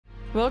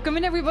Welcome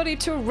in everybody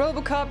to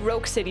RoboCop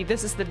Rogue City.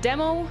 This is the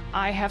demo.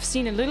 I have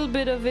seen a little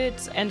bit of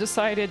it and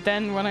decided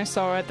then when I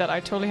saw it that I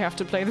totally have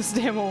to play this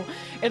demo.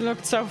 It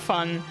looked so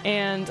fun.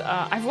 And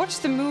I've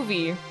watched the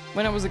movie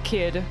when I was a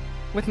kid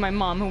with my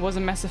mom, who was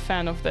a massive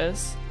fan of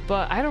this,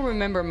 but I don't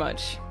remember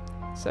much.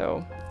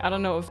 So I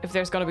don't know if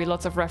there's gonna be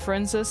lots of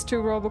references to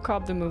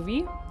RoboCop the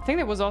movie. I think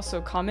there was also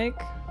a comic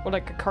or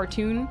like a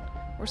cartoon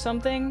or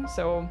something.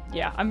 So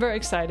yeah, I'm very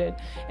excited.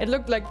 It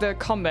looked like the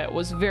combat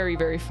was very,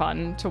 very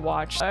fun to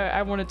watch.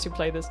 I wanted to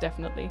play this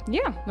definitely.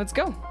 Yeah, let's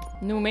go.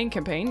 New main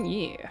campaign,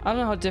 yeah. I don't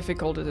know how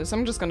difficult it is.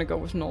 I'm just gonna go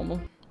with normal.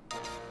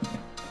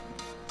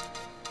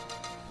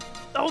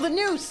 Oh, the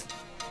news!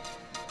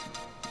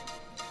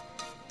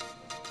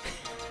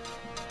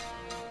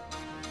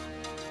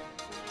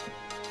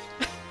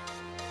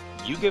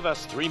 You give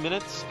us 3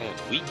 minutes, and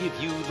we give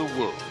you the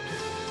world.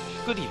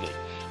 Good evening.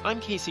 I'm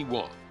Casey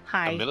Wong.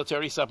 Hi. A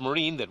military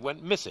submarine that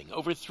went missing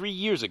over 3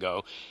 years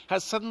ago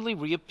has suddenly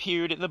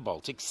reappeared in the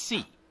Baltic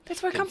Sea.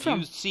 That's where I come from.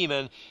 Confused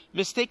seamen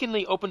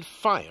mistakenly opened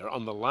fire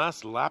on the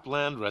last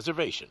Lapland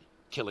reservation,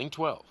 killing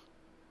 12.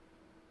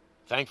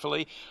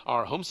 Thankfully,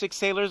 our homesick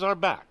sailors are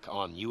back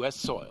on U.S.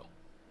 soil.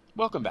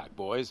 Welcome back,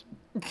 boys.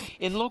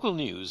 In local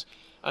news,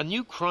 a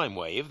new crime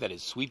wave that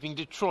is sweeping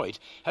Detroit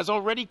has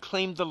already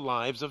claimed the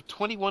lives of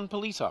 21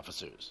 police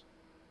officers.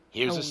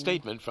 Here's a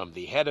statement from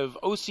the head of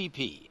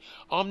OCP,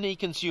 Omni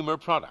Consumer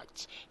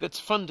Products, that's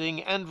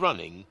funding and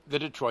running the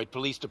Detroit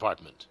Police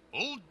Department.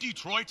 Old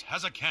Detroit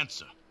has a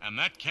cancer, and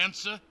that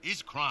cancer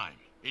is crime.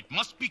 It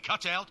must be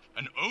cut out,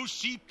 and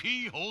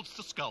OCP holds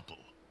the scalpel.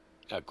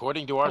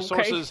 According to our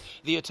sources,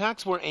 the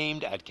attacks were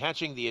aimed at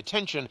catching the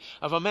attention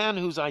of a man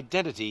whose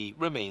identity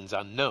remains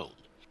unknown.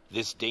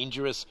 This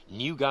dangerous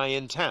new guy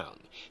in town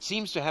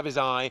seems to have his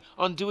eye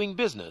on doing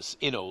business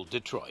in old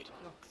Detroit.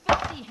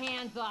 50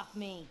 hands off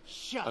me.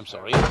 Shut I'm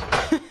sorry.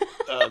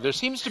 There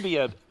seems to be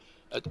The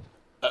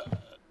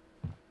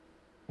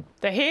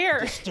hair!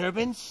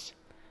 disturbance?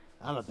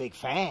 I'm a big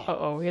fan.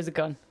 Uh-oh, here's a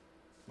gun.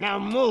 Now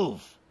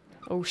move!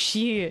 Oh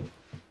shit.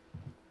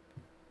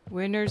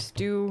 Winners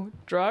do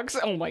drugs?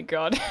 Oh my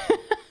god.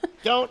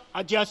 Don't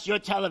adjust your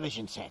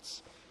television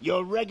sets.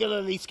 Your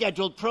regularly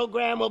scheduled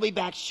program will be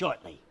back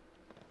shortly.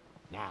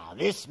 Now,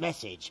 this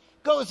message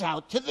goes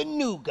out to the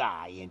new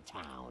guy in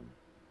town.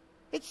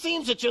 It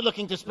seems that you're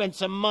looking to spend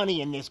some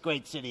money in this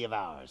great city of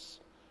ours.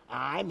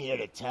 I'm here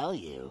to tell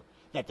you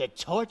that the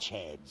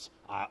Torchheads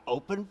are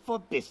open for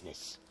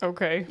business.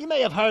 Okay. You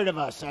may have heard of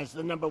us as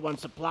the #1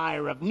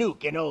 supplier of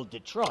nuke in old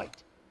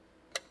Detroit.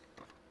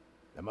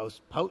 The most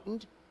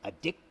potent,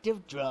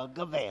 addictive drug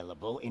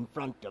available in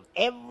front of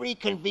every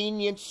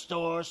convenience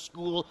store,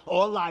 school,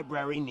 or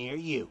library near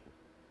you.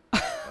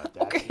 But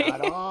that's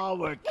not all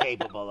we're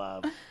capable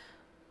of.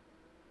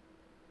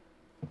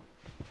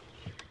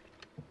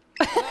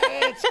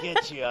 Let's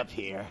get you up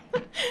here.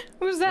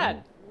 Who's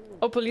that?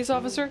 Oh, police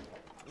officer?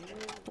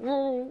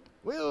 Whoa.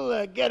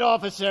 We'll get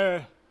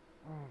Officer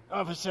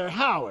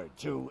Howard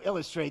to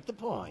illustrate the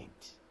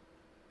point.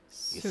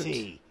 You Suit.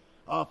 see,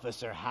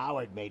 Officer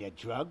Howard made a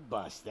drug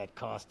bust that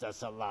cost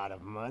us a lot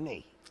of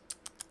money.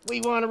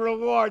 We want to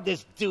reward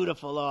this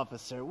dutiful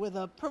officer with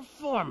a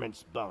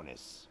performance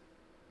bonus.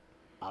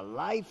 A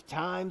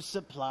lifetime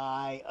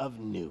supply of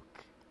nuke.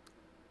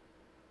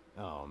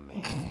 Oh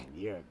man,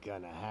 you're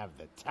gonna have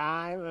the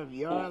time of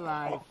your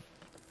life.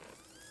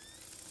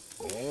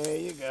 There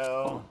you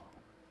go.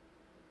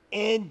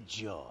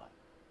 Enjoy.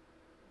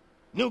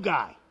 New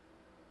guy.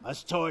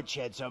 Us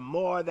Torchheads are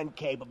more than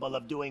capable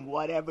of doing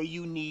whatever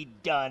you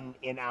need done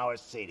in our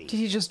city. Did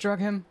he just drug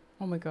him?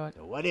 Oh my god.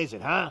 So what is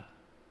it, huh?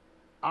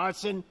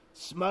 Arson,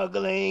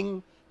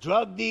 smuggling,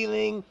 drug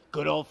dealing,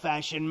 good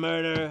old-fashioned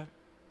murder.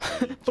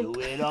 We do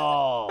it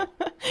all.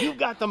 You've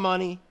got the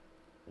money.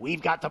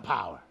 We've got the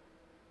power.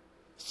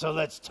 So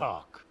let's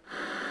talk.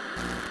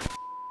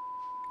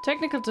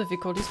 Technical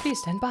difficulties, please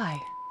stand by.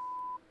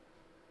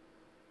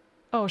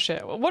 Oh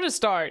shit, well, what a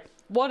start.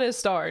 What a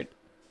start.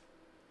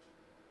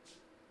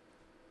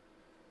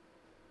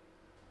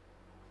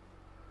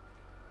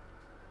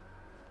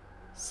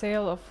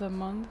 Sale of the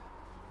month.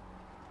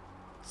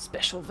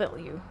 Special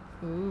value.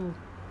 Ooh.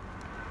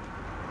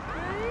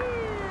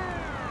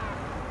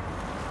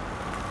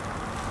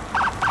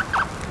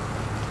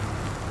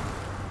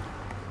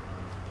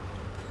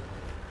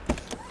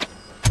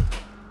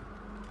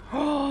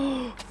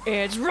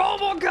 It's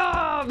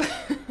RoboCop!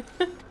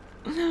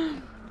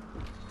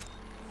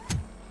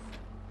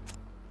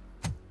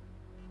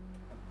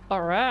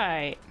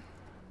 Alright.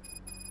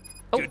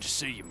 Oh. Good to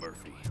see you,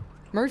 Murphy.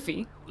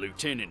 Murphy?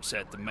 Lieutenant's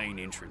at the main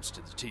entrance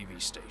to the TV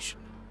station.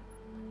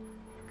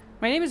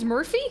 My name is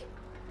Murphy?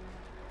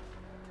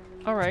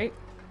 Alright.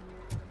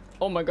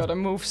 Oh my god, I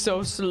move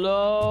so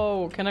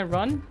slow. Can I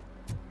run?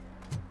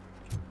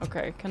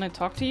 Okay, can I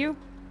talk to you?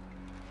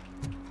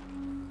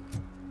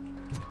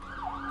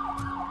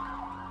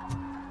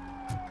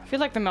 I feel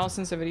like the mouse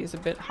sensitivity is a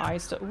bit high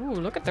still. Ooh,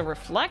 look at the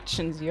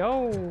reflections,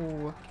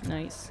 yo.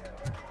 Nice.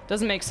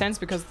 Doesn't make sense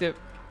because the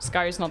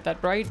sky is not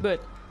that bright,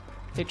 but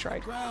they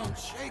tried. Ground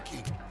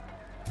shaking.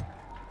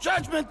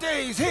 Judgment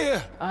Day's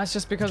here! It's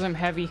just because I'm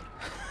heavy.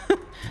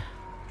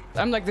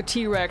 I'm like the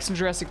T-Rex in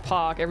Jurassic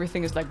Park.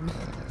 Everything is like...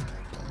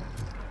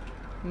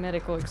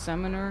 Medical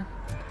examiner.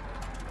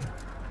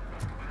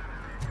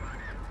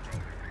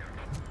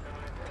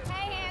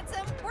 Hey,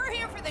 handsome. We're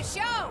here for the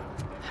show.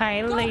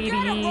 Hi, ladies.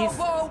 Get him,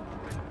 Robo!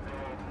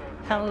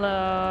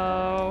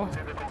 Hello.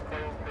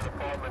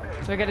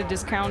 Do I get a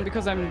discount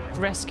because I'm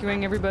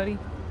rescuing everybody?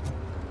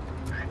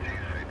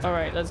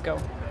 Alright, let's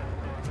go.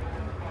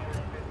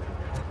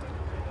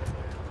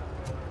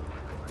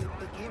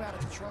 They came out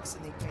of the trucks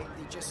and they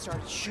just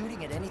started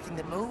shooting at anything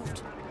that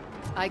moved.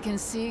 I can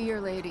see your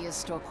lady is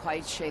still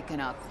quite shaken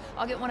up.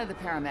 I'll get one of the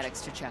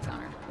paramedics to check on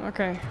her.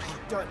 Okay.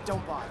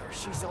 Don't bother.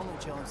 She's only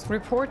Jones.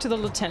 Report to the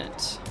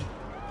lieutenant.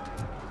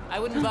 I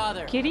wouldn't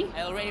bother. Kitty?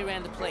 I already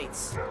ran the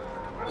plates.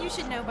 You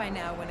should know by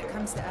now when it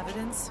comes to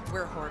evidence,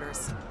 we're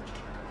hoarders.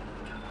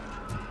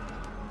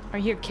 I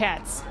hear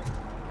cats.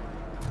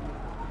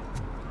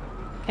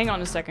 Hang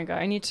on a second, guy.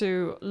 I need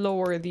to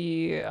lower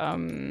the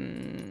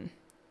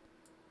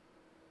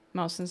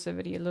mouse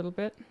sensitivity a little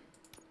bit.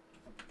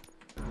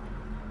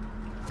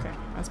 Okay,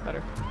 that's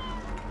better.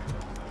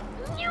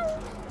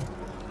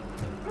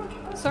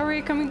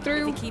 Sorry, coming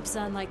through. If it keeps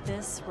on like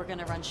this, we're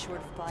gonna run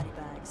short of body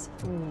bags.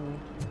 Ooh.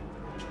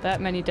 That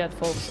many dead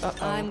folks.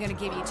 Uh-oh. I'm gonna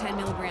give you 10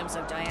 milligrams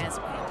of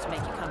diazepam to make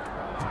you comfortable.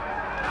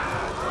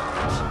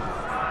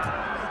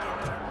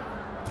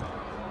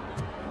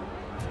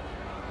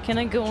 Can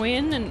I go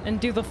in and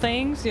do the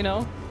things, you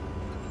know?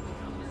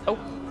 Oh.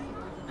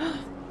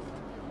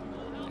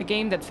 A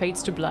game that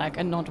fades to black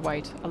and not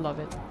white. I love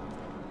it.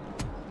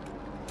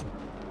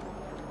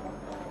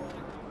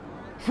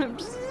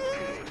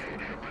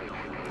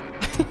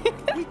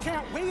 We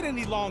can't wait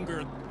any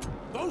longer.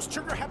 Those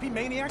trigger-happy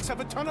maniacs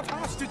have a ton of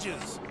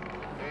hostages.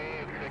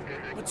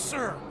 But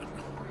sir...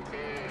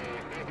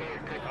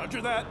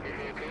 Roger that.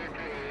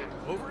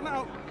 Over and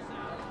out.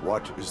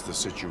 What is the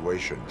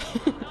situation?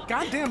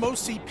 Goddamn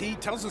OCP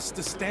tells us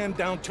to stand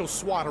down till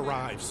SWAT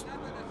arrives.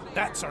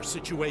 That's our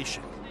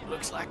situation.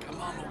 Looks like I'm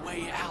on the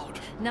way out.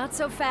 Not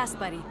so fast,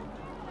 buddy.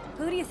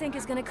 Who do you think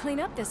is gonna clean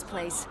up this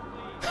place?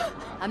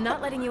 I'm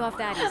not letting you off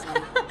that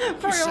easily.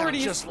 You sound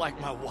just like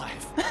my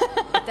wife.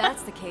 If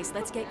that's the case,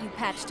 let's get you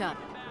patched up.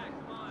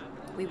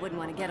 We wouldn't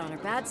want to get on her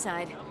bad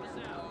side.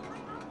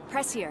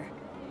 Press here.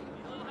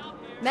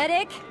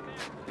 Medic!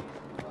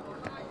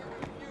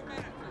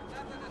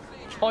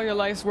 All your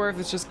life's worth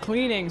is just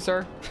cleaning,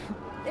 sir.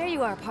 There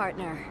you are,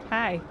 partner.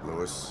 Hi.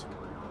 Lewis?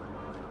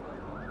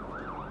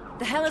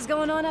 The hell is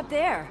going on up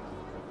there?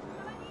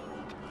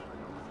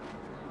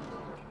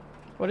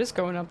 What is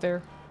going up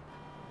there?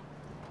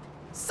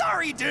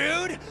 Sorry,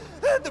 dude!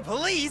 The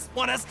police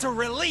want us to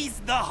release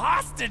the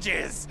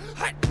hostages!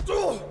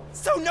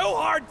 So no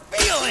hard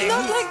feelings!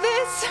 Not like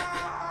this!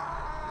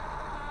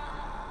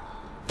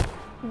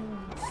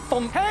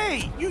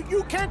 Hey!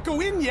 You can't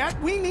go in yet!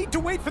 We need to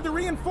wait for the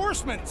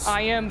reinforcements!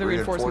 I am the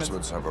reinforcements.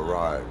 Reinforcements have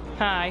arrived.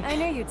 Hi. I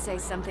knew you'd say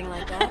something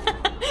like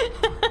that.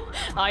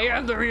 I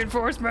am the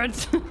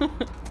reinforcements!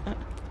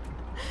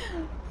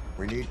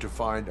 We need to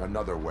find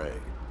another way.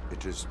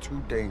 It is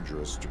too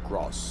dangerous to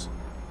cross.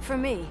 For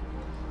me.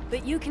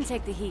 But you can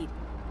take the heat.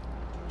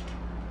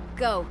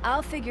 Go.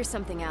 I'll figure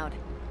something out.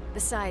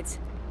 Besides,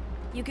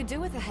 you could do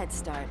with a head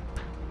start.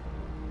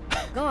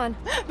 Go on.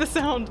 The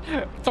sound.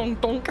 Thonk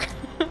thonk.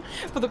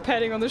 For the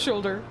patting on the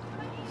shoulder.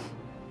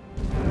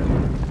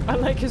 I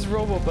like his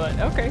robo butt.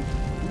 Okay.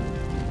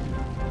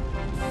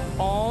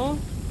 Aw.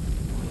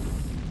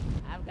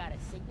 I've got a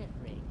signet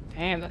ring.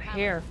 Damn, that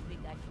hair. How much do you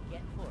think I can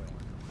get for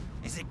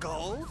it? Is it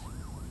gold?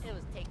 It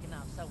was taken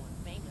off someone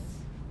famous.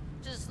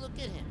 Just look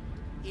at him.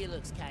 He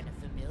looks kind of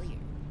familiar.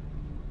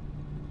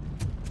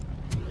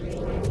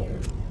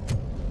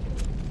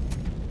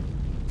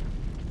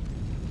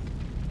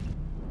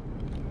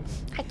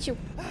 Achoo.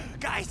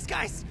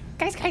 Guys!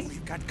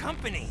 We've got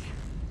company.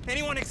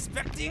 Anyone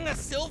expecting a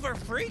silver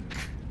freak?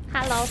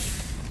 Hello.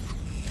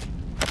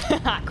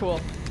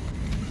 Cool.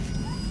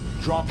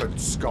 Drop it,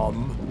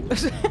 scum.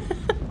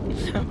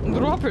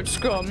 Drop it,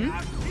 scum.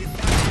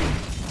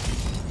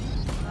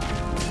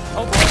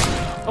 Oh boy.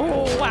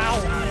 Oh, wow.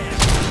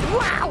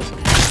 Wow!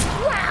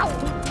 Wow!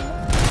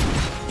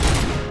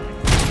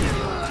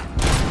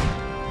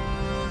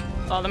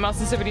 Oh, the mouse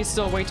sensitivity is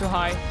still way too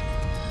high.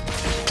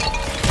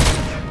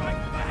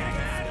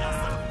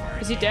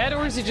 Is he dead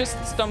or is he just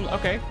stumbling?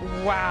 Okay.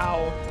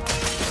 Wow.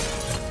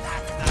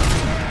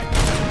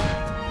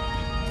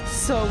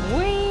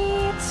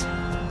 Sweet!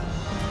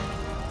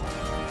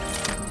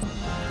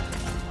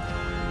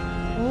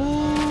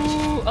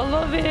 Ooh, I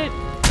love it!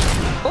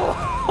 Oh!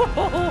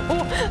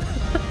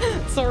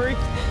 Sorry.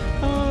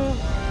 Oh.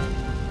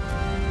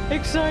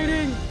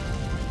 Exciting!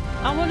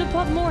 I want to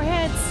pop more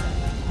heads!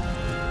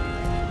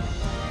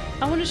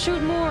 I want to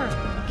shoot more!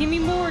 Give me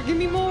more! Give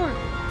me more!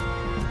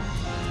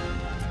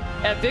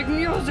 Epic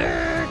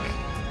music!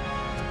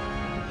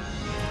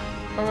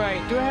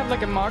 Alright, do I have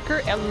like a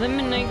marker?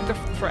 Eliminate the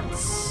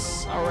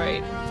threats.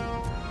 Alright.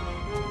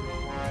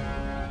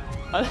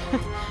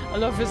 I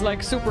love his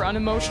like super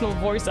unemotional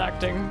voice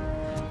acting.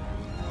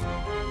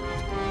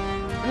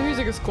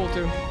 music is cool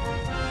too.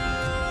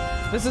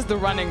 This is the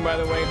running, by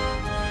the way.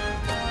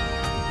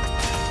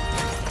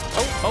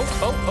 Oh, oh,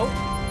 oh, oh.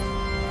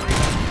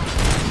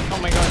 Oh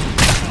my god.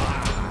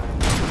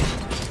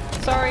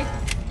 Sorry.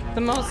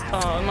 The mouse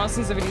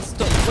sensitivity is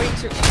still way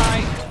too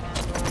high.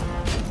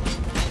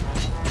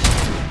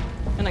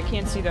 And I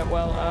can't see that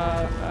well.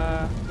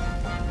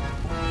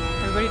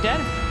 Everybody dead?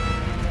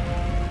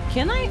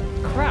 Can I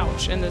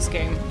crouch in this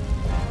game?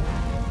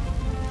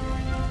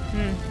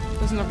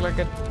 Doesn't look like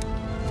it.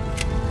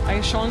 I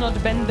shall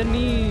not bend the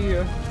knee.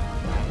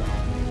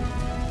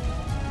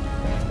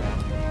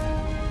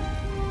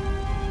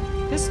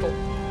 Pistol.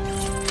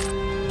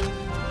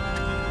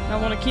 I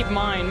want to keep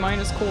mine. Mine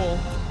is cool.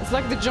 It's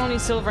like the Johnny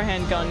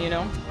Silverhand gun, you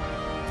know?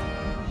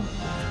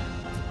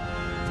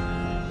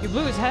 You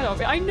blew his head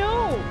off. I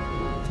know!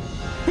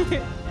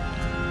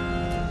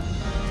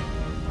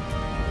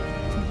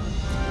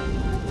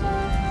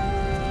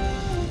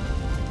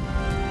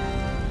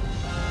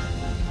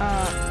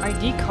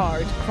 ID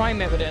card.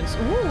 Crime evidence.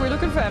 Ooh, we're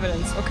looking for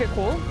evidence. Okay,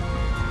 cool.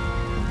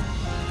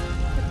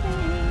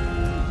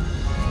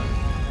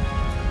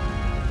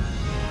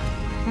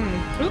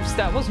 Oops,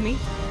 that was me.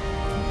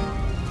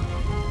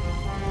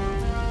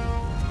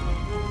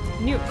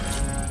 Nuke.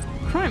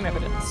 Crime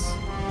evidence.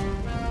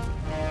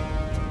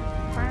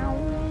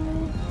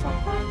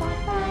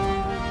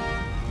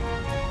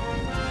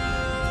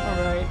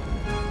 Alright.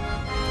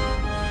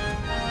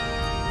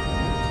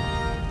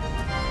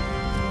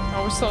 I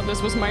always thought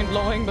this was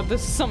mind-blowing, but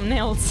this is something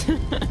else.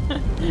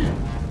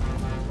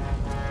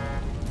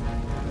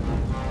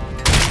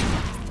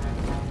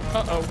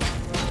 Uh-oh.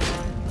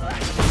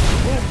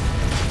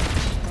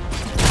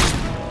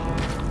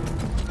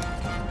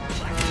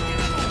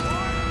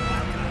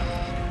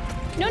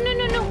 No, no,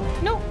 no, no,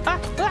 no. Ah,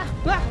 ah,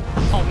 ah.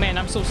 Oh man,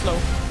 I'm so slow.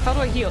 How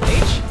do I heal?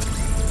 H?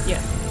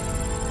 Yeah.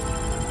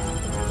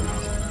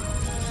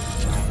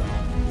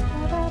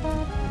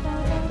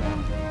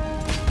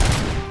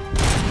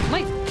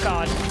 My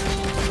god.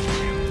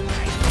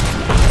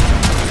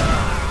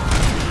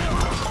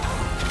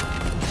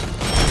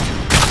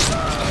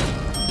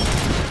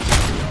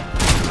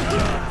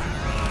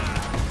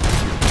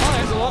 Oh,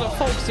 there's a lot of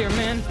folks here,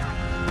 man.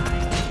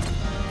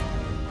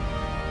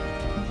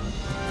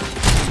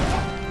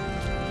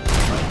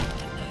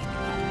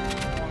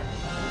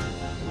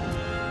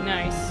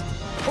 Nice.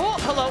 Oh,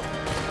 hello.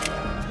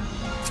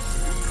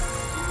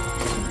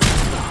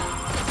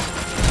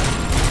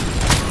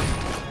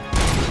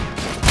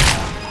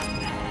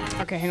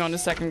 Okay, hang on a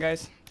second,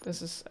 guys.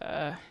 This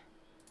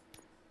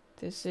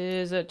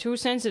is too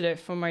sensitive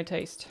for my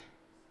taste.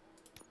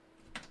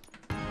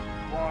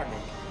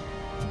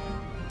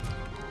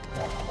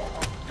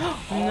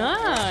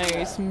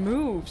 Nice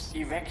moves.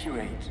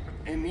 Evacuate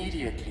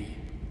immediately.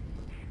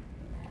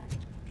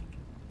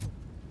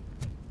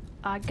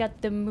 I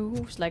got the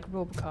moves like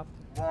RoboCop.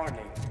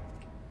 Warning.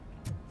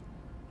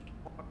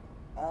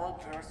 All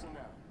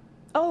personnel.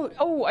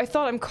 Oh, I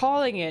thought I'm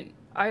calling it.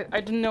 I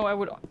didn't know I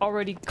would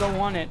already go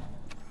on it.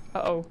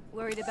 Uh-oh.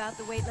 Worried about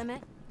the weight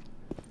limit?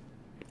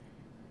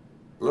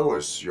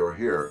 Lewis, you're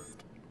here.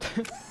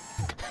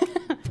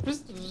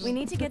 We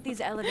need to get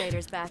these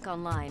elevators back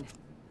online.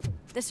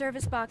 The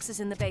service box is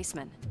in the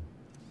basement.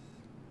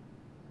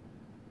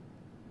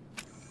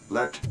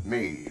 Let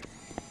me.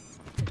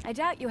 I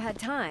doubt you had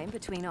time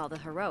between all the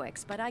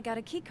heroics, but I got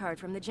a keycard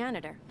from the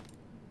janitor.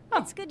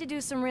 Oh. It's good to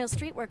do some real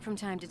street work from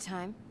time to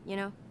time, you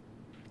know?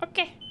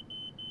 Okay.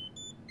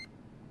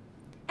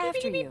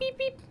 After beep, you. Beep, beep,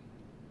 beep.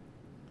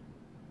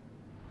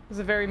 It's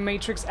a very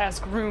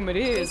Matrix-esque room, it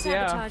is, they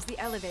yeah. sabotage the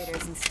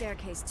elevators and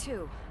staircase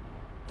too.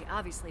 They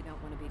obviously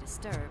don't want to be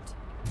disturbed.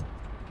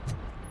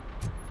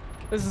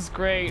 This is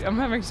great. I'm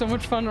having so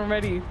much fun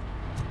already.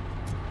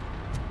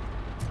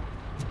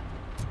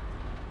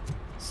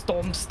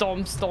 Stomp,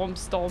 stomp, stomp,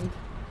 stomp.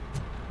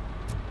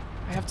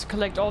 I have to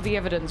collect all the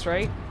evidence,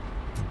 right?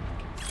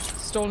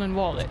 Stolen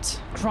wallet.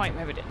 Crime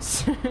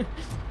evidence.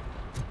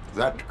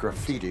 That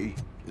graffiti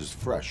is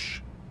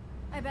fresh.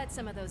 I bet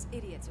some of those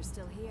idiots are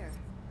still here.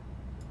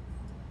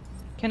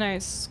 Can I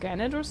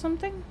scan it or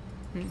something?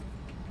 It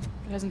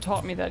hasn't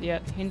taught me that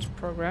yet. Hinge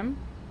program.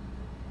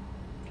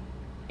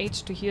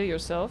 H to heal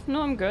yourself.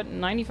 No, I'm good.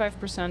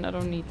 95%. I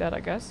don't need that, I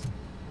guess.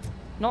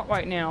 Not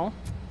right now.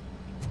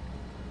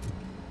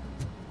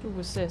 What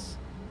was this?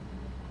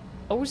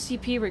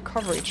 OCP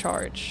recovery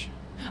charge.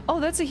 Oh,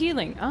 that's a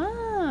healing.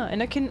 Ah,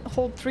 and I can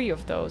hold 3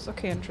 of those.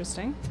 Okay,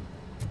 interesting.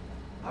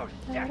 Oh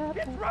shit,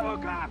 it's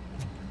RoboCop!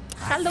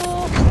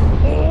 Hello!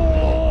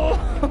 Oh!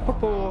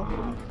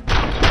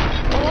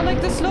 Oh, I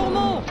like the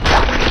slow-mo!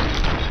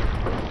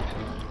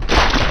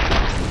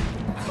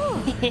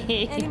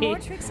 Any more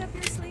tricks up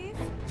your sleeve?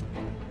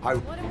 What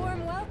a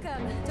warm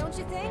welcome, don't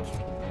you think?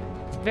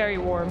 Very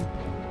warm.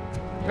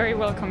 Very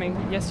welcoming.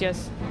 Yes,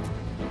 yes.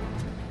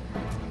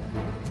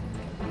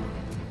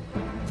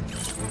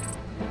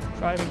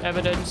 Crime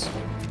evidence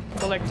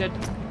collected.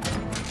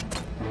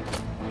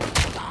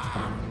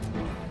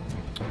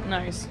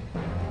 Nice.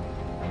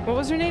 What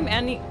was her name?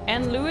 Annie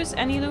Lewis?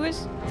 Annie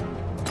Lewis?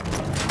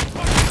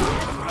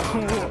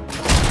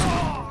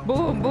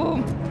 Boom,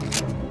 boom.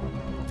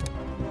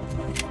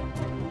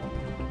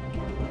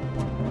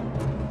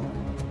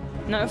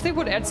 Now, if they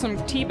would add some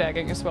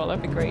teabagging as well,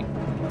 that'd be great.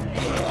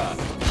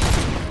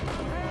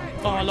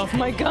 Oh, I love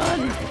my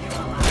gun.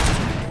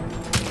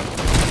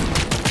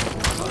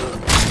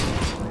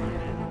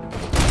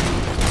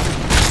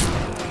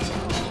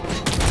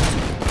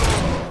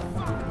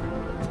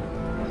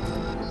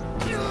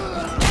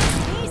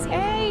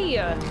 Hey,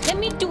 let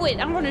me do it.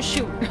 I'm gonna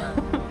shoot.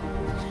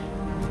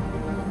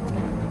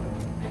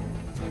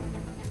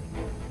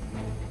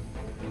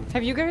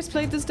 Have you guys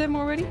played this demo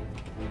already?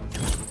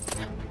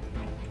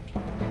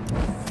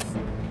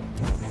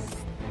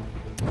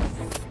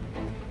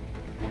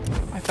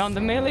 I found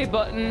the melee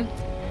button.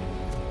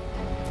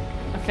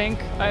 I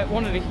think I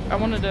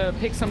wanted to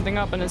pick something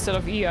up, and instead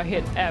of E, I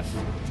hit F.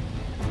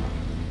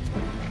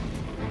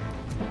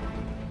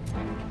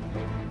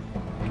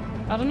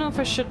 I don't know if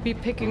I should be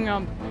picking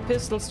up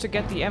pistols to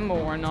get the ammo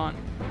or not.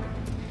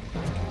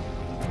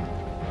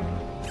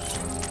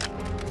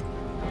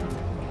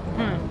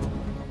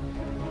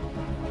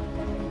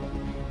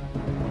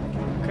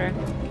 Okay.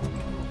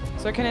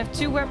 So I can have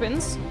 2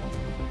 weapons.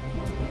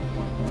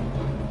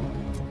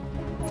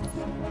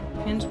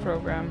 Hint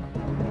program.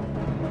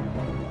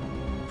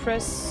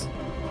 Press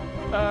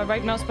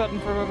right mouse button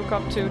for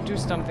RoboCop to do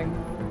something.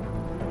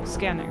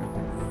 Scanning.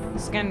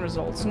 Scan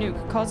results. Nuke.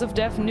 Cause of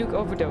death, nuke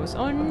overdose.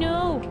 Oh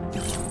no!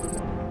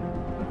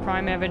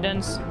 Prime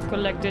evidence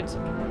collected.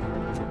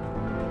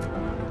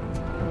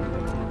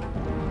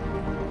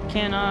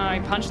 Can I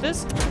punch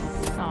this?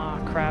 Aw,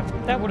 crap.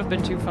 That would have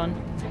been too fun.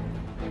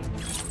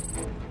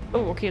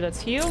 Oh, okay, let's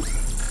heal.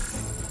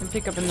 And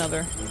pick up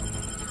another.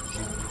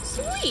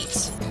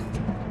 Sweet!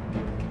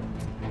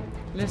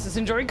 This is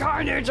enjoying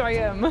carnage, I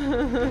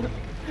am!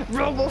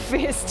 Robo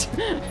Fist!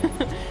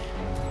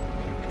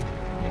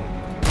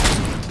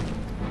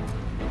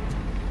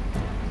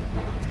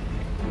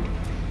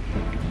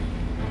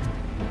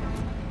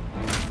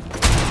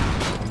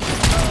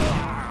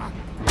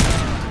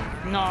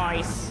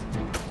 Nice.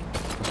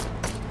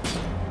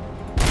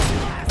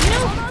 No!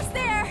 Almost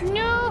there!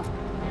 No!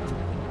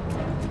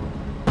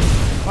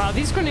 Wow,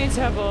 these grenades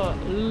have a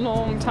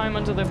long time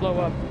until they blow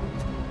up.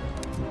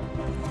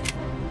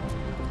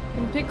 You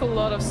can pick a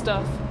lot of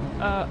stuff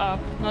up,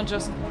 not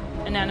just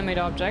inanimate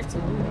objects.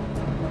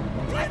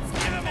 Let's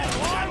give him a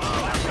warm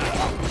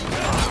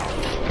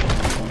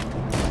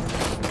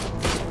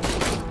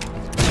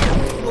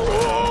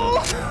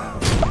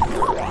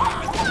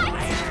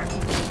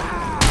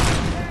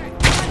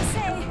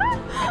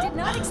I did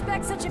not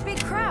expect such a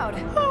big crowd.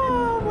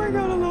 Oh my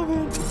god, I love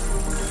it.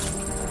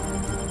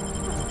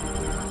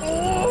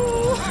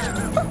 Oh.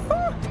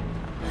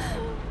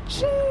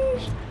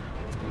 Sheesh.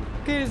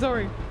 Okay,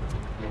 sorry.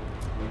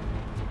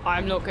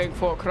 I'm looking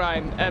for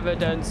crime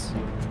evidence.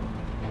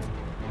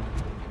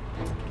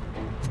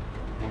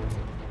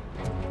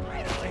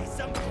 Finally,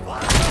 some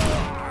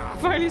fun!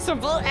 Finally, some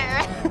bull.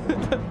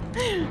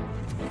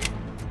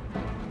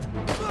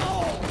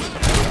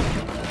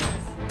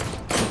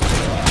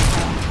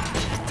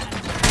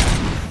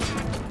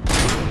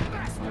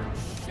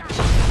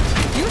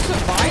 You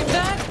survived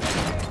that?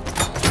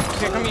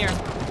 Okay, come here.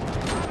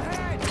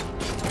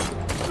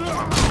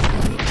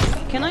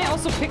 Can I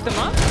also pick them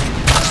up?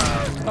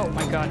 Oh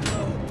my god.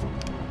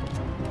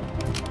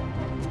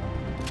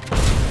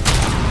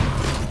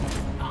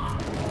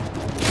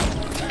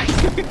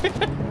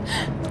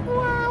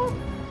 Wow.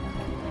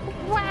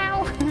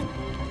 Wow.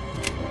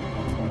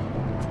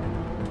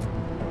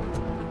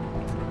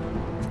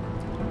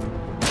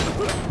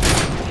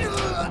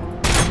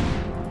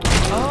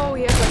 Oh,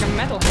 he has like a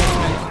metal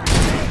helmet.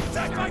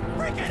 Suck my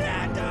freaking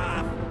hand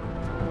off!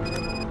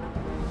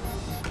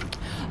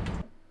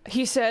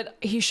 He said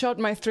he shot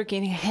my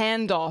freaking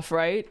hand off,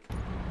 right?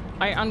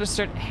 I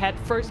understood head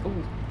first.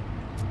 Ooh.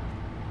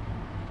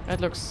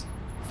 That looks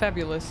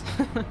fabulous. It's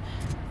that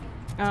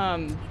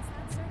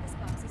service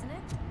box, isn't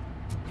it?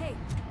 Hey,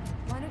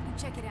 why don't you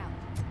check it out?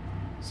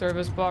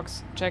 Service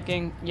box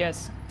checking.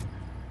 Yes.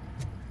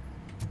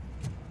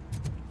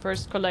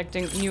 First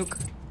collecting nuke.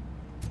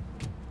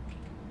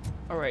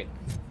 All right.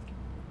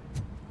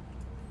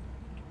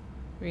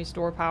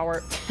 Restore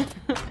power.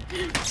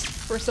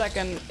 For a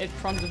second, it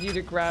prompted you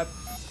to grab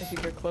if you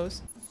get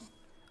close.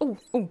 Oh,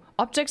 oh,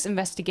 objects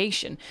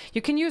investigation.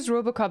 You can use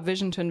RoboCop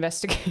vision to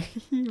investigate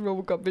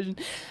RoboCop vision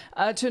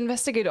to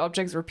investigate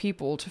objects or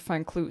people to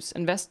find clues.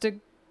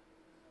 Investigible?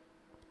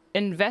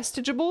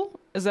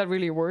 Is that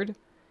really a word?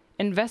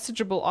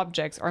 Investigible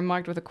objects are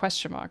marked with a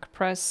question mark.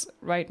 Press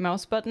right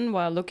mouse button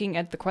while looking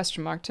at the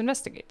question mark to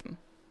investigate them.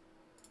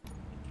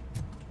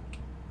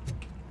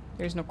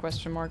 There's no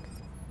question mark.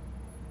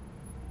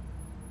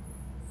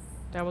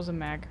 That was a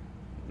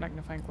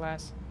magnifying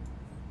glass.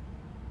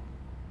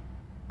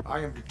 I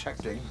am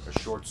detecting a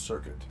short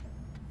circuit.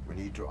 We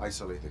need to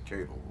isolate the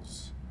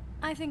cables.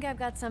 I think I've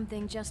got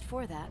something just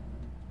for that.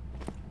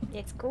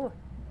 It's cool.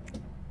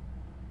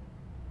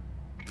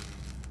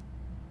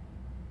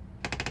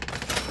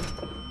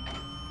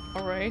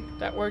 Alright,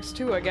 that works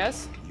too, I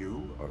guess.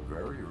 You are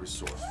very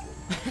resourceful.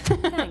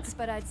 Thanks,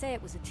 but I'd say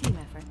it was a team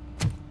effort.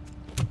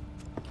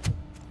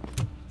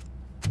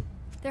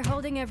 They're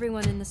holding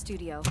everyone in the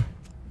studio.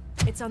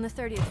 It's on the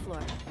 30th floor.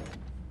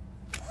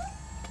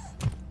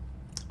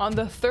 On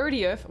the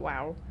 30th?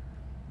 Wow.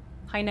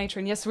 Hi,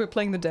 Nitron. Yes, we're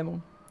playing the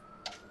demo.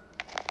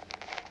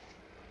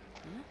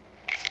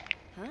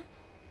 Huh?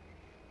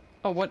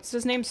 Oh, what's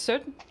his name?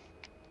 Sid?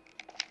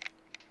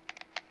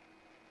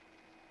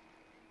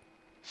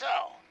 So,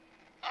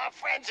 our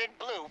friends in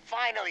blue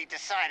finally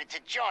decided to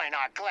join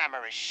our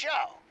glamorous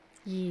show.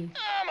 Yeah.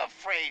 I'm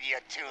afraid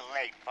you're too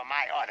late for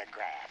my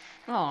autograph.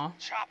 Aw.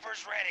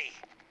 Chopper's ready.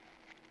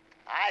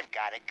 I've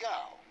got to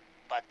go,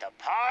 but the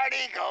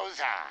party goes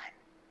on.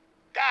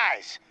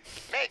 Guys,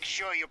 make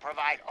sure you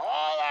provide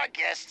all our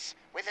guests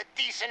with a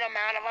decent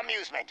amount of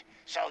amusement,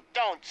 so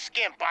don't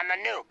skimp on the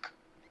nuke.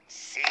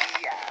 See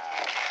ya.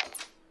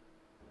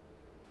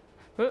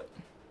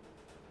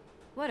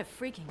 What a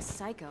freaking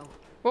psycho.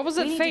 What was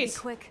that we face? Need to be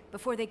quick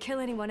before they kill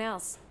anyone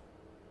else.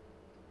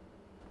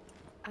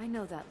 I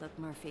know that look,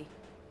 Murphy.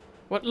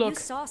 What look? You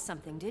saw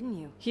something, didn't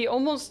you? He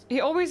always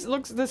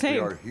looks the same. We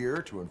are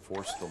here to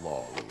enforce the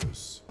law,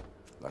 Lewis.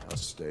 Let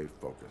us stay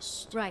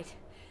focused. Right.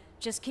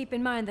 Just keep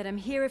in mind that I'm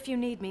here if you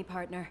need me,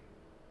 partner.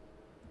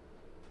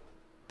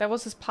 That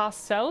was his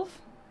past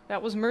self?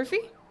 That was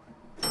Murphy?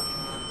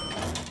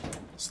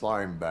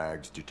 Slime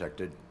bags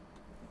detected.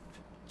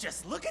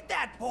 Just look at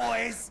that,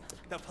 boys!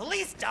 The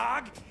police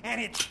dog and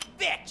its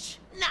bitch!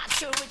 Not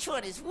sure which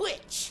one is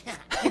which.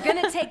 You're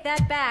gonna take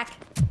that back.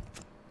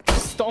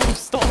 Stomp,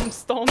 stomp,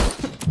 stomp.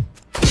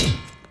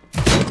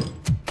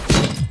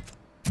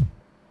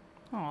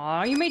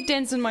 Aw, you made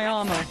dents in my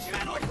armor.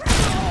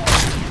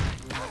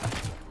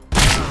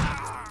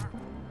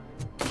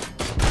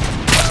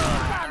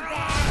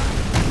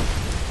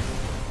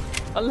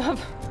 I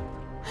love...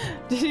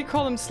 Did he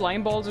call them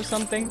slime balls or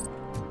something?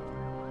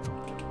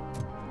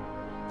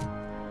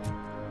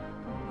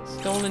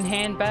 Stolen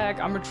handbag.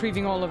 I'm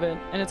retrieving all of it.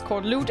 And it's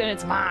called loot and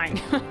it's mine.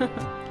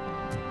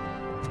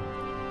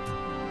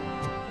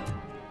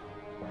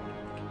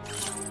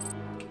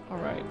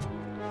 Alright.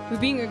 We're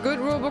being a good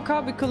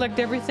RoboCop, we collect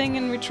everything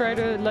and we try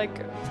to,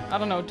 like, I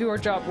don't know, do our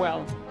job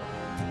well.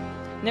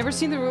 Never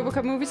seen the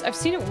RoboCop movies? I've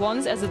seen it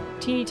once as a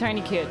teeny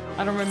tiny kid.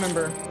 I don't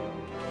remember.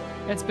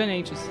 It's been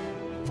ages.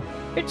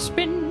 It's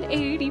been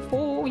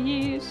 84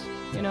 years,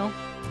 you know?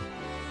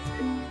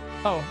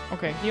 Oh,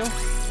 okay, heal.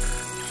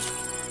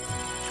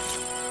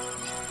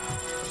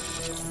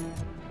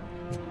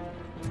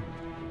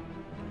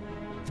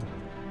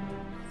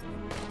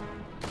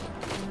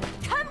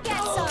 Come get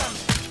some!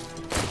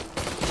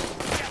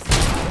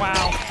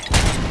 Wow.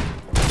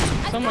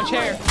 So much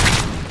hair.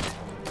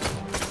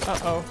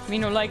 Uh-oh, me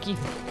no likey.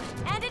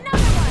 And another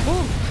one!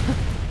 Ooh.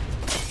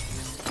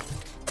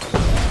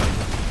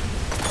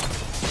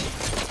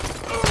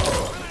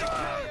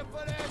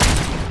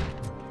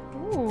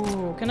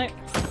 Ooh, can I...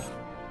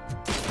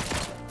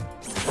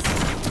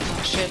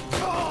 Oh, shit.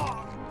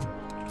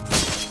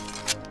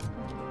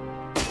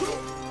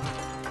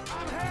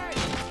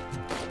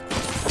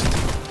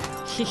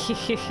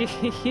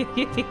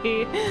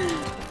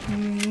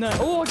 No.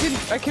 Oh,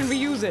 I can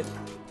reuse it.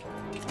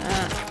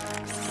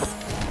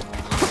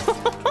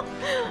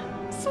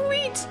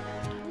 Sweet.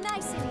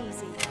 Nice and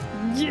easy.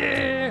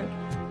 Yeah.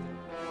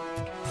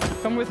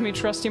 Come with me,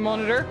 trusty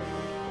monitor.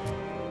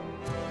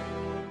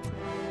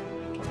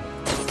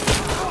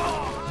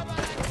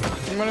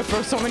 I'm gonna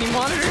throw so many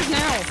monitors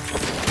now.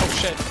 Oh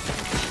shit.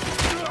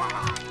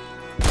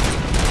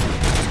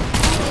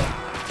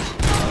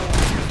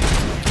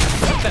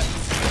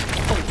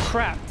 Oh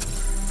crap.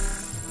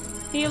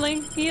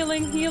 Healing,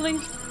 healing,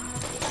 healing.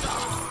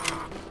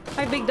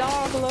 Hi, big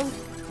dog. Hello.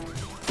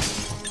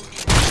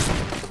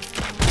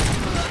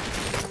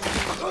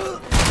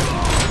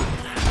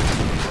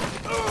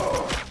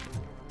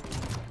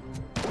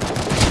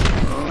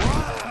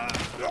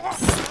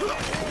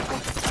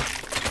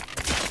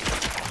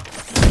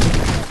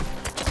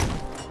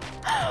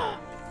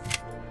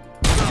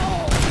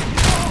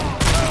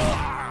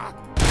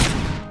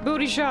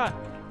 Booty shot.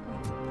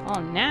 Oh,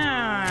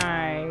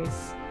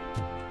 nice.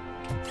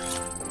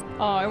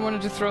 Oh, I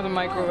wanted to throw the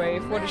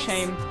microwave. What a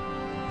shame.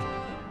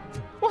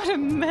 What a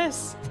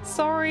mess.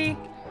 Sorry.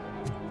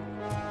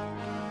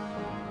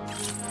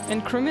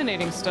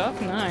 Incriminating stuff.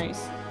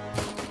 Nice.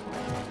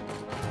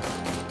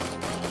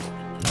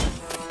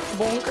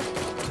 Bonk.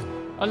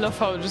 I love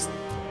how just...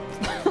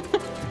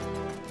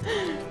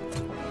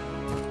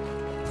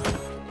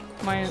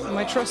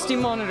 my trusty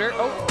monitor.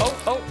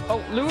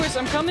 Oh, Lewis,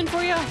 I'm coming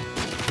for ya.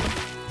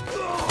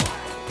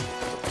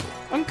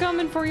 I'm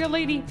coming for you,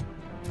 lady.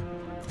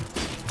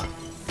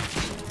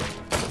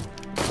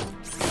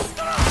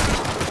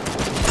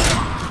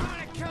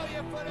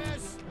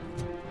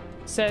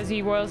 Says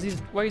he while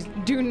he's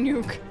doing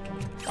nuke.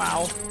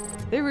 Wow.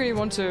 They really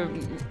want to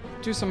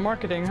do some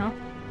marketing, huh?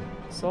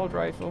 Assault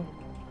rifle.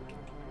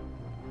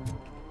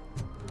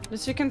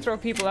 This you can throw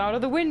people out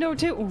of the window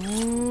too.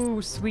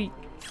 Ooh, sweet.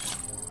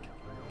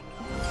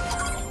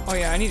 Oh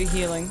yeah, I need a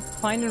healing.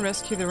 Find and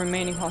rescue the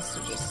remaining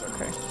hostages.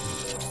 Okay.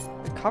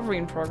 Recovery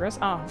in progress.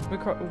 Ah,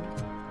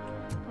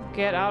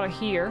 get out of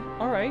here.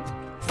 Alright.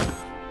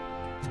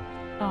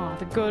 Ah,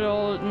 the good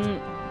old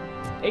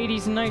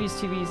 80s and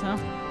 90s TVs, huh?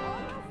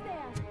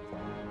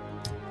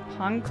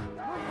 Hunk.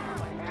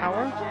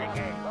 Power.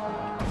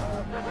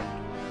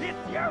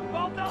 It's your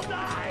fault they'll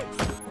die!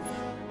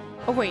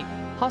 Oh wait,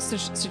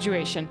 hostage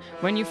situation.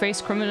 When you face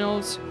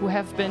criminals who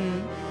have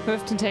taken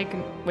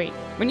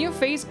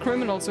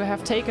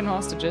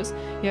hostages,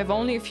 you have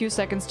only a few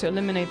seconds to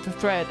eliminate the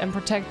threat and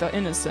protect the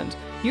innocent.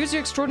 Use your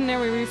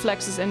extraordinary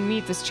reflexes and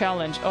meet this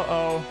challenge.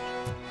 Uh-oh.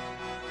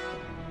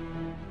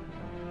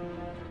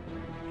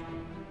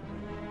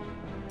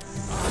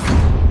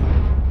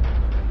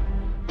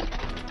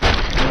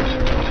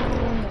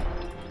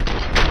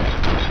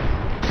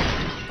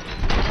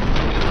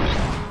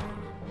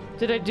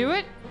 Did I do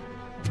it?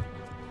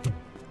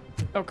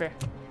 Okay.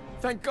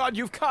 Thank God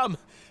you've come.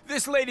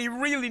 This lady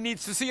really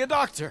needs to see a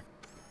doctor.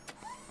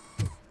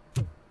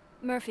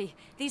 Murphy,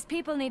 these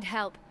people need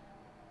help.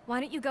 Why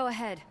don't you go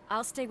ahead?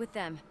 I'll stay with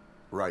them.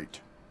 Right.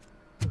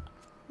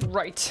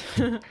 Right.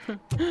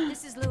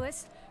 This is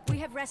Lewis. We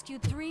have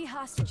rescued 3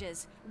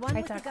 hostages. One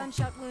with a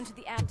gunshot wound to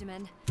the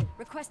abdomen.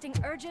 Requesting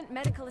urgent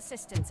medical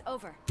assistance.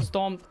 Over.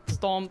 Stomp,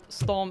 stomp,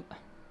 stomp.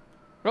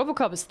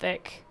 RoboCop is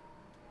thick.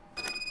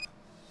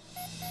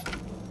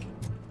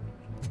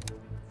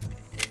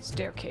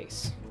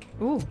 Staircase.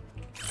 Ooh.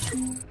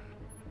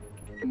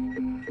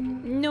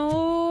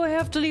 No, I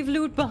have to leave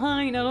loot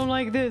behind. I don't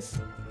like this.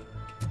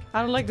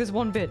 I don't like this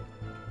one bit.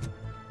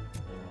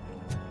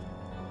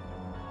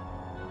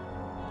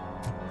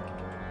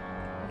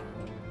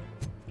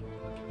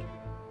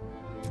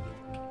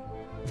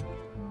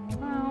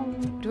 Wow.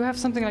 Do I have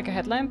something like a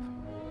headlamp?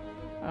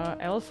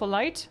 L for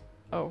light?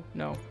 Oh,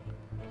 no.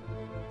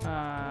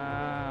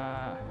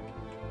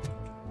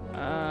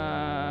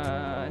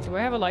 Do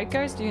I have a light,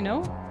 guys? Do you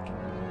know?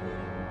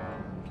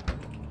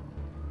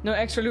 No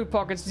extra loot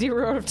pockets.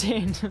 0 out of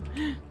 10.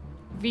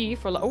 V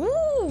for light.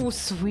 Ooh,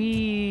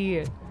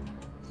 sweet.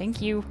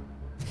 Thank you.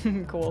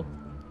 Cool.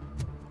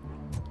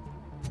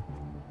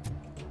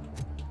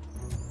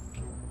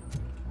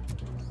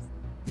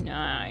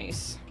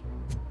 Nice.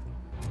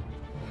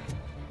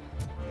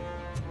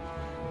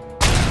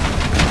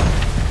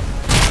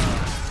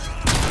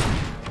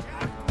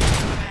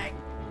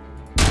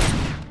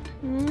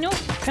 Nope.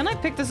 Can I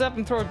pick this up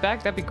and throw it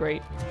back? That'd be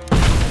great.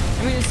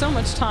 I mean, it's so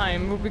much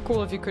time. It would be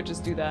cool if you could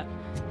just do that.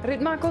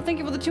 Red Marco, thank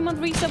you for the 2-month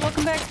reset.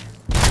 Welcome back.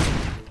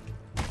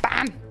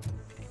 Bam!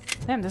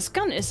 Damn, this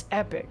gun is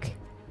epic.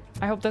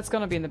 I hope that's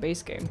gonna be in the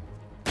base game.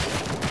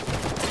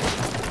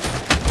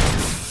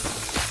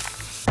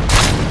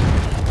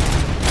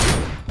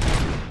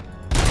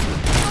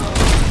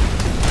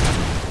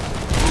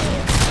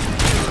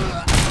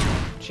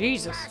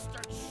 Jesus.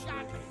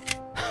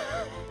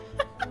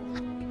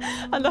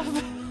 I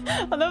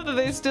love that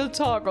they still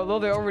talk, although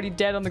they're already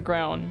dead on the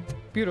ground.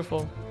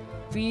 Beautiful.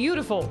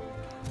 Beautiful.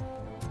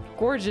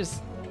 Gorgeous.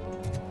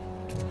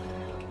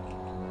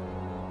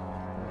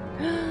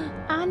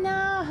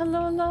 Anna,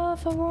 hello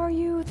love, how are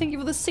you? Thank you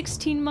for the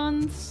 16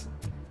 months.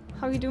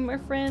 How you doing, my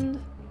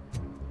friend?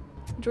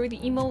 Enjoy the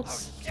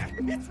emotes. Oh, yeah,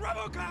 it's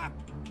RoboCop!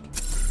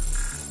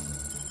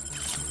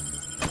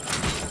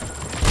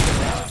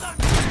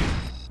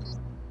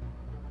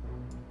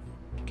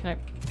 Can I...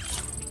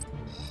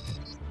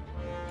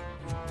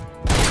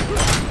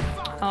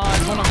 Oh,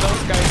 it's one of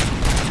those guys.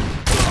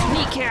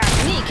 Kneecap!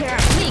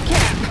 Kneecap!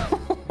 Kneecap!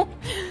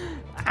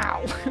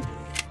 Ow.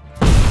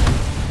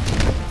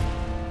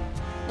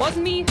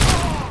 Wasn't me.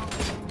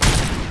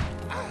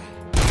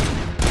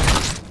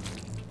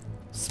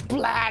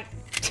 Splat!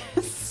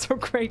 So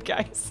great,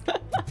 guys.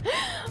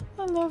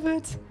 I love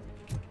it.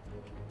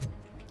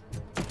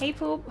 Hey,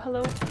 Poop.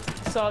 Hello.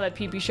 Saw that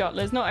PP shot,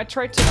 Liz. No, I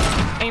tried to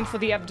aim for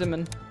the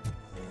abdomen.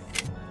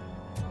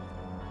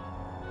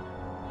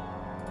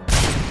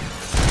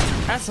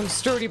 That's some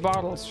sturdy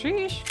bottles.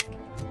 Sheesh.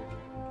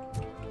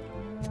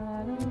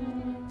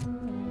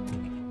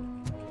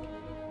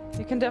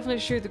 You can definitely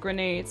shoot the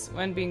grenades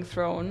when being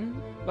thrown,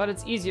 but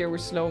it's easier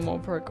with slow-mo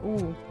perk.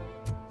 Ooh.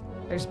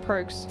 There's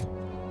perks.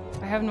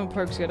 I have no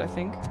perks yet, I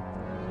think.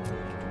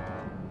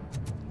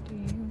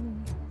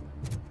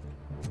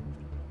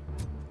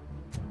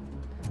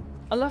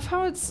 I love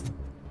how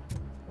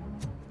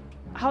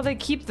they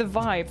keep the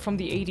vibe from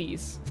the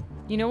 80s.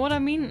 You know what I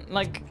mean?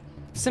 Like,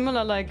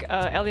 similar like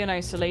Alien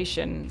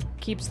Isolation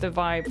keeps the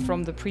vibe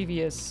from the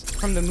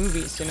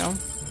movies, you know?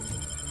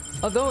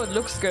 Although it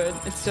looks good,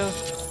 it still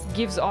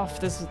gives off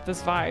this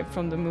vibe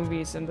from the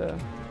movies and the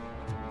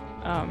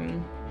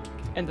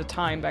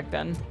time back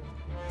then.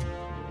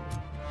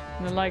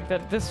 And I like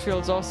that this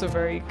feels also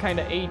very kind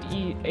of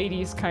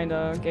 80s kind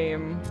of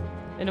game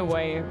in a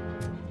way.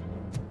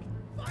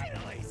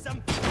 Finally,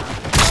 some.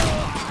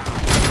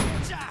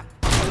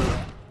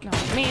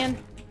 Oh man.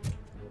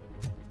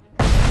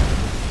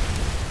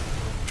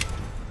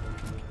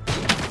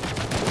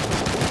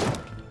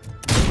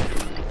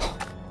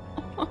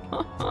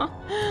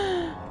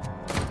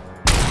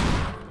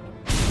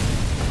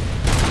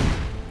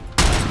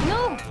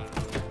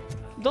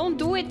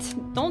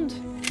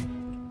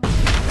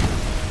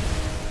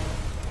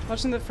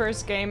 Watching the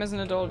first game as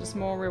an adult is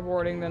more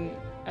rewarding than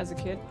as a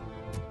kid.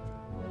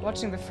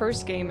 Watching the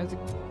first game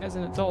as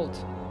an adult.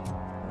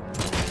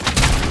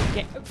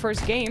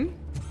 First game?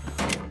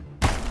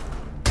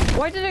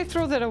 Why did I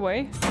throw that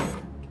away?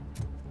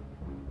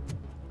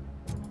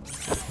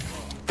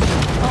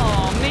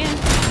 Oh man.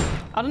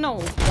 I don't know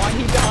why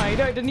he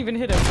died. I didn't even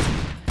hit him.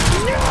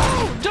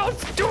 No!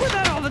 Don't do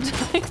that all the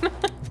time!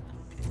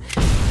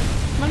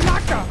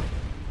 Malaka!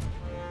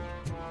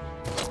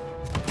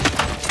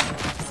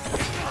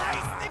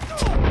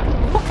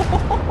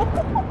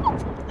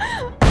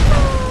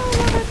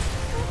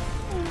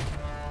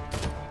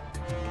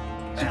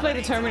 Should play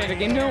the Terminator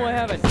game. No, I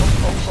haven't.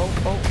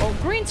 Oh,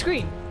 green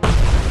screen!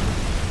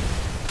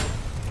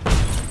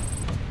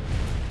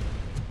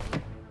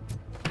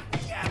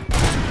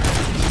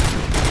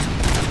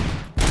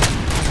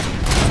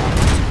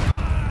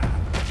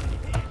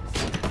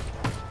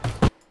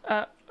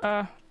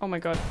 Oh my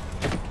god.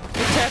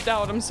 You tapped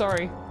out, I'm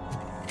sorry.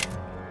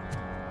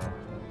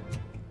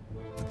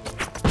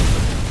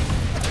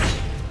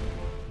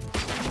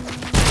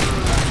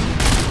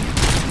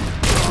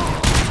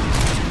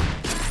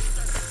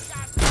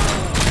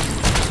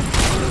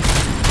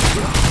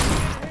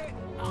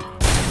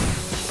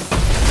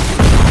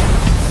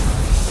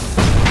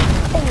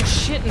 Oh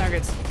shit,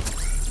 nuggets.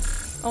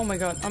 Oh my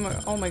god, oh my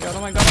god, oh my god,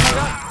 oh my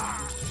god.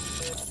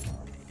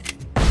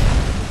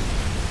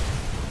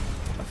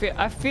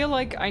 I feel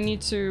like I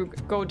need to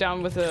go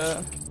down with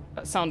the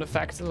sound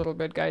effects a little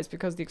bit, guys,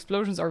 because the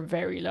explosions are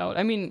very loud.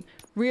 I mean,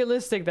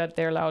 realistic that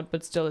they're loud,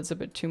 but still it's a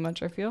bit too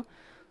much, I feel.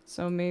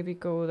 So maybe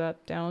go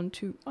that down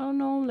to, I don't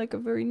know, like a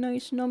very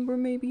nice number,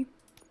 maybe.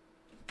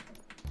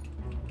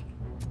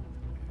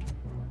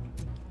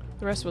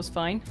 The rest was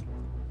fine.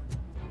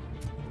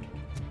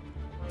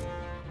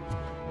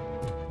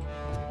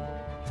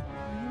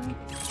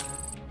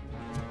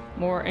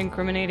 More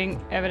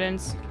incriminating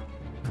evidence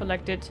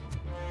collected.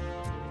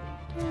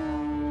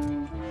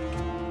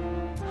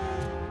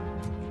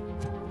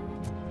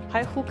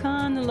 Hi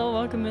Hukan, hello,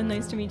 welcome in,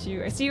 nice to meet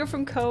you. I see you're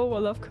from Ko, I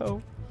love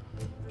Ko.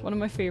 One of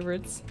my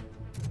favorites.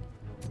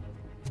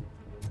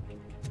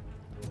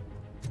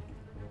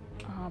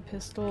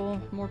 Pistol,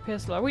 more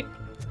pistol. Are we...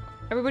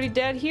 Everybody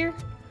dead here?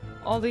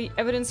 All the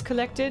evidence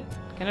collected?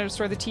 Can I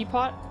destroy the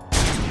teapot?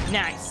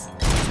 Nice!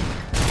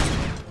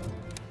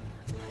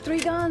 3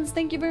 guns,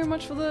 thank you very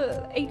much for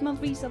the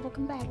 8-month resub,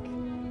 welcome back.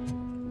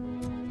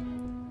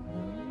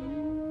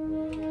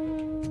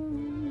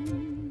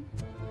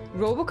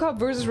 RoboCop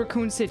versus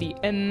Raccoon City.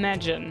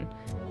 Imagine.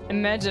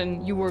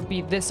 Imagine you would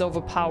be this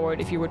overpowered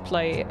if you would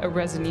play a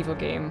Resident Evil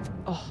game.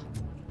 Oh.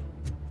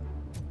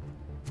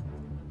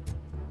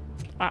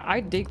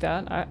 I dig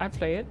that. I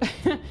play it.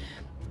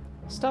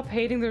 Stop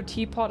hating their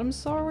teapot. I'm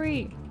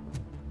sorry.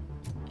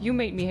 You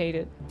made me hate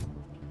it.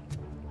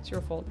 It's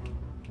your fault.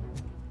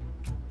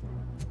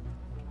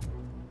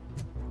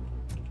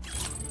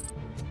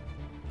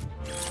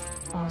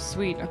 Oh,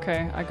 sweet.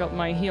 Okay, I got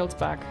my heals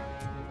back.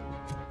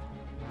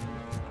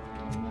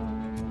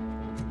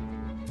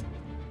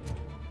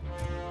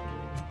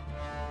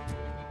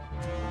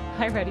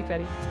 Hi, Ready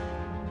Petty.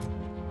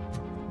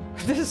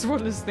 This is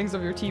what Liz thinks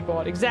of your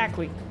teapot.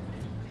 Exactly.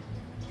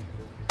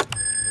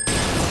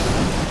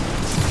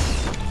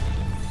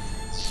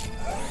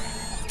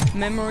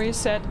 Memory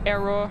set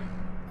error.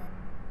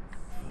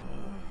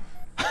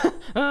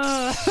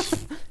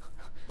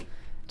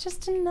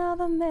 Just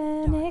another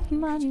manic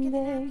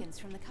Monday.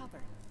 From the cupboard.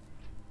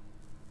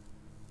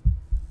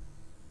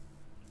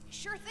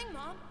 Sure thing,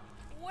 Mom.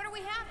 What are we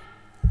having?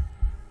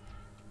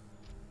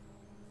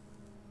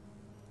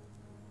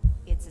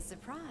 It's a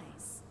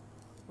surprise.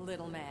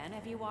 Little man,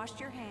 have you washed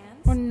your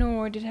hands? Oh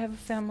no, I did have a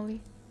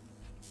family.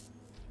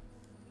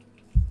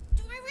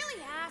 Do I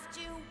really have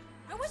to?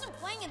 I wasn't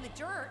playing in the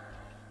dirt.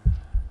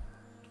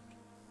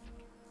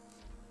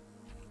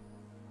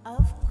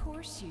 Of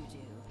course you do.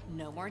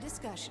 No more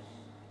discussion.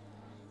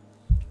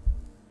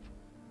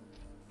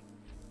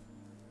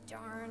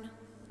 Darn.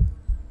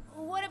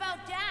 What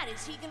about Dad?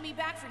 Is he gonna be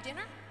back for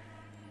dinner?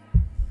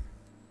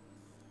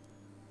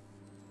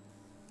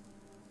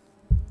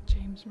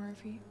 James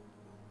Murphy.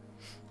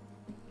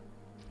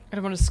 I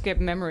don't want to skip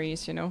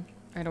memories, you know?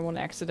 I don't want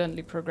to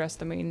accidentally progress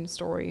the main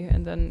story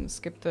and then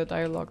skip the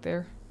dialogue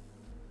there.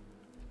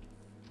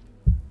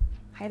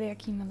 Hi there,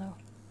 Kimalo.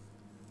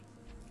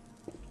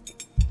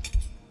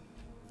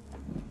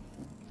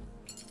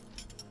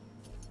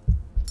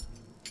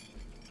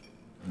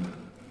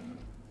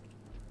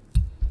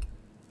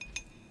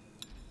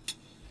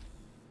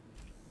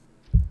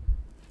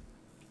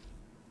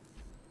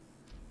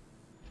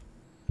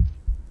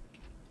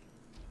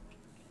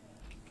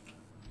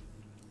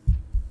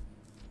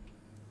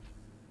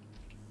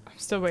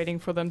 Still waiting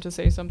for them to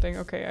say something.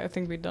 Okay, I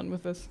think we're done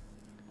with this.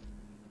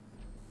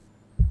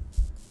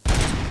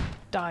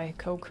 Die,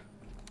 Coke.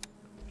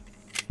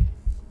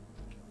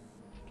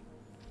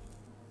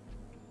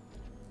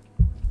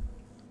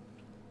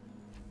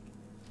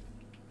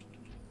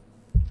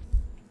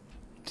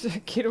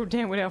 Kiddo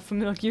Dan without for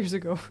milk years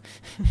ago.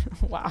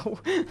 Wow.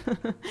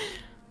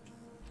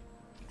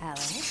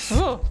 Alex?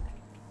 Oh!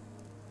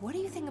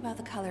 about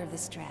the color of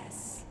this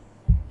dress?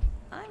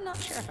 I'm not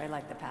sure if I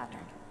like the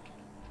pattern.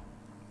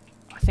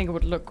 I think it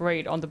would look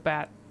great on the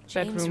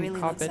James bedroom really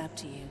carpet. looks up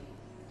to you.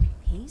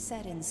 He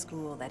said in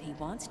school that he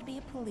wants to be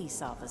a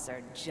police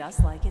officer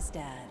just like his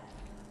dad.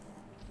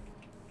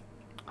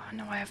 Oh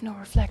no, I have no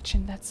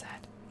reflection. That's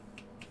sad.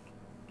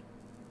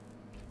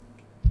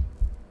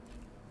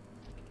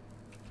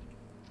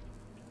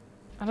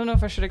 I don't know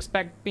if I should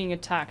expect being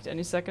attacked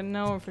any second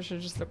now, or if I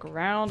should just look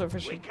around, or if I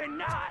should... We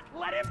cannot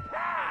let him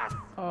pass!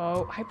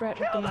 Oh, hi Brett.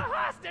 Kill the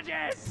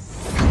hostages!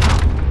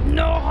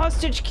 No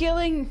hostage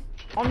killing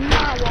on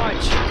my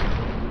watch.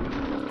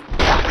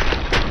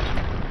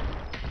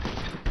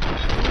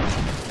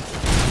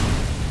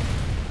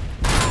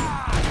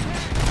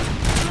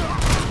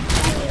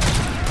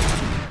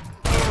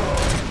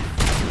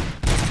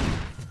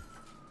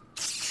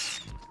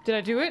 Did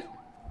I do it?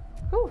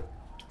 Whew.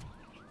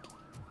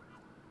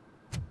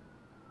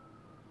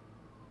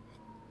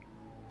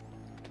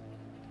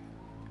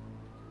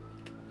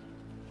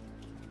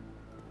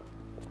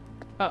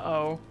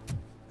 Uh-oh.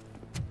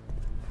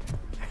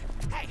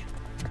 Hey!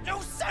 No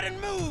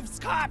sudden moves,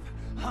 cop!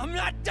 I'm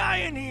not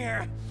dying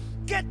here!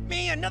 Get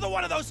me another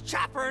one of those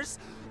choppers,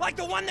 like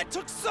the one that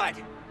took Soot!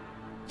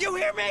 You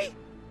hear me?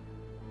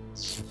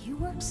 You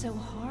worked so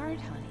hard,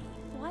 honey.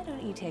 Why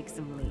don't you take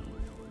some leave?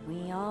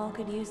 We all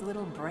could use a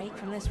little break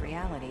from this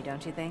reality,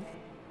 don't you think?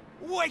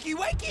 Wakey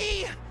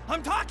wakey!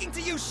 I'm talking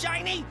to you,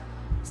 Shiny!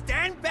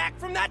 Stand back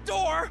from that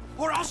door,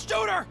 or I'll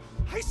shoot her!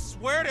 I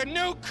swear to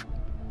nuke!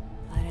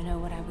 I don't know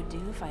what I would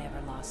do if I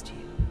ever lost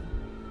you.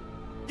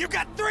 You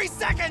got 3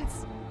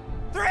 seconds!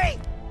 3!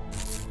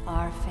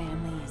 Our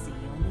family is the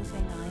only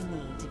thing I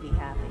need to be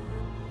happy.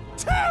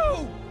 2!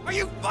 Are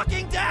you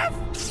fucking deaf?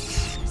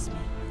 Trust me,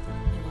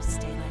 we will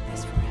stay like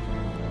this forever.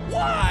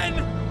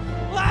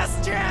 1!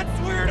 Last chance,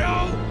 weirdo! I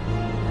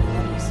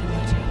love you so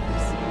much,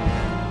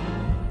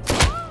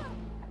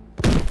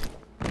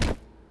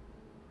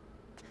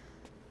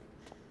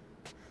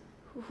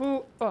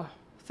 Who? Oh,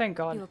 thank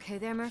God. You okay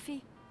there,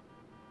 Murphy?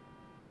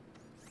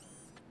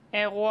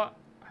 Error.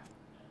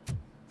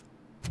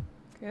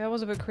 Okay, that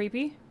was a bit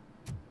creepy.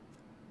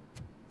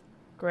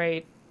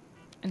 Great.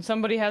 And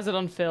somebody has it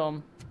on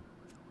film.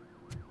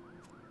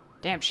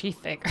 Damn, she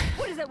thick.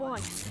 What does it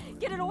want?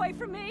 Get it away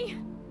from me!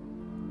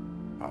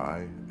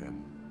 I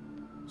am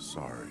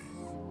sorry.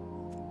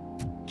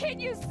 Can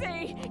you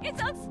see?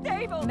 It's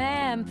unstable!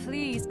 Ma'am,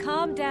 please,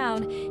 calm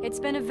down. It's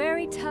been a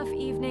very tough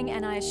evening,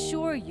 and I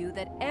assure you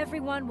that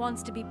everyone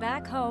wants to be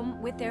back home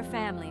with their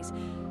families.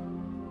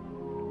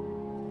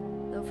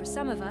 Though for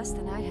some of us,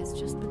 the night has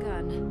just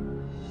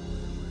begun.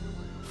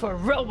 For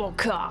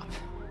RoboCop!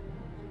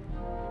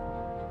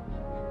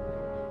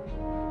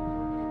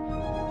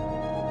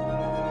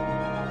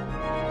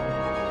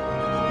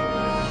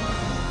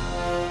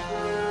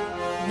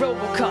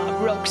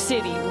 RoboCop, Rogue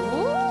City.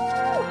 Woo!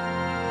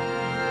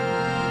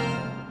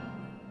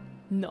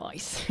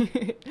 Nice.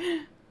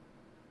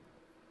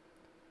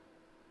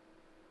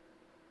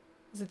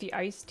 Is it the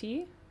iced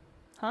tea?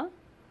 Huh?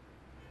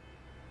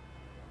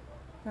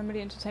 Remember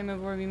the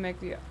entertainment where we make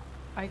the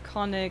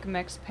iconic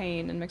Max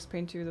Payne and Max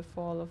Payne 2: The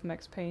Fall of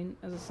Max Payne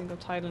as a single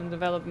title in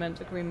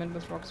development agreement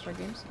with Rockstar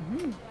Games?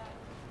 Mm-hmm.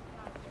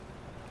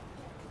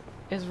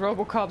 Is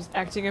RoboCop's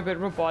acting a bit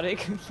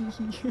robotic?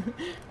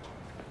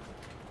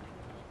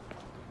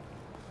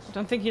 I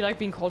don't think he liked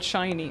being called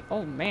shiny.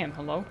 Oh man,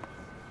 hello.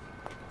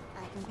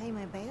 I can pay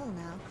my bail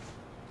now.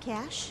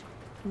 Cash?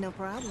 No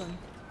problem.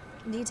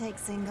 Do you take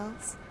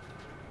singles?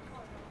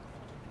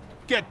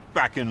 Get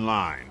back in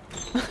line.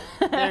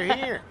 They're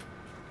here.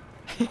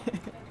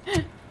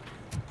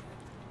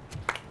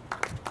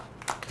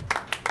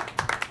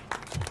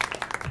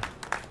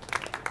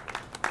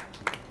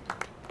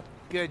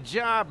 Good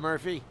job,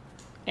 Murphy.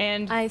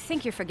 And I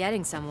think you're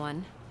forgetting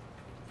someone.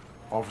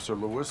 Officer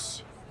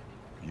Lewis,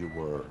 you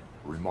were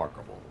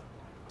remarkable.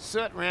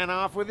 Soot ran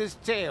off with his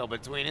tail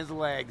between his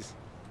legs.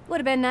 Would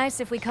have been nice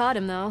if we caught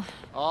him, though.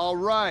 All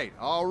right,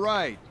 all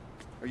right.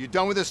 Are you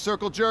done with this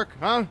circle jerk,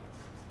 huh?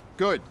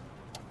 Good.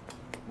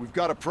 We've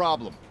got a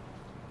problem.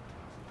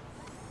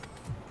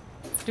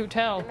 Do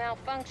tell. The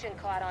malfunction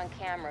caught on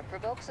camera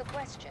provokes a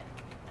question.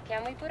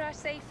 Can we put our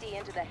safety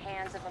into the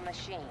hands of a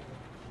machine?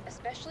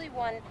 Especially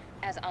one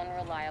as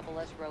unreliable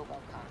as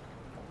RoboCop.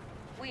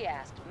 We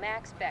asked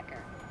Max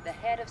Becker, the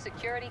head of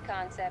security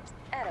concepts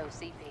at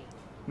OCP.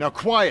 Now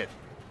quiet!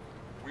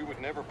 We would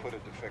never put a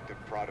defective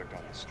product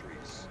on the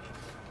streets.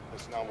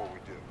 That's not what we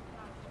do.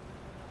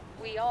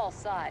 We all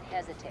saw it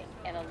hesitate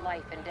in a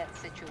life and death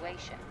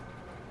situation.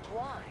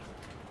 Why?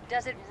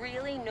 Does it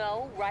really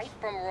know right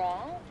from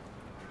wrong?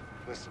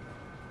 Listen,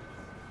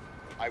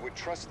 I would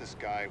trust this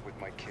guy with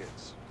my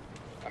kids.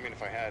 I mean,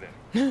 if I had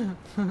any.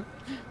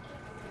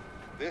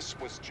 This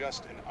was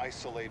just an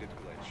isolated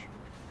glitch.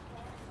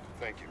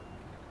 Thank you.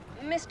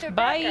 Mr.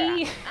 Bye.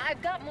 Becker,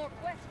 I've got more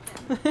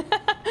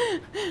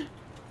questions.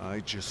 I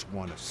just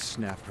want to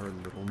snap her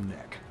little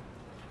neck.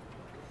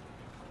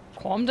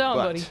 Calm down,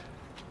 buddy.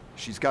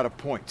 She's got a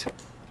point.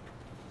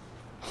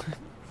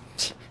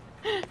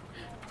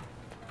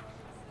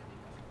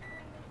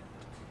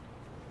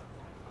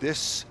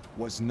 This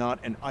was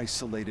not an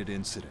isolated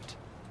incident.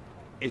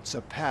 It's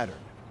a pattern.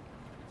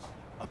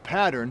 A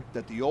pattern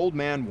that the old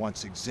man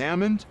wants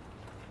examined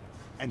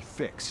and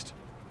fixed.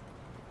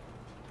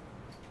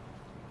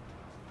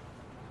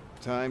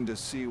 Time to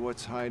see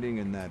what's hiding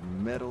in that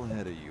metal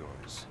head of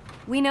yours.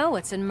 We know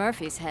what's in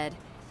Murphy's head.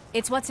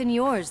 It's what's in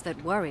yours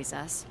that worries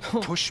us.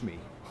 Push me,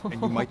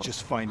 and you might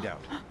just find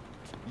out.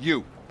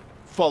 You,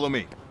 follow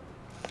me.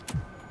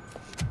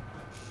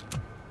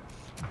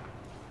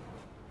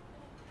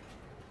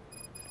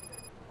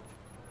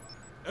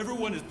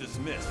 Everyone is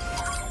dismissed.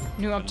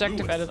 New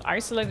objective Lewis, added.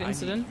 Isolated I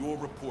incident. need your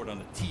report on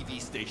the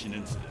TV station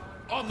incident.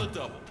 On the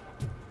double.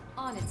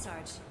 On it,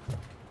 Sarge.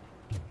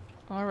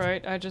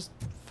 Alright, I just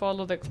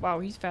follow the... Wow,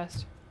 he's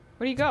fast.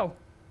 Where do you go?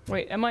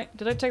 Wait,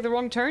 did I take the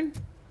wrong turn?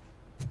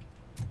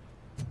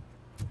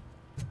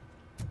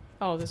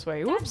 Oh, this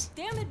way. Oops. God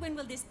damn it, when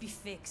will this be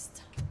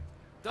fixed?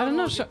 I don't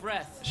know.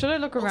 Should I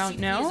look around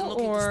now,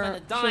 or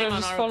should I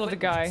just follow the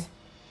guy?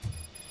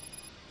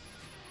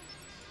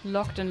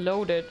 Locked and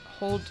loaded.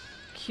 Hold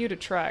Q to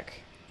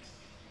track.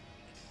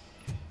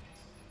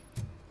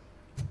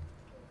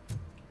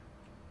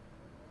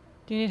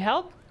 Do you need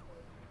help?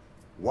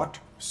 What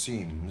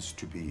seems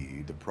to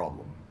be the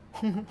problem?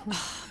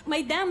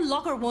 My damn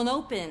locker won't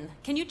open.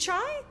 Can you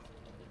try?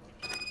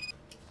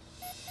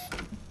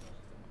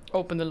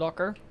 Open the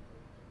locker.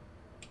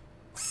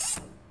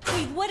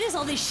 Wait, what is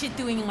all this shit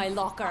doing in my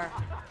locker?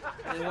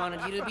 They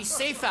wanted you to be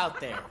safe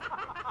out there.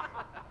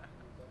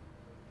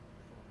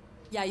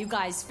 Yeah, you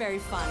guys, very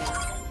funny.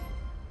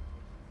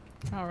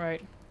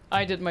 Alright.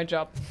 I did my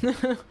job.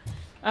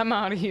 I'm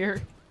out of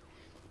here.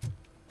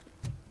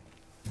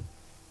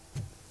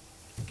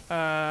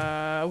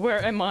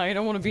 Where am I? I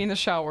don't want to be in the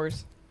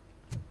showers.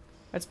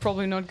 That's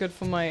probably not good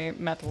for my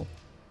metal.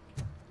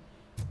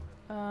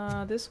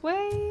 This way?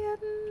 I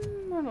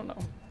don't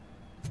know.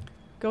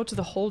 Go to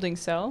the holding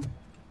cell.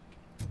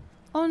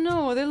 Oh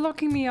no, they're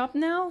locking me up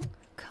now?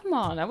 Come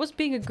on, I was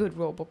being a good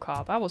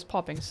RoboCop. I was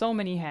popping so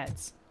many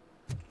heads.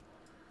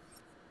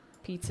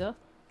 Pizza.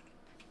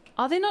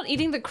 Are they not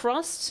eating the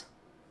crust?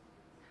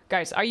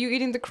 Guys, are you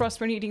eating the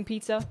crust when you're eating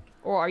pizza?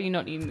 Or are you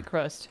not eating the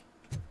crust?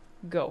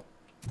 Go.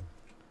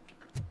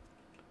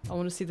 I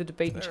want to see the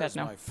debate in chat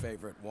now. My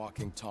favorite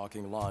walking,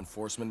 talking law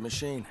enforcement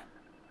machine.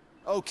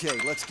 Okay,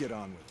 let's get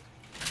on with it.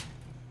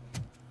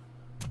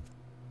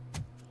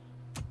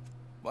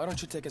 Why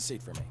don't you take a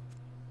seat for me?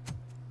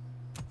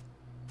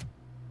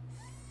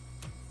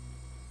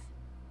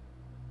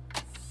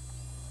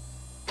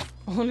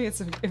 Only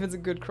if it's a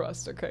good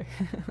crust, okay.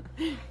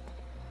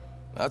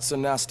 That's a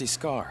nasty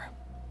scar.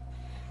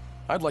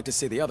 I'd like to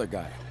see the other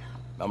guy.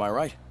 Am I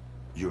right?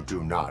 You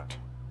do not.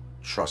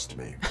 Trust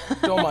me.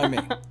 Don't mind me.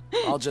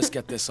 I'll just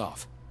get this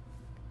off.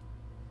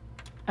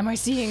 Am I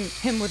seeing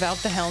him without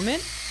the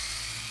helmet?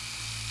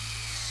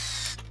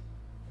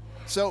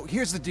 So,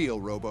 here's the deal,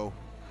 Robo.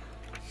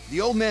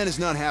 The old man is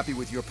not happy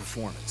with your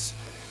performance.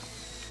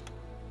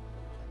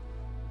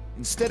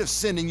 Instead of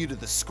sending you to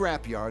the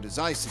scrapyard as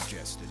I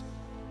suggested,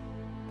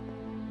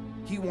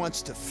 he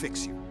wants to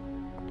fix you.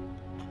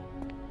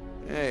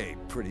 Hey,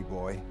 pretty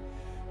boy.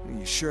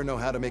 You sure know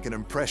how to make an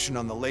impression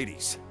on the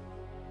ladies.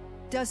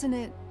 Doesn't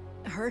it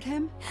hurt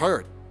him?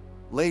 Hurt?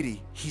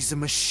 Lady, he's a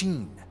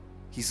machine.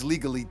 He's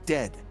legally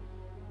dead.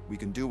 We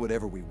can do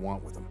whatever we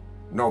want with him.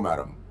 No,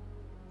 madam.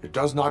 It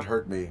does not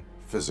hurt me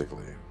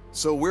physically.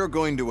 So we're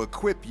going to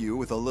equip you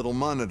with a little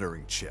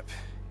monitoring chip.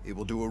 It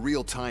will do a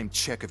real-time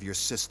check of your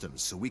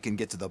systems so we can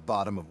get to the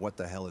bottom of what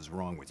the hell is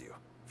wrong with you.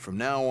 From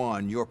now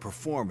on, your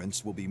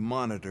performance will be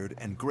monitored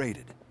and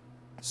graded.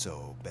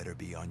 So better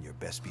be on your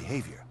best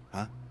behavior,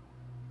 huh?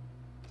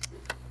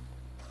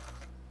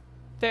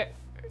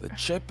 The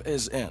chip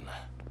is in.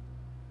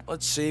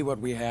 Let's see what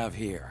we have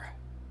here.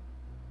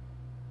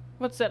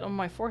 What's that on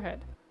my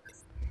forehead?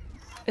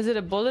 Is it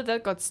a bullet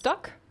that got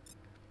stuck?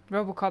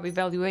 RoboCop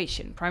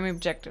evaluation. Primary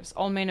objectives.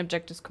 All main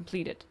objectives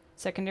completed.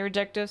 Secondary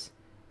objectives.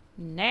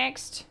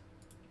 Next.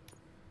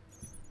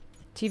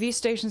 TV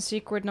station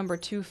secret number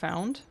 2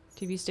 found.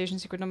 TV station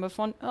secret number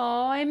 1.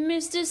 Oh, I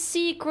missed a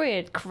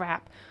secret.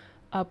 Crap.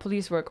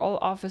 Police work. All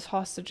office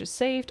hostages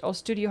saved. All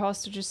studio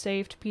hostages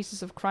saved.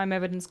 Pieces of crime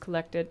evidence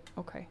collected.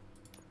 Okay.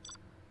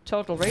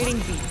 Total rating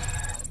B.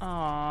 Oh,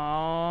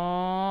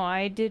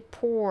 I did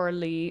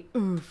poorly.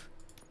 Oof.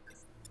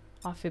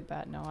 I feel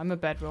bad now. I'm a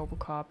bad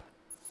RoboCop.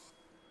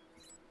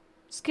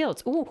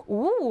 Skills.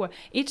 Ooh.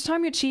 Each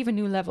time you achieve a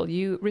new level,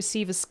 you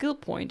receive a skill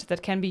point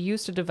that can be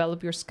used to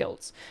develop your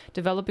skills.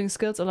 Developing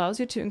skills allows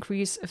you to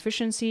increase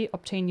efficiency,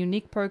 obtain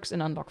unique perks,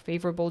 and unlock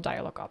favorable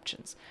dialogue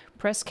options.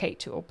 Press K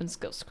to open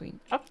skill screen.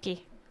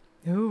 Okay.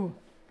 Ooh.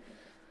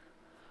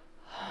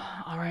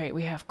 Alright,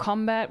 we have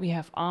combat, we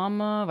have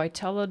armor,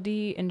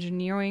 vitality,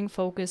 engineering,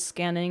 focus,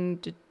 scanning,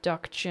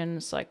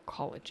 deduction,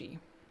 psychology.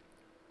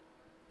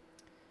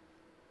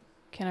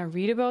 Can I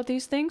read about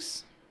these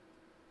things?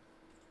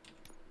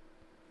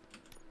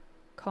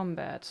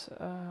 Combat.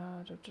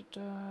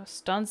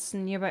 Stunts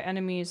nearby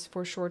enemies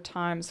for a short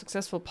time.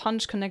 Successful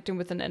punch connecting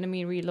with an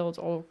enemy reloads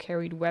all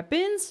carried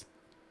weapons?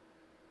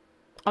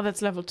 Oh,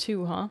 that's level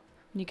 2, huh?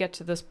 When you get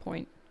to this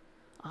point.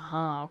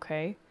 Aha,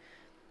 okay.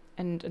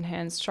 And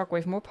enhanced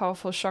shockwave. More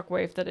powerful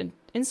shockwave that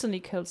instantly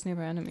kills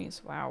nearby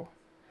enemies. Wow.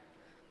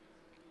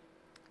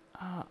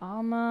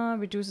 Armor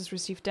reduces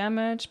received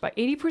damage by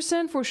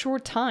 80% for a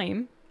short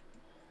time.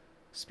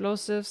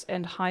 Explosives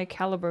and high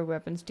caliber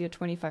weapons deal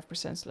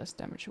 25% less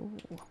damage. Ooh.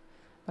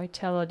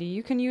 Vitality.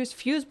 You can use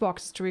fuse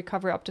boxes to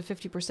recover up to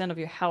 50% of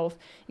your health.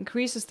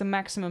 Increases the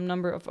maximum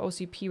number of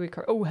OCP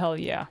recover. Oh, hell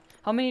yeah.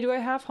 How many do I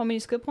have? How many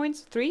skill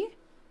points? 3?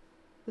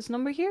 This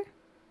number here?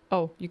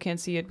 Oh, you can't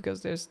see it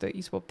because there's the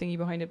eSwap thingy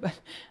behind it, but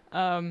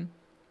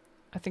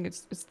I think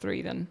it's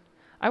 3 then.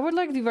 I would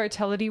like the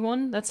vitality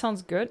one. That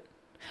sounds good.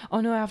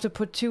 Oh no, I have to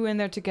put 2 in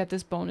there to get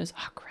this bonus.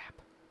 Ah, crap.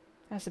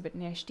 That's a bit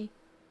nasty.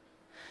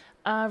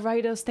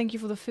 Riders, thank you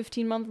for the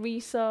 15-month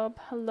resub.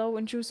 Hello,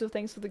 and Juso,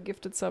 thanks for the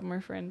gifted sub, my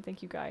friend.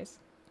 Thank you, guys.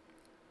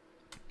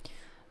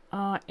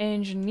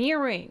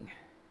 Engineering.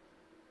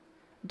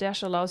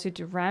 Dash allows you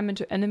to ram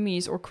into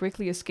enemies or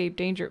quickly escape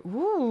danger.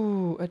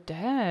 Ooh, a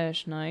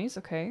dash. Nice,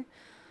 okay.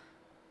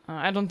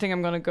 I don't think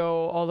I'm gonna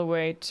go all the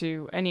way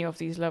to any of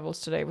these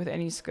levels today with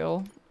any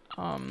skill.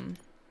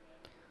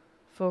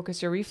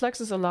 Focus. Your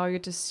reflexes allow you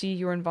to see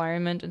your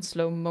environment in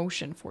slow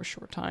motion for a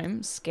short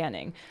time.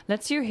 Scanning.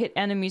 Lets you hit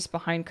enemies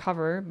behind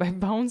cover by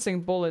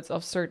bouncing bullets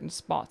off certain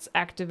spots.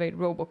 Activate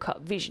RoBo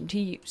COP vision to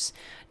use.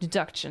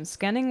 Deduction.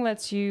 Scanning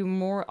lets you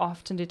more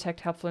often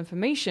detect helpful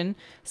information,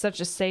 such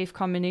as safe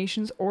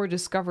combinations or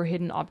discover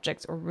hidden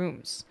objects or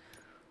rooms.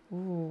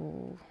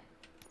 Ooh.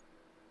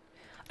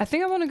 I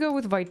think I want to go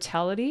with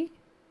vitality.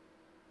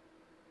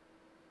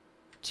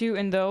 2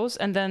 in those,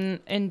 and then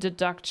in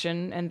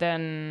deduction, and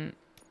then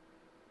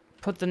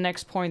put the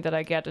next point that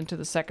I get into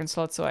the second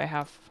slot so I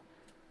have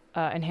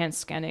enhanced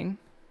scanning.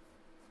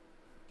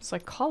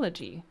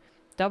 Psychology.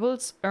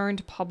 Doubles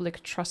earned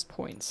public trust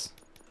points.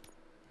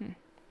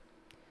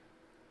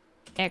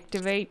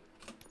 Activate.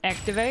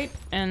 Activate.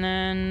 And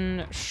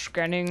then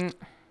scanning.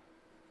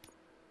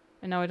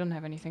 And now I don't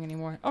have anything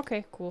anymore.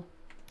 Okay, cool.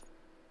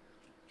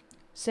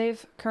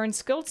 Save current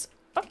skills.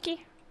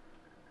 Okay.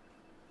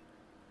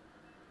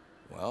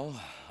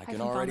 Well, I can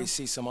already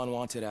see some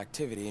unwanted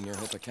activity in your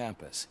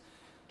hippocampus.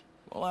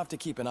 We'll have to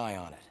keep an eye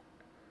on it.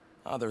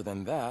 Other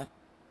than that,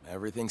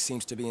 everything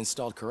seems to be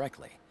installed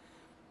correctly.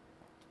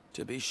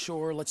 To be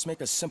sure, let's make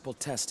a simple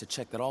test to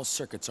check that all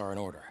circuits are in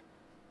order.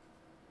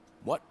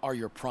 What are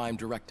your prime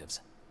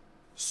directives?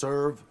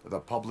 Serve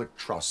the public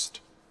trust.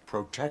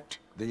 Protect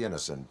the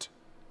innocent.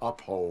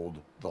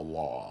 Uphold the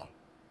law.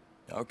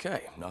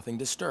 Okay, nothing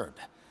disturbed.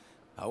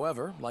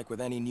 However, like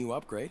with any new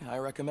upgrade, I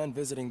recommend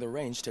visiting the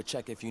range to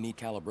check if you need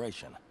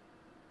calibration.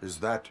 Is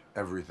that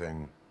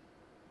everything?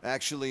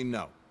 Actually,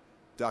 no.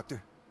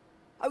 Doctor?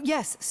 Oh,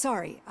 yes,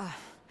 sorry.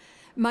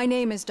 My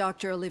name is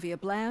Dr. Olivia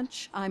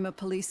Blanche. I'm a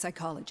police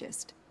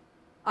psychologist.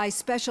 I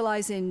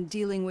specialize in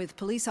dealing with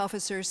police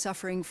officers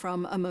suffering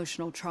from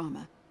emotional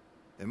trauma.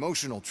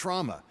 Emotional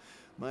trauma?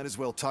 Might as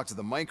well talk to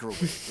the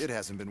microwave. It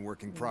hasn't been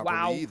working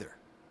properly either.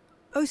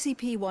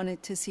 OCP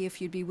wanted to see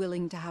if you'd be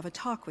willing to have a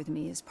talk with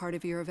me as part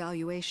of your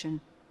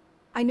evaluation.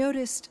 I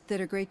noticed that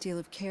a great deal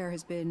of care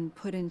has been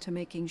put into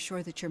making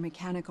sure that your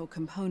mechanical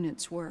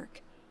components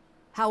work.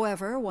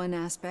 However, one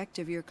aspect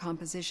of your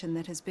composition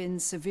that has been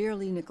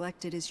severely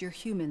neglected is your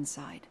human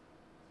side,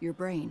 your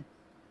brain.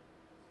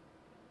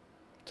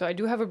 So I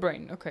do have a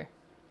brain, okay.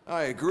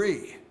 I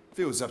agree. If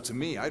it was up to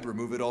me, I'd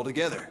remove it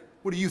altogether.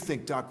 What do you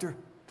think, Doctor?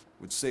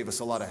 Would save us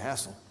a lot of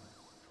hassle.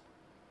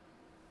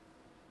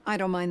 I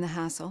don't mind the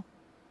hassle.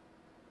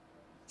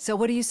 So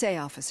what do you say,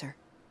 officer?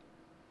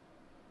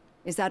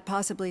 Is that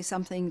possibly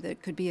something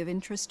that could be of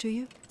interest to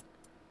you?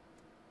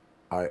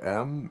 I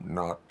am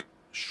not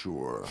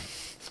sure.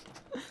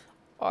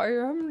 I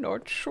am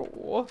not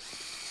sure.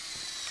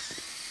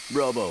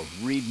 Robo,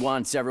 Reed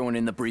wants everyone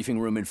in the briefing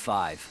room in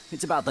 5.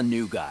 It's about the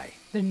new guy.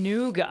 The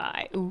new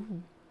guy,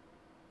 ooh.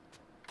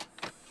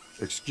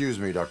 Excuse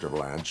me, Dr.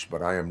 Blanche,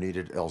 but I am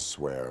needed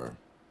elsewhere.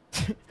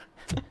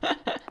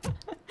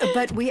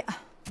 But we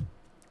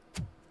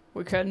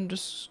can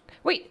just...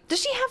 Wait, does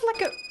she have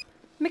like a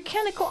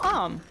mechanical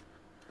arm?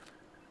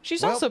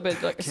 She's also a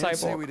bit like a can't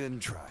say cyborg. we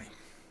didn't try.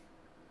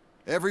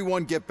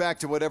 Everyone get back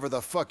to whatever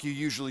the fuck you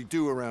usually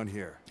do around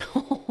here.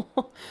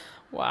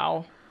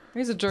 Wow.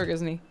 He's a jerk,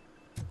 isn't he?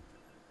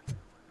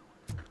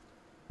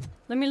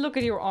 Let me look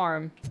at your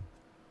arm.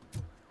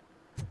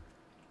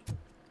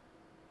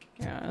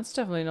 Yeah, that's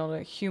definitely not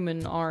a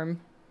human arm.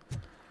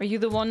 Are you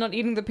the one not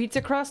eating the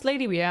pizza crust,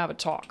 lady? We have a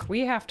talk.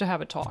 We have to have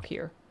a talk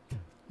here.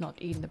 Not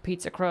eating the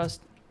pizza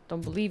crust.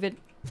 Don't believe it.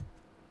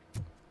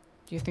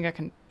 Do you think I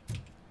can...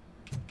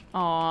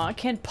 Aw, I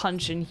can't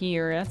punch in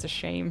here. That's a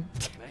shame.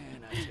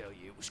 Man, I tell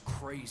you, it was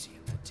crazy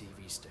in that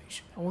TV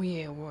station. Oh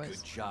yeah, it was.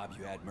 Good job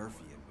you had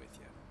Murphy in with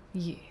you.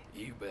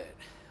 Yeah. You bet.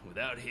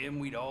 Without him,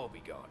 we'd all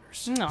be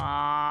goners.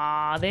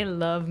 Aw, they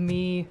love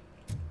me.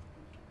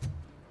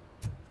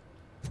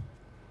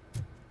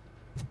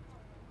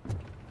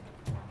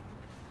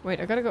 Wait,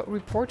 I gotta go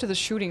report to the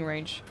shooting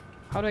range.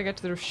 How do I get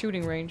to the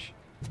shooting range?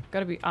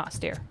 Gotta be...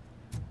 stair.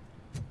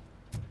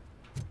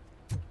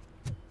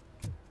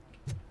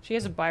 She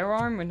has a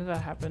firearm? When did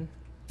that happen?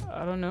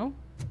 I don't know.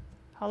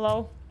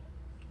 Hello?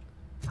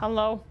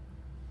 Hello?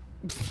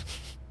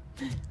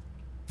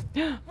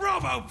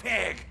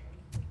 Robo-Pig!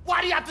 Why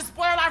do you have to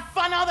spoil our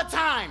fun all the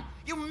time?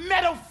 You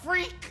metal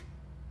freak!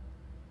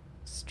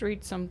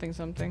 Street something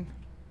something.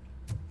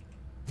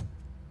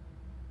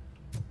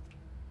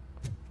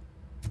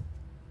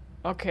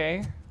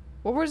 Okay.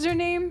 What was their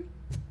name?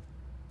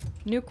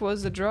 Nuke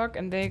was the drug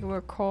and they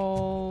were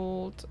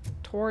called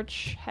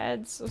Torch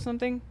Heads or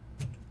something?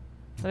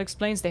 That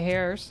explains the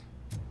hairs.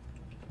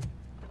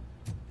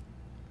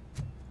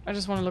 I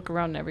just want to look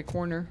around in every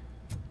corner.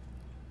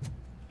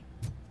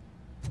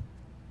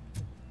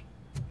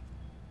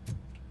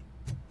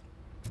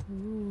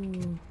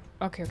 Ooh.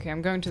 Okay, okay,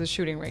 I'm going to the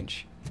shooting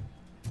range.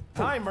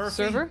 Hi, Murphy.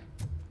 Server?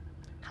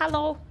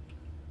 Hello.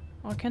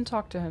 Oh, I can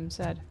talk to him,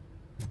 said.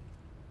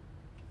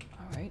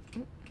 Alright.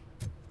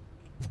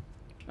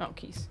 Oh,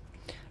 keys.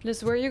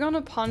 Liz, were you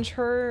gonna punch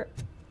her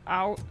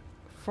out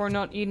for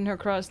not eating her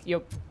crust?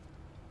 Yup.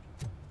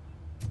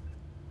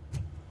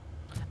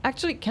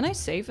 Actually, can I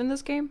save in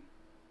this game?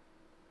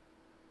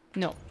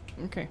 No.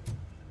 Okay.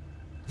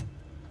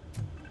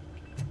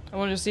 I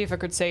wanted to see if I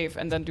could save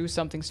and then do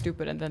something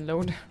stupid and then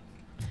load.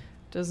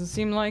 Doesn't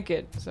seem like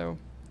it, so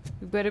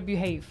you better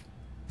behave.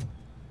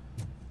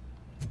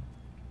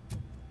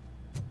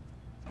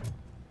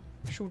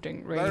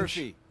 Shooting range.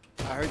 Murphy,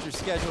 I heard you're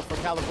scheduled for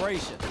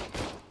calibration.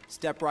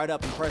 Step right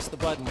up and press the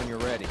button when you're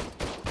ready.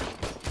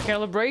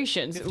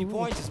 Calibrations? 50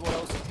 points is what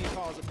OCP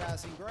calls a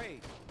passing grade.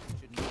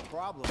 Shouldn't be a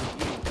problem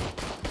with you.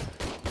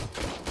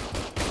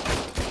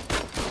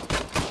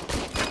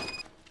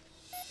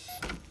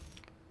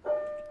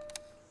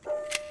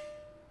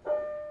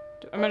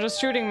 Am I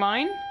just shooting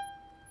mine?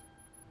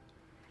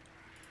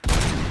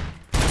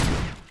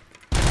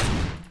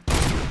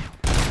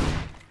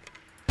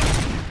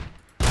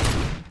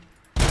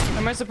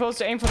 Am I supposed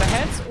to aim for the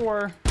heads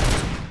or?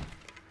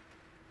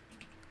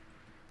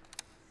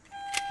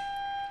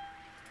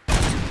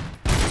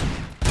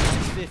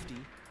 That's 50.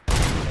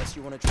 Unless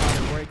you want to try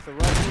to break the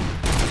record.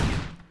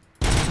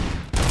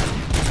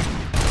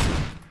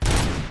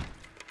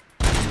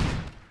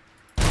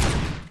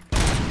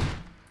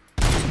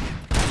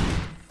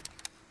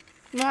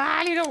 Ah,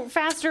 I need to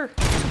faster.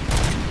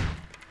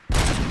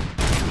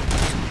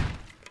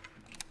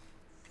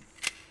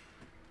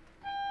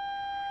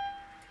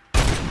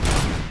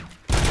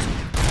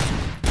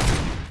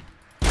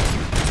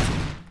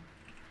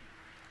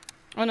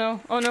 Oh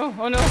no, oh no,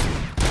 oh no.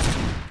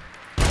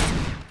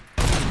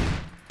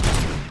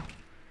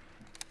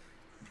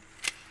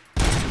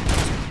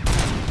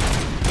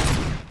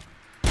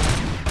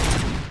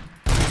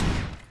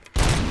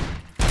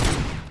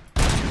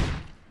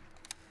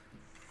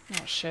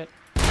 Oh shit.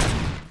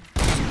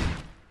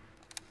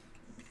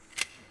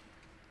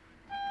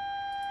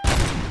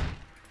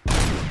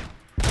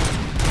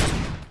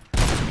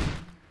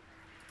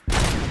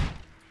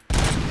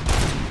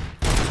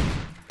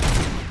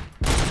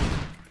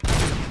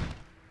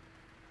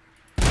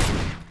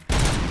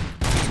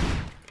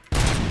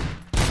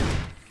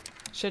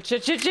 Shit,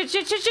 shit, shit, shit,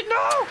 shit, shit, shit,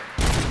 no!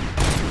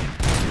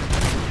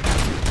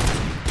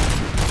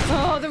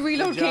 Oh, the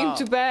reload came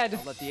too bad.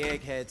 I'll let the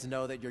eggheads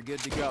know that you're good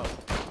to go.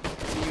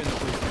 See you in the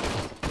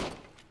briefing.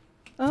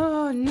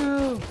 Oh,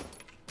 no.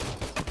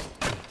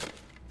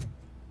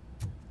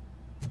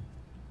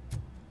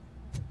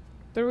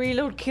 The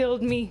reload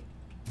killed me.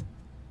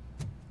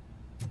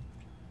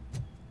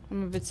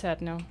 I'm a bit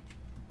sad now.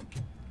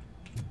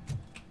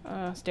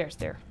 Stairs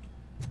there.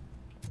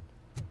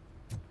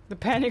 The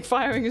panic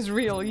firing is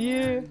real,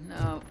 yeah.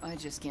 No, I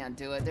just can't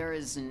do it. There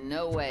is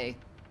no way.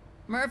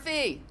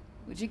 Murphy,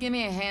 would you give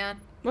me a hand?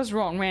 What's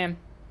wrong, ma'am?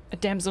 A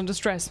damsel in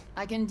distress.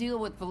 I can deal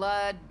with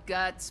blood,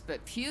 guts,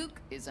 but puke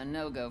is a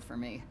no-go for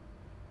me.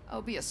 Oh,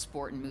 be a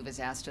sport and move his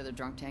ass to the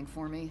drunk tank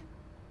for me.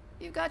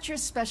 You've got your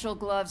special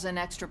gloves and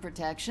extra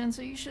protection,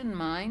 so you shouldn't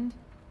mind.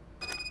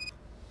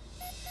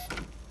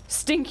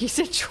 Stinky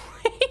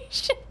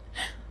situation.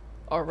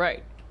 All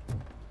right.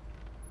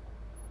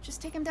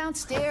 Just take him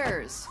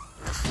downstairs.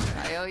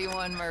 I owe you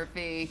one,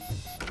 Murphy.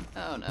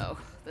 Oh no,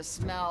 the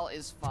smell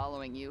is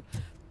following you.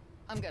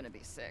 I'm gonna be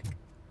sick.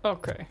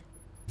 Okay.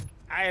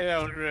 I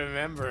don't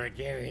remember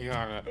getting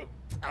on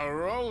a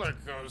roller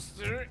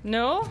coaster.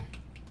 No?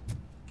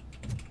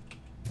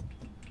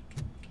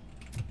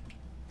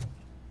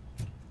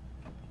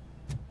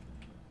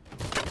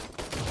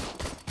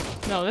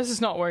 No, this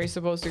is not where he's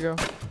supposed to go.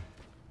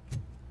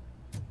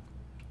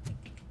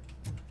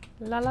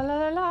 La la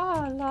la la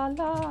la la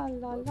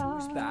la la.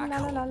 Who's back la,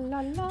 home? La,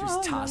 la, la,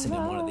 Just toss him in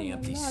la, one of the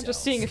empty la. cells.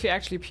 Just seeing if he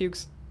actually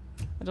pukes.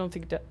 I don't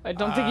think that. I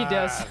don't think he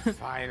does.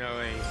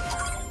 Finally,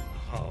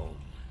 home.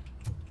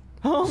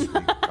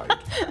 Home.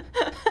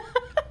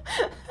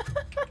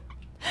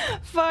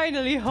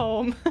 Finally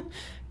home.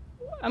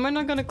 Am I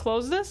not gonna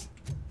close this?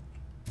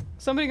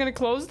 Somebody gonna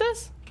close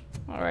this?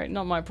 All right,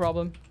 not my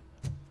problem.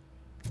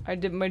 I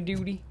did my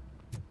duty.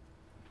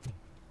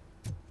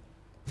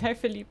 Hi,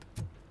 Philippe.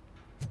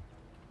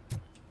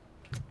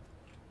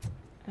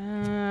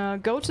 Uh,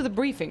 Go to the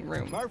briefing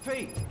room.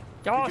 Murphy,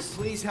 Could you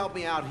please help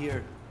me out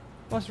here?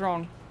 What's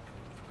wrong?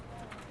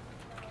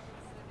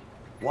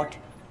 What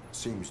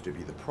seems to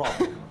be the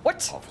problem,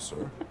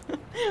 officer?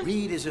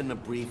 Reed is in the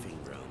briefing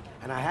room,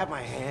 and I have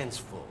my hands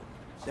full.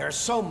 There are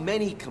so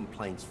many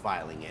complaints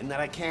filing in that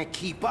I can't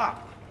keep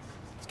up.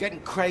 It's getting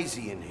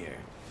crazy in here.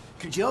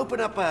 Could you open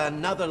up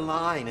another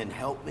line and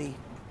help me?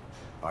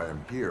 I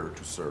am here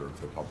to serve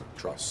the public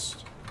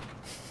trust.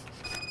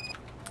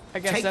 I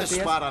guess Take the that's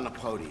spot on the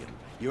podium.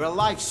 You're a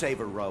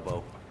lifesaver,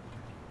 Robo.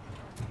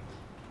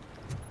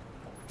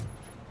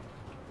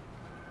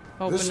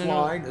 This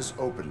line is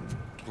open.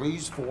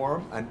 Please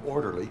form an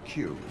orderly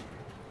queue.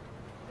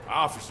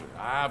 Officer,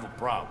 I have a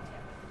problem.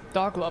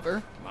 Dog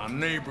lover. My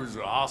neighbors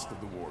are hostile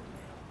toward me.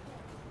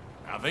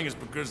 I think it's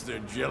because they're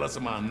jealous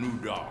of my new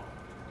dog.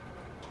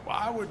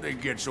 Why would they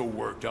get so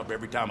worked up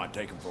every time I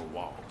take him for a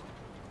walk?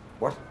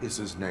 What is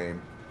his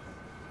name?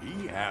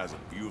 He has a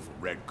beautiful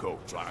red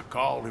coat, so I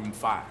called him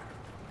Fire.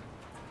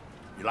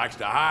 He likes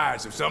to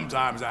hide, so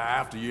sometimes I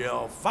have to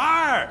yell,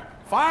 "Fire!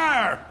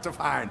 Fire!" to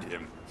find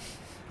him.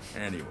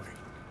 Anyway,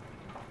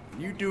 can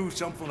you do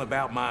something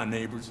about my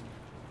neighbors?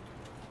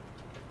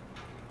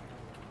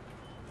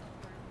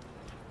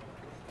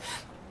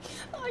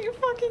 Are you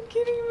fucking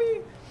kidding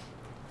me?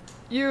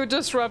 You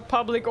disrupt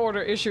public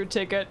order, issue a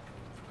ticket.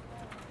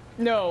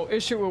 No,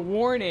 issue a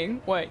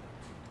warning. Wait.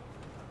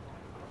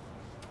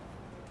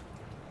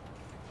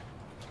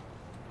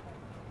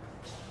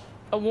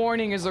 A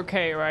warning is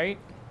okay, right?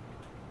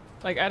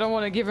 Like, I don't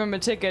want to give him a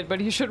ticket,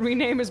 but he should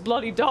rename his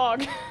bloody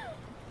dog.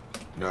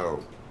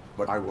 No,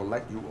 but I will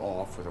let you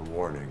off with a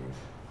warning.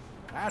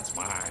 That's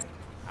fine.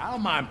 I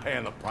don't mind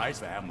paying the price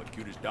for having the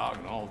cutest dog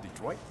in all of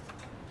Detroit.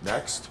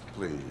 Next,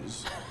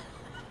 please.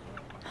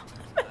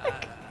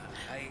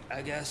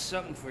 I got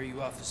something for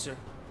you, officer.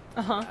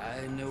 Uh-huh.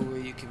 I know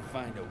where you can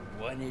find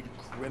a wanted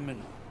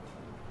criminal.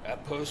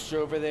 That poster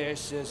over there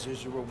says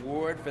there's a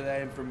reward for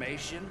that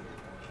information.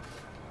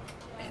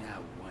 And I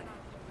want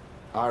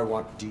it. I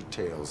want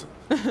details.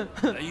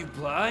 Are you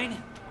blind?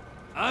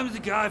 I'm the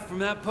guy from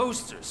that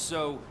poster,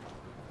 so...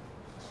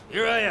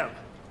 Here I am.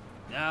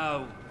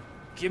 Now,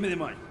 give me the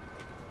money.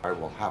 I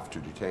will have to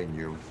detain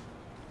you.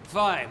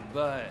 Fine,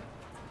 but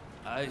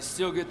I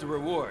still get the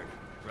reward,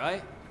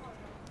 right?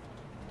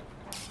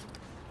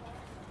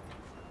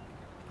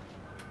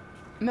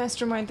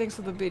 Mastermind, thanks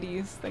for the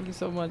biddies. Thank you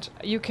so much.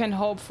 You can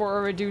hope for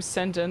a reduced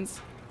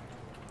sentence.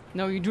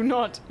 No, you do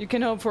not. You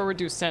can hope for a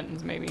reduced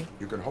sentence, maybe.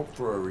 You can hope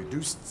for a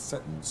reduced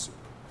sentence.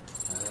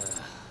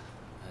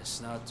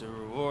 That's not the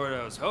reward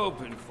I was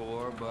hoping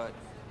for, but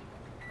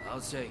I'll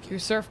take it. You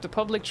served the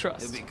public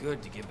trust. It'll be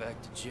good to get back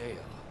to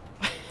jail.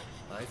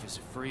 Life as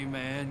a free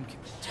man can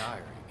be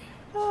tiring.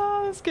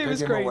 Ah, this game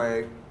is great.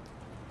 Away.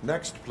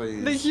 Next,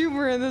 please. The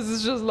humor in this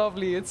is just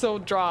lovely. It's so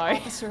dry.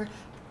 Officer,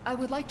 I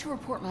would like to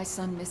report my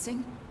son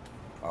missing.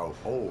 How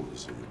old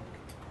is he?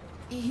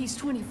 He's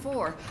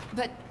 24,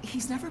 but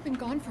he's never been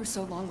gone for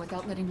so long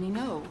without letting me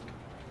know.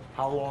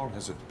 How long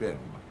has it been?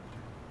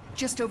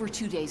 Just over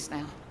 2 days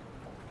now.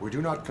 We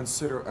do not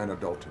consider an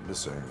adult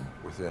missing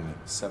within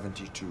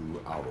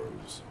 72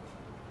 hours.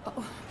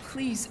 Oh,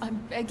 please, I'm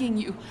begging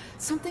you.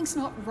 Something's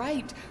not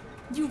right.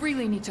 You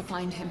really need to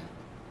find him.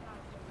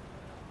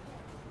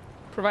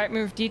 Provide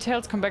me with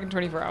details. Come back in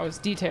 24 hours.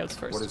 Details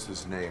first. What is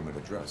his name and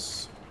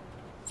address?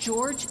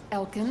 George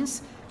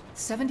Elkins,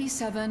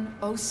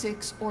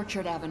 7706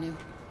 Orchard Avenue.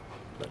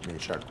 Let me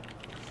check.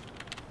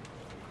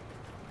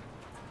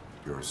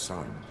 Your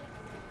son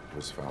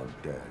was found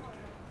dead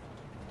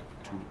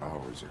 2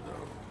 hours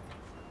ago.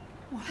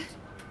 What?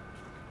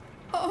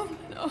 Oh,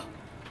 no.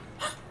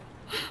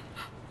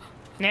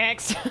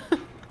 Next.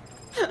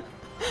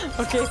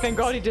 Okay, thank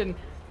God he didn't.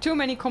 Too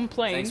many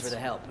complaints. Thanks for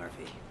the help,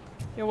 Murphy.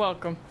 You're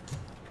welcome.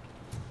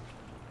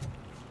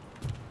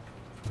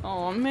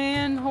 Oh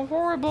man, how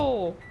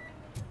horrible.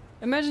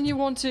 Imagine you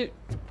want to,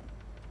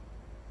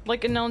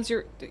 like, announce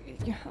your...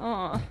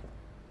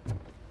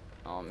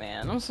 Oh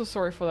man, I'm so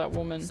sorry for that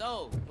woman.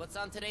 So, what's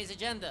on today's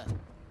agenda?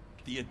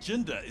 The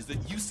agenda is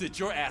that you sit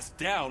your ass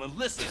down and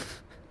listen.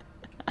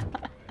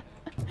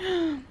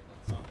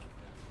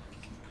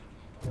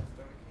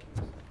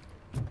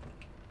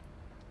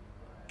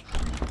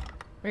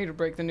 Ready to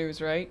break the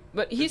news, right?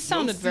 But he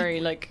sounded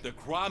very, like... The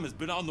crime has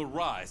been on the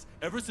rise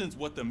ever since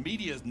what the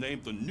media has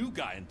named the new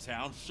guy in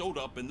town showed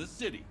up in the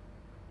city.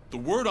 The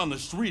word on the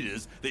street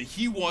is that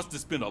he wants to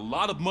spend a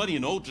lot of money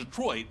in old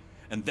Detroit,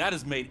 and that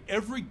has made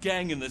every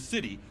gang in the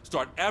city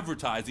start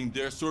advertising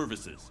their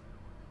services.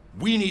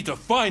 We need to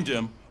find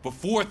him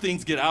before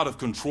things get out of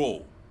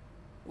control.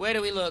 Where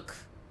do we look?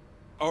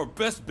 Our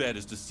best bet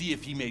is to see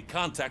if he made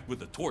contact with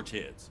the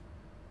Torchheads.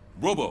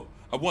 Robo,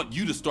 I want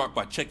you to start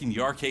by checking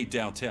the arcade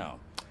downtown.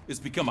 It's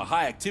become a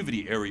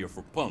high-activity area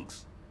for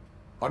punks.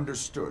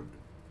 Understood.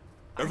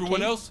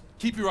 Everyone else,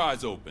 keep your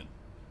eyes open.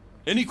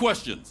 Any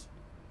questions?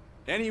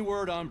 Any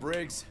word on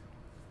Briggs?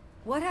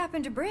 What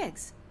happened to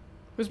Briggs?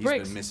 Who's He's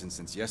Briggs? been missing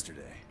since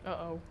yesterday.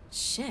 Uh-oh.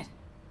 Shit.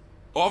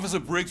 Officer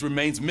Briggs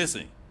remains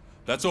missing.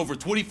 That's over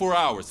 24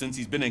 hours since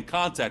he's been in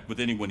contact with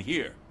anyone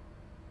here.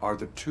 Are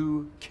the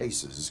two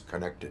cases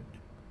connected?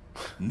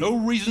 No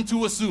reason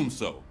to assume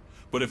so.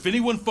 But if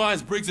anyone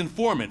finds Briggs'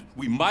 informant,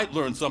 we might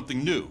learn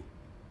something new.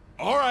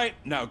 All right,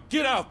 now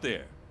get out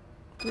there.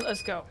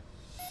 Let's go.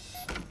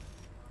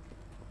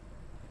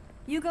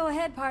 You go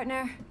ahead,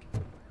 partner.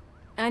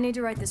 I need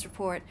to write this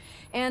report,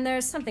 and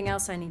there's something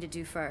else I need to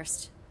do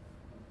first.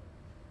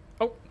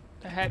 Oh,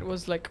 the head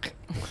was like...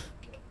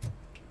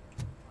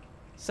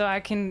 So I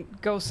can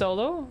go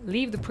solo,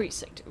 leave the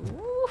precinct.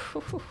 Ooh,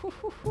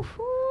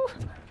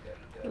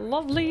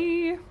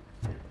 lovely.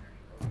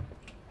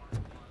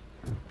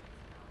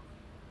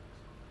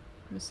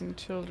 Missing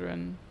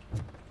children.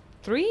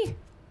 3?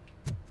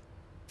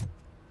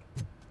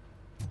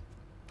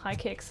 Hi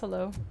Kix,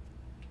 hello.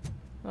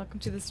 Welcome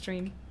to the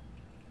stream.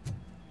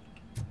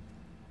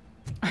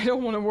 I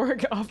don't want to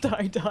work after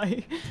I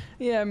die.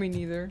 Yeah, me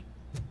neither.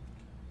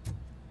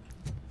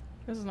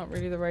 This is not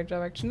really the right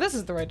direction. This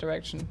is the right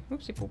direction.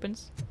 Oopsie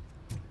poopins.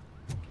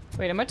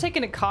 Wait, am I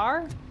taking a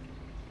car?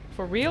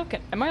 For real?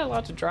 Am I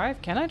allowed to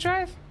drive? Can I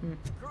drive?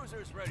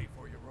 Cruiser's ready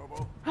for you,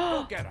 Robo.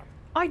 Go get him.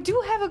 I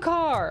do have a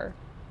car!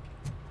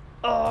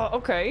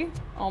 Okay.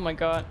 Oh my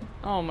god.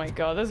 Oh my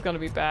god, this is gonna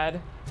be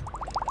bad.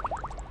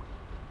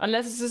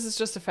 Unless this is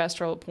just a fast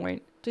travel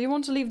point. Do you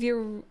want to leave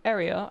the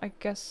area? I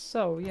guess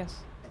so, yes.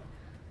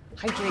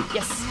 Hydrate,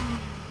 yes!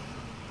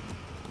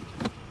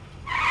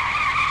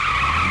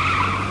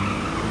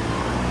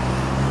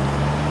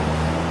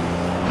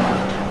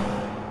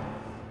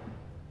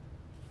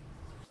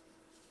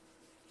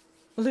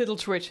 Little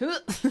twitch.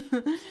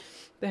 The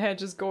head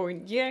just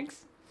going,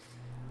 yanks.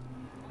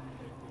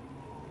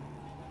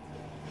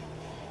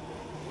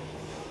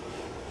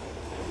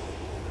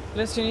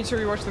 Liz, you need to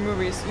rewatch the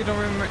movies. You don't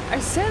remember. I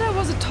said I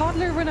was a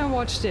toddler when I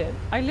watched it.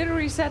 I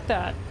literally said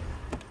that.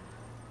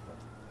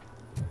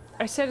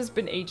 I said it's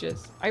been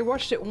ages. I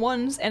watched it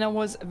once and I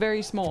was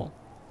very small.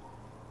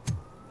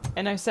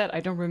 And I said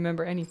I don't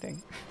remember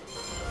anything.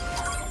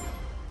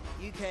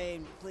 You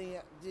came to clean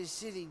up this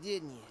city,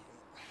 didn't you?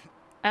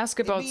 Ask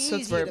about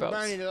Soot's whereabouts.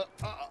 Burn it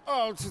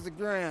all to the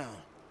ground.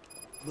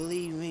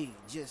 Believe me,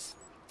 just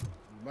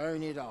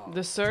burn it all.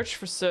 The search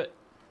for Soot.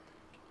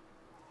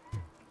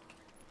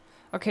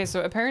 Okay,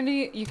 so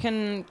apparently you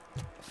can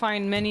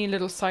find many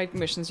little side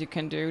missions you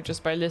can do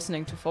just by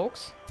listening to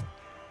folks.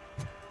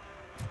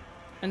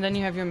 And then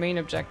you have your main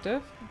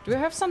objective. Do I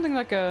have something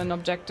like an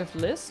objective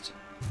list?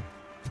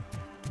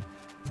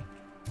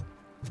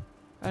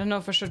 I don't know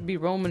if I should be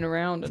roaming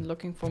around and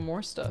looking for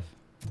more stuff.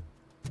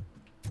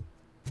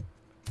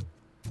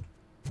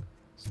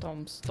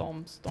 Stomp,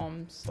 stomp,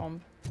 stomp,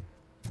 stomp.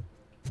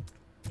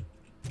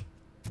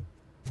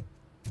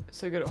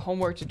 So you got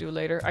homework to do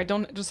later. I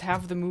don't just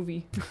have the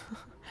movie.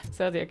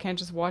 Sadly, I can't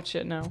just watch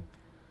it now.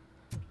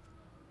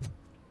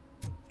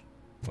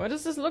 Why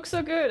does this look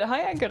so good?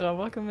 Hi, Ankara.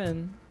 Welcome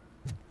in.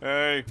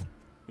 Hey,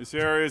 this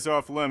area is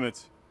off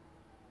limits.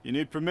 You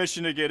need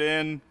permission to get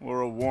in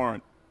or a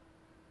warrant.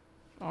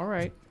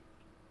 Alright.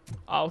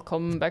 I'll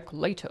come back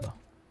later.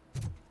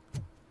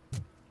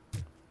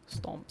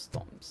 Stomp,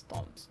 stomp,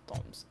 stomp,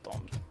 stomp,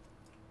 stomp.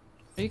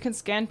 You can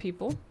scan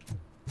people.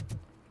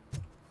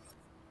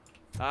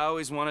 I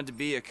always wanted to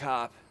be a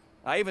cop.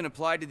 I even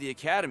applied to the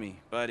academy,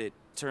 but it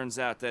turns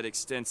out that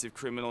extensive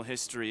criminal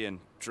history and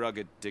drug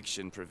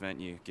addiction prevent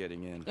you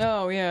getting in.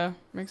 Oh, yeah.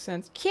 Makes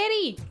sense.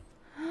 Kitty!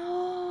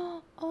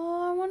 Oh,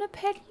 I want to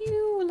pet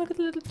you. Look at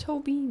the little toe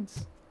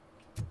beans.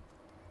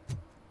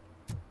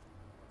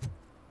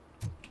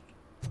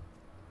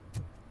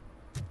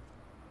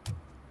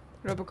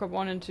 RoboCop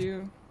 1 and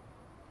 2.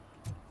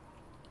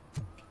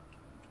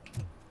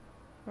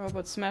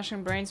 Robots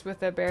smashing brains with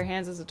their bare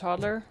hands as a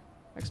toddler.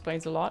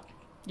 Explains a lot.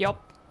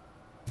 Yup.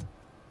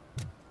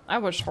 I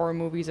watched horror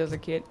movies as a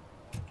kid.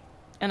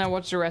 And I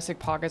watched Jurassic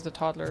Park as a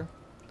toddler.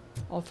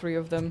 All 3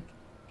 of them.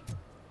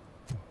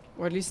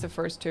 Or at least the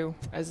first 2.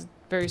 As a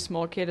very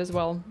small kid as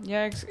well.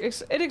 Yeah,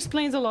 it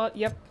explains a lot.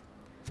 Yep.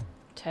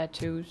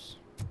 Tattoos.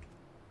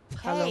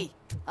 Hello. Hey,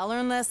 I'll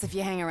learn less if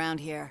you hang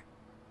around here.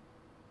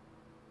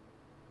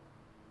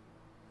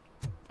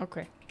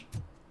 Okay.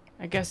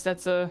 I guess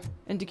that's a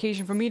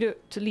indication for me to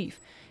leave.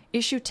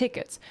 Issue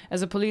tickets.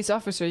 As a police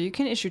officer, you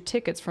can issue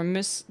tickets for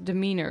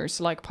misdemeanors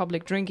like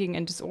public drinking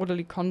and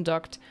disorderly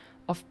conduct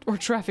or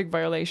traffic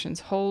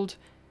violations. Hold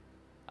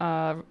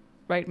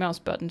right mouse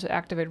button to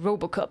activate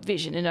RoboCop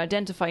vision and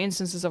identify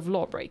instances of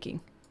law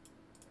breaking.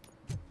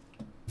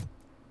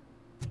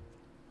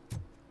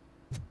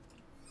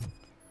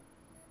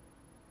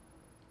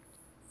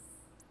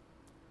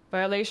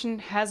 Violation: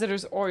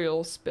 hazardous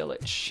oil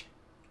spillage.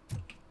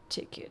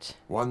 Ticket.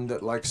 One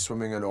that likes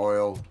swimming in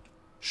oil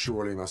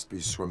surely must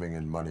be swimming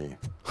in money.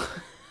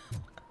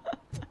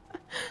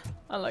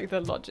 I like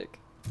that logic.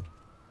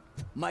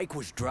 Mike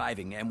was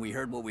driving and we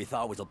heard what we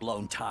thought was a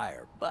blown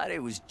tire, but it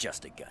was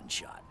just a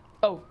gunshot.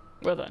 Oh,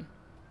 well then.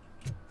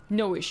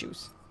 No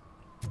issues.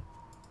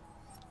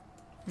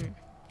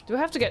 Do I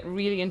have to get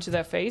really into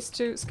their face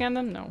to scan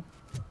them? No.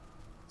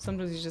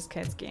 Sometimes you just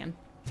can't scan.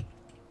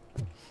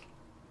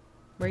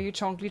 Were you a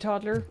chunky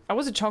toddler? I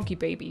was a chunky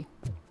baby,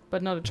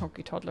 but not a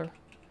chunky toddler.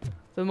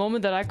 The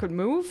moment that I could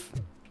move,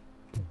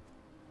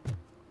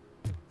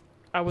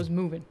 I was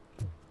moving.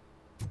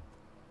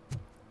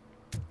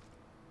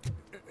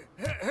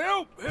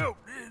 Help! Help!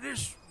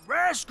 This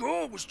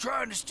rascal was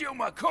trying to steal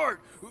my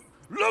cart.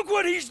 Look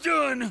what he's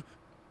done!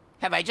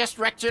 Have I just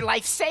wrecked your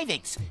life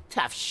savings?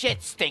 Tough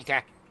shit,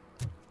 stinker.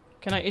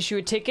 Can I issue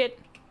a ticket?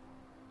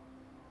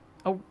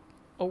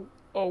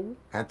 Oh.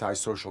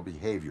 Antisocial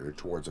behavior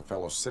towards a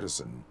fellow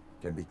citizen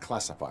can be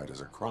classified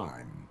as a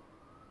crime.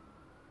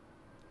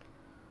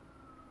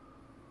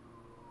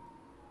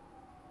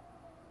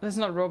 This is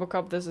not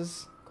RoboCop, this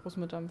is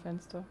Großmutter am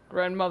Fenster.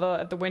 Grandmother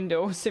at the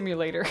window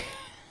simulator.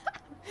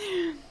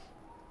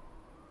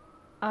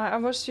 I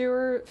watched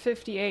your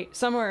 58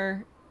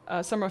 summer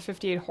of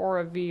 58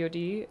 horror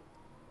VOD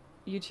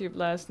YouTube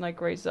last night.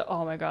 Great stuff.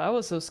 Oh my god, that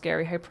was so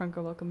scary. Hey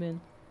Prunko, welcome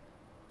in.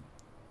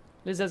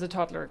 Liz as a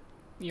toddler.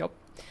 Yup.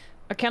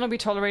 I cannot be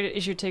tolerated.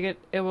 Issue ticket.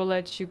 It will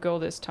let you go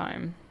this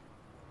time.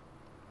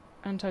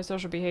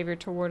 Antisocial behavior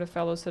toward a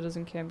fellow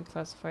citizen can be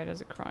classified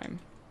as a crime.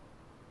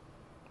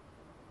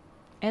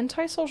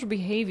 Antisocial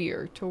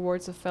behavior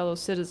towards a fellow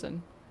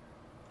citizen.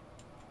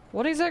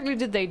 What exactly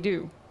did they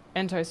do?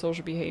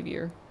 Antisocial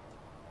behavior.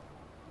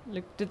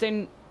 Like, did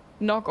they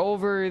knock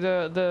over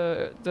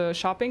the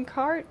shopping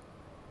cart?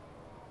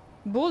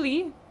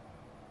 Bully?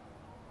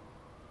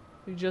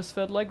 He just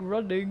felt like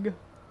running.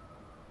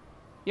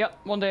 Yep,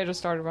 one day I just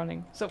started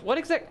running. So what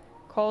exact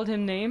called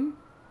him name?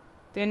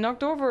 They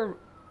knocked over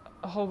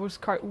a hobo's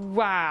cart.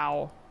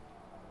 Wow.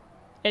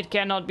 It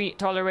cannot be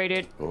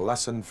tolerated.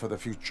 Lesson for the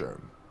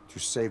future. To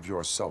save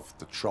yourself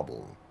the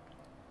trouble.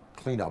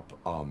 Clean up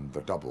on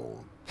the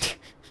double.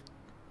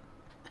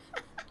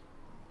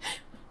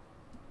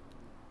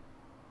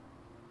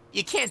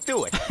 You can't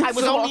do it. I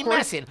was only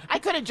messing. I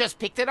could have just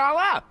picked it all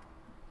up.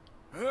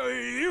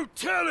 Hey, you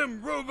tell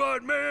him,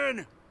 Robot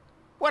Man!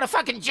 What a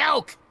fucking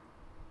joke!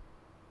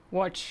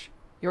 Watch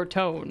your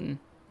tone.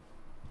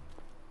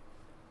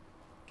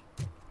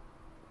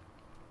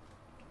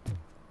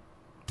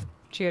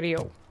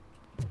 Cheerio.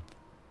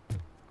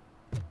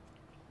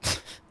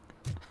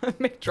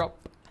 Mic drop.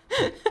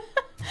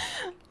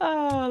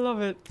 Oh, I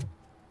love it.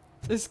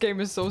 This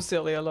game is so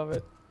silly, I love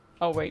it.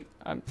 Oh wait,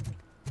 I'm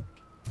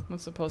not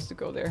supposed to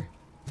go there.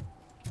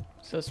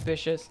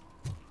 Suspicious.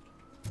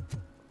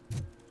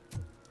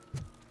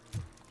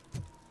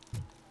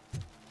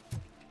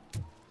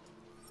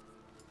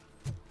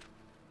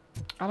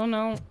 I don't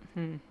know.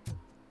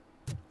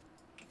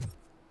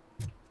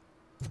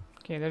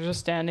 Okay, they're just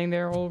standing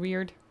there all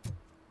weird.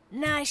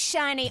 Nice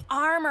shiny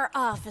armor,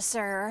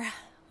 officer.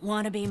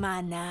 Wanna be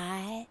my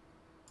knight?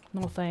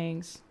 No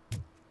thanks.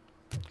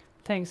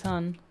 Thanks,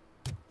 hun.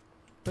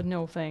 But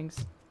no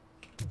thanks.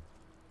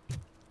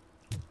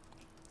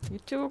 You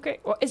two okay?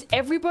 Well, is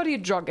everybody a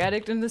drug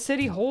addict in the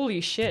city?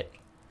 Holy shit.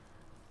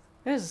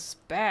 This is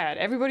bad.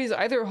 Everybody's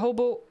either a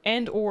hobo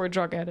and or a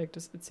drug addict,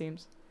 it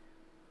seems.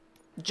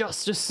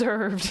 Justice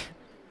served.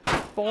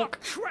 Bonk. Oh,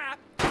 crap!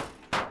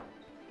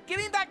 Give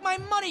me back my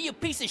money, you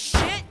piece of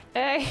shit!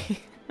 Hey.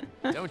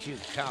 Don't you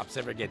cops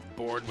ever get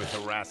bored with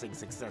harassing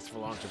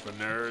successful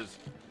entrepreneurs?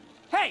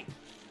 Hey!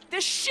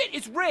 This shit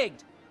is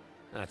rigged!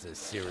 That's a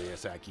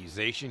serious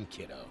accusation,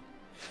 kiddo.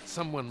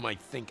 Someone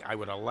might think I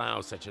would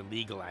allow such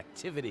illegal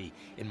activity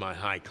in my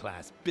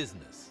high-class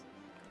business,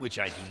 which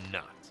I do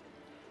not.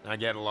 Now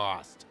get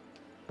lost.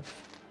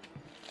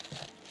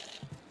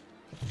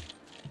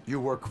 You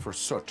work for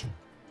Soot.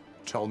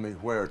 Tell me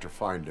where to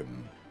find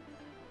him.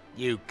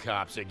 You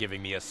cops are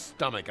giving me a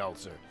stomach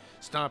ulcer.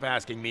 Stop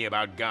asking me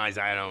about guys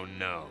I don't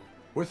know.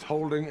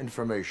 Withholding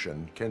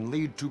information can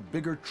lead to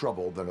bigger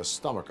trouble than a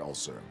stomach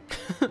ulcer.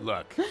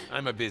 Look,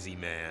 I'm a busy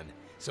man,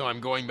 so I'm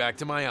going back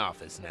to my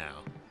office now.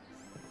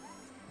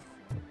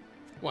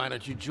 Why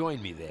don't you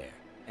join me there,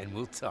 and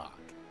we'll talk.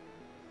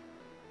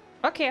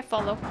 Okay, I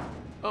follow.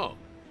 Oh,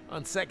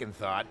 on second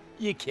thought,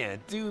 you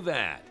can't do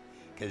that,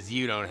 because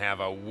you don't have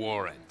a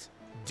warrant,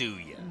 do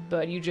you?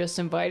 But you just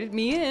invited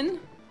me in,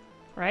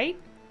 right?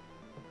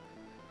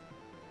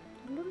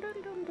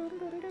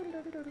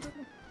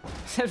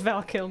 Said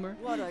Val Kilmer.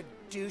 What a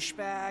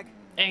douchebag.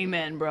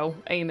 Amen, bro.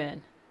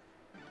 Amen.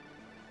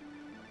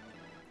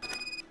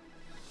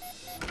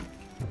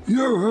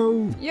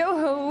 Yo-ho!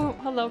 Yo-ho!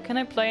 Hello, can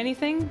I play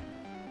anything?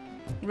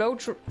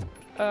 Road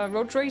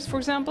race, for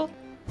example?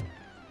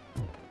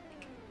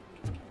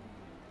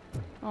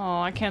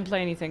 Oh, I can't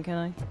play anything, can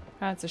I?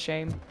 That's a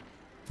shame.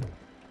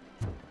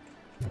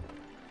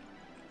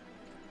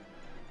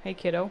 Hey,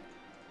 kiddo.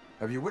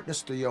 Have you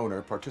witnessed the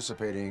owner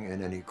participating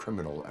in any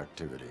criminal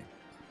activity?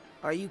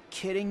 Are you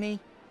kidding me?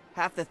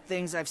 Half the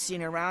things I've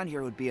seen around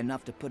here would be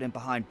enough to put him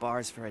behind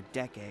bars for a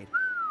decade.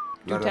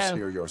 Let us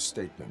hear your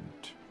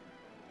statement.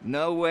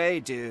 No way,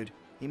 dude.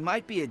 He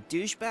might be a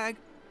douchebag,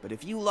 but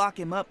if you lock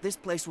him up, this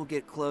place will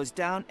get closed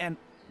down, and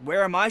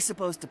where am I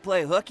supposed to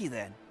play hooky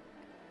then?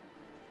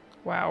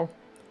 Wow.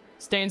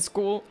 Stay in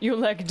school. You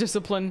lack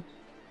discipline.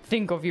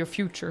 Think of your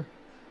future.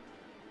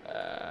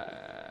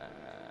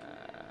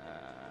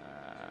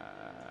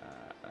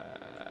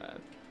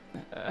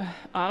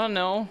 I don't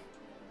know.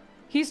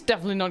 He's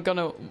definitely not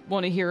gonna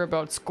want to hear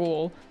about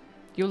school.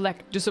 You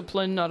lack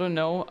discipline, I don't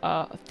know.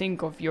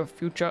 Think of your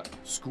future.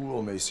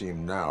 School may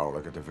seem now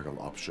like a difficult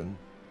option,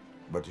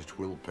 but it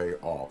will pay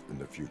off in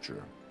the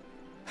future.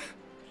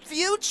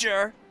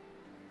 Future?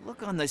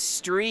 Look on the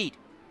street.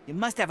 You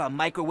must have a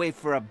microwave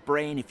for a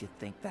brain if you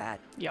think that.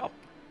 Yup.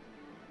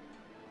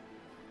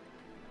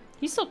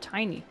 He's so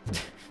tiny.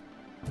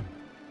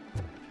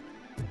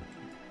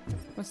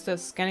 What's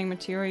this? Scanning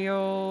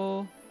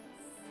material.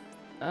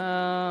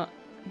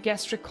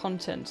 Gastric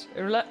content.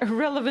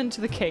 Irrelevant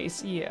to the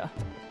case, yeah.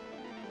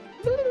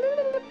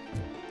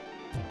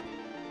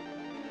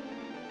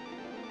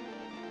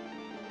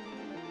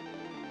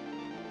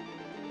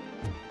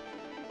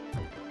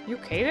 You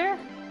okay there?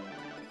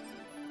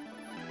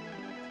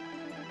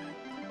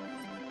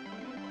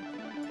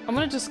 I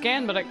wanted to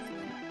scan, but I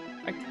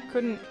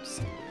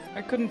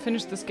couldn't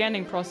finish the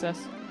scanning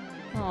process.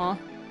 Aw.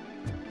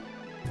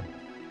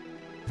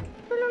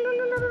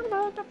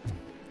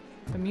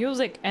 The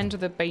music and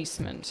the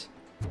basement.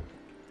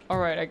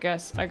 Alright, I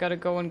guess I gotta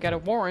go and get a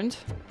warrant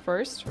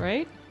first,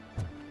 right?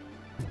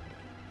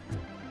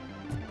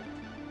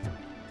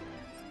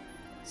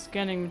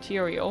 Scanning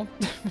material.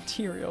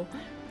 Material.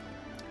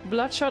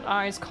 Bloodshot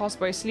eyes caused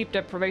by sleep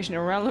deprivation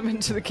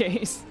irrelevant to the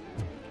case.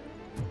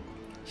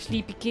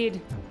 Sleepy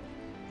kid.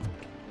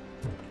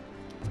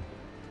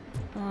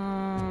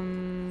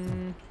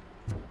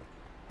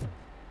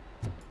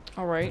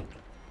 Alright.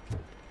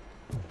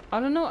 I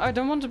don't know, I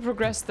don't want to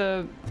progress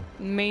the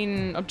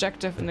main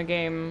objective in the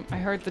game. I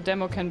heard the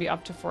demo can be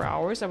up to 4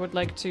 hours. I would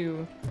like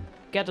to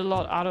get a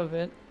lot out of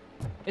it.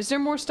 Is there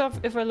more stuff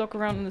if I look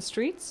around in the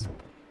streets?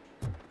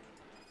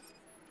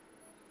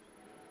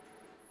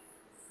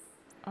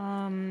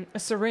 A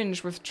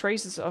syringe with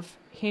traces of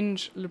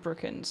hinge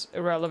lubricants,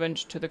 irrelevant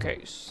to the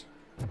case.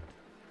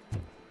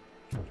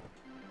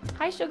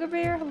 Hi, Sugar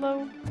Bear,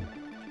 hello.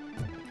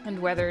 And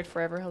Weathered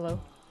Forever, hello.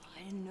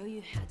 I didn't know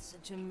you had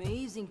such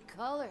amazing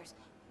colors.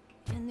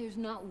 And there's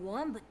not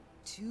one, but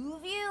two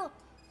of you?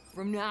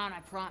 From now on, I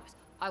promise,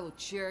 I will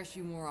cherish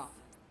you more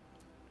often.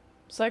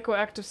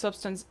 Psychoactive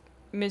substance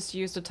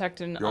misuse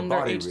detected in Your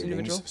body underage individual.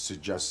 readings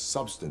suggest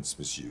substance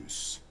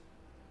misuse.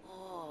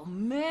 Oh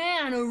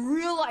man, a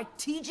real like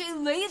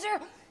TJ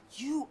Laser?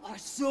 You are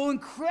so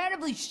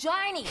incredibly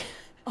shiny.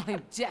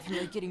 I'm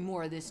definitely getting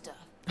more of this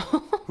stuff.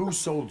 Who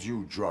sold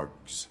you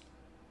drugs?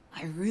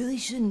 I really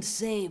shouldn't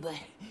say, but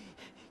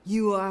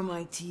you are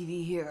my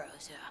TV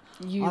heroes.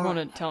 You want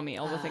to tell me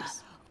all the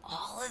things.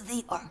 All of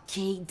the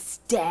arcade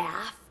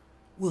staff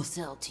will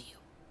sell to you,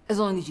 as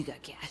long as you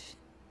got cash.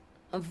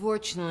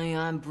 Unfortunately,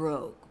 I'm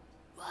broke,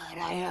 but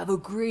I have a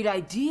great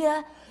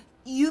idea.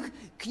 You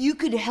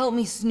could help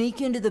me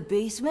sneak into the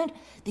basement.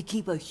 They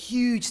keep a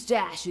huge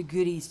stash of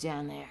goodies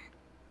down there.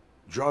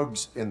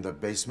 Drugs in the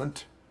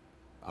basement?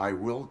 I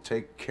will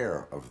take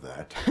care of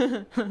that.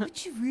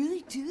 Would you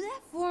really do that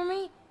for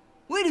me?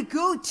 Way to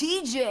go,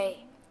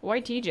 TJ!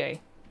 Why TJ?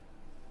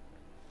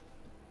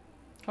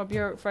 Hope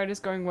your Friday's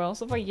going well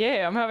so far.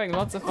 Yeah, I'm having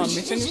lots of fun.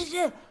 We finished.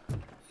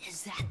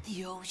 Is that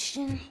the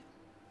ocean?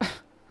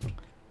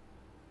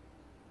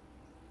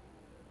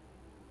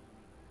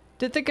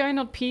 Did the guy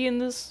not pee in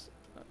this?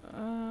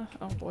 Oh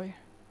boy.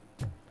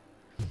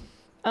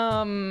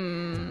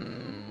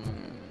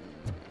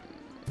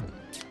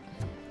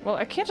 Well,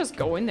 I can't just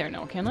go in there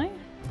now, can I?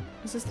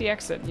 Is this the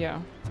exit?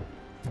 Yeah.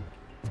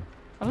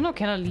 I don't know,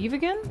 can I leave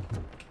again?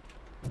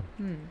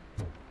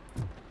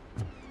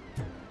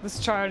 This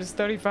child is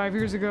 35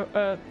 years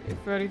ago,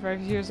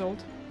 35 years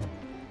old.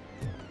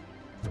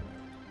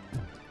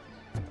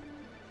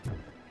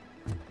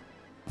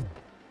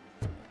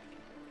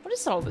 What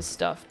is all this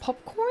stuff?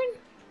 Popcorn?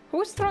 Who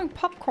is throwing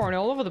popcorn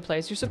all over the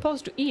place? You're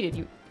supposed to eat it,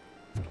 you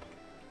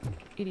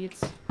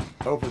idiots.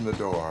 Open the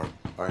door.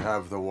 I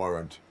have the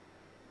warrant.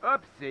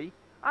 Oopsie.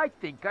 I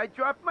think I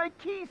dropped my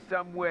key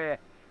somewhere.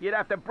 You'd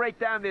have to break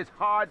down this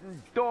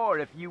hardened door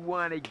if you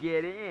want to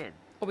get in.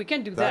 Oh, we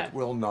can do That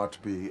will not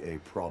be a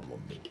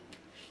problem.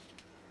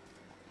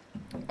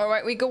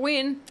 Alright, we go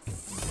in.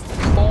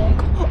 Bonk.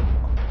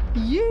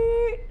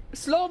 Yeet!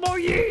 Slow-mo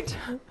yeet!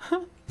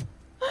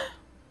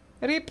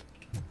 Rip.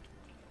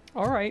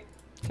 Alright.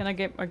 Can I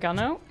get my gun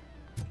out?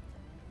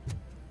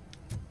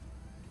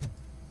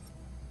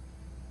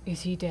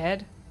 Is he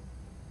dead?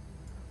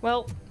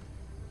 Well.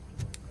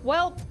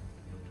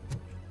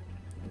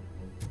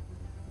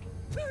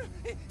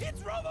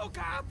 It's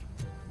RoboCop!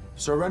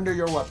 Surrender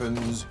your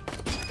weapons.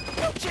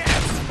 No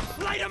chance!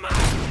 Light him up!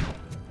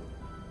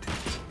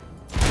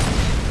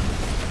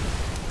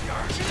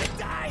 You're gonna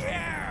die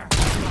here!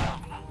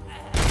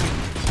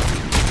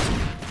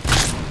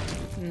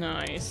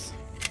 Nice.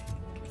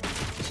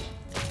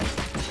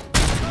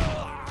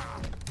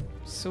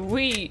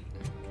 Sweet.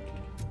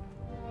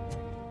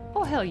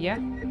 Oh, hell yeah.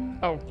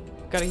 Oh,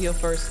 gotta heal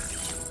first.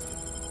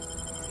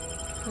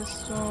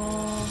 Pistol.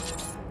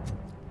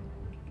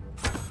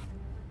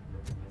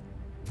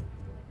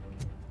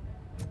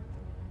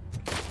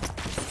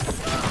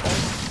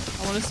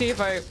 I want to see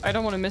if I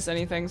don't want to miss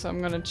anything, so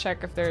I'm gonna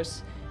check if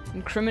there's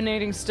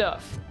incriminating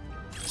stuff.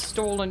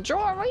 Stolen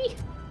jewelry.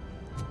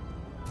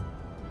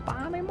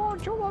 Buy me more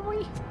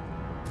jewelry.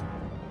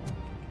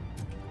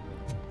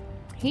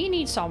 He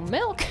needs some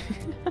milk.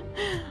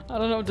 I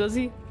don't know, does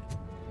he?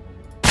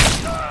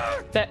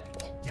 That.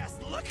 Just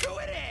look who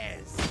it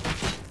is.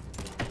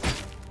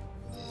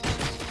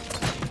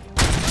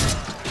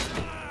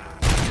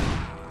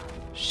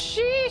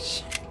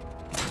 Sheesh.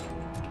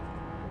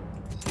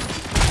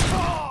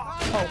 Oh.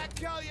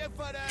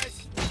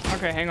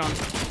 Okay, hang on.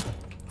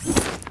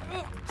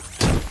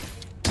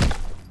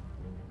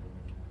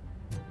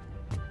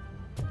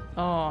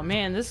 Oh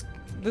man, this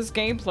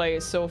gameplay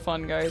is so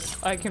fun, guys.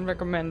 I can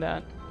recommend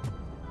that.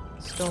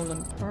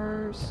 Stolen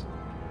purse.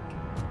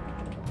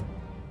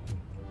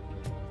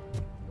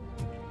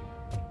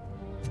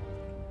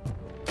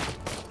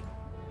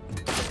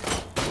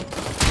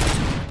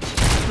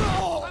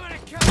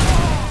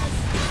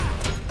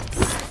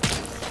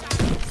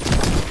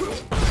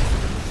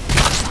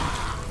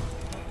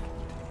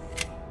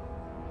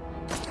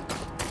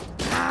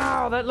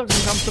 Ow, that looks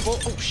uncomfortable.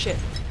 Oh shit.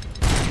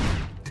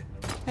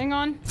 Hang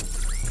on.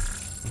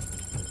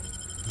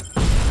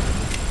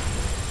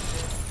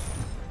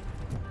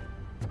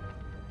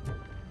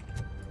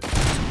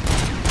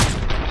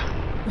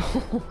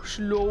 Oh,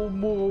 slow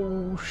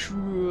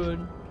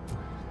motion.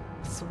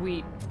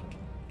 Sweet.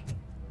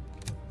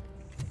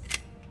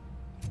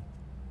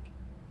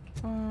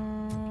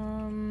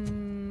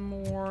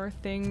 More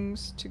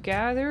things to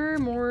gather,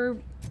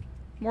 more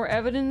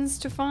evidence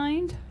to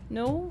find?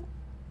 No?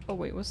 Oh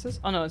wait, what's this?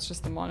 Oh no, it's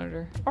just the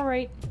monitor.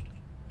 Alright.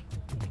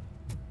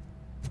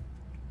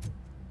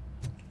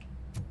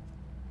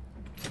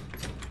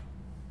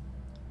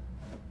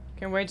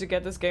 Can't wait to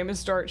get this game and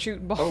start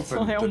shooting balls.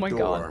 Open Oh the my door,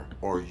 god.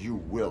 or you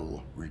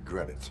will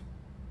regret it.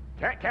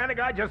 Can't a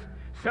guy just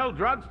sell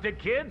drugs to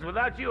kids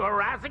without you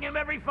harassing him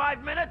every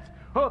 5 minutes?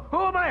 Who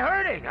am I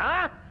hurting,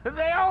 huh?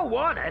 They all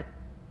want it.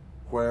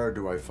 Where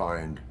do I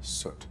find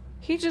soot?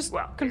 He just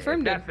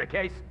confirmed if that's the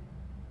case,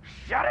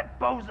 shut it,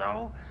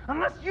 bozo!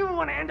 Unless you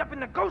want to end up in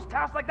the ghost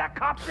house like that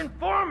cop's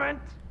informant!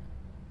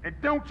 And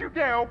don't you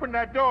dare open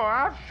that door,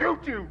 I'll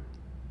shoot you!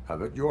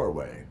 Have it your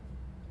way.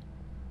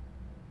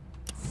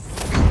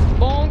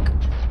 Bonk!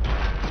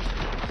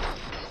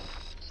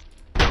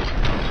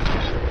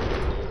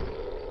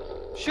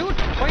 Shoot!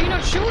 Why are you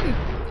not shooting?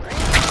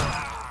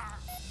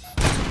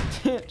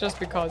 Just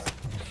because.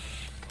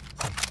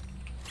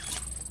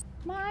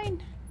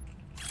 Mine!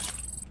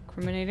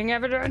 Incriminating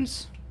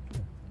evidence!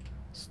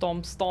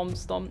 Stomp, stomp,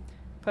 stomp.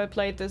 If I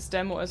played this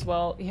demo as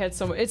well, he had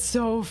some. It's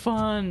so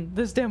fun!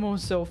 This demo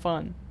is so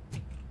fun.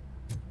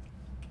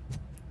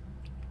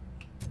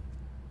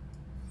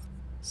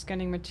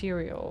 Scanning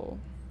material.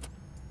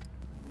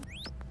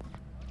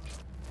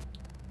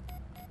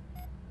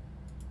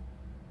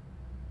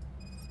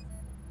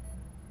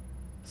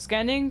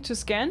 Scanning to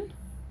scan?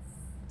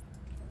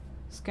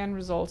 Scan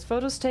results.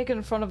 Photos taken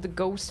in front of the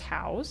ghost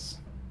house.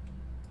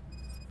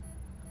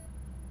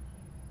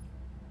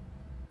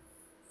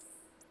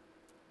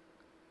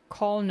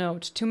 Call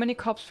note. Too many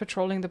cops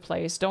patrolling the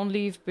place. Don't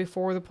leave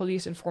before the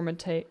police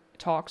informant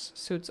talks.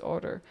 Suits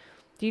order.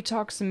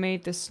 Detox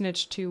made the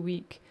snitch too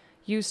weak.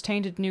 Use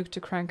tainted nuke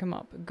to crank him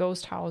up.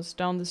 Ghost house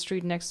down the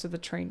street next to the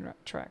train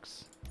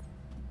tracks.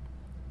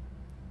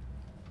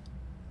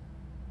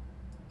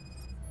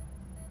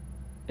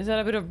 Is that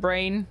a bit of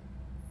brain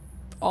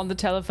on the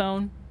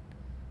telephone?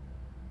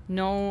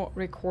 No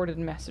recorded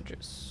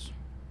messages.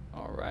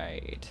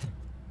 Alright.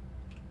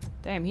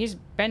 Damn, he's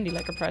bendy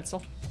like a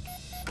pretzel.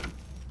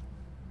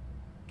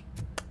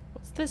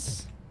 What's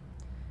this?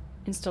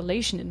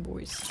 Installation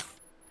invoice.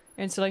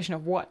 Installation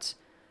of what?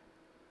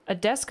 A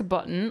desk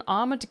button,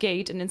 armored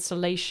gate, and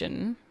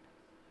installation.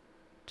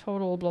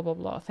 Total blah blah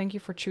blah. Thank you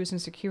for choosing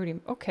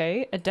security.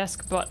 Okay, a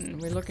desk button.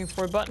 We're looking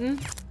for a button.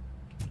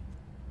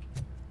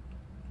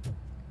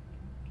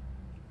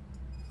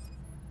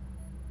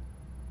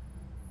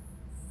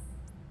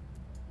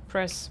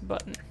 Press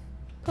button.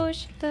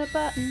 Push the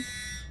button.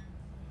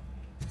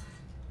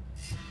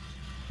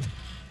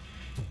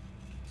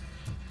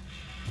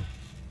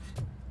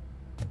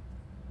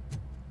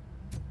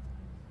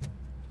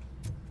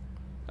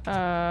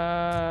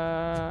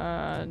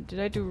 Did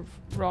I do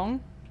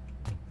wrong?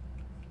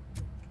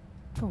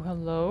 Oh,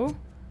 hello.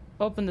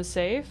 Open the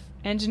safe.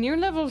 Engineer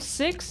level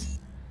 6?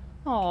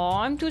 Oh,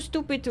 I'm too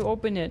stupid to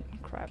open it.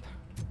 Crap.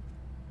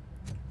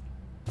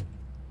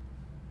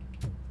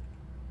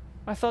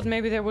 I thought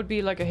maybe there would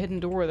be like a hidden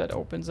door that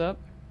opens up.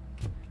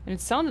 And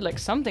it sounded like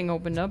something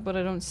opened up, but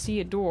I don't see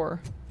a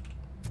door.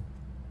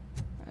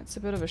 That's a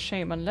bit of a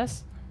shame,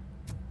 unless...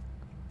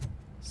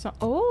 So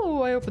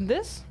oh, I opened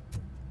this?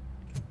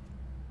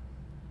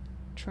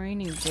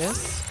 Training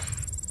disc.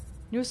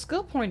 New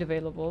skill point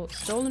available.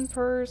 Stolen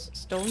purse,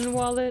 stolen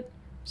wallet,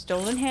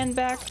 stolen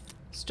handbag,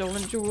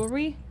 stolen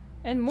jewelry,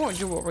 and more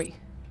jewelry.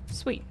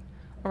 Sweet.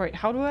 Alright,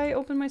 how do I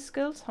open my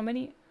skills? How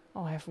many?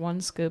 Oh, I have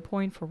 1 skill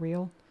point for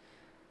real.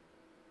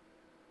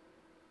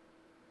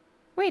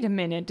 Wait a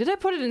minute, did I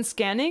put it in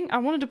scanning? I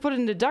wanted to put it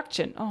in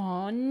deduction.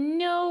 Oh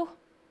no.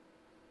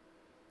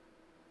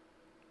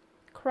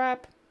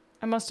 Crap.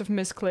 I must have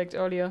misclicked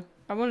earlier.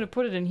 I wanted to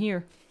put it in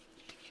here.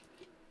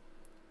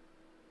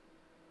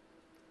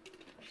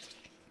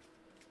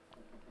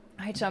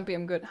 Hi, Jumpy,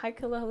 I'm good. Hi,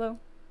 Killer, hello.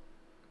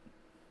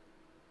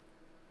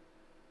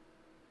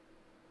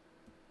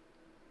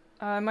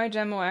 My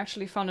demo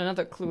actually found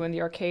another clue in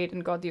the arcade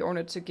and got the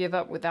owner to give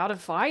up without a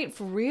fight.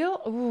 For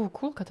real? Ooh,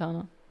 cool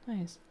katana.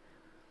 Nice.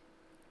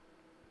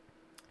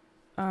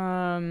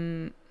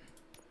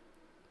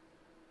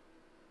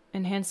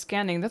 Enhanced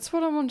scanning. That's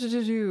what I wanted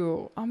to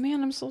do. Oh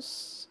man, I'm so...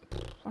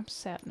 I'm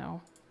sad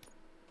now.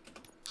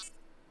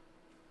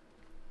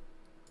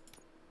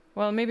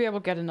 Well, maybe I will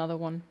get another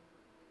one.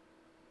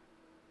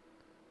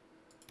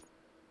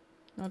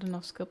 Not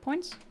enough skill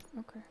points?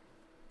 Okay.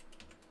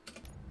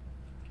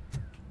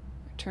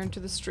 Return to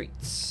the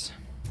streets.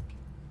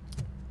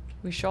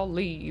 We shall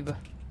leave.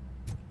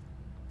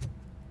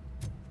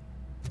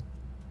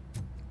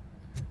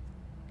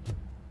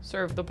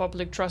 Serve the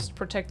public trust,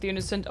 protect the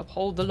innocent,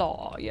 uphold the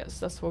law. Yes,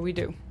 that's what we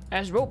do.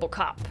 As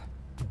RoboCop.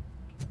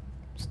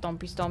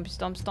 Stompy, stompy,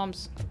 stomp,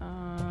 stomps.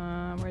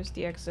 Where's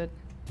the exit?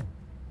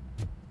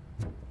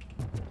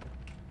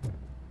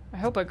 I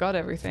hope I got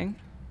everything.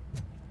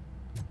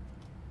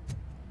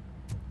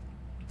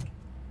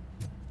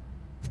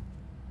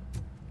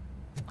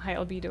 Hi,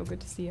 Albedo.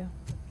 Good to see you.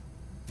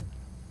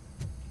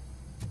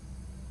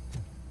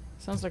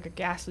 Sounds like a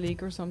gas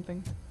leak or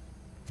something.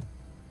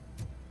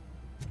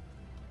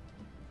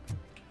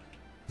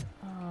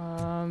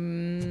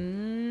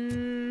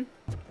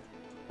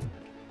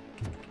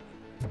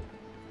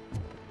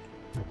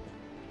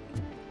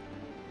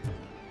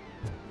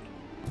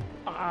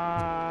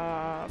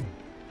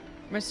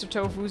 Mr.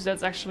 Tofu's,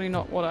 that's actually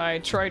not what I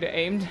try to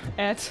aim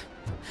at,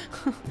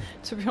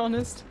 to be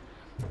honest.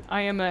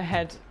 I am a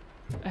head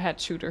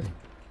shooter.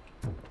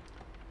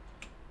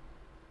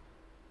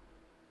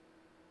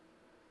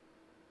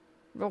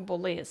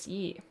 RoboLIZZ,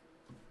 yeah.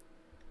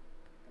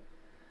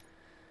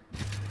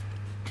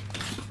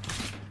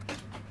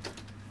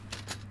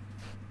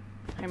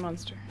 Hi,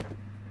 monster.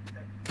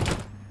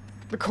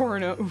 The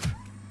coroner, oof.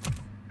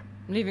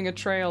 I'm leaving a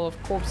trail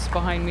of corpses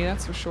behind me,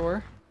 that's for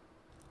sure.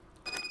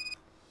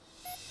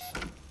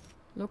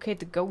 Locate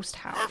the ghost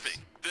house. Perfect.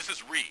 This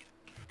is Reed.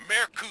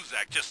 Mayor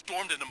Kuzak just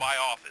stormed into my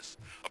office.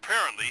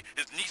 Apparently,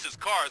 his niece's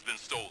car has been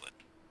stolen.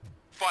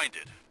 Find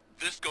it.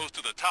 This goes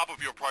to the top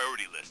of your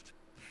priority list.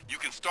 You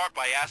can start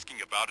by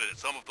asking about it at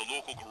some of the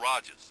local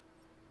garages.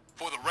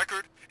 For the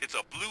record, it's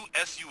a blue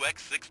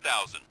SUX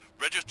 6000,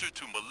 registered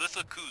to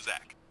Melissa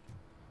Kuzak.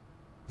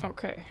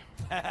 Okay.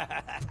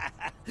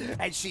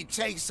 And she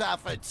takes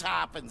off her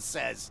top and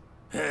says,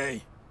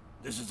 "Hey,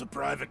 this is a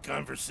private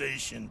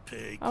conversation,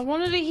 pig." I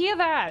wanted to hear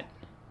that.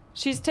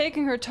 She's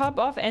taking her top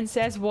off and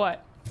says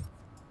what?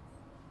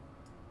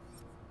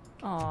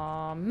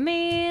 Aw,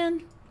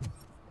 man.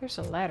 There's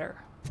a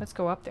ladder. Let's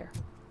go up there.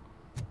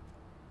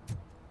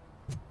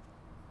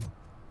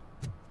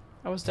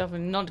 I was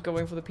definitely not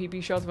going for the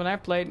PP shots when I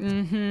played.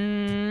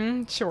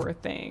 Mm-hmm. Sure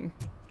thing.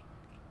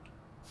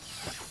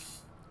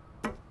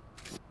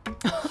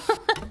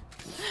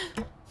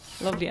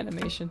 Lovely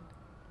animation.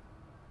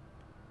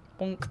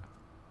 Bonk.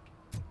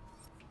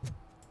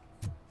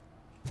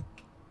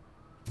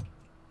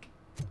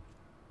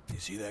 You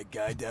see that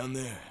guy down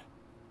there?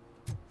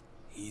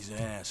 He's an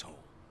asshole.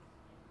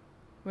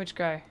 Which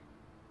guy?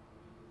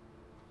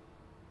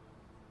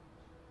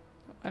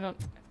 I don't...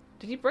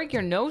 Did he break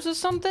your nose or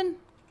something?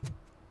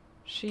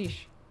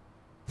 Sheesh.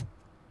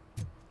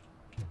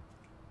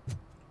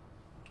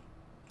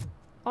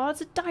 Oh,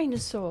 it's a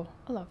dinosaur.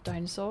 I love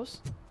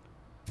dinosaurs.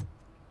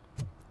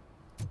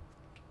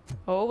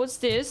 Oh, what's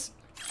this?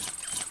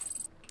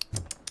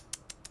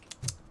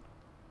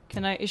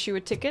 Can I issue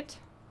a ticket?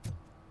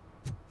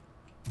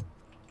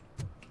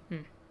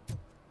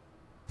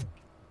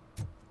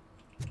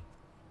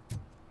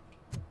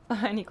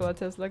 Hi, Nikola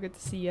Tesla. Good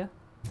to see ya.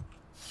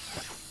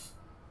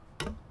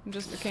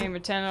 Just became a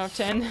 10 out of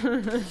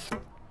 10.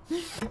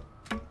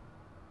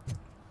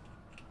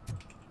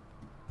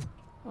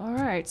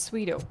 Alright,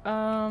 sweeto.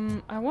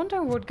 I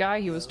wonder what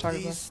guy he was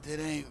talking about. At least it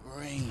ain't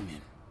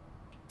raining.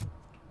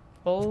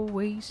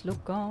 Always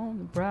look on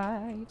the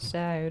bright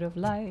side of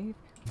life.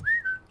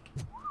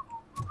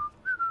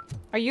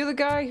 Are you the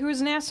guy who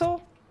is an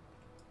asshole?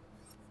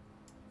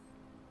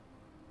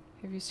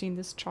 Have you seen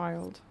this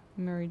child?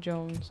 Mary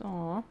Jones.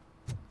 Aww.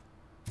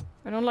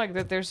 I don't like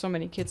that there's so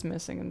many kids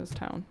missing in this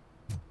town.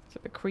 It's a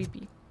bit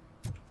creepy.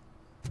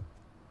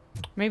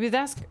 Maybe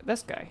that's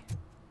this guy.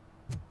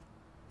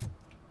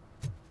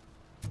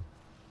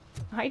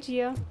 Hi,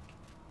 Gia.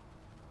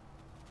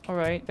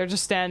 Alright, they're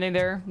just standing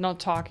there, not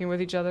talking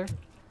with each other.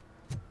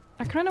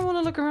 I kind of want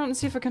to look around and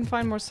see if I can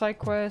find more side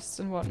quests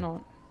and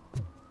whatnot.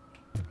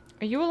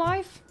 Are you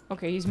alive?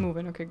 Okay, he's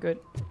moving. Okay, good.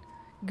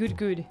 Good,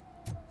 good.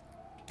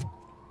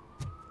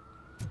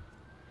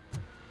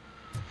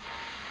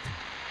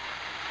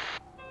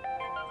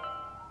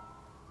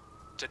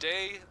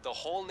 Today, the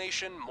whole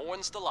nation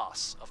mourns the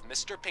loss of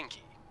Mr.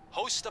 Pinky,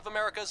 host of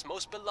America's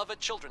most beloved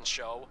children's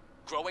show,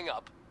 Growing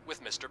Up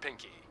with Mr.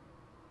 Pinky.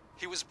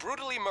 He was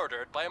brutally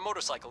murdered by a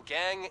motorcycle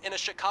gang in a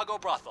Chicago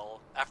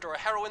brothel after a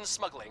heroin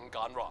smuggling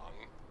gone wrong.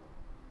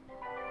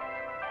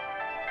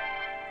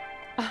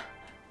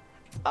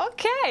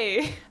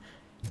 Okay.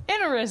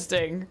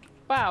 Interesting.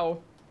 Wow.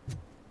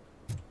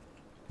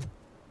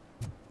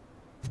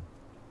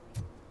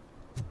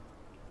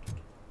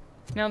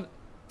 Now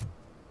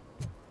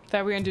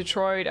that we're in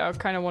Detroit, I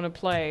kind of want to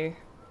play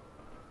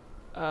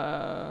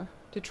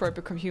Detroit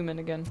Become Human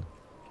again.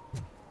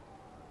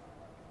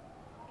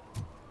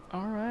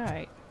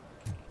 Alright.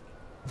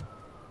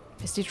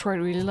 Is Detroit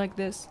really like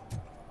this?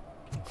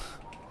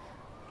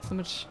 So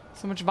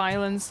much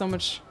violence, so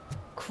much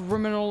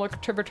criminal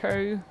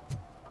activity.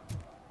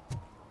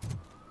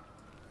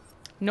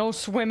 No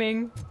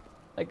swimming.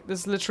 Like,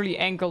 this is literally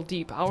ankle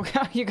deep. How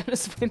are you gonna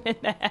swim in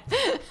that?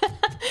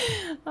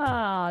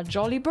 Ah,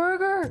 Jolly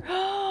Burger!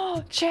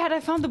 Chad, I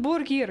found the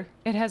burger!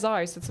 It has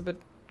eyes, it's a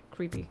bit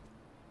creepy.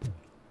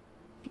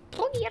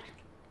 Burger!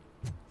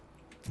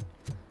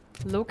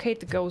 Locate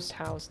the ghost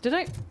house. Did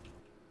I...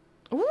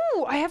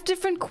 Ooh, I have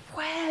different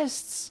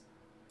quests!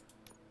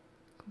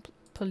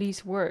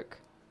 Police work.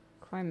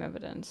 Crime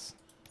evidence.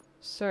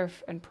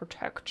 Serve and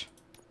protect.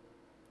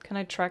 Can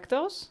I track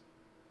those?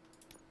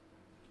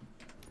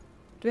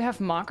 Do we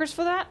have markers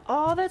for that?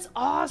 Oh, that's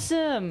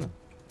awesome!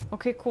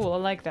 Okay, cool, I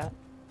like that.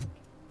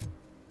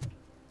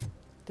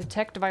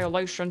 Detect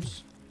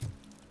violations.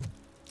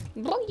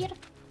 100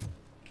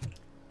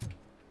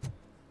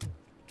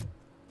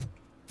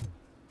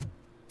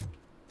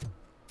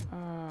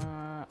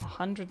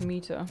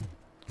 meter.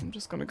 I'm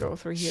just gonna go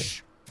through here.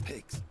 Shh,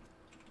 pigs.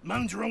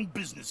 Mind your own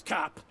business,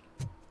 cop.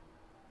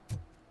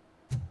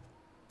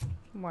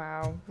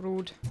 Wow,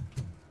 rude.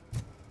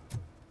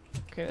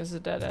 Okay, this is a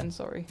dead end,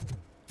 sorry.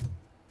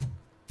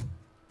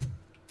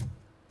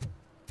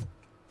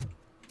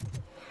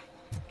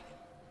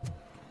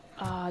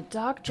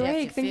 Doc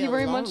Drake, thank you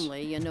very much.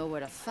 You know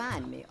where to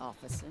find me,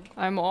 officer.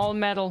 I'm all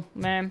metal,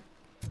 ma'am.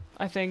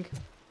 I think.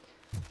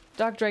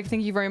 Doc Drake,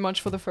 thank you very much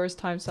for the first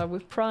time sub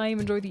with Prime.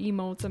 Enjoy the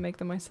emotes, I make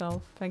them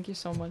myself. Thank you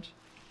so much.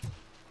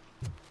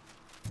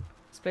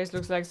 This place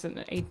looks like it's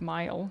an 8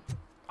 Mile.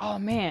 Oh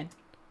man.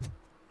 I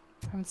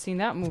haven't seen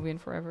that movie in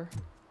forever.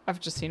 I've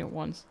just seen it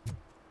once.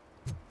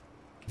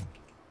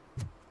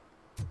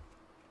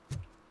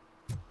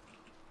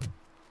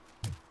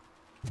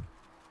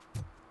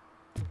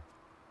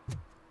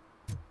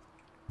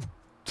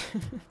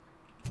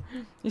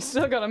 You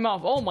still got a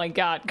mouth. Oh my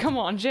god. Come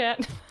on,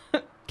 Jet.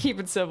 Keep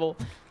it civil.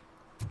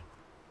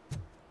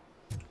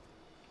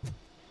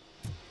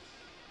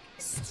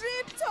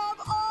 Stripped of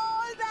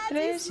all that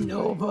is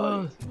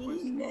noble,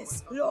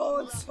 meanness,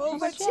 lords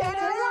over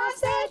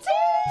generosity.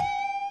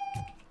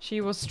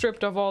 She was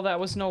stripped of all that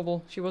was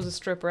noble. She was a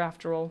stripper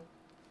after all.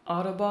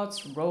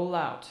 Autobots roll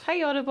out.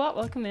 Hey Autobot,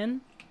 welcome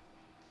in.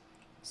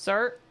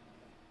 Sir?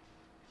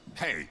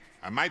 Hey,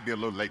 I might be a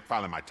little late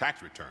filing my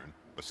tax return,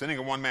 but sending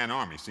a one-man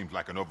army seems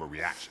like an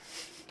overreaction.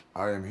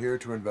 I am here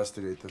to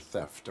investigate the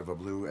theft of a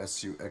blue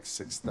SUX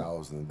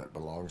 6000 that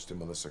belongs to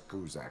Melissa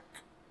Kuzak.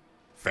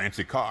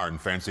 Fancy car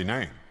and fancy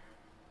name,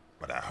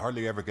 but I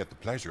hardly ever get the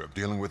pleasure of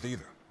dealing with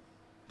either.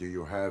 Do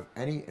you have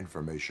any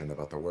information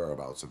about the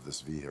whereabouts of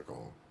this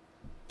vehicle?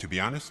 To be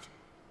honest,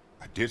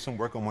 I did some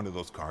work on one of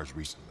those cars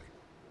recently,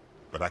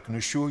 but I can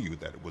assure you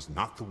that it was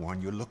not the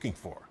one you're looking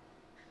for.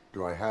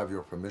 Do I have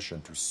your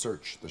permission to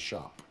search the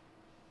shop?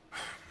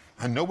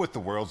 I know what the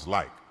world's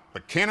like,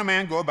 but can a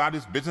man go about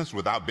his business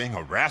without being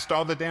harassed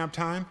all the damn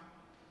time?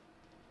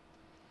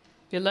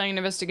 Delaying an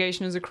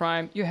investigation is a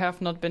crime. You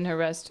have not been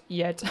harassed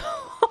yet.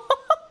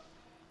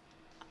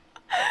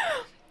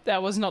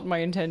 That was not my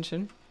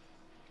intention.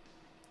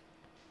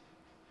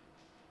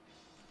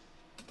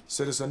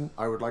 Citizen,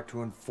 I would like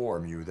to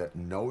inform you that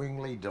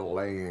knowingly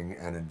delaying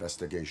an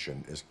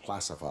investigation is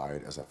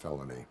classified as a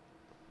felony.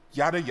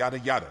 Yada, yada,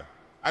 yada.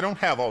 I don't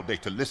have all day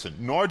to listen,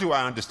 nor do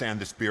I understand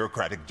this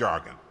bureaucratic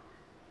jargon.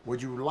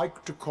 Would you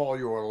like to call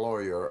your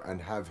lawyer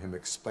and have him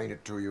explain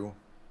it to you?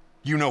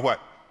 You know what?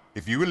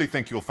 If you really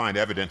think you'll find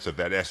evidence of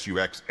that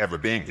SUX ever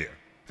being here,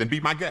 then be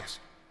my guest.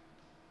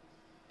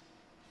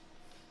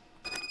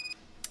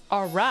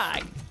 All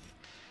right.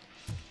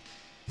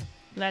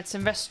 Let's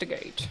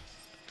investigate.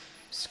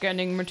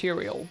 Scanning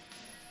material.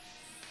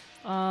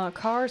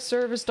 Car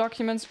service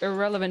documents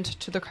irrelevant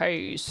to the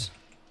case.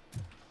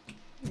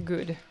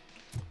 Good.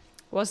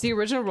 Was the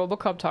original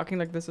RoboCop talking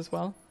like this as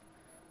well?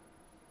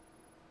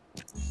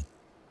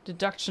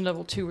 Deduction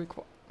level 2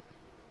 required.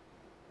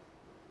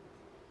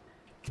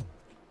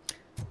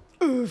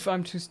 Oof,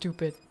 I'm too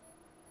stupid.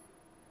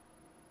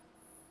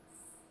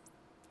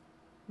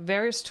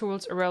 Various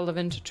tools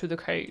irrelevant to the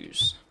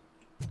case.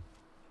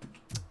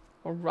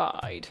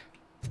 Alright.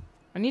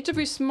 I need to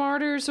be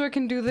smarter so I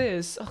can do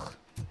this. Ugh.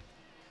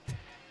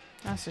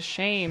 That's a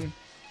shame.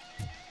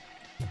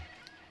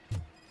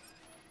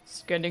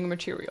 Scanning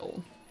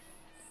material.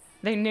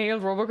 They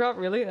nailed RoboCop?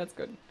 Really? That's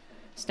good.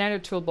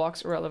 Standard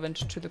toolbox irrelevant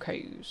to the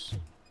case.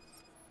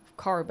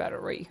 Car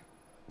battery.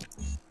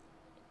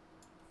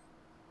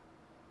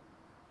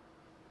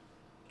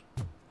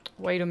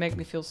 Way to make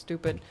me feel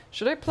stupid.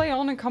 Should I play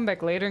on and come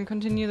back later and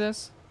continue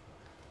this?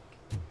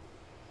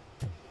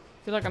 I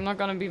feel like I'm not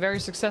gonna be very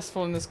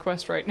successful in this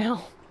quest right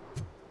now.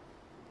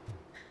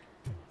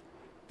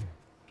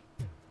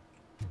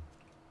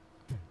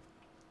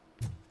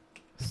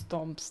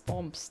 Stomp,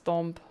 stomp,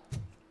 stomp.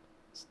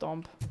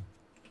 Stomp.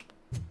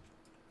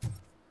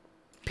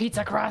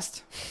 Pizza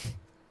crust!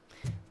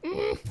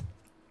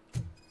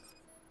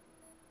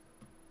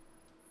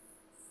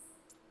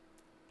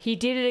 He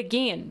did it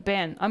again.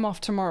 Ben, I'm off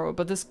tomorrow,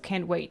 but this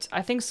can't wait.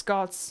 I think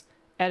Scott's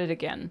at it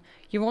again.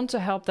 You want to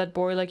help that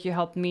boy like you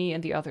helped me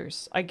and the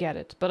others. I get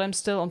it, but I'm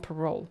still on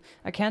parole.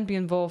 I can't be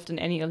involved in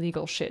any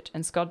illegal shit,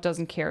 and Scott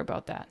doesn't care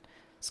about that.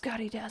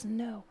 Scotty doesn't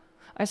know.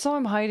 I saw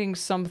him hiding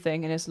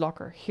something in his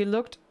locker. He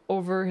looked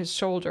over his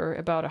shoulder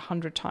about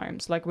 100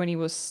 times, like when he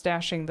was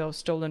stashing those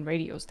stolen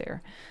radios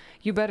there.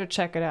 You better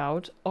check it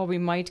out, or we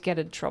might get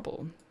in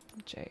trouble.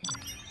 Jay.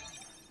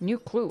 New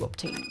clue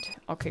obtained.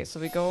 Okay, so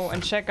we go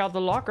and check out the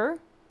locker.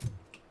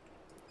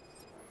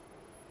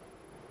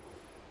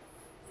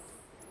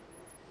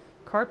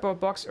 Cardboard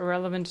box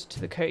irrelevant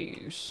to the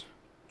case.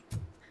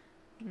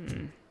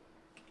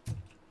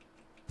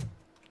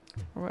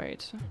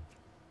 Right.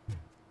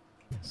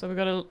 So we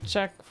gotta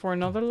check for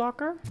another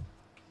locker.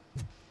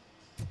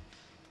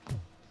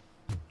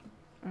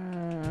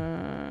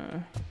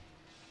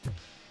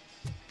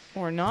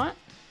 Or not.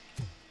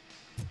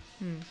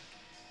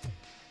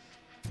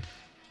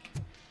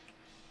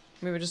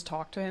 Maybe just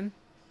talk to him.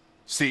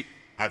 See,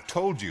 I've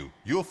told you,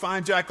 you'll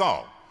find Jack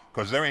all,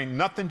 because there ain't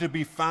nothing to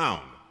be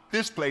found.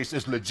 This place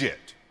is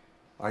legit.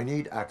 I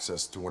need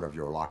access to one of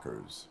your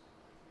lockers.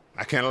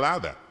 I can't allow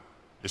that.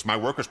 It's my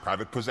workers'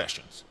 private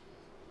possessions.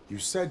 You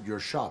said your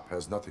shop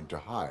has nothing to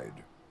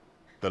hide.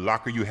 The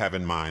locker you have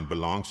in mind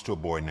belongs to a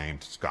boy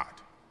named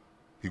Scott.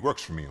 He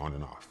works for me on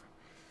and off.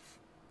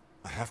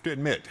 I have to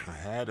admit, I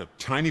had a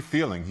tiny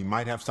feeling he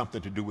might have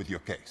something to do with your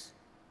case.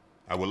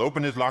 I will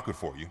open his locker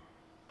for you,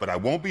 but I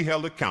won't be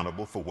held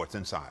accountable for what's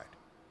inside.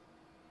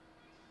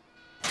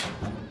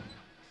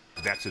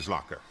 That's his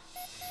locker.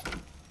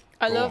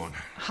 I Go love on.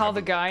 how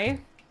the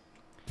guy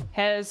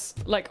has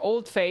like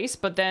old face,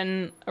 but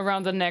then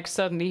around the neck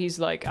suddenly he's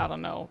like, I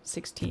don't know,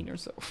 16 or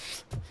so.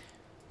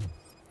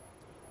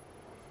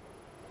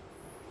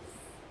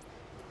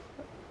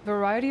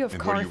 Variety of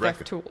And what do car you theft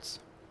reckon? tools.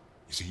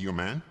 Is he your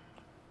man?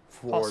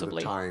 For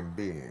Possibly. the time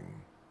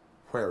being.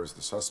 Where is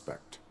the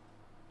suspect?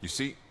 You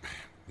see,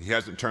 he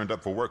hasn't turned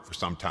up for work for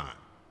some time.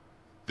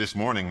 This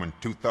morning, when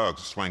two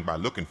thugs swang by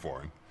looking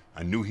for him,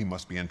 I knew he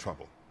must be in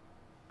trouble.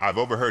 I've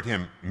overheard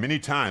him many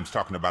times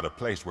talking about a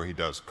place where he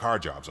does car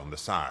jobs on the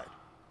side.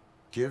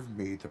 Give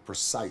me the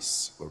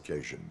precise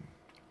location.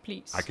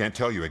 Please. I can't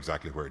tell you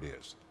exactly where it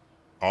is.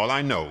 All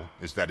I know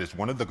is that it's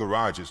one of the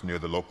garages near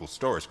the local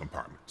storage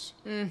compartments.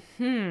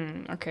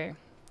 Okay.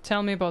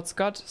 Tell me about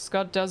Scott.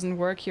 Scott doesn't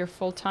work here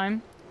full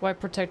time. Why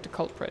protect the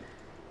culprit?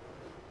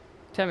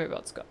 Tell me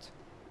about Scott.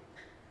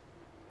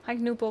 Hi,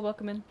 Noopo,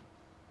 welcome in.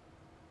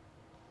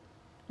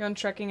 You on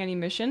tracking any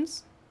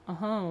missions?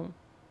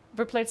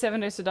 Ever played 7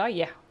 Days to Die?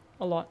 Yeah,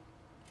 a lot.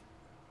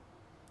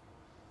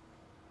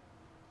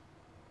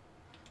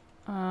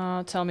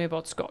 Tell me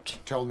about Scott.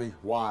 Tell me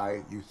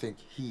why you think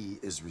he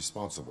is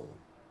responsible.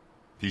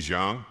 He's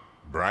young,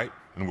 bright,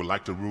 and would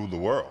like to rule the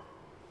world.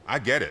 I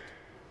get it.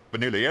 But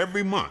nearly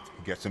every month,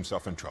 he gets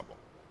himself in trouble.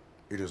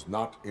 It is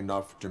not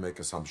enough to make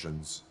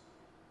assumptions.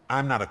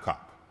 I'm not a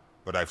cop,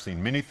 but I've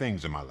seen many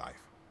things in my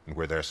life. And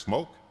where there's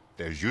smoke,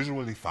 there's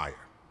usually fire.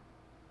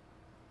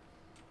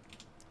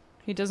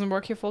 He doesn't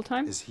work here full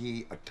time? Is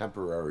he a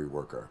temporary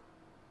worker?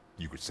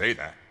 You could say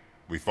that.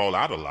 We fall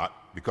out a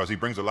lot because he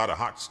brings a lot of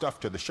hot stuff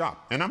to the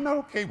shop, and I'm not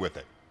okay with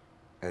it.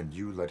 And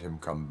you let him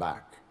come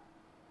back?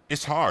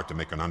 It's hard to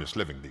make an honest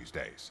living these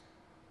days.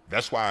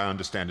 That's why I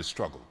understand his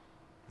struggle,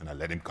 and I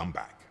let him come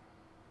back.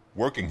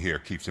 Working here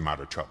keeps him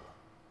out of trouble.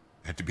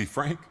 And to be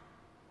frank,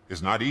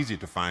 it's not easy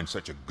to find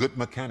such a good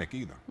mechanic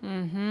either.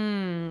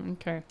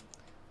 Okay.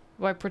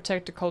 Why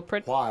protect the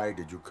culprit? Why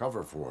did you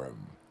cover for him?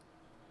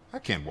 I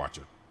can't watch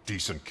a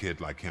decent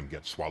kid like him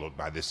get swallowed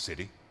by this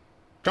city.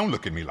 Don't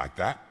look at me like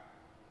that.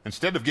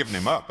 Instead of giving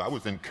him up, I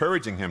was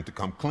encouraging him to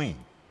come clean.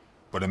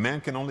 But a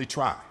man can only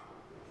try.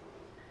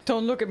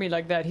 Don't look at me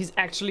like that. He's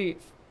actually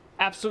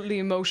absolutely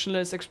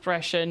emotionless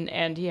expression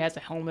and he has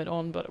a helmet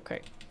on, but okay.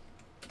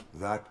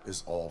 That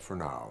is all for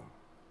now.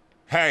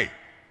 Hey,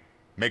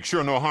 make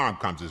sure no harm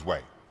comes his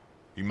way.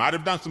 He might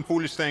have done some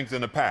foolish things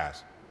in the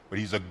past, but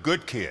he's a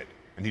good kid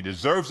and he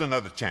deserves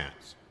another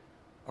chance.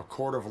 A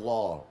court of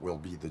law will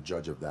be the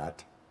judge of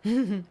that.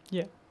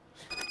 Yeah.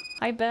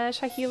 Hi Bash,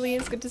 hi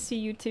Helios, good to see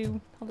you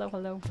too. Hello,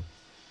 hello.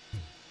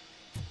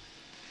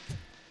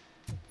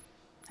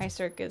 Hi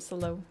Circus,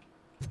 hello.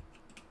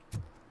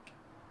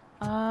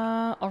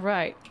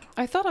 Alright.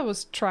 I thought I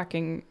was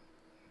tracking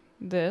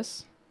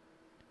this.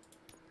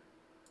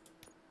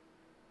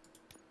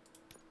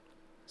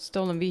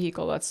 Stolen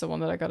vehicle, that's the one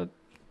that I gotta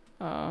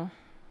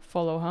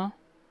follow, huh?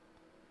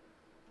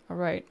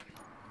 Alright.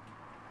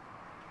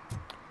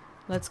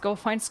 Let's go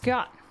find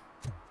Scott.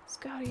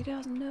 Scotty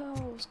doesn't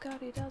know.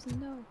 Scotty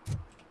doesn't know.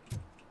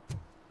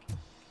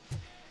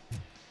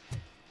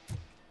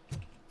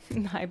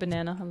 Hi,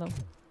 Banana. Hello.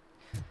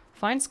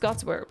 Find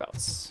Scott's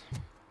whereabouts.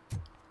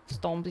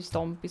 Stompy,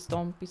 stompy,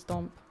 stompy,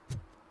 stomp.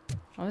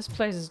 Oh, this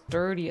place is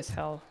dirty as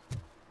hell.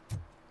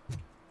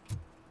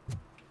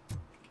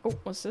 Oh,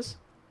 what's this?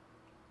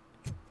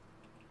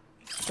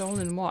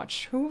 Stolen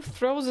watch. Who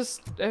throws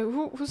a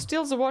who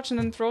steals a watch and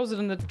then throws it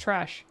in the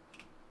trash?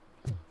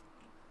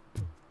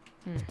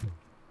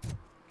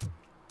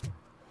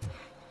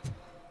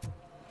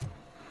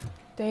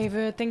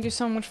 David, thank you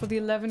so much for the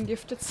 11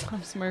 gifted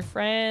subs, my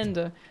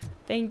friend.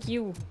 Thank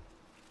you.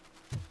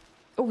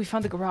 Oh, we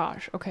found the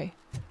garage. Okay.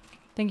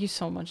 Thank you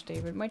so much,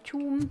 David. My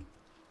tomb.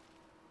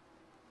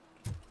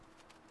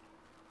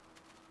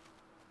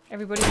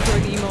 Everybody enjoy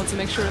the emotes and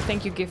make sure to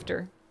thank you,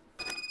 Gifter.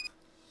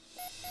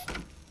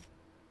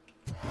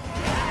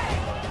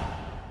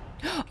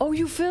 Oh,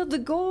 you filled the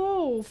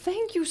goal!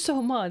 Thank you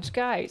so much,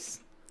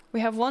 guys. We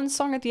have one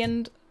song at the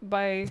end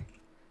by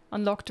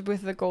unlocked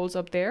with the goals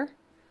up there.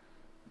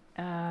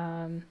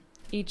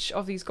 Each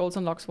of these goals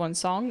unlocks one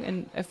song,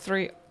 and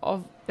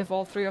if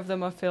all three of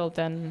them are filled,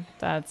 then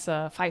that's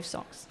 5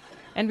 songs.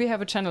 And we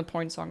have a channel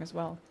point song as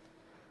well.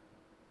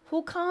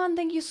 Hulkan,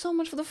 thank you so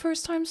much for the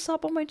first time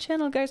sub on my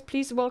channel, guys.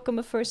 Please welcome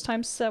a first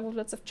time sub with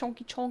lots of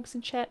chonky chonks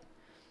in chat.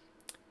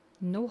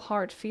 No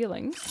hard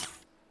feelings.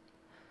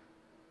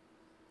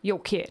 Yo,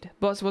 kid,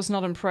 boss was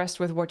not impressed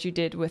with what you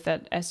did with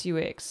that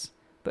SUX,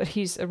 but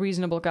he's a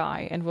reasonable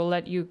guy and will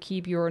let you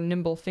keep your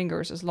nimble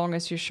fingers as long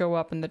as you show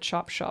up in the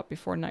chop shop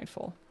before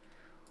nightfall.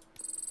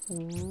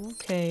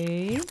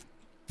 Okay.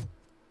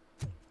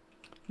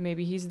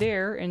 Maybe he's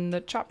there in the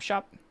chop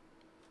shop.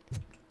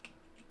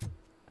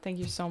 Thank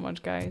you so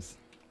much, guys.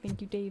 Thank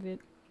you, David.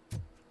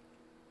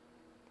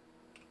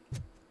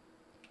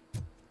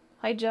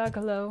 Hi, Jack.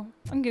 Hello.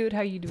 I'm good.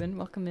 How you doing?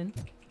 Welcome in.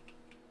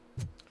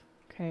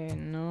 Okay,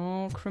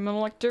 no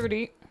criminal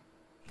activity.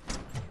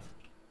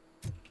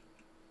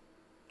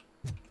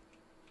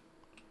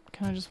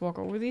 Can I just walk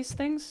over these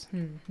things?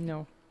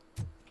 No.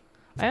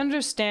 I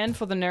understand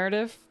for the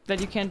narrative that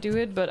you can't do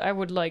it, but I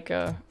would like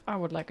a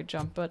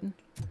jump button.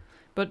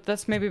 But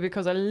that's maybe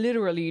because I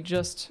literally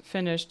just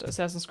finished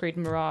Assassin's Creed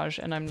Mirage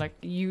and I'm like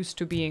used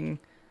to being,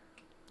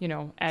 you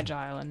know,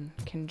 agile and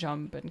can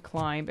jump and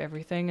climb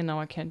everything, and now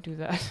I can't do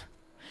that.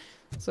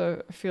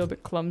 So I feel a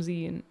bit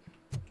clumsy and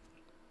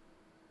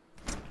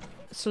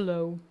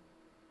slow.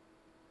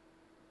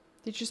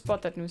 Did you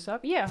spot that new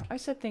sub? Yeah, I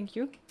said thank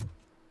you.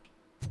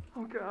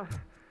 Oh god,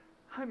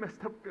 I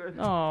messed up good.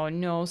 Oh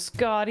no,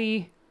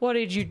 Scotty. What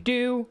did you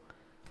do?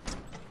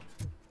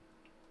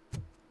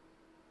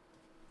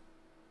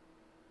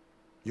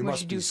 You What'd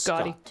must you be do,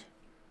 Scotty? Scott.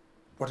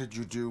 What did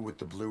you do with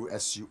the blue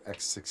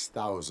SUX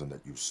 6000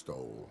 that you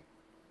stole?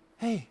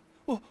 Hey,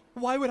 well,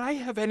 why would I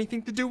have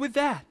anything to do with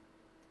that?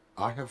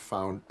 I have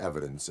found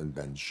evidence in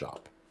Ben's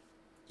shop.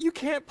 You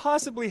can't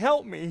possibly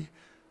help me.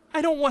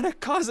 I don't want to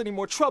cause any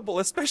more trouble,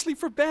 especially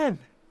for Ben.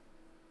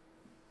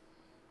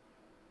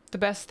 The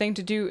best thing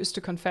to do is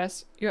to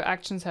confess. Your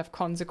actions have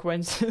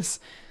consequences.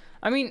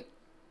 I mean,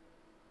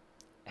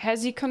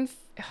 has he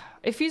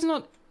if he's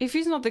not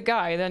the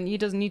guy, then he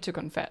doesn't need to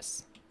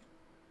confess.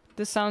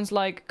 This sounds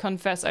like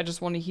confess, I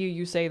just want to hear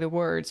you say the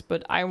words,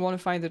 but I want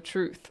to find the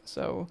truth.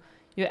 So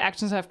your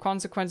actions have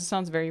consequences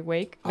sounds very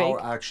vague.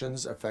 Our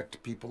actions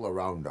affect people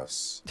around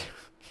us.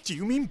 Do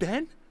you mean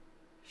Ben?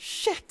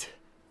 Shit!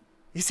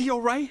 Is he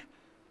alright?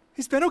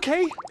 Is Ben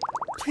okay?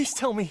 Please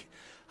tell me.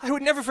 I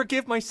would never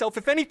forgive myself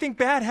if anything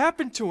bad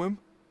happened to him.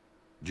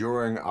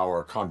 During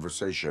our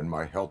conversation,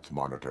 my health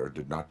monitor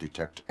did not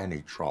detect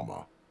any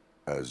trauma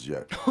as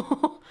yet.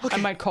 I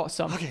might cause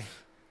some. Okay,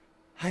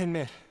 I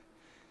admit.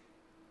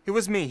 It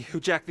was me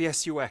who jacked the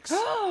SUX.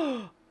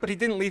 But he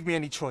didn't leave me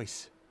any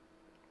choice.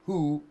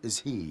 Who is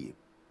he?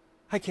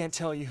 I can't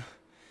tell you.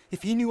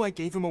 If he knew I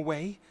gave him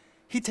away,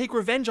 he'd take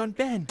revenge on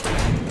Ben.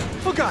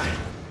 Oh god!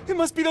 It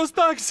must be those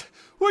thugs!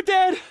 We're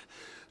dead!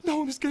 No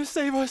one is gonna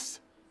save us.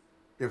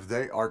 If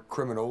they are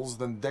criminals,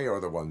 then they are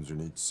the ones who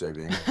need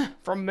saving.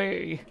 From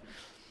me.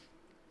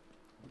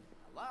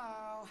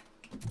 Hello?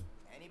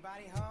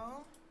 Anybody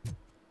home?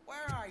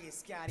 Where are you,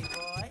 Scotty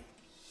boy?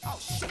 Oh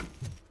shit!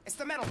 It's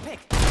the metal pick!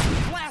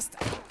 Blast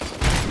him!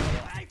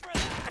 Away for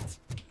that!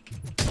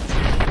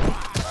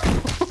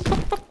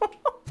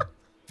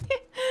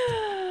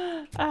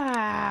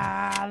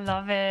 Ah,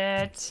 love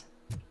it.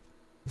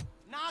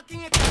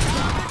 Knocking it down.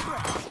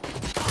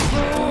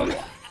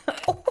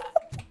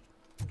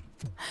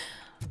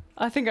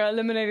 I think I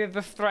eliminated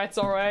the threats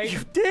alright. You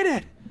did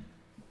it!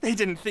 They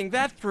didn't think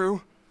that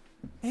through.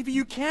 Maybe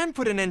you can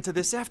put an end to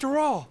this after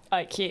all.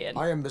 I can.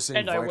 I am missing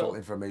and vital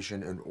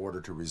information in order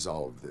to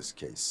resolve this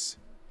case.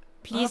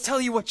 Please. I'll tell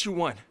you what you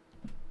want.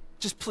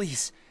 Just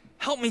please,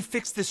 help me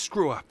fix this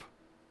screw-up.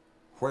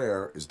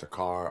 Where is the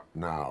car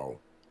now?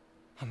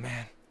 Oh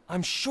man,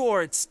 I'm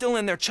sure it's still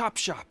in their chop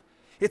shop.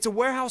 It's a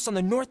warehouse on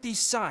the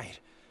northeast side.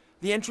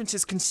 The entrance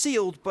is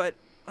concealed, but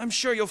I'm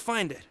sure you'll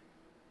find it.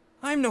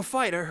 I'm no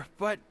fighter,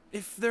 but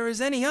if there is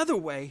any other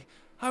way,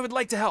 I would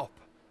like to help.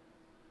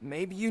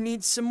 Maybe you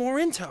need some more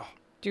intel.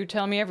 Do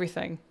tell me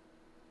everything.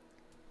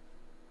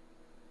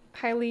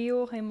 Hi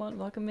Leo, hi Mont,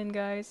 welcome in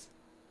guys.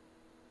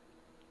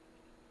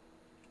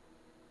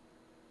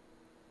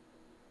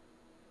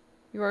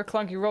 You are a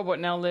clunky robot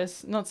now,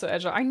 Liz. Not so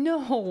agile. I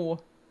know!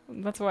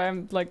 That's why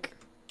I'm like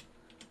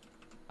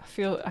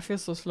I feel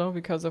so slow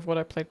because of what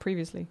I played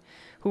previously.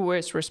 Who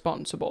is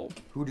responsible?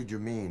 Who did you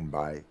mean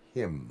by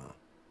him?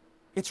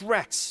 It's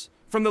Rex,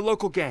 from the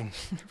local gang.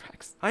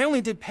 Rex. I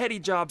only did petty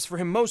jobs for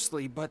him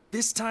mostly, but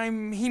this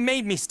time he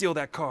made me steal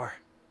that car.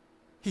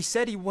 He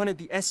said he wanted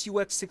the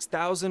SUX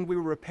 6000 we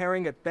were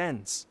repairing at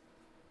Ben's.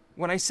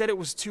 When I said it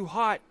was too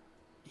hot,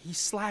 he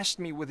slashed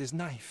me with his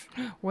knife.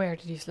 Where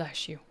did he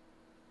slash you?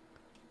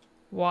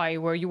 Why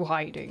were you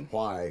hiding?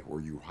 Why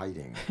were you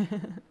hiding?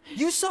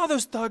 You saw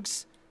those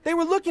thugs. They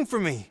were looking for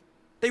me.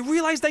 They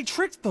realized I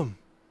tricked them.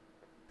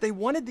 They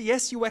wanted the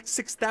SUX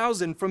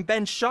 6000 from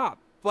Ben's shop,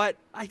 but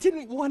I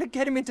didn't want to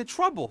get him into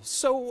trouble,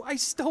 so I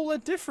stole a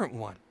different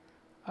one.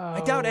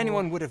 I doubt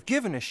anyone would have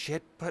given a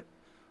shit, but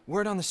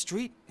word on the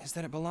street is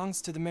that it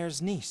belongs to the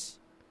mayor's niece.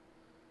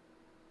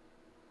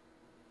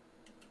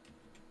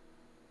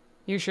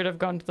 You should have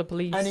gone to the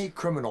police. Any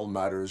criminal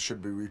matters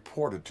should be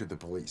reported to the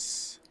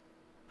police.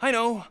 I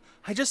know.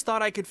 I just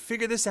thought I could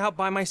figure this out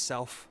by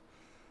myself.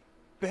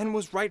 Ben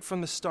was right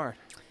from the start.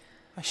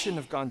 I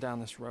shouldn't have gone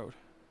down this road.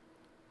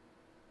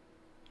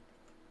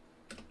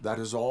 That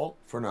is all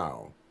for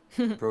now.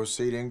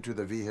 Proceeding to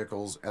the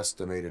vehicle's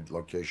estimated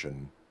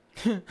location.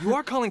 You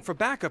are calling for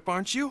backup,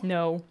 aren't you?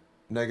 No.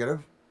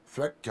 Negative.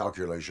 Threat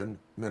calculation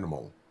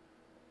minimal.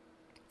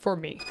 For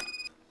me.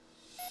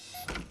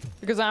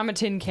 Because I'm a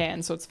tin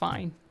can, so it's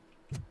fine.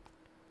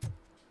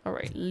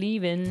 Alright,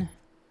 leaving.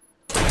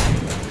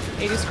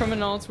 80s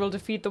criminals will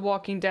defeat the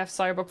walking deaf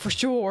cyborg for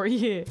sure,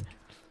 yeah.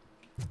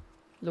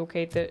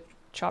 Locate the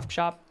chop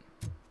shop.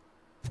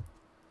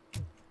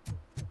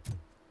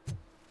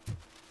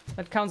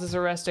 That counts as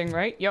arresting,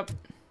 right? Yep.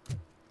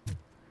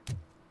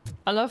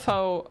 I love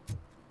how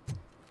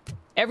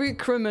every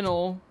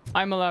criminal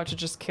I'm allowed to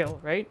just kill,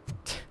 right?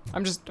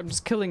 I'm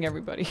just killing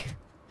everybody.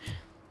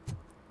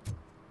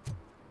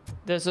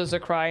 This is a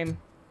crime.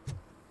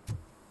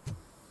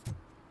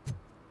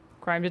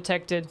 Crime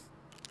detected.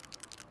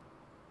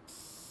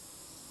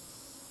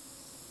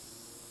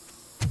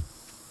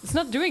 It's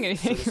not doing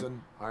anything.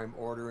 Citizen, I'm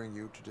ordering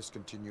you to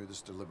discontinue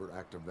this deliberate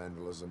act of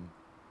vandalism.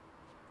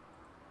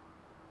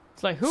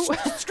 It's like, who?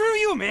 Screw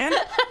you, man!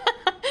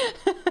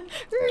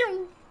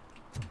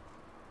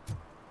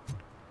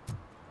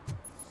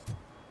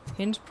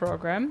 Hint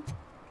program.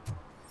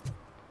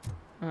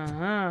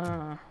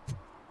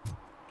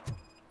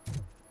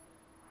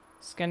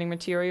 Scanning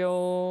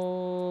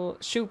material.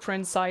 Shoe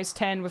print size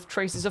 10 with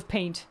traces of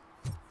paint.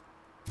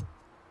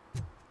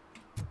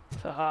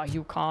 Ah,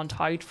 you can't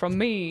hide from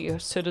me,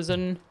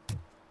 citizen.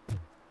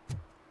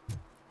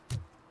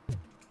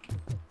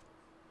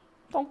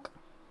 Bonk.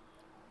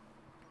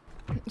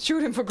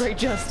 Shoot him for great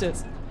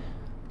justice.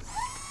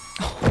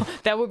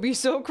 That would be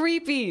so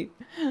creepy.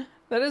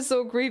 That is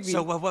so creepy.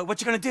 So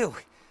what you gonna do?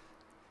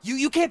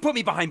 You can't put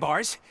me behind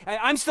bars.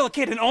 I'm still a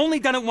kid and only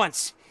done it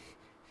once.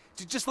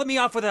 Just let me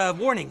off with a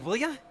warning, will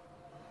ya?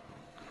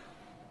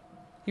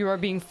 You are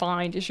being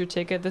fined. Issue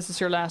ticket. This is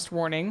your last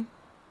warning.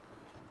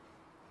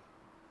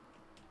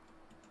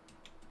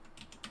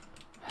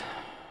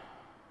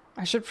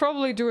 I should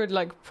probably do it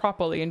like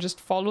properly and just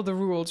follow the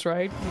rules,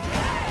 right?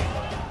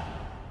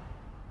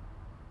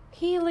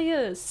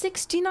 Helios,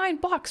 69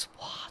 bucks.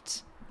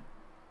 What?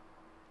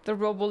 The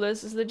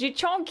RoboLIZZ is legit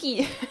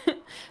chunky.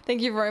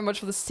 Thank you very much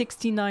for the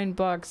 69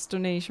 bucks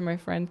donation, my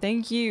friend.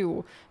 Thank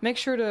you. Make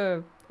sure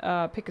to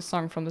pick a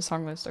song from the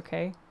song list,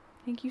 okay?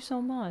 Thank you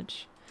so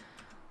much.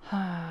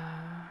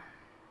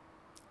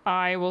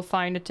 I will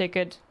find a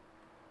ticket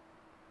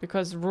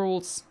because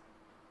rules,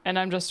 and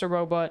I'm just a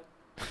robot.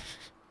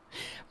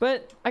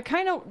 But I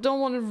kind of don't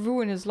want to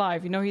ruin his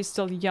life. You know, he's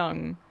still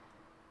young.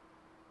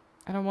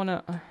 I don't want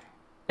to...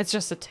 it's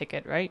just a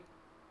ticket, right?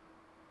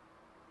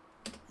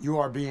 You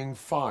are being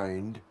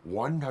fined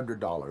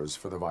 $100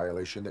 for the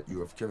violation that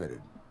you have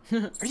committed.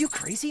 Are you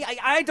crazy?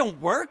 I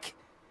don't work.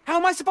 How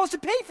am I supposed to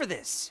pay for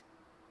this?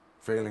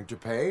 Failing to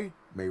pay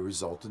may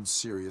result in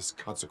serious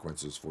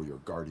consequences for your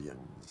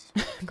guardians.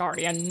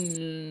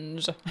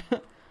 Guardians.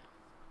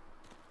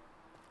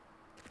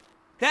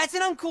 That's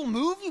an uncool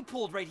move you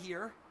pulled right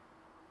here.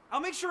 I'll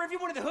make sure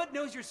everyone in the hood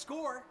knows your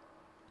score.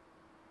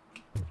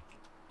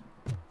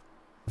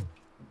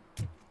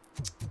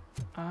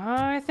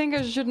 I think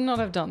I should not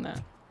have done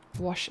that.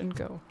 Wash and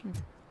go.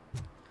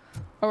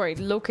 Alright,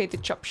 locate the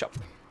chop shop.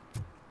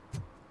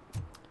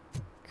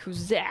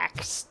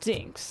 Kuzak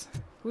stinks.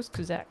 Who's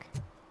Kuzak?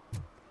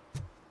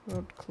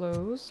 Road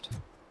closed.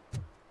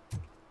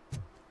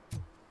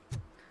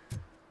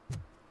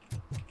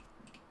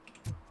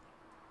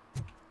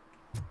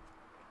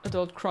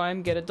 Adult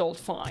crime, get adult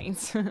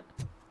fines.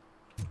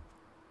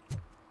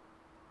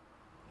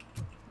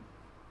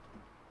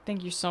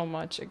 Thank you so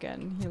much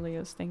again,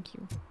 Helios. Thank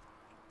you.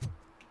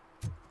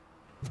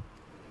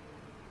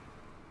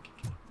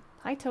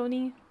 Hi,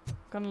 Tony.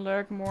 Gonna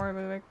lurk more,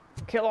 but like,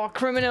 kill all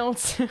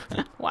criminals.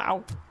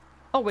 Wow.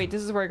 Oh wait,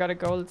 this is where I gotta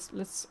go.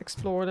 Let's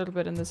explore a little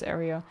bit in this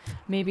area.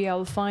 Maybe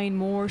I'll find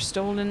more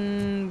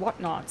stolen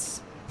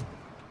whatnots.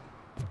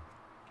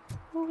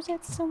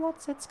 Rosettes and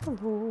whatsets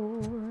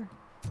galore.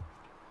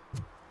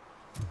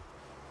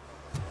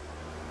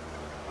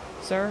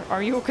 Sir,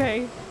 are you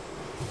okay?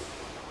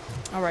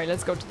 Alright,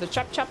 let's go to the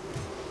chop chop.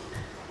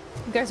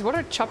 Guys, what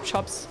are chop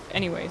chops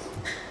anyways?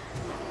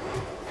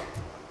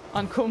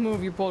 Uncool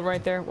move you pulled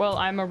right there. Well,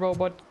 I'm a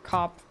robot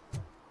cop.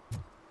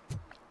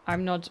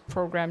 I'm not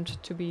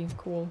programmed to be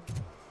cool.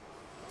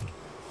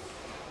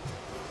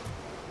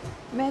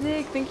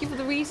 Medic, thank you for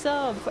the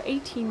resub for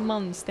 18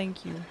 months.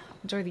 Thank you.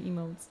 Enjoy the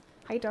emotes.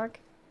 Hi, Dark.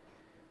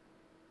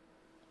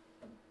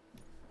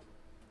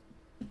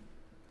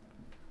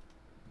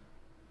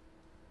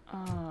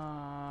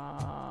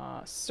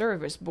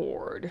 Service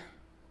board.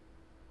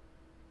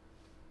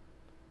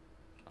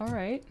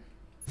 Alright.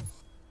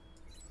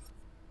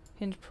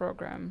 Hint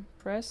program.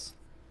 Press.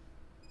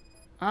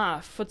 Ah,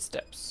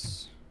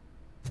 footsteps.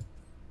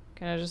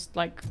 Can I just,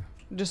 like,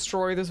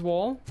 destroy this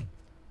wall?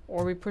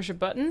 Or we push a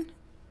button?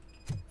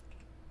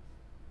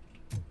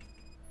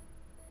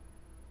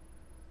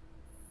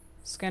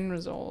 Scan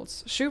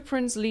results. Shoe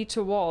prints lead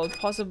to wall.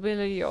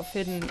 Possibility of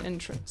hidden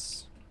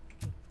entrance.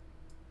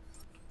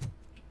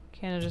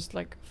 Can I just,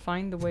 like,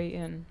 find the way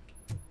in?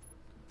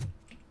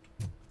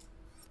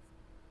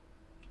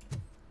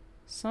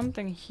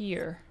 Something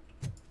here.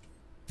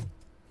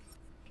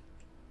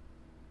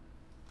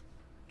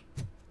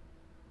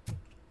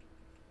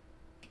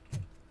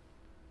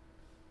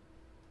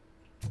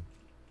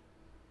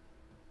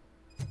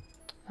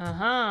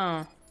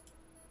 Uh-huh.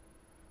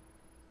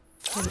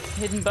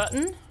 Hidden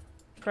button?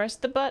 Press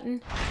the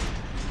button.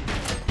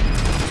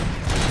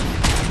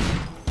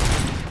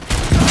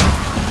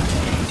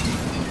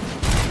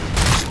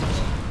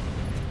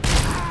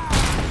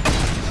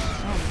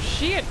 Oh,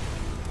 shit.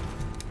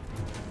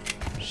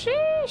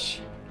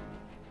 Sheesh.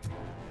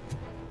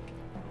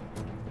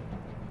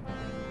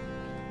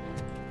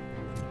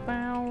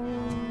 Bow.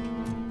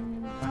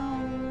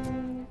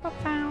 Bow.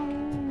 Bow.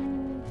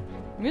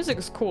 Music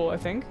is cool, I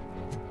think.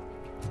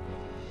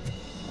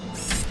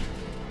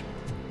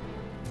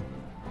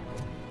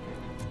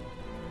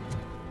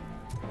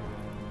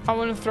 I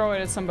want to throw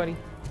it at somebody.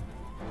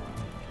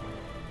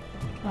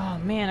 Oh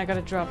man, I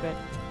gotta drop it.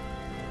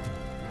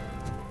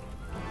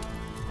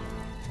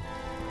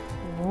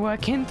 Oh, I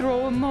can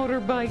throw a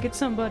motorbike at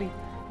somebody.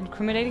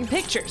 Incriminating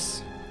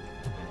pictures.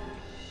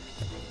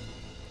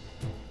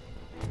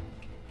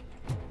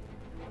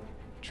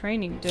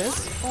 Training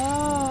disc.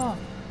 Oh,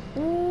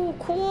 ooh,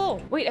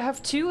 cool. Wait, I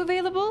have 2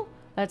 available?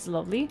 That's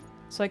lovely.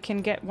 So I can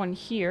get one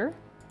here.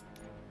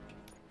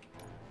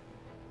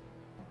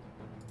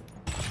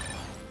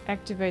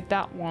 Activate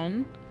that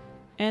one.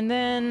 And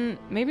then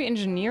maybe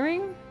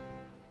engineering?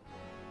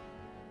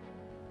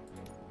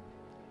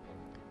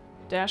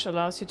 Dash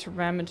allows you to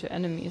ram into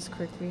enemies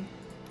quickly.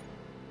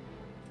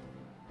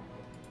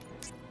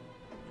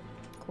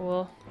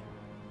 Cool.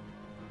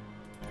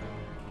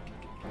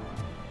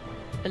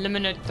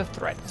 Eliminate the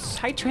threats.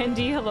 Hi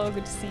Trendy, hello,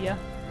 good to see ya.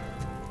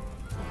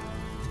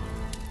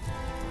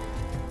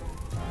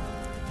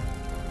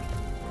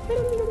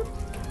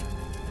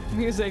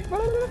 Music.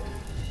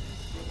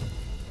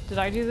 Did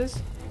I do this?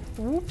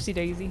 Whoopsie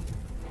daisy.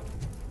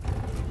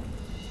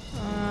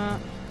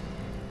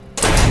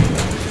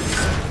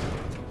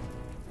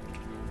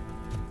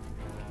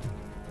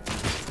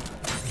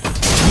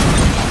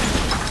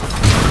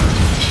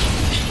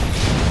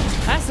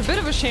 That's a bit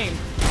of a shame.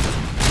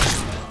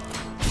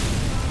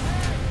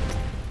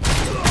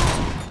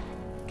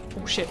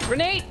 Oh shit.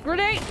 Grenade!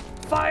 Grenade!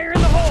 Fire in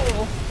the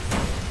hole!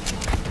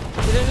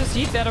 Did I just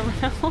yeet that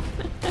around?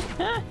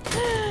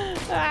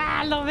 Ah,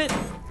 I love it.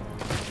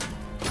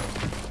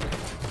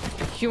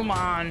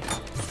 Human.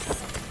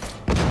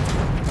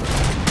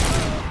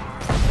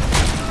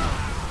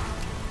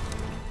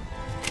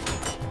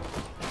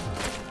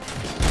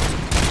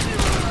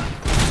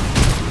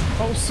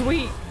 Oh,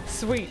 sweet.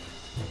 Sweet.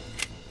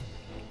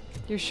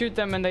 You shoot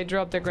them and they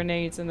drop their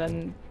grenades and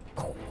then...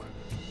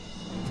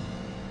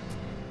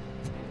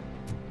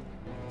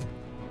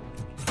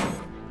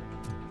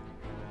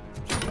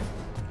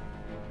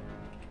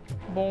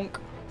 Bonk.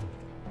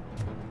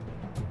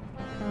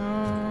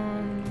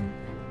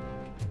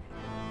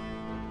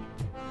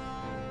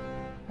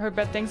 I heard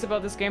bad things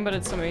about this game, but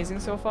it's amazing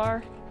so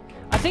far.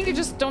 I think you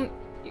just don't...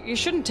 You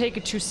shouldn't take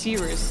it too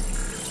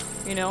serious,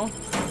 you know?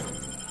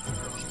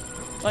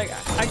 Like,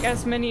 I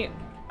guess many...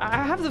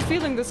 I have the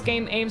feeling this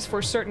game aims for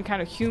a certain kind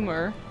of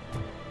humor.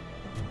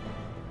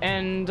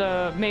 And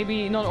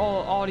maybe not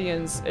all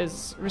audience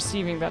is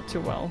receiving that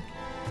too well.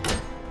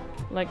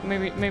 Like,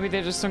 maybe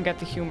they just don't get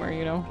the humor,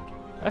 you know?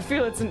 I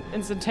feel it's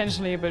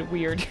intentionally a bit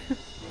weird.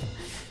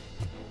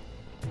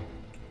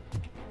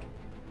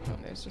 Oh,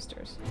 there's the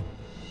stairs.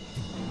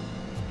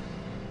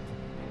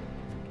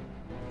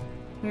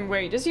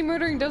 Wait, is he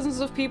murdering dozens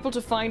of people to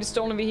find a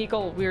stolen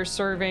vehicle? We're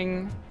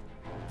serving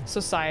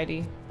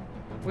society.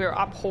 We're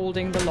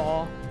upholding the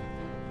law.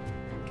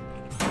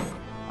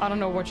 I don't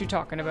know what you're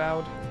talking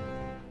about.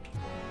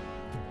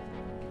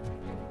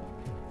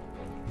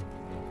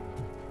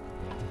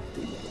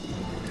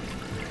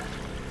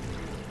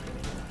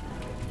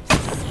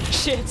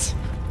 Shit.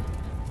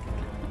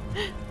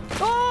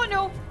 Oh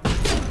no!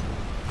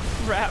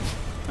 Crap.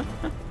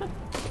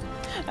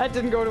 That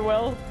didn't go too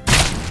well.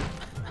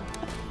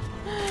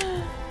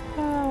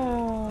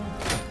 Oh.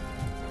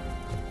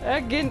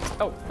 Again.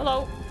 Oh,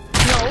 hello.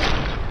 No.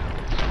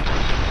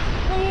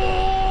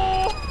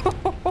 Oh.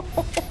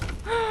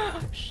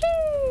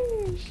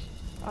 Sheesh.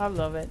 I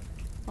love it.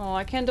 Oh,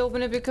 I can't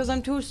open it because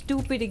I'm too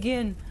stupid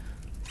again.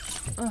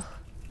 Ugh.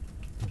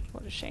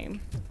 What a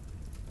shame.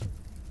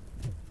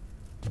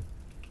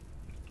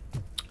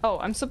 Oh,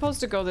 I'm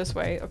supposed to go this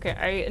way. Okay,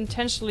 I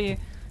intentionally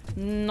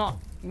not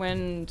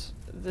went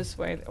this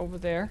way over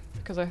there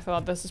because I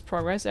thought this is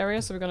progress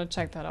area, so we're gonna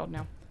check that out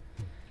now.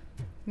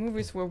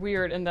 Movies were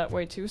weird in that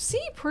way too.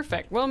 See,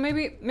 perfect. Well,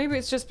 maybe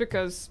it's just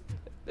because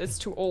it's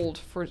too old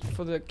for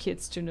the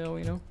kids to know,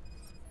 you know.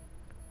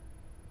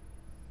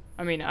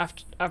 I mean,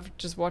 I've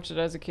just watched it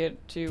as a kid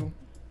too,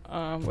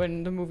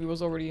 when the movie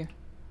was already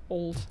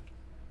old.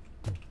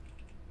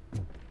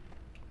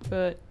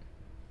 But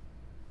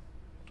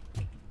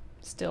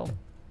still,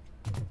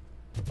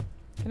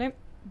 can I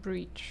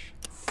breach?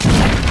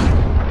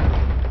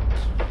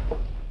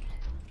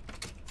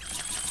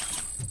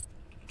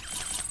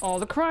 All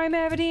the crime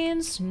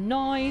evidence,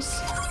 nice.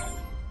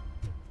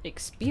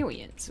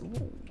 Experience,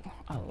 ooh,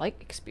 I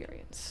like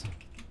experience.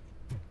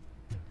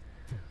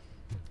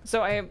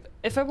 So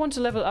if I want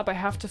to level up, I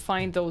have to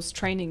find those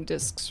training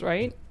discs,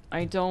 right?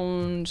 I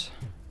don't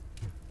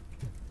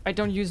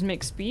use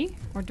Mix B,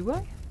 or do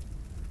I?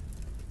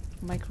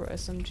 Micro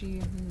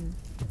SMG,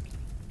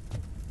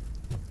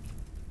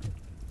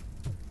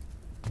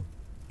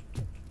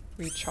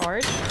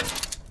 Recharge.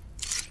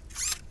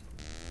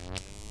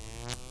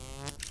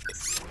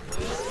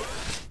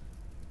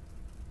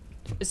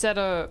 Is that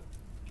a...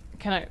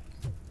 Can I...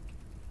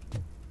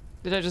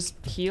 Did I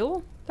just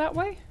heal that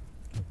way?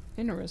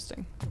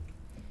 Interesting.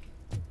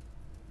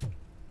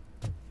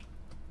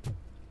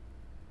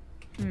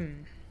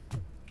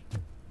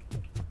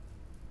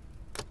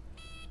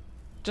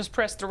 Just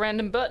press the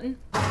random button.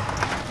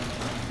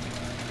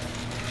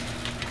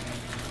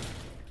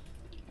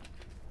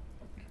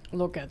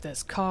 Look at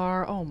this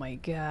car. Oh my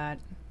god.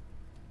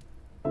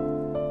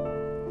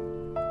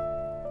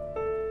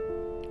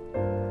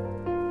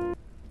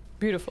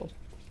 Beautiful.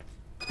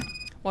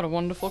 What a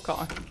wonderful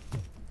car.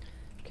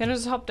 Can I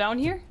just hop down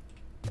here?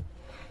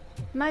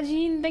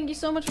 Imagine, thank you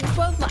so much for the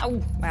 12 months.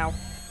 Oh, wow.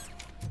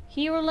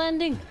 Hero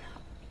landing.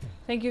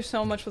 Thank you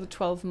so much for the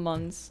 12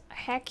 months. A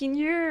hacking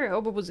year. I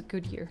hope it was a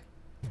good year.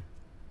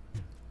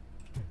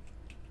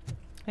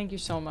 Thank you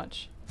so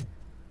much.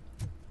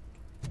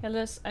 Hey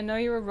Liz, I know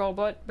you're a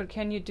robot, but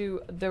can you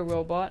do the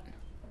robot?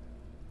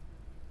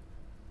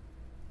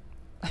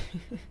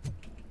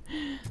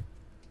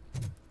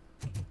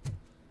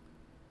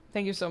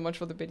 Thank you so much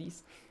for the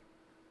biddies.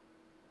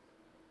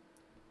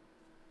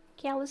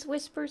 Callous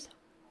whispers.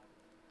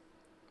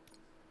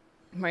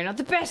 Might not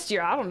the best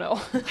year, I don't know.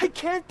 I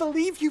can't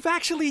believe you've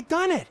actually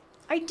done it!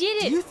 I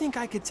did it! Do you think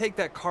I could take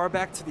that car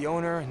back to the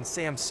owner and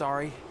say I'm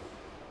sorry?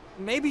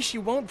 Maybe she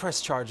won't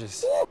press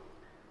charges.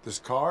 This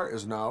car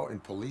is now in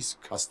police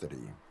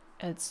custody.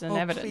 It's an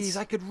evidence. Please,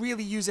 I could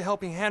really use a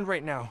helping hand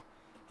right now.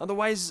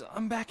 Otherwise,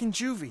 I'm back in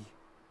juvie.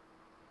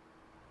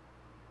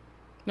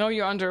 No,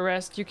 you're under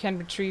arrest. You can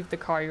retrieve the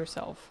car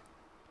yourself.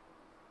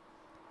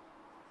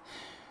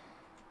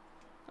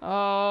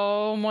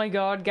 Oh my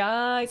god,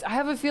 guys. I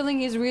have a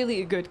feeling he's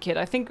really a good kid.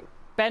 I think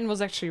Ben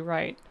was actually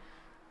right.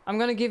 I'm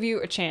gonna give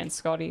you a chance,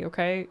 Scotty,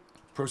 okay?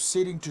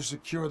 Proceeding to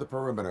secure the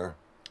perimeter.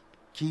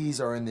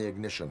 Keys are in the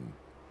ignition.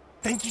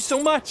 Thank you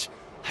so much!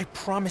 I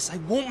promise I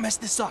won't mess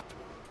this up.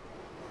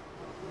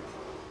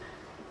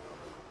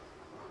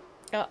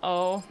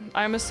 Uh-oh.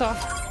 I'm a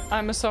soft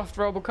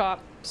RoboCop.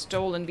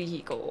 Stolen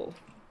vehicle.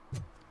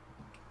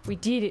 We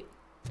did it.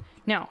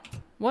 Now,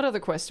 what other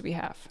quests do we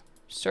have?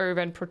 Serve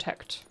and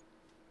protect.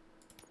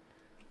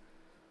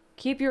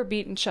 Keep your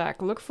beat in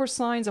check. Look for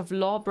signs of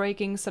law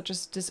breaking such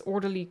as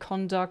disorderly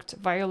conduct,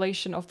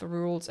 violation of the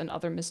rules, and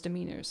other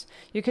misdemeanors.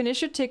 You can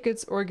issue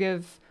tickets or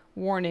give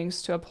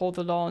warnings to uphold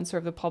the law and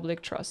serve the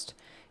public trust.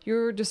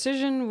 Your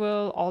decision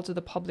will alter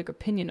the public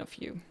opinion of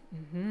you.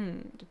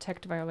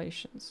 Detect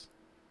violations.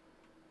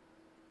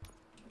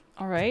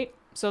 Alright,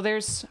 so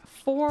there's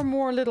 4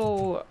 more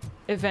little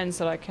events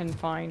that I can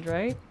find,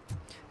 right?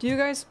 Do you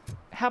guys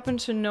happen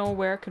to know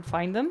where I could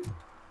find them?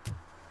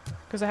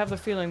 Because I have the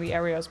feeling the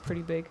area is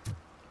pretty big.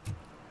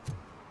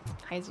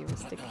 Hi, Zero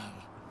Stick.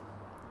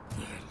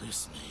 They're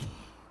listening.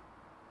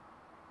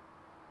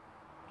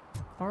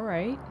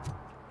 Alright.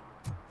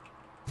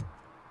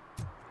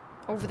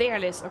 Over there,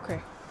 Liz. Okay.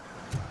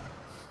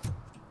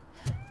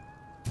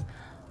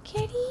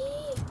 Kitty!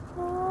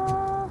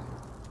 Aww.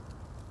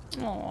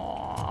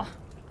 Aww.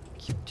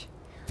 Cute.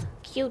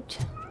 Cute.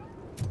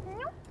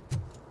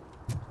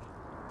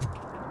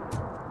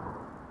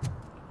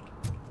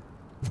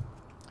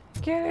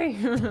 Okay.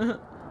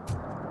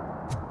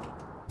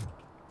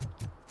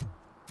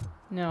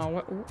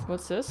 No,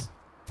 what's this?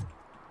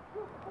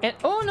 And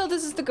oh no,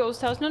 this is the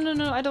ghost house. No, no,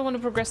 no, I don't want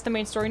to progress the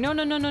main story. No,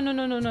 no, no, no, no,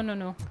 no, no, no, no,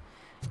 no.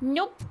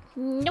 Nope.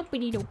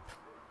 Nopey nope.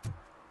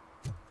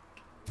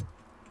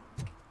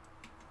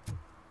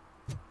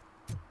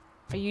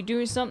 Are you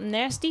doing something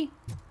nasty?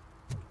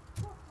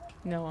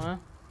 No, huh?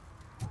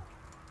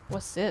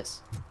 What's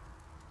this?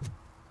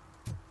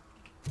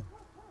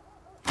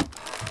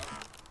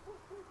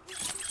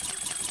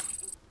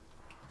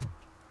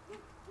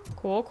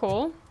 Cool,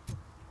 cool.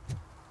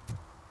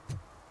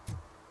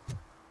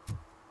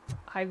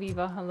 Hi,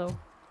 Viva. Hello.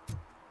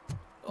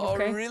 Oh,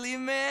 Okay. really,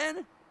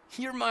 man?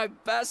 You're my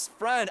best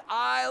friend.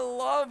 I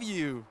love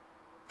you.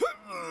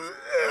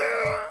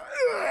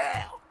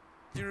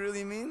 You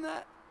really mean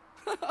that?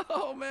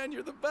 Oh, man,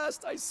 you're the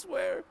best, I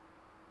swear.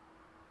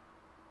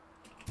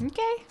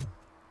 Okay.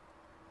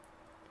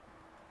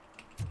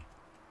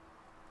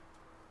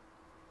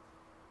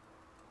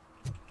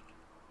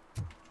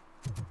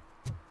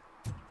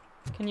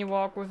 Can you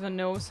walk with a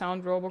no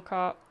sound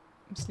RoboCop?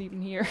 I'm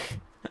sleeping here.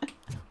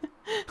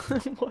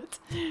 What?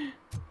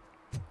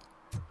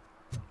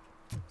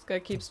 This guy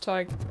keeps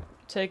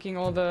taking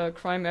all the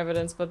crime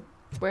evidence, but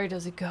where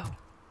does it go?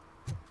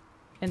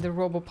 In the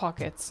robo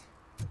pockets.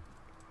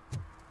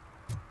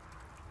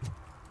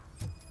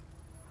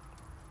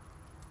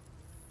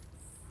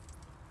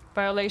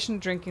 Violation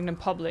drinking in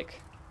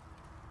public.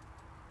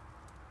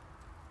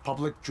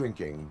 Public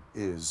drinking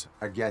is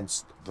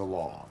against the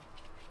law.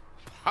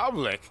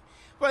 Public?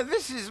 But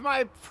this is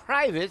my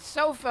private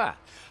sofa.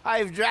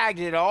 I've dragged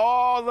it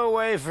all the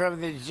way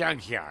from the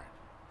junkyard.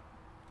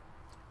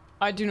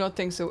 I do not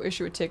think so.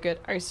 Issue a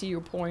ticket. I see your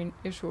point.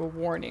 Issue a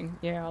warning.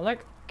 Yeah,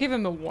 like, give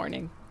him a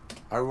warning.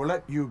 I will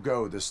let you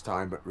go this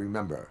time, but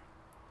remember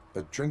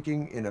that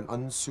drinking in an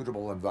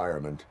unsuitable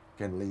environment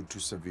can lead to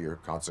severe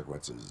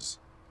consequences.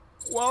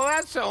 Well,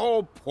 that's the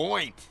whole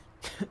point.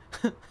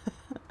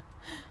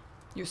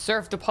 You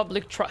serve the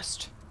public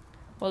trust.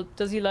 Well,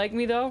 does he like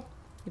me though?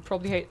 He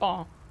probably hate.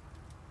 Aw.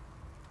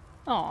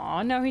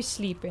 Aw, now he's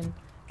sleeping.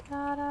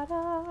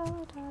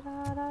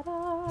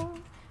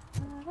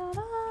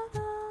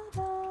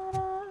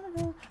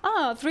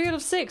 Ah, 3 out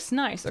of 6.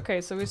 Nice.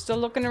 Okay, so we're still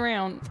looking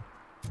around.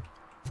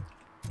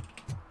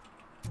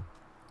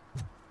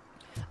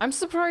 I'm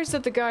surprised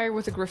that the guy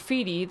with the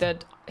graffiti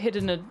that hid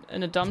in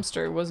a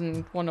dumpster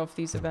wasn't one of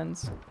these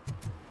events.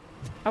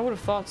 I would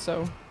have thought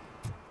so.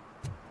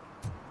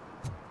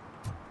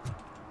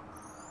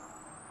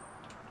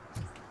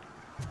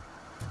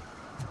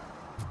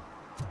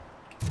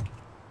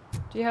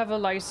 Do you have a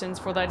license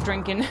for that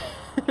drinking?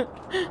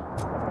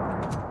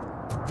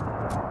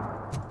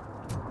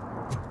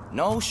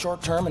 No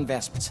short-term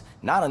investments.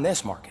 Not in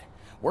this market.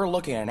 We're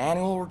looking at an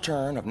annual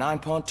return of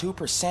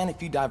 9.2%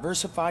 if you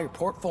diversify your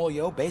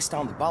portfolio based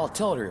on the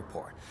volatility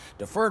report.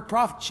 Deferred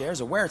profit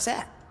shares are where it's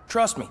at.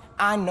 Trust me,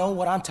 I know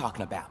what I'm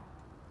talking about.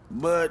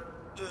 But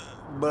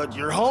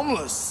you're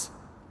homeless.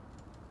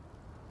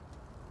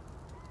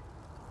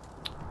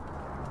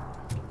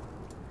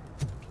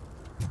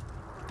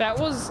 That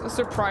was a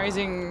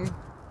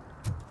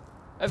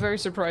very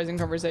surprising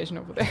conversation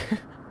over there.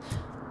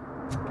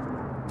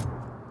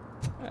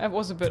 That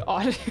was a bit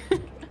odd.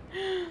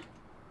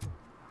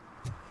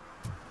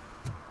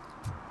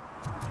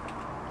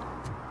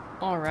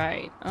 All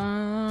right.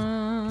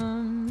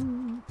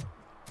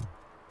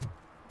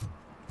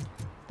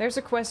 There's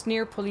a quest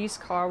near police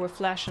car with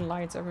flashing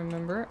lights, I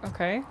remember.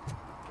 Okay.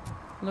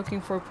 Looking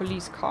for a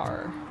police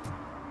car.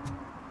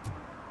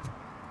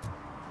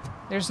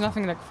 There's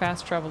nothing like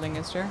fast traveling,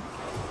 is there?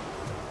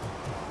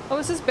 Oh,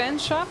 is this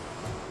Ben's shop?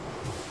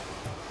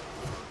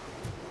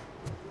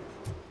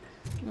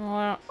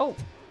 Oh,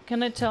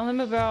 can I tell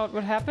him about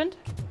what happened?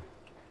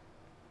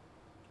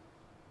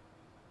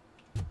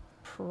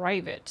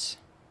 Private.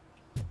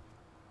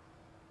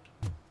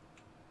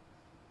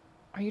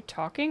 Are you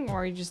talking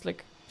or are you just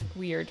like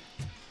weird?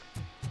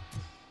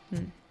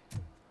 Who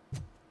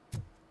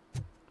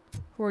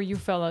are you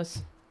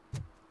fellas?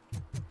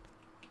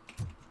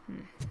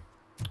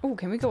 Oh,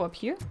 can we go up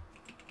here?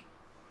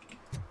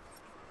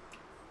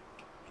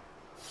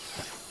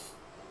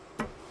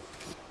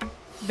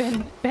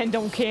 Ben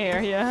don't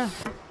care, yeah.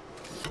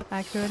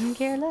 I couldn't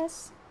care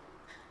less.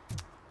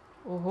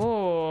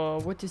 Oh,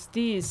 what is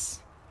this?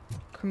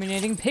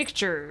 Criminating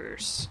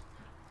pictures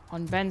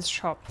on Ben's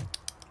shop.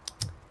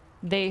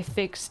 They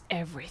fix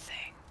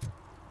everything.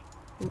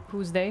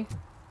 Who's they?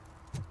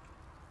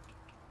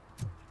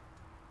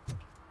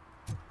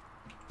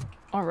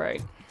 All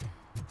right.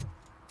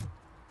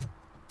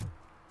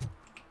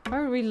 I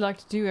would really like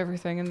to do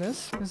everything in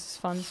this. This is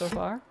fun so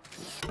far.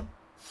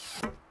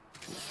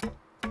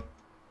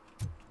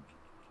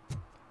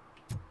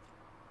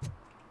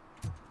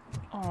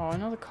 Oh,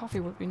 another coffee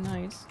would be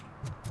nice.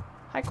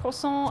 Hi,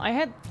 croissant. I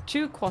had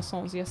 2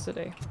 croissants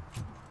yesterday.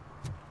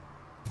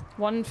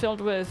 One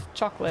filled with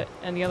chocolate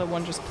and the other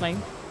one just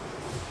plain.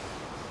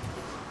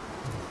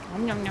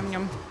 Yum, yum, yum,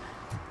 yum.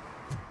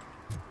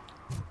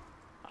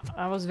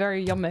 I was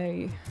very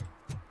yummy.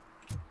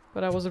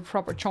 But I was a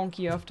proper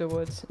chonky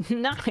afterwards.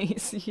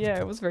 Nice! Yeah,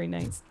 it was very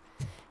nice.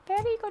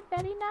 Very good,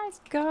 very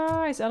nice.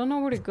 Guys, I don't know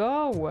where to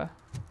go.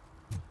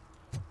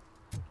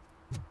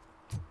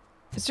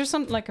 Is there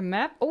something like a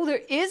map? Oh, there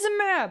is a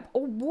map!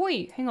 Oh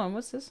boy! Hang on,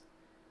 what's this?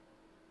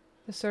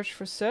 The search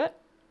for soot.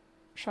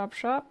 Shop.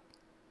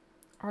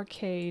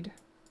 Arcade.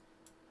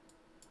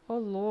 Oh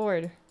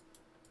lord.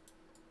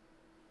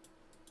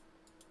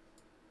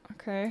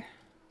 Okay.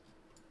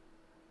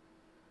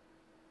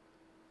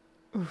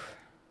 Oof.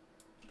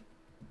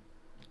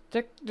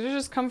 Did it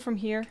just come from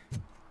here?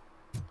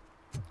 I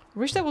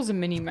wish that was a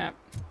mini-map.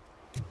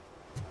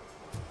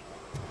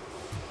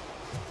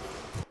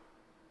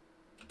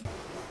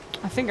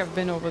 I think I've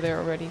been over there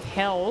already.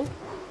 Hell.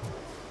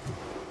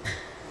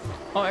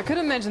 Oh, I could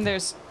imagine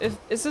there's...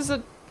 Is this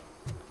a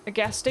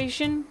gas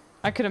station?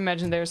 I could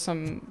imagine there's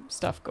some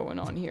stuff going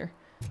on here.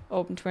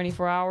 Open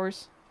 24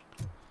 hours.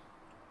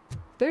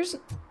 There's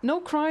no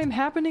crime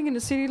happening in a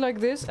city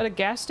like this at a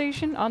gas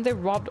station? Aren't they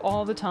robbed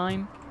all the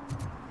time?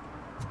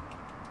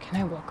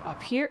 Can I walk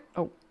up here?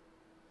 Oh.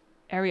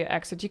 Area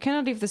exit. You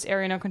cannot leave this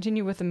area now.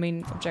 Continue with the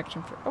main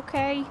objection for...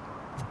 Okay.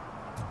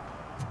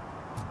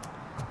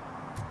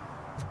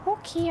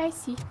 Okay, I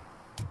see.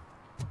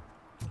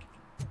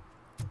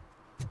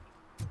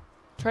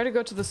 Try to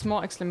go to the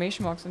small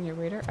exclamation marks on your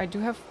radar. I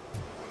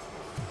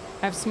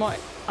have small...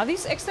 Are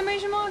these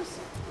exclamation marks?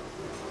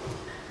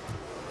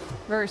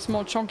 Very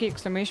small, chunky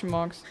exclamation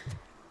marks.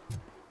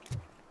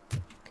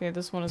 Okay,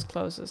 this one is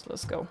closest.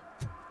 Let's go.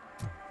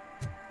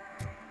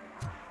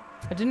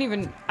 I didn't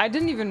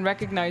even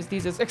recognize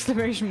these as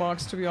exclamation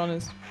marks, to be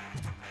honest.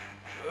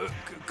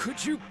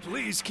 Could you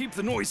please keep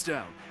the noise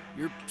down?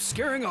 You're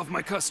scaring off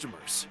my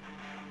customers.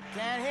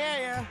 Can't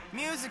hear you.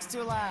 Music's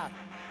too loud.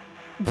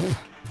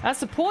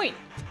 That's the point.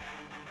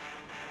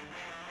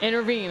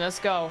 Intervene. Let's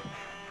go.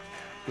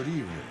 Good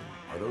evening.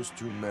 Are those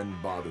two men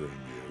bothering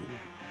you?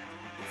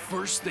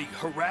 First, they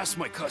harass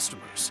my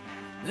customers.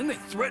 Then they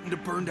threaten to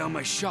burn down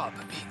my shop.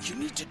 You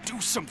need to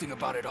do something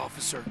about it,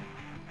 officer.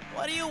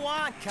 What do you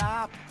want,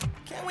 cop?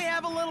 Can't we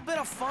have a little bit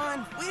of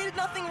fun? We did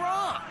nothing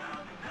wrong.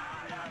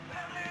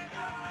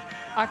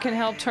 I can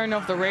help turn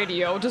off the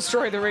radio,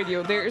 destroy the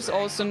radio. There is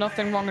also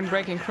nothing wrong in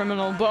breaking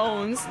criminal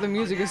bones. The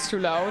music is too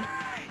loud.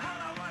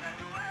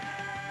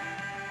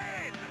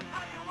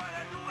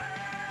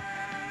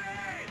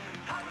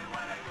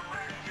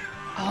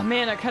 Oh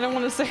man, I kind of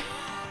want to say...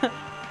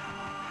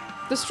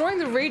 Destroying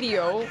the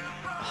radio...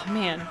 Oh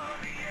man.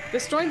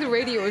 Destroying the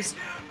radio is...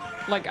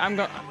 Like, I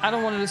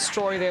don't want to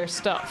destroy their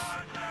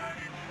stuff.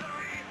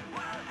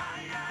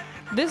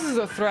 This is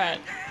a threat.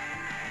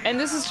 And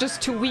this is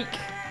just too weak.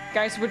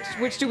 Guys,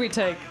 which do we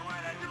take?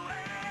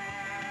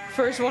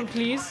 First one,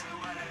 please.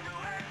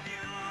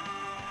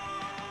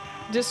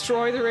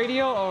 Destroy the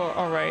radio? Oh,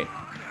 alright.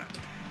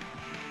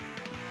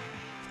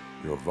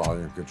 Your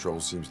volume control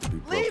seems to be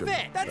broken. Leave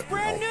it! That's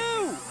brand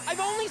new! I've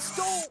only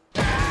stole...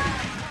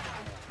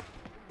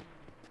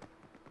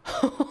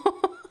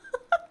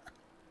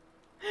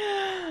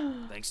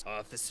 Thanks,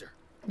 officer.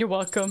 You're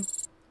welcome.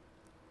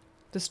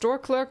 The store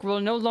clerk will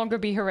no longer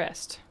be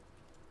harassed.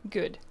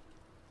 Good.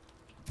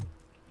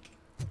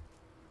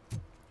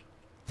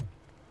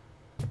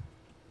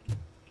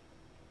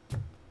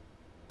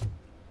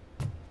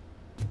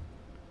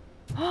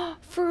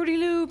 Fruity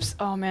Loops!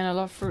 Oh man, I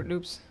love Fruit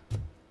Loops.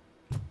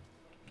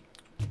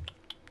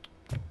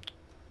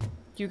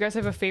 Do you guys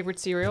have a favorite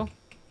cereal?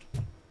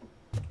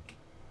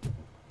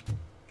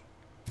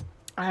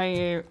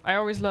 I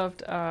always loved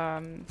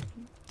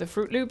the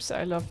Fruit Loops.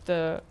 I love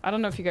the... I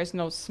don't know if you guys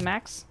know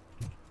Smacks.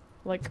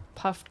 Like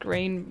puffed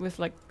grain with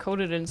like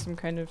coated in some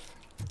kind of...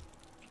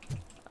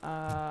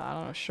 I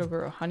don't know,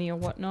 sugar or honey or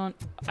whatnot.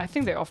 I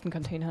think they often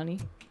contain honey.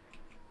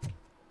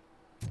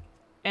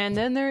 And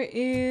then there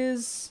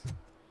is...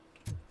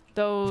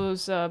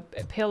 those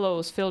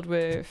pillows filled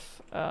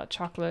with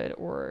chocolate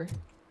or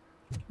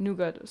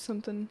nougat or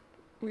something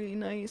really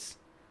nice.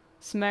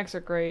 Smacks are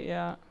great,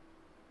 yeah.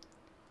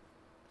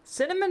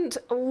 Cinnamon,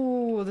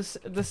 oh, the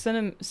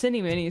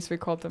Cinni Minis we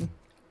called them.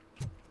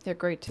 They're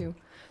great too.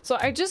 So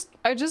I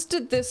just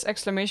did this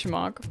exclamation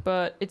mark,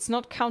 but it's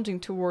not counting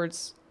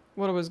towards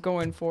what I was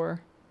going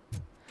for.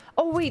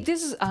 Oh wait,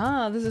 this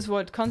is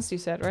what Consti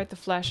said, right? The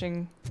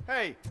flashing.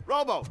 Hey,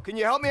 Robo, can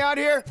you help me out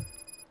here?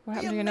 What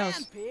happened to your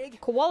nose?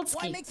 Pig.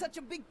 Kowalski. Why make such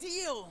a big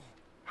deal?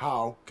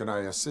 How can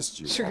I assist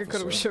you, Sugar officer?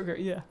 coated with sugar,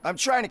 yeah. I'm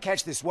trying to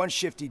catch this one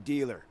shifty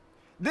dealer.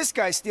 This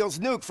guy steals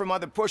nuke from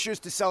other pushers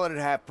to sell it at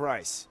half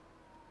price.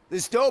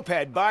 This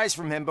dopehead buys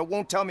from him but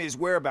won't tell me his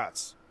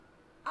whereabouts.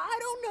 I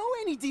don't know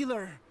any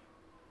dealer.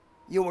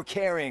 You were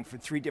carrying for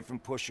 3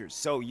 different pushers,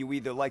 so you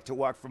either like to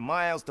walk for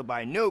miles to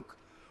buy nuke,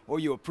 or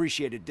you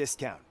appreciate a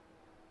discount.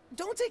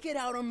 Don't take it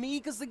out on me,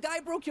 because the guy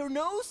broke your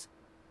nose?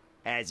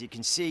 As you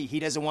can see, he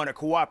doesn't want to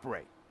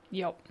cooperate.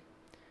 Yep.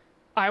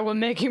 I will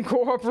make him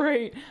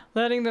cooperate.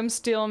 Letting them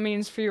steal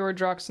means fewer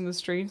drugs in the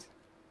streets.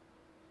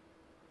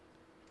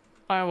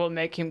 I will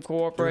make him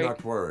cooperate. Do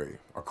not worry.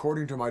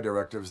 According to my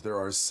directives, there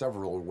are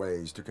several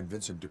ways to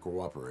convince him to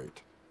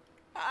cooperate.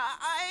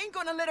 I ain't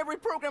gonna let it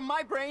reprogram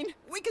my brain.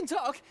 We can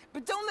talk,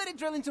 but don't let it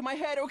drill into my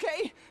head,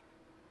 okay?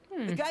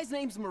 The guy's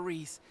name's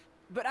Maurice,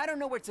 but I don't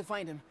know where to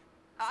find him.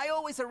 I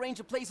always arrange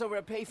a place over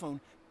a payphone.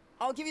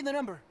 I'll give you the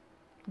number.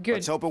 Good.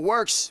 Let's hope it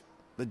works.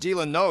 The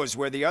dealer knows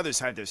where the others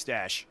hide their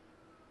stash.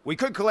 We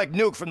could collect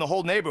nuke from the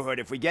whole neighborhood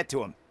if we get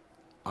to him.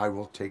 I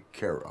will take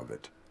care of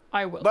it.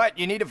 I will. But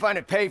you need to find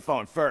a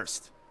payphone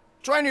first.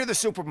 Try near the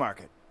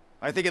supermarket.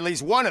 I think at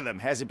least one of them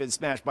hasn't been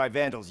smashed by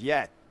vandals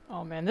yet.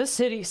 Oh man, this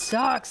city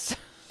sucks. It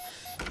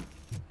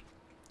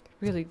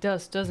really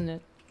does, doesn't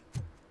it?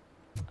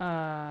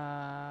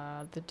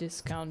 The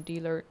discount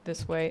dealer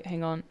this way.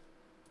 Hang on.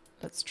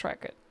 Let's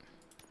track it.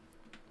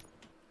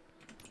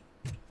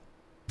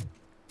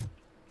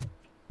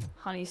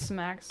 Honey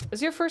Smacks.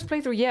 Is your first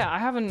playthrough? Yeah, I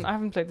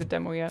haven't played the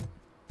demo yet.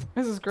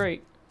 This is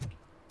great.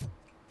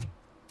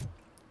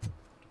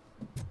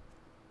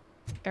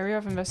 Area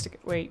of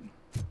investigate. Wait.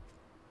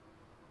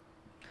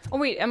 Oh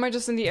wait, am I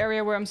just in the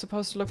area where I'm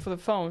supposed to look for the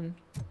phone?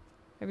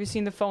 Have you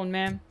seen the phone,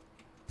 ma'am?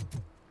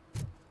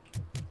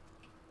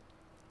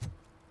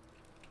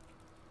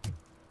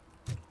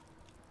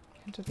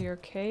 Enter the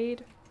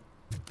arcade.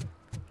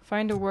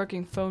 Find a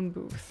working phone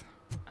booth.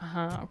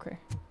 Uh-huh, okay.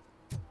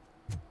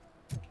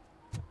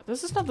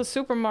 This is not the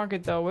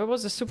supermarket though. Where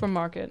was the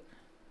supermarket?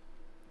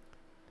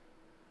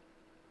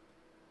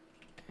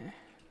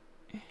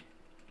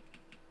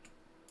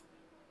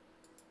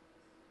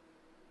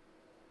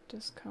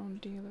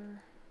 Discount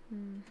dealer.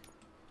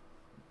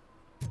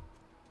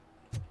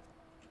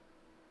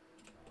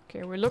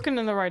 Okay, we're looking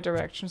in the right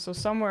direction, so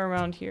somewhere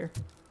around here.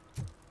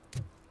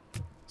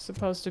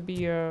 Supposed to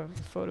be a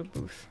photo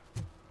booth.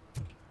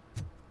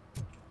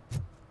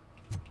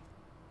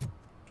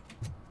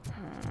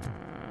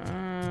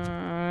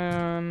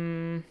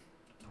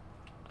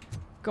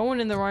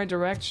 Going in the right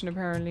direction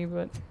apparently,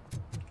 but...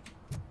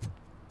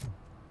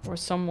 Or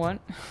somewhat.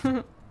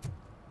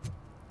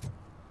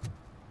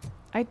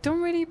 I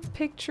don't really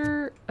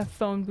picture a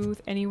phone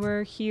booth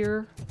anywhere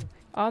here.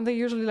 Aren't they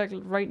usually like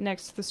right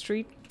next to the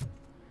street?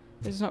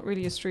 It's not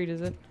really a street,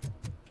 is it?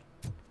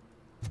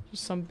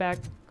 Just some back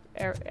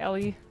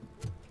alley.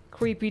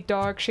 Creepy,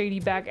 dark, shady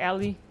back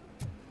alley.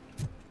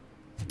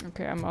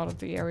 Okay, I'm out of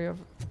the area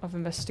of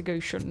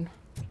investigation.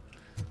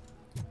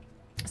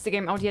 Is the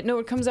game out yet? No,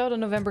 it comes out on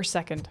November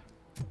 2nd.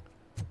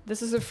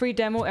 This is a free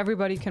demo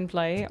everybody can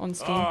play on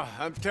Steam. Oh,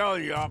 I'm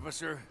telling you,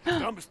 officer,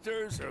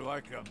 dumpsters are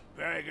like a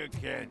bag of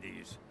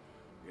candies.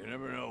 You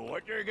never know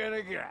what you're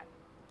gonna get.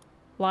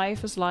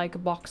 Life is like a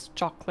box of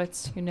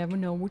chocolates. You never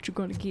know what you're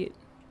gonna get.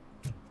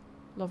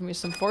 Love me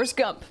some Forrest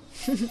Gump.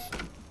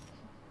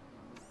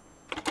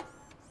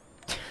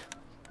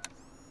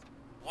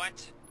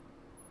 What?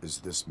 Is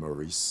this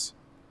Maurice?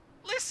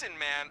 Listen,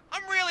 man,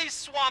 I'm really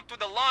swamped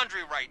with the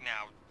laundry right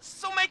now,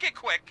 so make it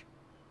quick.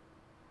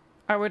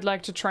 I would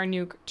like to try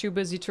Nuke. Too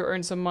busy to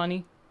earn some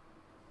money.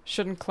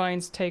 Shouldn't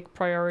clients take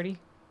priority?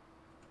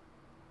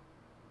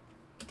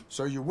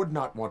 So you would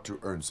not want to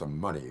earn some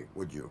money,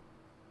 would you?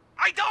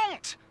 I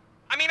don't!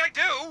 I mean, I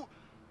do.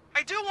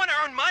 I do want to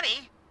earn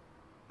money.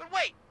 But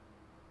wait.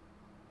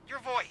 Your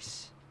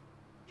voice.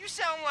 You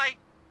sound like...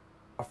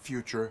 A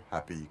future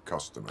happy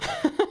customer.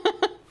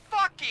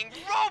 Fucking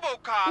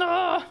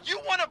RoboCop! You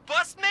want to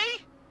bust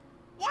me?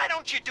 Why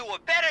don't you do a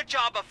better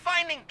job of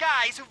finding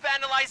guys who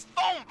vandalize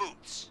phone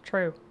booths?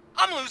 True.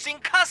 I'm losing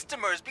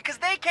customers because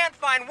they can't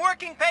find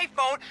working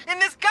payphone in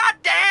this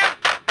goddamn...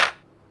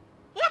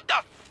 What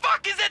the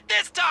fuck is it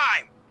this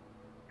time?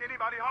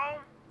 Anybody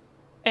home?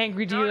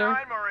 Angry dealer.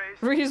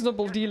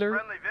 Reasonable dealer.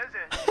 Friendly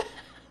visit.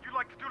 You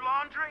like to do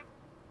laundry?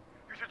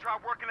 You should try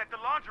working at the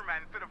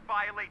laundromat instead of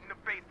violating the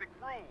basic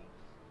rules.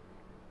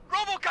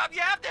 RoboCop,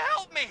 you have to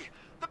help me!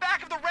 The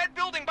back of the red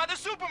building by the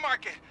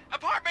supermarket.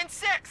 Apartment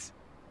 6.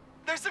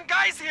 There's some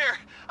guys here.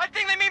 I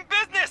think they mean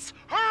business.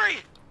 Hurry!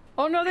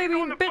 Oh no, they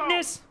mean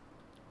business.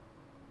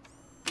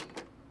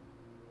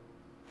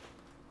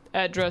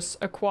 Address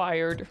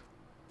acquired.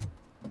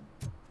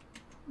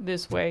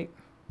 This way.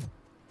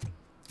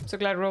 I'm so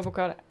glad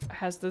RoboCop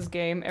has this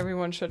game.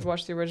 Everyone should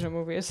watch the original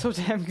movie. It's so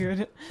damn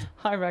good.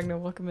 Hi Ragnar,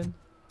 welcome in.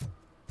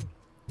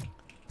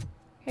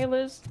 Hey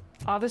Liz.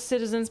 Are the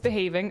citizens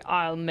behaving?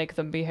 I'll make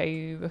them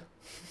behave.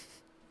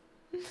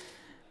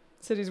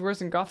 City's worse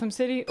than Gotham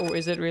City? Or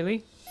is it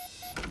really?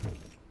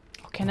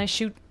 Oh, can I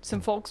shoot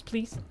some folks,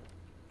 please?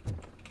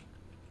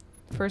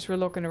 First, we're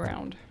looking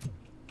around.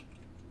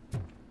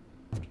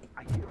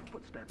 I hear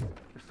footsteps.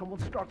 If someone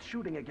starts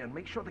shooting again,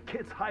 make sure the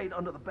kids hide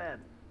under the bed.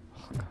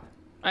 Oh,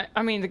 God.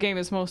 I mean, the game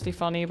is mostly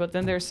funny, but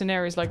then there's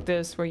scenarios like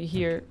this where you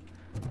hear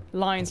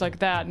lines like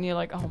that and you're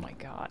like, oh my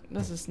God,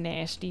 this is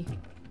nasty.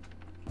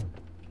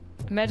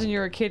 Imagine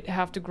you're a kid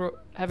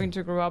having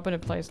to grow up in a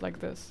place like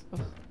this.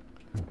 Ugh.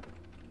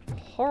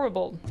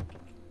 Horrible.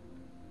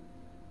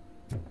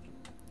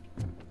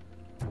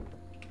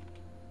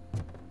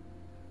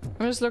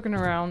 I'm just looking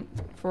around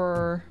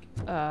for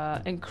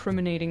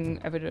incriminating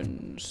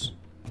evidence.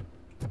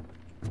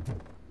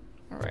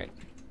 Alright.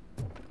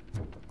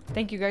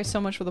 Thank you guys so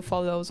much for the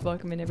follows.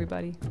 Welcome in,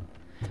 everybody.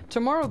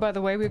 Tomorrow, by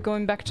the way, we're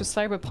going back to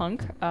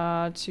Cyberpunk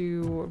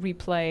to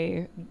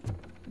replay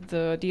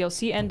the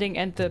DLC ending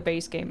and the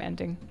base game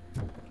ending.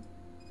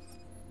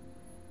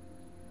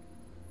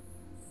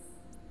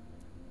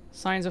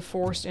 Signs of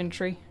forced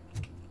entry.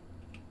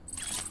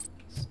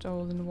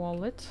 Stolen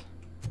wallet.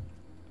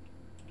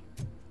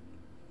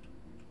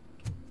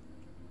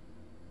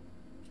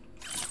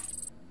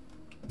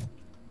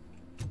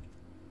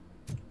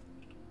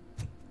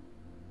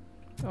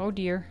 Oh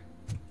dear.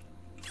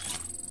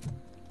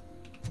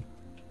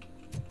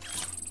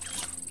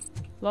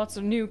 Lots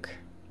of nuke.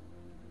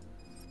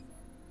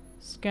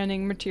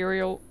 Scanning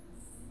material.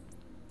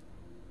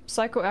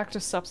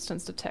 Psychoactive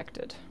substance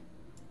detected.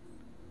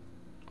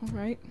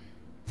 Alright.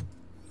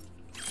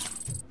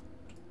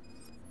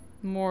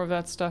 More of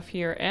that stuff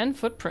here. And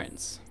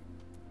footprints.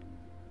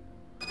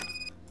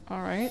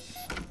 Alright.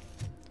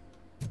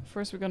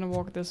 First we're gonna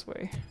walk this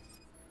way.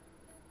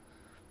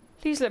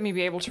 Please let me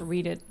be able to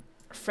read it.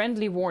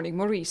 Friendly warning,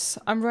 Maurice.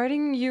 I'm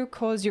writing you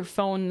cause your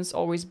phone's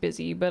always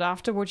busy, but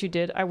after what you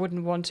did, I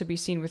wouldn't want to be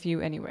seen with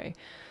you anyway.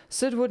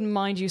 Sid wouldn't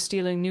mind you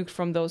stealing nuke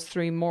from those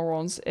 3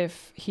 morons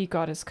if he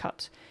got his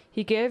cut.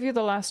 He gave you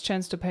the last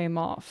chance to pay him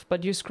off,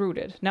 but you screwed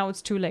it. Now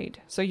it's too late,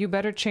 so you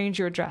better change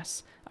your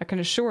address. I can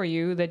assure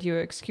you that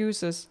your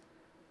excuses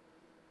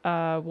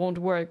won't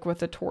work with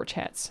the torch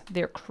heads.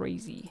 They're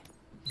crazy.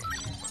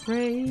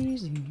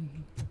 Crazy.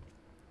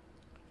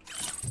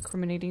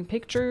 Incriminating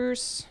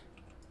pictures.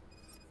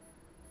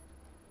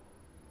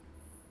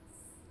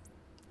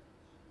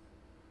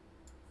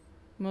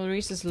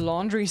 Maurice's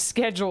laundry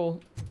schedule.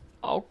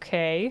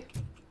 Okay.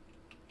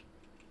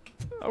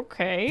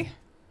 Okay.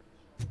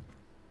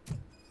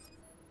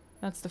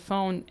 That's the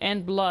phone.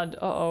 And blood.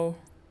 Uh-oh.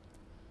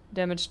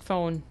 Damaged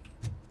phone.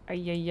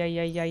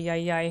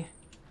 Ay.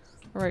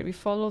 Alright, we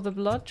follow the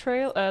blood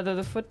trail.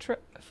 The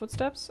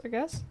footsteps, I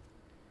guess.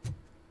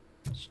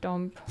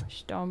 Stomp,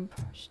 stomp,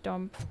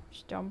 stomp,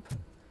 stomp.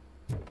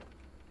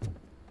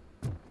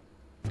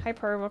 Hi,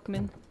 Per, welcome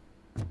in.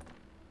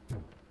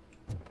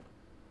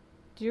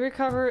 Do you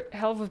recover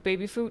health with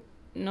baby food?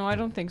 No, I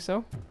don't think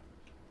so.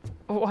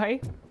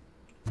 Why?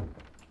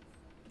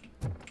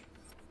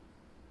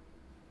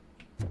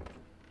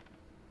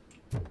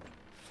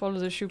 Follow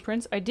the shoe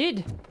prints? I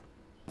did!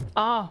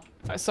 Ah!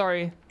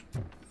 Sorry.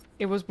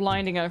 It was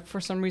blinding. For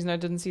some reason I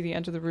didn't see the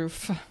end of the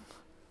roof.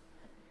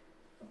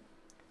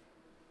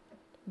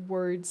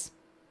 Words.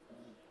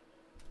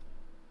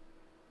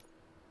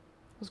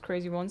 Those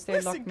crazy ones, they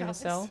locked me in a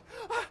cell.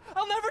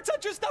 I'll never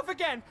touch your stuff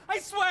again! I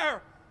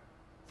swear!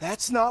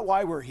 That's not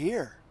why we're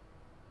here.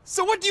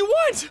 So what do you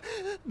want?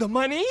 The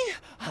money?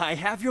 I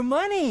have your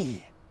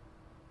money.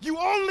 You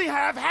only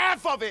have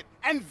half of it,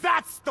 and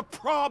that's the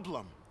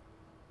problem.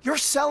 You're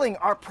selling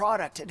our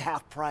product at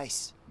half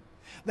price.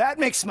 That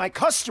makes my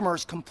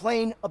customers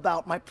complain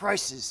about my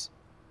prices.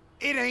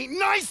 It ain't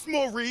nice,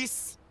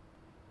 Maurice!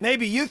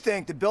 Maybe you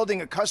think that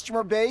building a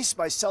customer base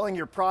by selling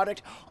your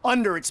product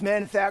under its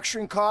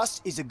manufacturing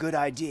cost is a good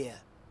idea.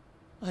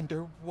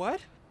 Under what?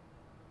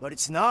 But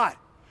it's not.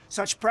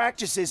 Such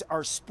practices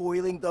are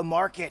spoiling the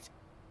market.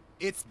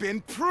 It's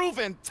been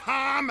proven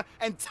time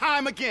and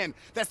time again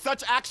that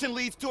such action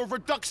leads to a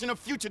reduction of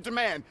future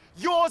demand,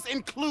 yours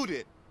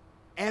included.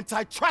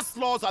 Antitrust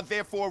laws are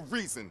there for a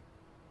reason.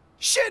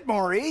 Shit,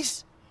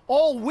 Maurice!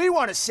 All we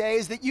want to say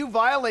is that you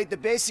violate the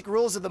basic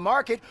rules of the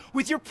market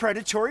with your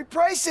predatory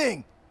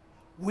pricing.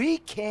 We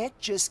can't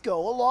just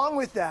go along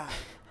with that.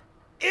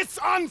 It's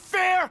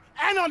unfair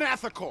and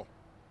unethical!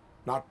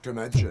 Not to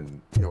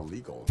mention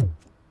illegal.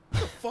 The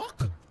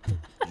fuck?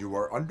 You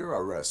are under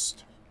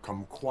arrest.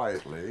 Come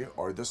quietly,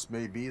 or this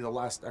may be the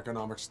last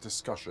economics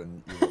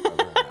discussion you will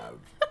ever have.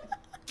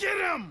 Get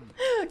him!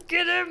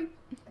 Get him!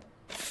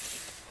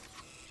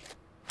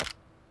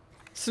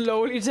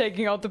 Slowly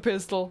taking out the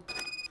pistol.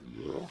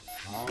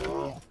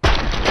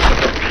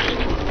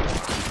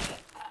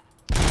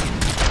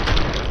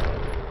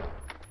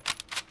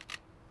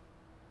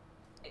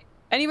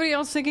 Anybody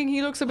else thinking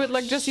he looks a bit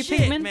like Jesse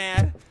Pinkman?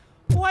 Man,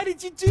 why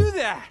did you do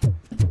that?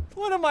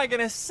 What am I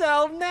gonna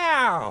sell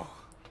now?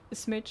 A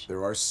smidge.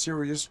 There are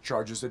serious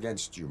charges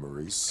against you,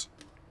 Maurice.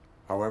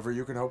 However,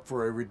 you can hope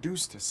for a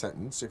reduced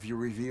sentence if you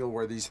reveal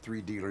where these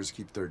 3 dealers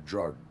keep their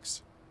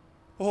drugs.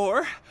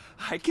 Or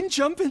I can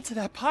jump into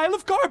that pile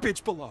of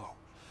garbage below.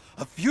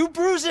 A few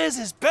bruises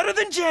is better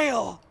than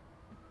jail.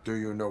 Do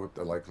you know what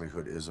the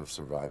likelihood is of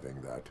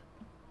surviving that?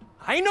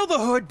 I know the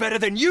hood better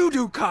than you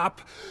do,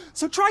 cop.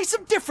 So try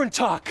some different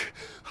talk,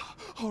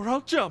 or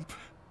I'll jump.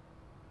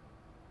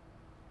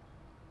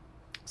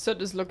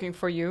 Sud is looking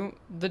for you.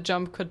 The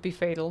jump could be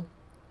fatal.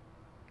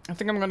 I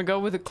think I'm gonna go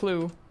with a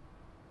clue.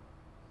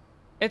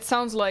 It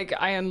sounds like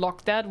I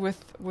unlocked that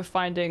with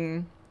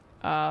finding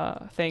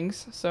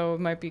things, so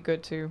it might be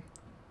good to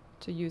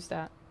use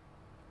that.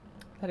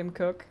 Let him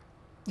cook.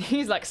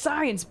 He's like,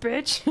 science,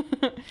 bitch!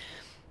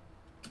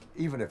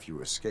 Even if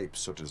you escape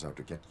Soot is out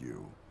to get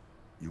you,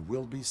 you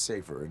will be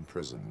safer in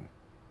prison.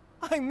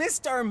 I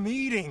missed our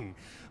meeting.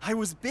 I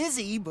was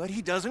busy, but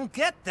he doesn't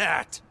get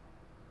that.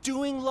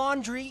 Doing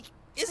laundry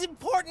is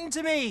important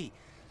to me.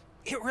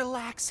 It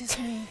relaxes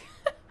me.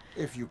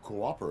 If you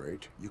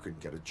cooperate, you can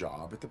get a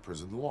job at the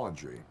prison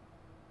laundry.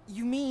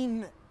 You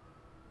mean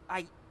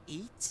I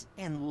eat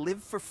and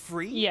live for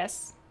free?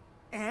 Yes.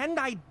 And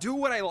I do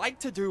what I like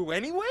to do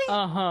anyway?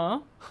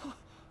 Uh-huh.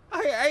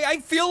 I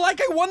feel like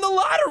I won the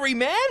lottery,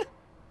 man!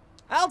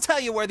 I'll tell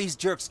you where these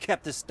jerks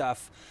kept the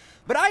stuff,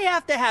 but I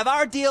have to have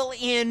our deal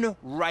in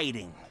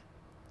writing.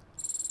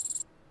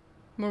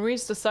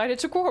 Maurice decided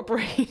to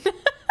cooperate.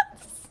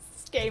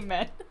 This game,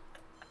 man.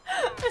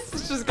 This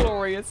is just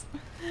glorious.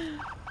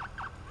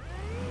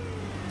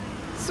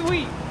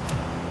 Sweet.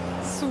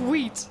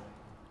 Sweet.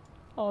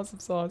 Awesome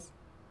sauce.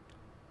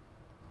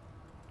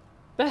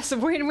 That's a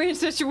win-win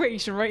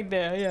situation right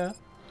there, yeah.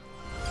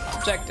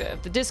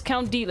 Objective. The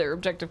discount dealer.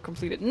 Objective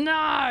completed.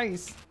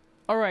 Nice!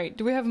 Alright,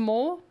 do we have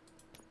more?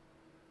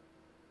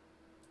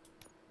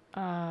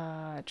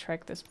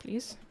 Track this,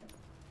 please.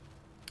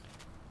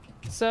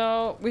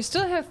 So, we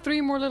still have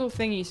 3 more little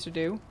thingies to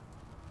do.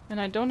 And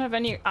I don't have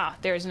any... Ah,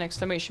 there's an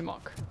exclamation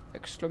mark.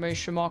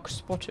 Exclamation mark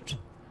spotted.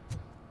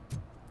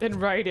 In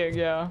writing,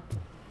 yeah.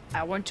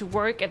 I want to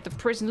work at the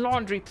prison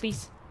laundry,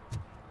 please.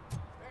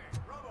 Hey,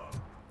 Robo!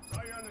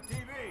 Saw you on the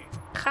TV.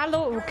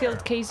 Hello, who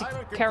killed Casey I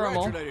haven't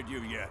Caramel. congratulated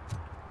you yet.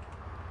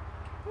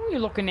 Who are you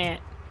looking at?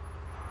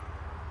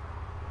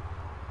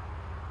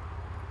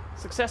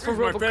 Successful He's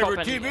my RoboCop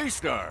favorite enemy. TV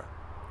star.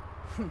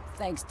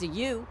 Thanks to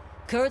you,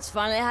 Kurt's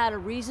finally had a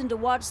reason to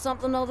watch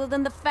something other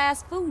than the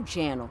fast food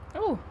channel.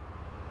 Oh.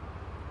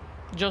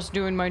 Just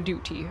doing my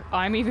duty.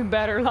 I'm even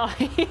better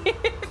live.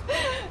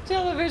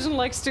 Television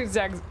likes to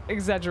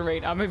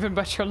exaggerate. I'm even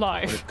better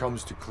live. When it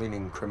comes to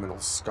cleaning criminal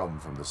scum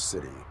from the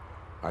city,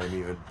 I'm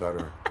even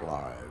better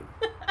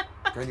live.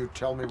 Can you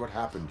tell me what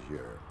happened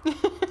here?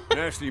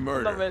 Nasty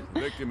murder. Love it.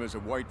 The victim is a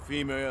white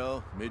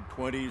female,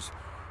 mid-20s,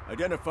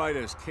 identified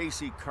as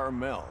Casey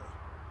Carmel.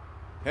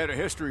 Had a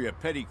history of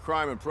petty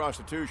crime and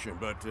prostitution,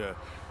 but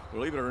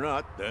believe it or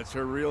not, that's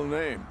her real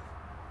name.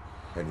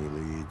 Any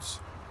leads?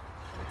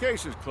 The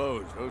case is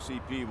closed.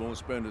 OCP won't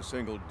spend a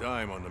single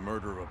dime on the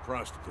murder of a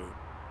prostitute.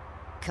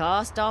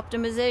 Cost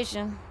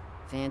optimization.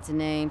 Fancy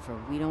name for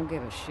we don't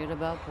give a shit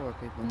about poor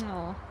people.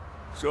 No.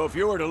 So if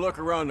you were to look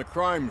around the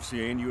crime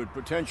scene, you would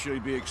potentially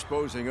be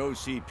exposing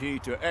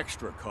OCP to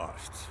extra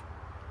costs.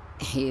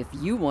 If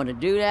you want to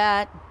do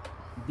that,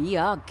 be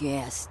our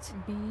guest.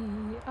 Be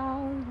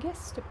our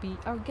guest. Be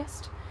our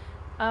guest.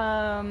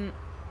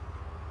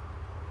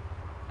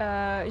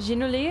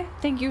 Ginole,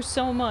 thank you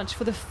so much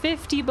for the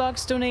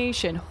 $50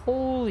 donation.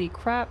 Holy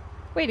crap.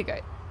 Wait a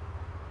guy.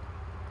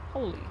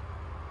 Holy.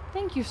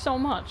 Thank you so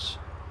much.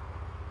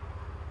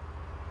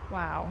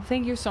 Wow.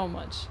 Thank you so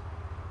much.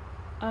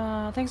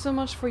 Thanks so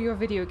much for your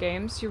video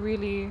games.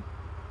 You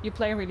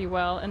play really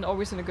well and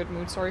always in a good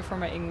mood. Sorry for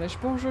my English.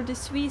 Bonjour de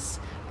Suisse.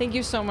 Thank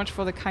you so much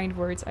for the kind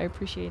words. I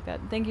appreciate that.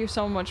 Thank you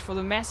so much for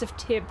the massive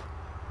tip.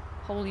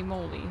 Holy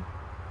moly.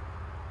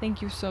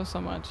 Thank you so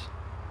much.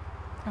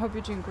 I hope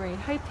you're doing great.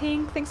 Hi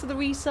Pink, thanks for the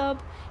resub.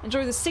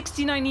 Enjoy the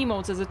 69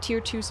 emotes as a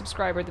tier 2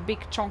 subscriber, the big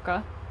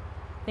chonka.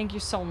 Thank you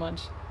so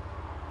much.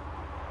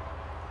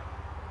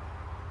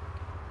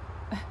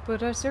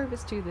 Put our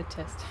service to the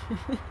test.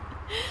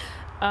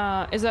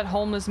 Is that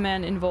homeless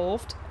man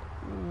involved?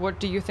 What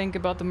do you think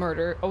about the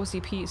murder?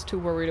 OCP is too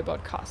worried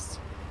about costs.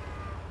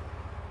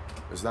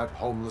 Is that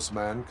homeless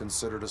man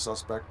considered a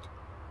suspect?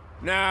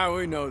 Nah,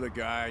 we know the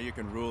guy. You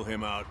can rule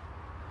him out.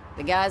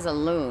 The guy's a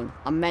loon,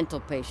 a mental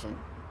patient.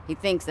 He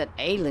thinks that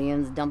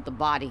aliens dumped the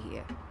body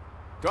here.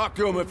 Talk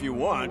to him if you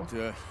want.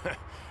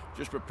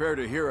 Just prepare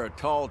to hear a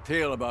tall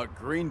tale about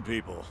green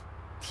people.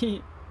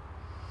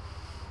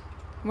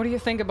 What do you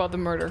think about the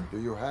murder? Do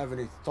you have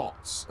any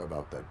thoughts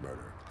about that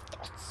murder?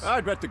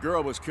 I'd bet the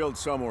girl was killed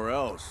somewhere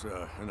else,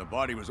 and the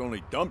body was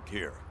only dumped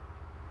here.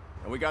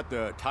 And we got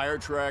the tire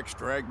tracks,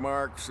 drag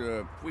marks.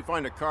 If we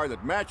find a car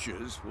that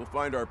matches, we'll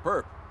find our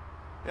perp.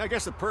 Yeah, I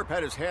guess the perp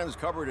had his hands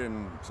covered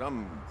in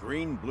some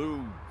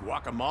green-blue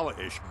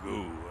guacamole-ish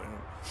goo.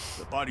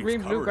 The body was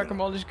Green-blue covered in it.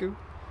 guacamole goo.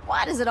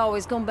 Why does it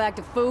always come back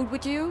to food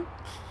with you?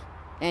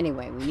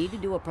 Anyway, we need to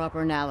do a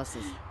proper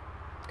analysis.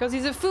 Because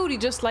he's a foodie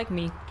just like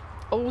me.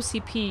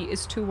 OCP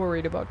is too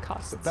worried about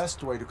costs. The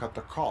best way to cut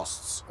the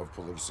costs of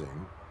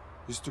policing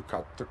is to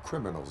cut the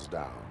criminals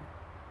down.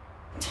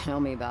 Tell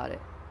me about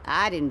it.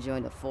 I didn't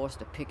join the force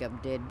to pick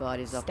up dead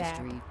bodies off the Stab.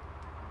 street.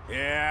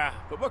 Yeah,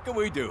 but what can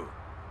we do?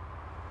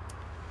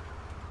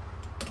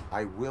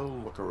 I will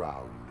look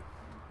around.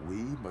 We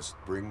must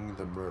bring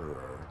the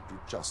murderer to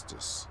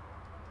justice.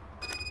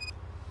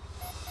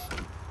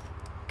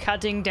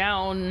 Cutting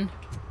down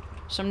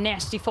some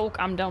nasty folk.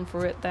 I'm down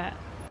for it. That.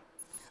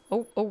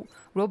 Oh,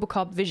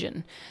 RoboCop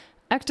vision.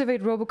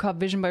 Activate RoboCop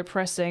vision by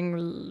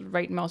pressing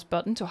right mouse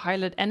button to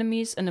highlight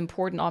enemies and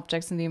important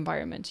objects in the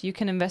environment. You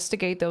can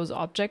investigate those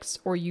objects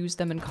or use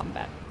them in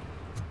combat.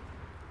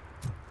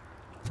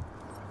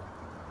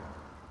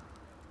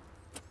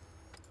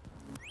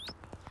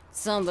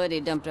 Somebody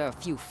dumped her a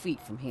few feet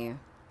from here.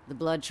 The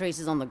blood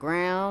traces on the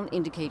ground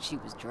indicate she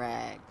was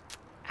dragged.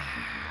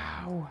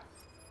 Ow.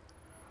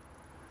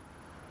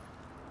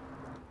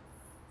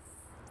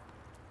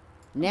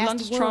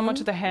 Nasty Blunt trauma wound.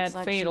 to the head, Looks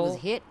like fatal. She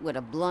was hit with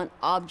a blunt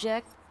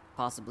object,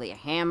 possibly a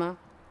hammer.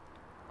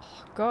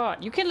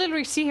 God, you can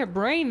literally see her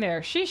brain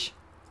there. Sheesh.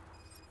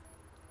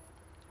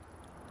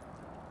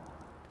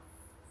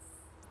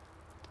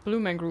 Blue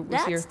Man Group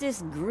was here. That's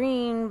this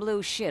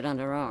green-blue shit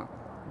under her arm.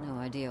 No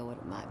idea what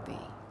it might be,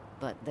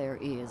 but there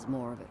is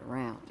more of it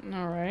around.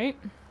 All right.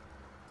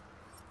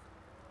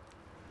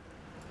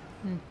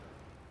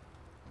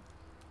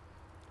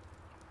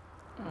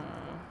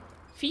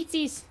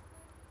 Feetsies.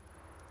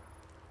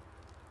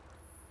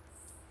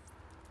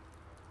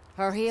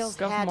 Her heels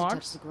Scuff had to touch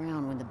marks. the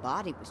ground when the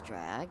body was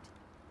dragged.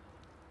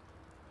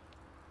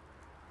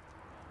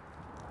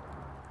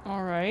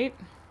 Alright.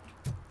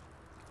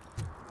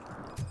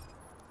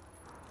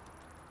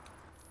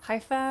 Hi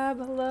Fab,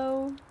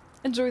 hello.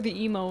 Enjoy the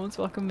emotes,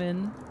 welcome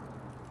in.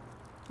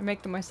 I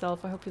make them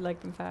myself, I hope you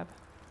like them, Fab.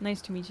 Nice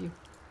to meet you.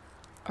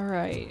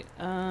 Alright,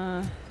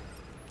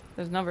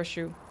 there's another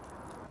shoe.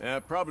 Yeah,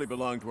 probably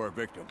belonged to our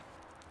victim.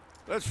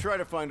 Let's try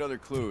to find other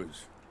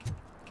clues.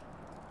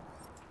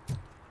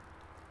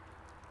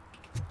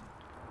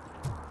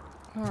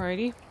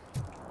 Alrighty.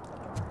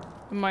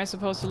 Am I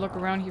supposed to look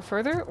around here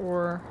further,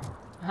 or...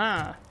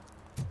 Huh.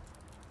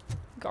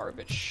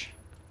 Garbage.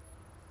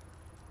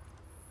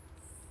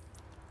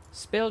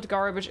 Spilled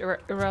garbage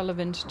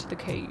irrelevant to the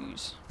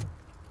case.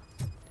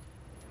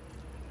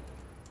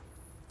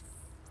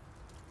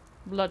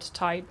 Blood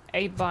type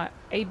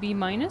AB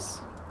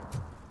minus.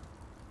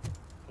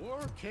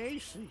 Poor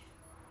Casey.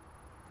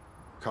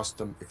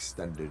 Custom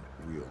extended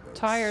wheelbase.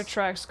 Tire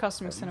tracks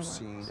custom Have you extended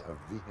seen wheels. a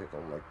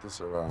vehicle like this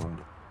around?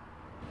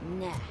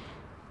 Nah.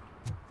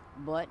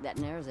 But that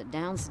narrows it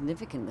down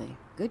significantly.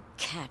 Good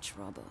catch,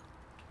 Robo.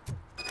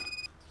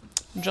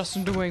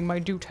 Just doing my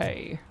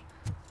duty.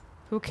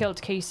 Who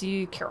killed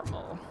Casey?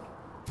 Caramel.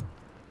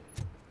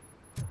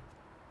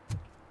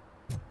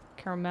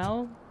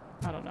 Caramel?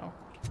 I don't know.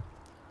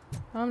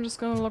 I'm just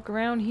gonna look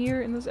around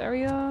here in this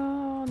area.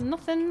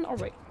 Nothing.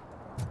 Alright.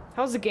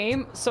 How's the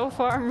game? So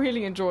far, I'm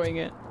really enjoying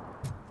it.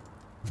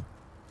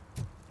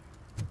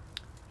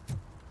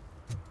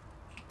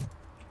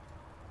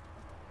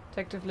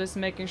 Detective Liz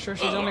making sure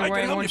she's only I can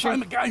wearing help one you shoe.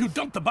 find the guy who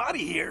dumped the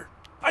body here.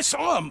 I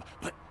saw him,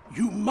 but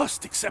you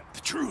must accept the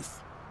truth.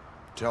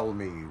 Tell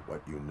me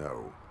what you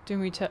know.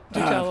 Do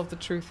tell of the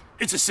truth.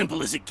 It's as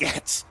simple as it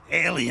gets.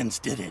 Aliens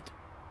did it.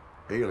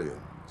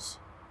 Aliens?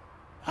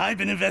 I've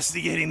been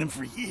investigating them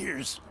for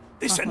years.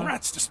 They send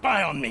rats to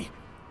spy on me.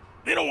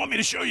 They don't want me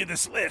to show you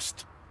this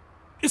list.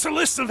 It's a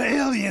list of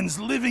aliens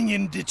living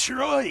in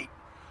Detroit.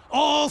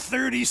 All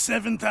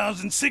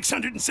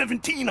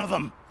 37,617 of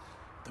them.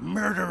 The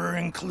murderer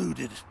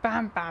included.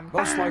 Bam, bam,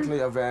 bam. Most likely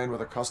a van with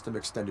a custom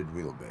extended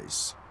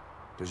wheelbase.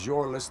 Does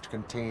your list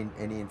contain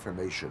any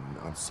information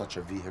on such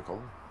a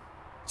vehicle?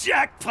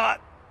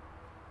 Jackpot!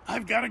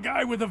 I've got a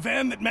guy with a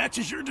van that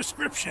matches your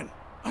description.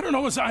 I don't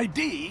know his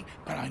ID,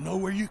 but I know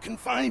where you can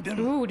find him.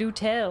 Ooh, do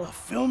tell. A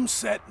film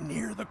set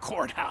near the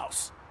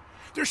courthouse.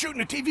 They're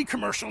shooting a TV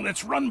commercial and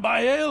it's run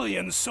by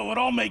aliens, so it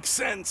all makes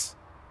sense.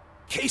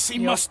 Casey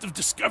must have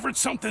discovered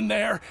something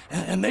there,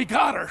 and they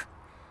got her.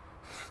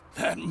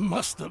 That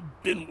must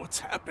have been what's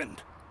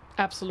happened.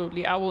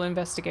 Absolutely, I will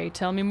investigate.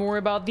 Tell me more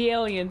about the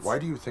aliens. Why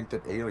do you think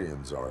that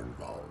aliens are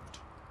involved?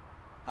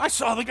 I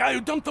saw the guy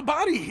who dumped the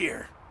body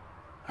here.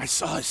 I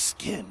saw his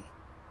skin.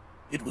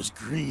 It was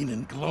green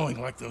and glowing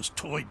like those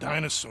toy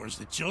dinosaurs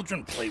that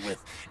children play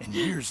with and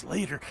years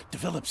later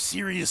develop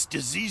serious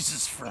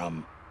diseases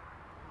from.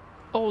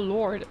 Oh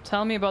lord,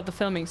 tell me about the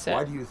filming set.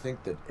 Why do you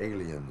think that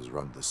aliens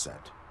run the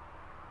set?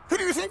 Who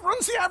do you think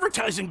runs the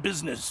advertising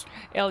business?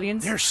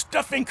 Aliens. They're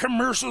stuffing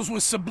commercials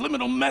with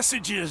subliminal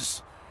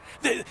messages.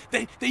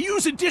 They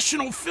use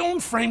additional film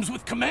frames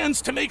with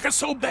commands to make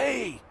us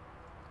obey.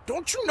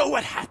 Don't you know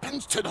what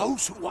happens to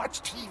those who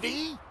watch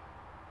TV?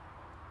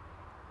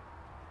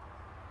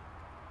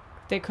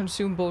 They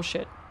consume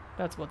bullshit.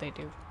 That's what they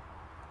do.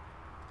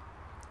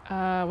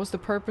 What's the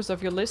purpose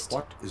of your list?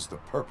 What is the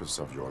purpose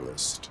of your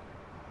list?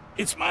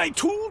 It's my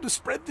tool to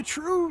spread the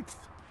truth.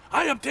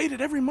 I update it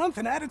every month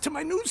and add it to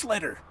my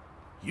newsletter.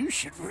 You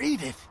should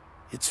read it.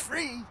 It's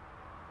free.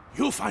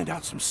 You'll find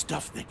out some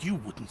stuff that you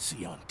wouldn't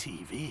see on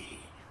TV.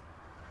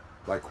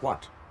 Like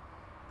what?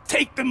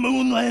 Take the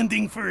moon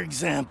landing, for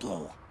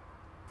example.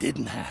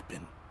 Didn't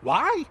happen.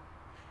 Why?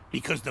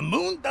 Because the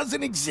moon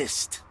doesn't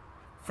exist.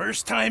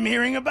 First time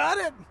hearing about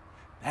it?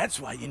 That's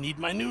why you need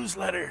my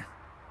newsletter.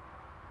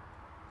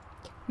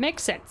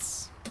 Makes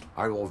sense.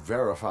 I will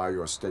verify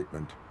your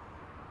statement.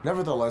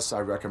 Nevertheless, I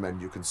recommend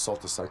you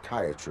consult a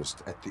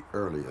psychiatrist at the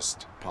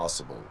earliest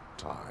possible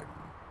time.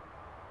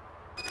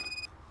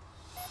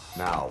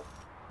 Now,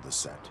 the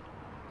set.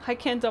 I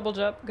can't double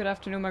jump. Good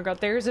afternoon, my god.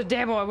 There's a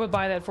demo. I will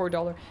buy that for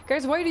 $1.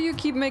 Guys, why do you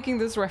keep making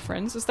this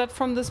reference? Is that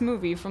from this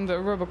movie, from the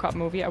RoboCop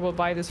movie? I will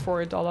buy this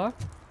for $1.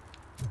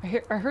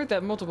 I heard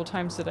that multiple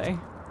times today.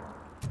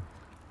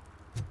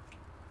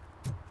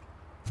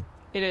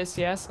 It is,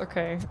 yes?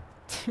 Okay.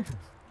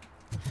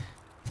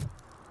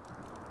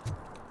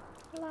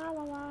 La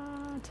la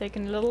la.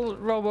 Taking a little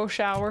robo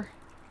shower.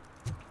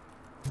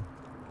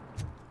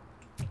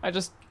 I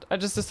just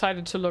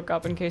decided to look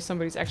up in case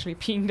somebody's actually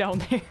peeing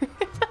down there.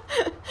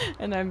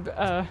 And I'm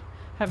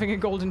having a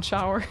golden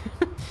shower.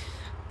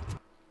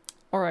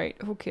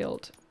 Alright, who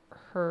killed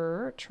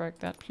her? Track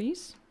that,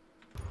 please.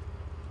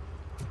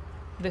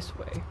 This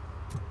way.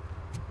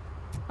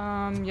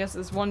 Yes,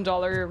 this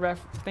 $1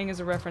 thing is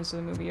a reference to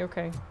the movie,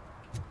 okay.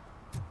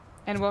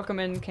 And welcome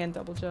in, can't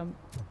double jump.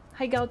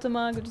 Hi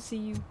Gautama, good to see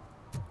you.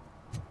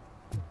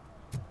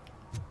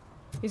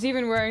 He's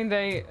even wearing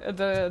they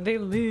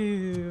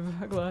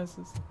live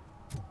glasses.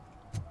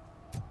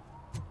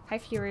 Hi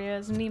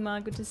Furious,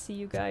 Nima, good to see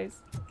you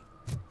guys.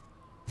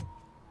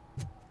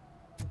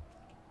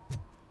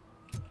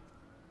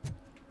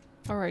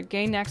 Alright,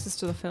 gain access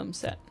to the film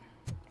set.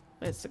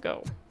 Let's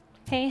go.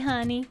 Hey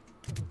honey.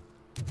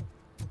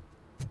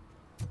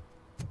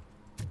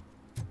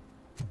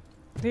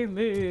 They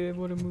live,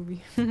 what a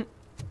movie.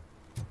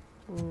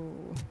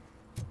 Ooh.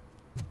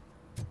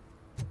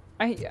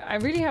 I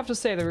really have to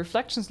say the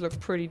reflections look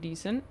pretty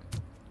decent.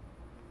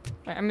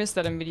 I miss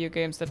that in video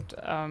games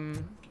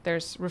that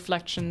there's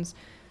reflections.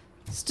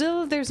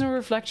 Still, there's no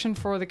reflection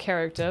for the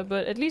character,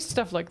 but at least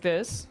stuff like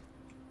this.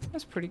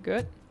 That's pretty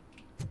good.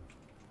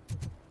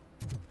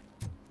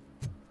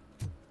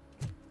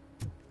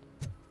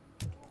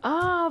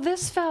 Ah,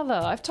 this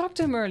fella. I've talked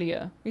to him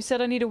earlier. He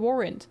said I need a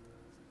warrant.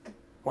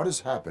 What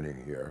is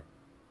happening here?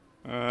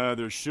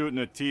 They're shooting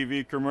a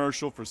TV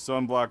commercial for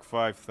Sunblock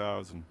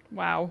 5000.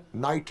 Wow.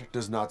 Night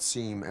does not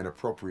seem an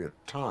appropriate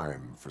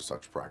time for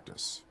such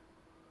practice.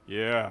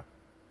 Yeah,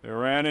 they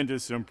ran into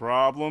some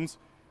problems,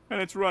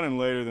 and it's running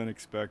later than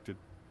expected.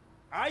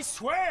 I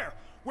swear,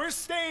 we're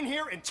staying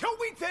here until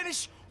we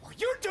finish, or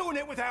you're doing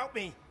it without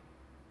me.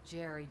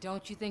 Jerry,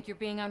 don't you think you're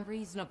being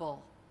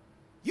unreasonable?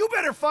 You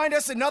better find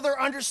us another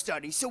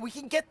understudy so we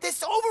can get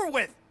this over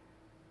with.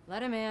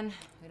 Let him in.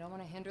 We don't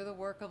want to hinder the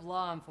work of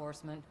law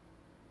enforcement.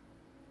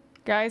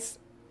 Guys,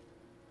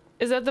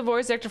 is that the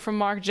voice actor from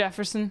Mark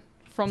Jefferson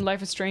from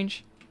Life is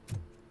Strange?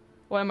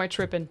 Or am I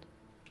tripping?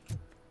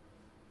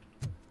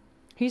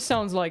 He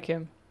sounds like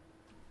him.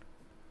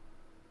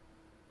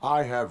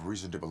 I have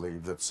reason to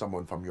believe that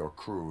someone from your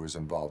crew is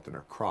involved in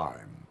a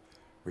crime.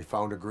 We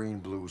found a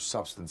green-blue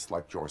substance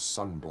like your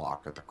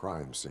sunblock at the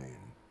crime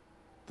scene.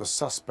 The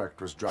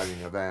suspect was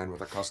driving a van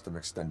with a custom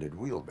extended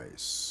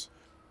wheelbase.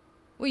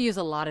 We use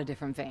a lot of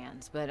different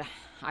vans, but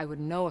I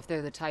wouldn't know if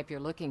they're the type you're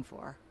looking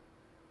for.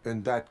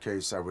 In that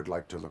case, I would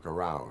like to look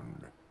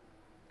around.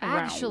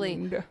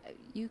 Actually,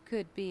 you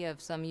could be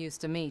of some use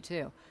to me,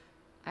 too.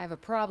 I have a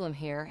problem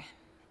here,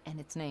 and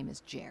its name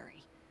is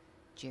Jerry.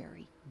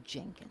 Jerry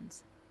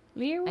Jenkins.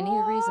 Leroy I need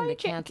a reason to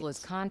cancel his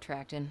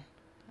contract, and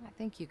I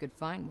think you could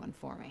find one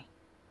for me.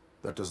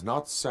 That does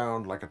not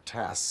sound like a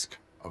task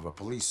of a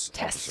police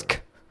officer.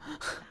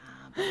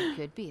 But it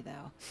could be,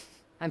 though.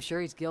 I'm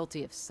sure he's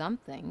guilty of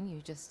something.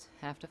 You just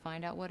have to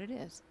find out what it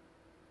is.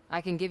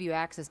 I can give you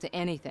access to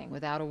anything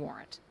without a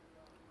warrant.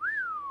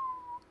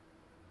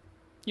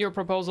 Your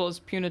proposal is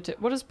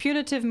punitive. What does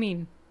punitive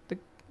mean?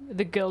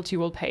 The guilt you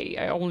will pay.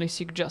 I only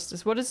seek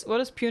justice. What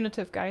is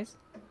punitive, guys?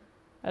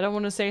 I don't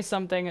want to say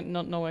something and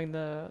not knowing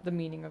the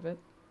meaning of it.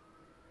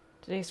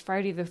 Today's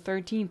Friday the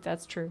 13th,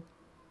 that's true.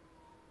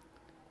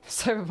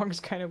 Cyberpunk is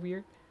kind of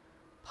weird.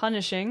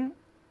 Punishing.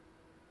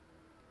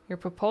 Your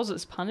proposal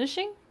is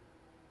punishing?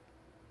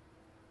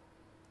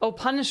 Oh,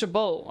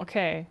 punishable.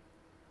 Okay.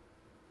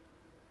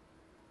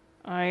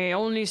 I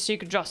only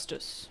seek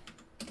justice.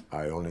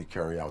 I only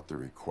carry out the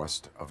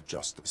request of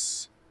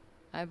justice.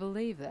 I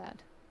believe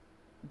that.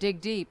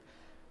 Dig deep.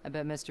 I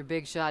bet Mr.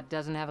 Big Shot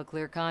doesn't have a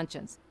clear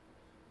conscience.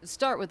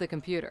 Start with the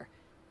computer.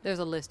 There's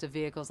a list of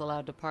vehicles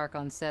allowed to park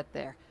on set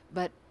there.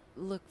 But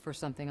look for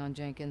something on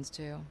Jenkins,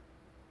 too.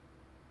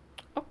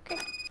 Okay.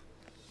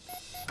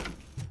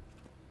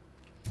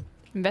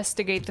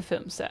 Investigate the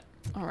film set.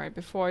 Alright,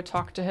 before I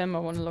talk to him, I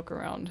want to look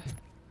around.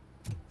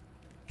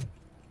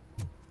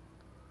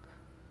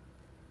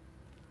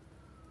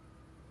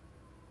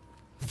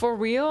 For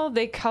real?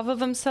 They cover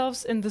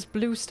themselves in this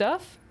blue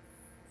stuff?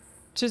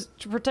 To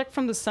protect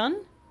from the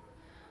sun?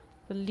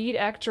 The lead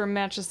actor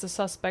matches the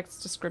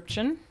suspect's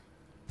description.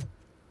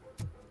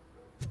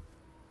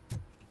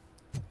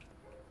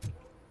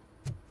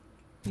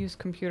 Use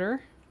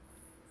computer.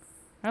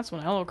 That's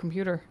one hello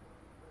computer.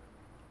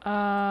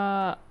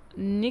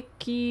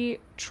 Nikki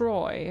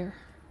Troy.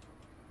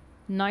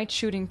 Night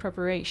shooting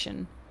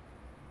preparation.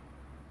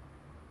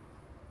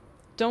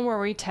 Don't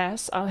worry,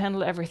 Tess, I'll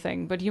handle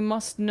everything, but you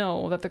must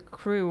know that the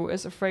crew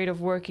is afraid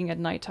of working at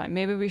nighttime.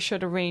 Maybe we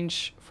should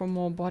arrange for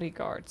more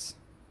bodyguards.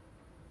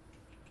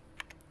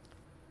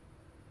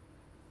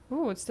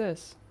 Ooh, what's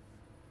this?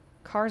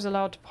 Cars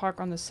allowed to park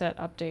on the set,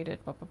 updated.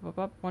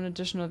 One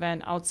additional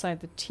van outside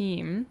the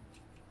team.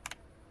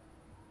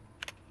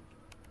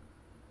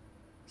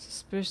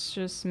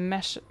 Suspicious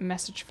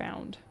message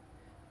found.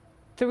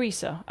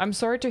 Theresa, I'm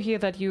sorry to hear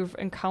that you've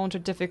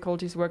encountered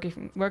difficulties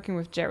working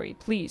with Jerry.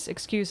 Please,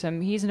 excuse him.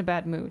 He's in a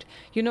bad mood.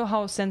 You know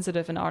how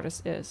sensitive an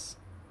artist is.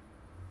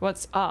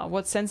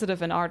 What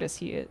sensitive an artist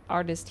he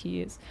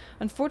is.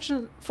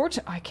 Unfortunately,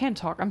 I can't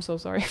talk. I'm so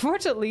sorry.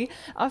 Fortunately,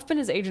 I've been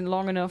his agent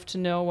long enough to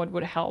know what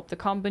would help. The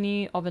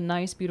company of a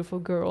nice, beautiful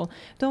girl.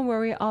 Don't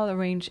worry, I'll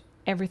arrange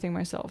everything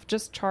myself.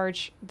 Just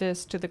charge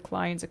this to the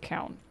client's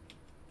account.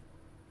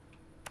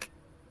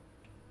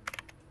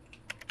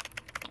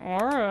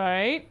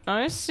 Alright,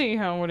 I see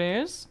how it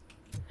is.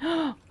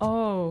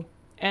 Oh,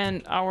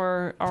 and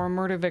our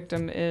murder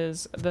victim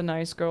is the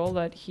nice girl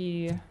that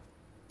he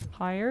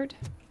hired.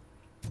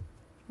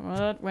 Well,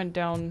 that went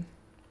down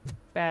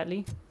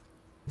badly.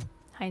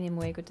 Hi,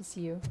 Nimue, good to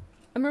see you.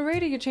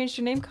 Amarada, you changed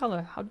your name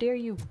color. How dare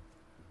you?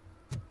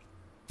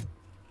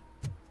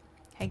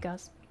 Hey,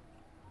 Gus.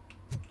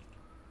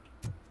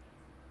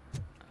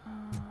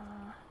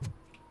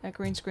 That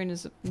green screen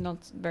is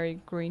not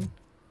very green.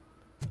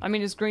 I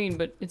mean, it's green,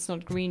 but it's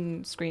not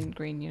green screen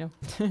green, you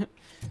know?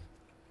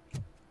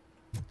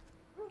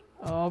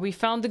 Oh, we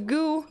found the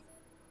goo!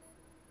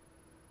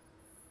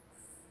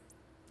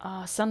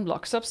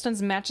 Sunblock.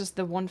 Substance matches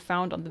the one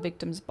found on the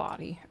victim's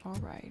body.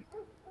 Alright.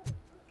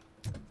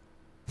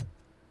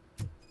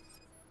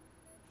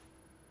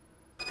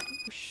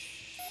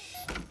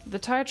 The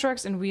tire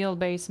tracks and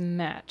wheelbase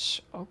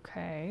match.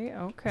 Okay,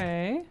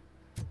 okay.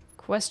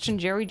 Question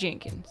Jerry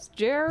Jenkins.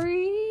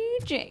 Jerry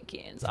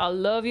Jenkins, I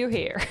love your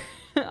hair.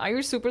 Are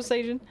you Super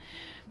Saiyan?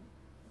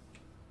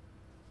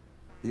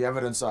 The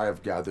evidence I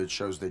have gathered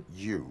shows that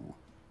you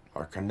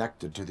are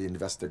connected to the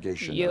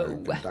investigation that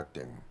I'm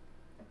conducting.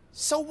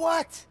 So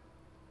what?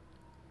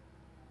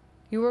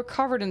 You were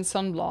covered in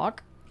sunblock.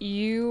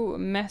 Your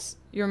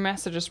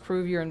messages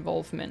prove your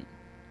involvement.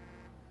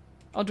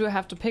 Oh, do I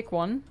have to pick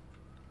one?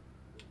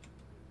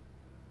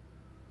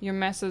 Your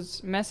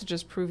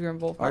messages prove your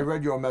involvement. I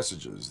read your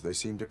messages. They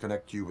seem to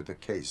connect you with the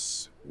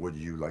case. Would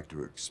you like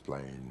to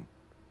explain?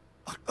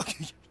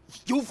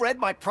 You've read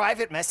my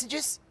private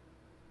messages?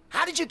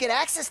 How did you get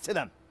access to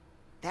them?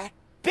 That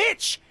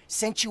bitch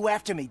sent you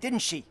after me, didn't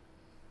she?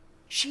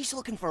 She's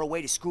looking for a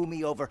way to screw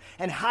me over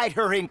and hide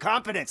her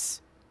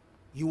incompetence.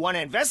 You want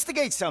to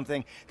investigate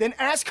something, then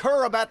ask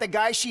her about the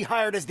guy she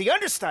hired as the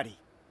understudy.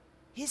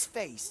 His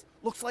face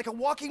looks like a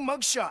walking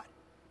mugshot.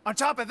 On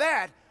top of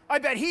that, I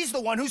bet he's the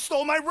one who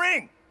stole my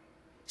ring.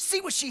 See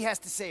what she has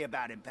to say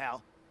about him,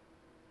 pal.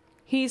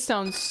 He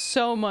sounds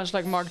so much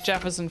like Mark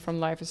Jefferson from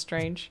Life is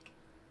Strange.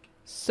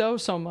 So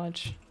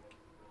much.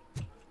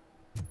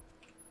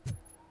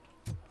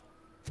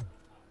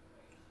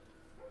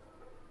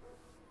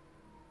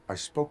 I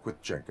spoke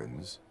with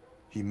Jenkins.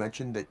 He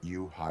mentioned that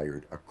you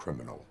hired a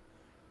criminal.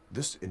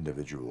 This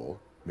individual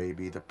may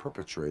be the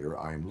perpetrator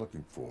I am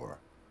looking for.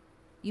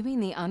 You mean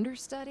the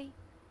understudy?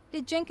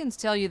 Did Jenkins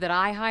tell you that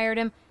I hired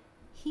him?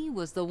 He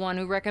was the one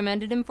who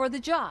recommended him for the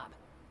job.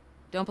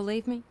 Don't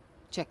believe me?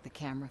 Check the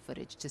camera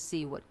footage to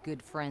see what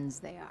good friends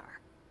they are.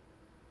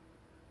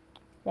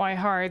 Why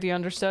hire the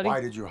understudy?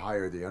 Why did you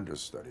hire the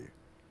understudy?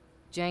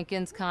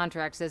 Jenkins'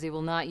 contract says he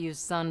will not use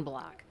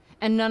sunblock,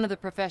 and none of the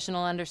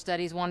professional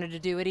understudies wanted to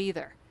do it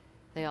either.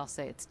 They all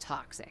say it's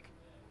toxic.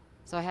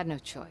 So I had no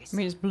choice. I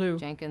mean, it's blue.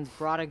 Jenkins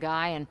brought a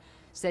guy and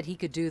said he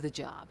could do the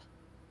job.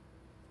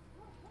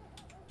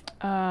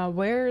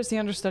 Where is the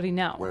understudy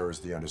now? Where is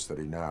the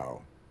understudy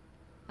now?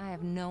 I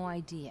have no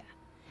idea.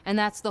 And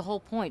that's the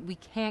whole point. We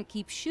can't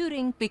keep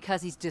shooting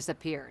because he's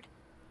disappeared.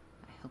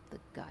 I hope the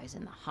guy's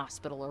in the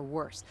hospital or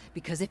worse,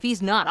 because if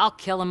he's not, I'll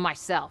kill him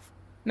myself.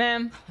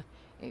 Ma'am.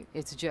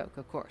 It's a joke,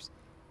 of course.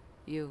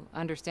 You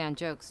understand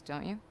jokes,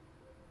 don't you?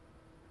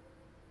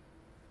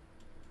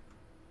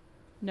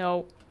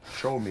 No.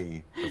 Show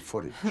me the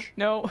footage.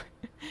 No.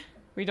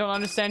 We don't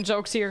understand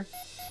jokes here.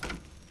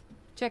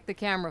 Check the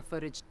camera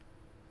footage.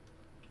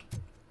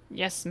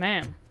 Yes,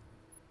 ma'am.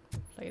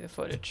 Play the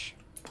footage.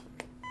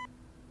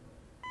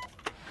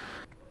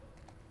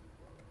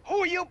 Who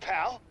are you,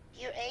 pal?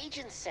 Your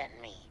agent sent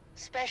me.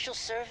 Special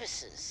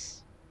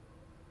services.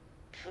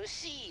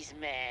 Pussies,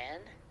 man.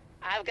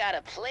 I've got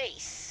a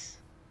place.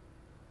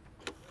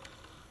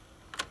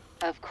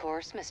 Of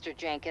course, Mr.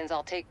 Jenkins,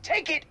 I'll take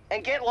it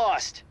and get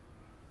lost.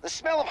 The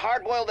smell of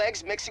hard-boiled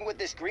eggs mixing with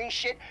this green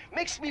shit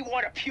makes me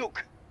want to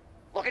puke.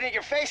 Looking at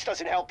your face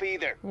doesn't help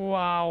either.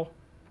 Wow.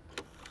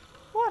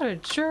 What a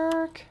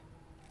jerk.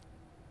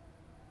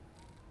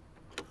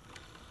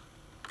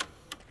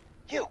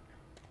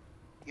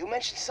 You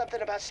mentioned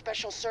something about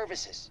special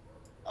services.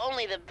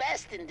 Only the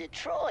best in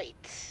Detroit.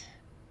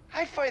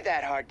 I find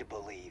that hard to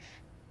believe.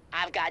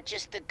 I've got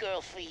just the girl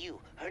for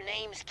you. Her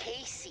name's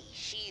Casey.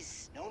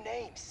 She's... no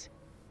names.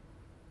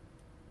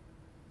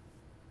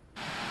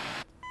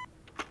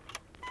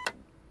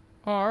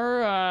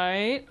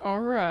 Alright,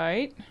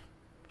 alright.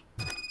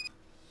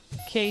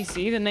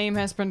 Casey, the name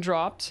has been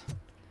dropped.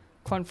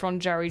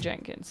 Confront Jerry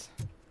Jenkins.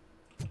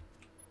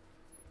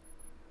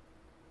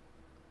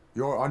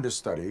 Your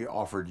understudy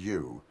offered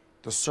you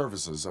the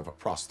services of a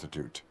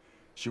prostitute.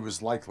 She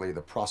was likely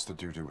the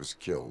prostitute who was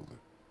killed.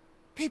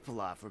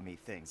 People offer me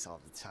things all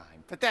the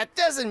time, but that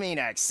doesn't mean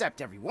I accept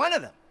every one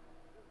of them.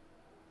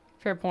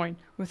 Fair point.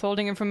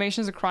 Withholding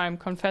information is a crime.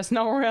 Confess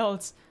nowhere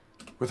else.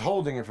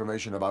 Withholding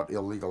information about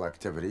illegal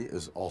activity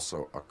is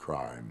also a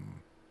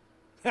crime.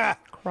 Ha!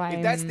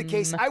 If that's the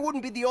case, I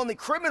wouldn't be the only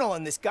criminal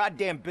in this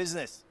goddamn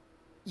business.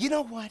 You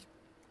know what?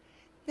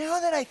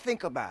 Now that I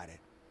think about it,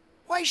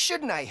 why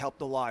shouldn't I help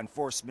the law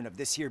enforcement of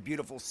this here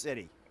beautiful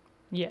city?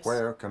 Yes.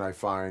 Where can I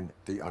find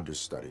the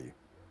understudy?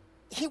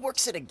 He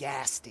works at a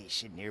gas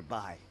station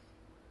nearby.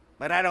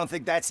 But I don't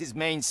think that's his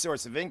main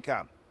source of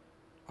income.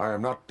 I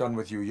am not done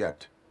with you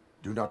yet.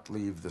 Do not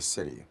leave the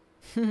city.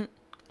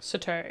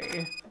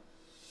 City.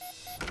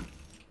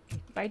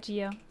 Bye,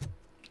 Gia.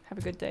 Have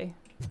a good day.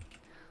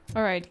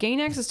 Alright, gain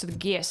access to the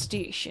gas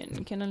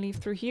station. Can I leave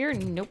through here?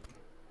 Nope.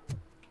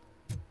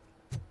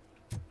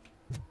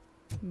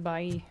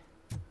 Bye.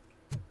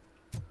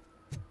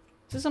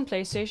 Is this on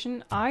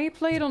PlayStation? I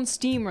play it on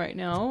Steam right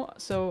now,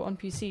 so on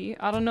PC.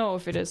 I don't know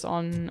if it is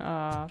on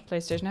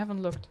PlayStation. I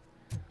haven't looked.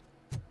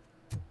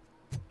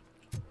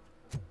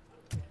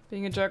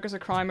 Being a jerk is a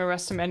crime.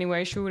 Arrest him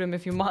anyway. Shoot him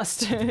if you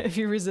must. If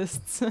he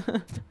resists. Dum,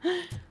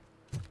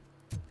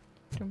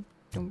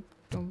 dum,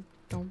 dum,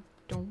 dum,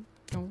 dum,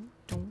 dum,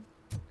 dum.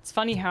 It's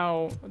funny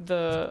how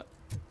the...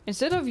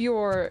 Instead of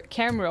your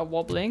camera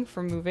wobbling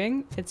from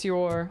moving, it's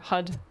your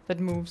HUD that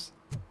moves.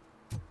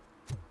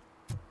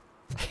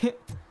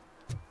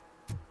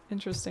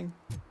 Interesting.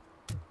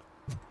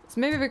 It's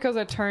maybe because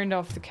I turned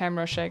off the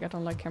camera shake. I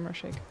don't like camera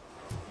shake.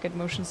 I get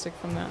motion sick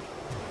from that.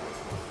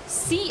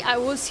 See, I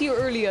was here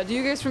earlier. Do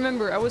you guys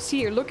remember? I was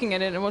here looking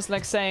at it and was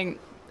like saying,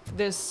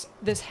 this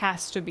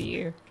has to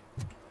be...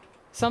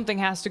 Something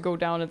has to go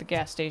down at the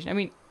gas station. I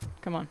mean,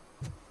 come on.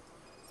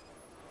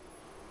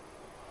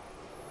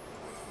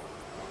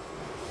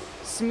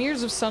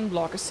 Smears of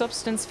sunblock, a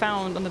substance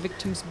found on the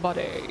victim's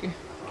body.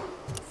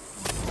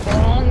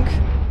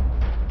 Bonk!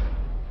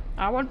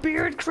 I want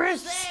beard,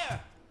 Chris! Who's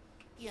there?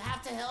 You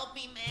have to help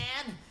me,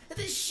 man.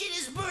 This shit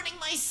is burning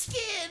my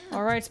skin.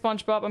 Alright,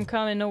 SpongeBob, I'm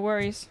coming, no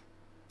worries.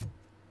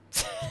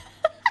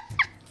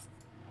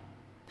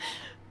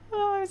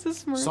 Oh, it's a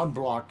smirk.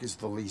 Sunblock is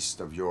the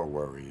least of your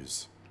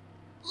worries.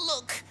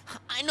 Look,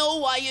 I know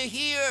why you're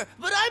here,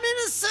 but I'm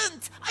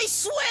innocent! I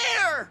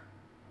swear!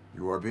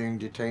 You are being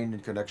detained in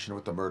connection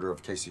with the murder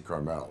of Casey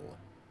Carmel.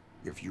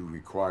 If you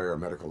require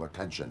medical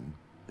attention,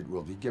 it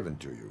will be given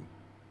to you.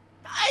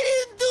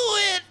 I didn't do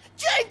it!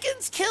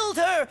 Jenkins killed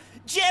her!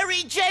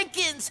 Jerry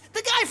Jenkins!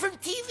 The guy from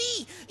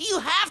TV! You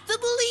have to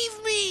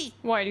believe me!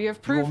 Why, do you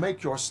have proof? You will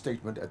make your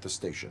statement at the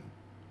station.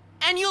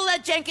 And you'll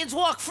let Jenkins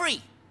walk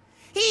free!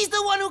 He's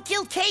the one who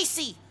killed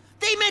Casey!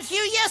 They met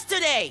here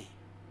yesterday!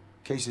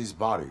 Casey's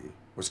body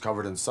was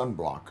covered in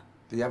sunblock.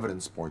 The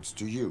evidence points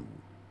to you.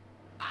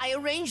 I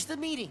arranged the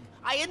meeting,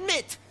 I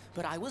admit,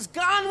 but I was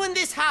gone when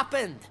this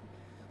happened.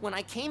 When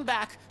I came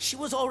back, she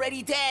was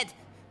already dead,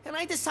 and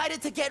I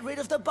decided to get rid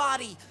of the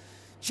body.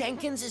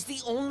 Jenkins is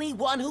the only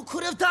one who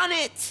could have done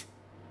it!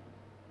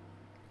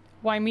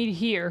 Why meet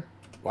here?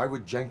 Why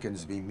would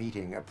Jenkins be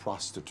meeting a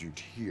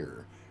prostitute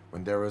here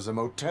when there is a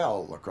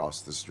motel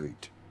across the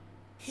street?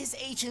 His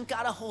agent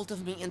got a hold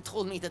of me and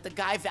told me that the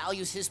guy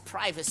values his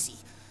privacy.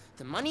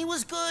 The money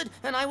was good,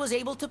 and I was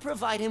able to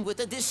provide him with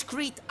a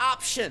discreet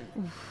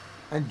option.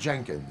 And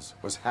Jenkins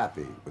was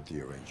happy with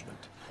the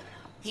arrangement.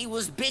 He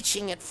was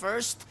bitching at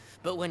first,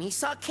 but when he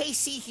saw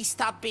Casey, he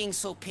stopped being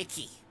so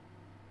picky.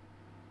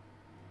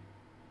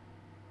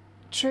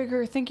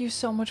 Trigger, thank you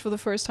so much for the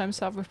first time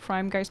sub with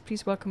Prime. Guys,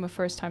 please welcome a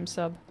first time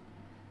sub.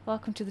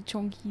 Welcome to the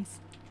Chonkies.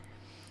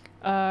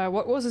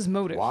 What was his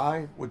motive?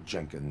 Why would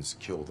Jenkins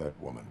kill that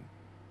woman?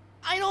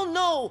 I don't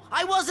know!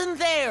 I wasn't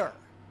there!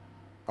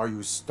 Are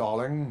you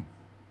stalling?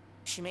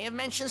 She may have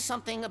mentioned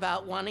something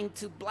about wanting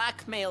to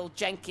blackmail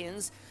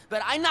Jenkins,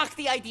 but I knocked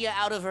the idea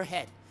out of her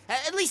head.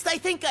 At least I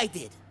think I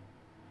did.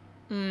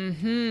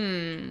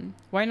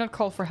 Why not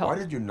call for help? Why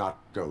did you not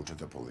go to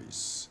the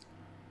police?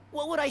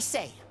 What would I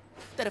say?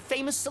 That a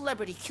famous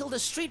celebrity killed a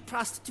street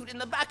prostitute in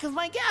the back of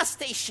my gas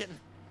station?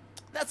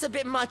 That's a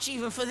bit much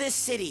even for this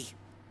city.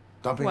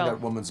 Dumping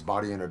that woman's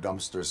body in a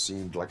dumpster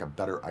seemed like a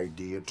better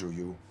idea to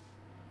you?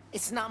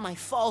 It's not my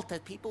fault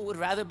that people would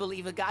rather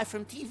believe a guy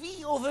from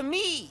TV over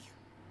me.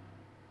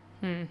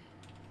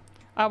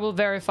 I will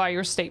verify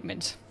your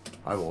statement.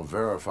 I will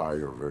verify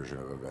your version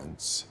of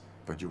events,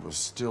 but you will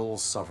still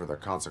suffer the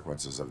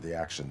consequences of the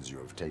actions you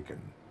have taken.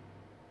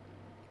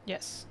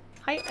 Yes.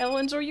 Hi, I'll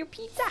enjoy your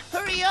pizza.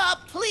 Hurry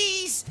up,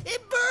 please!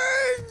 It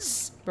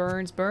burns!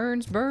 Burns,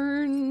 burns,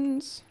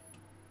 burns.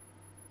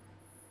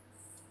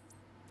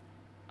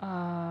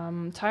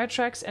 Tire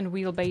tracks and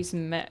wheelbase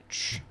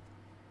match.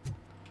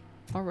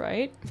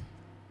 Alright.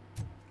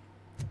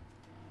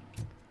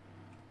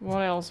 What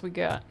else we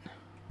got?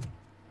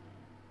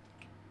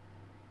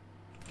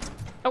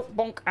 Oh,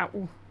 bonk.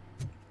 Ow.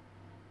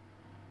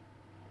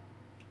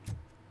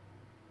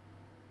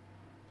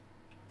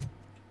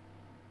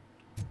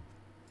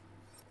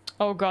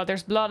 Oh god,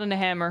 there's blood in the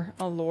hammer.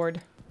 Oh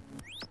lord.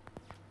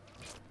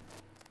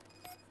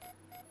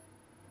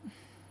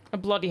 A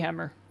bloody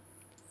hammer.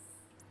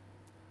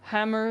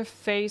 Hammer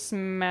face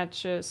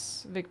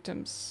matches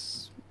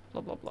victims.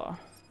 Blah blah blah.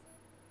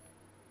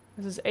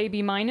 This is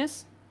AB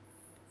minus.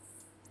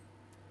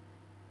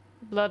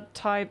 Blood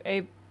type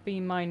AB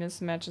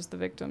minus matches the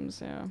victims,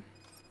 yeah.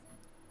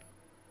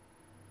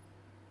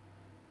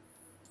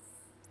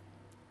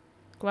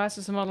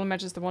 Glasses model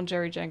matches the one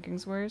Jerry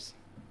Jenkins wears.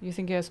 You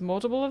think he has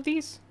multiple of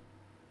these?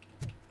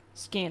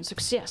 Scan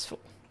successful.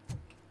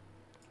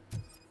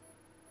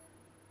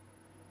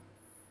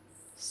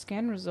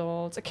 Scan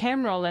results. A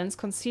camera lens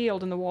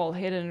concealed in the wall,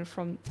 hidden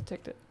from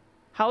detected.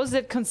 How is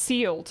it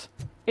concealed?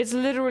 It's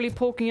literally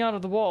poking out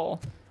of the wall.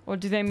 Or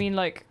do they mean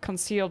like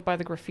concealed by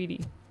the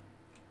graffiti?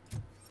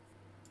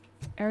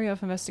 Area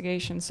of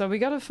investigation. So we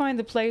gotta find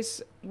the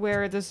place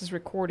where this is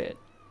recorded.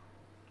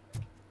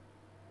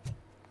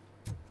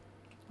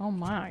 Oh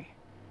my.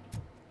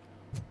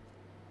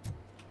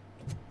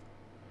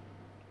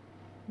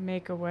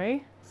 Make a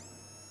way.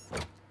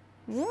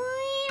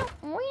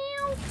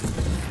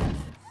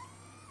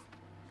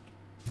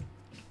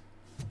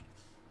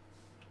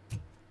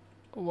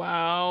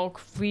 Wow,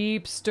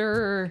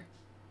 creepster.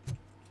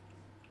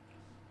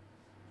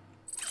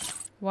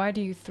 Why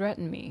do you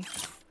threaten me?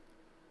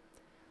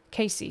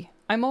 Casey,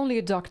 I'm only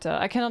a doctor.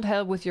 I cannot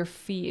help with your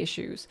fee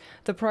issues.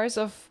 The price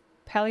of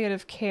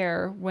palliative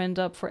care went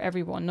up for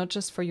everyone, not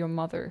just for your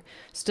mother.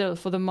 Still,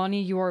 for the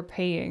money you are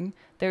paying,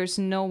 there is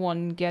no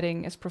one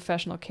getting as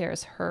professional care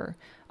as her.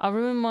 I'll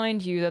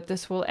remind you that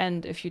this will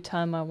end if you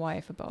tell my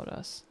wife about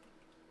us.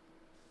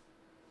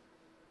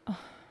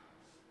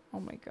 Oh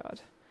my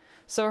god.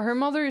 So her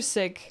mother is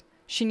sick.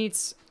 She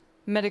needs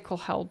medical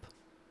help.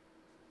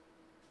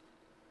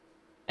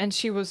 And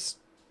she was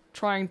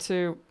trying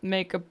to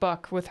make a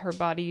buck with her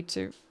body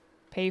to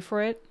pay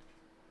for it.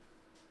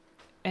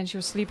 And she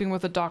was sleeping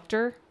with a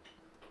doctor.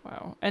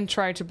 Wow. And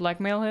tried to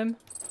blackmail him.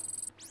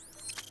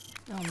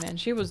 Oh man,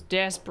 she was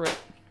desperate.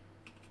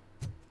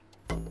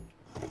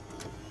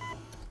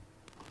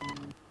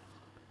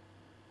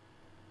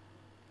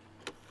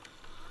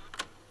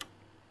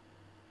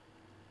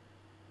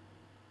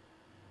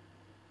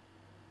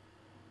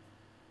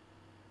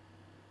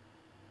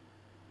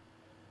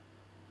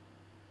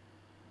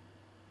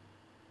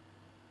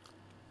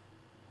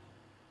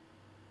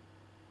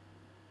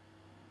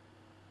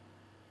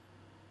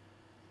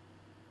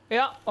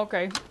 Yeah,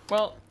 okay.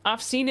 Well,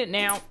 I've seen it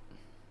now.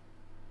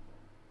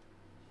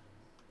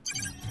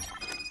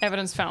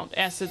 Evidence found.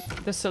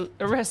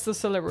 Arrest the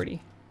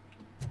celebrity.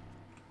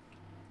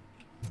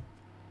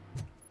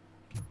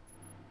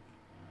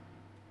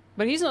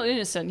 But he's not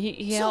innocent.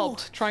 He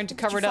helped trying to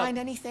cover it up. Did you find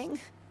anything?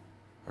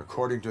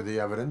 According to the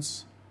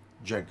evidence,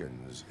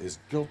 Jenkins is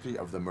guilty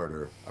of the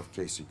murder of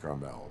Casey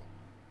Carmel.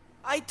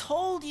 I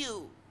told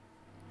you.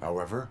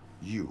 However,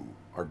 you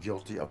are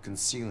guilty of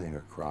concealing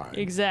a crime.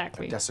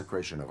 Exactly. A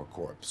desecration of a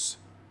corpse.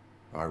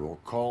 I will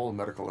call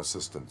medical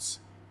assistance.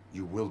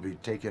 You will be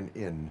taken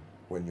in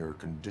when your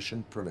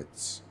condition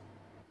permits.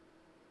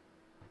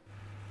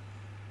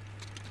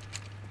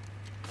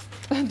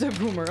 The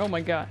boomer, oh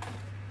my god.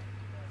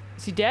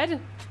 Is he dead?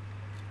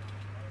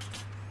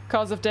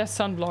 Cause of death,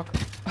 sunblock.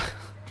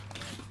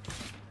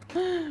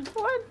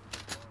 What?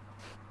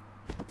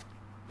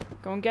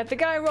 Go and get the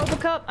guy,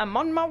 RoboCop. I'm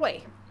on my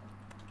way.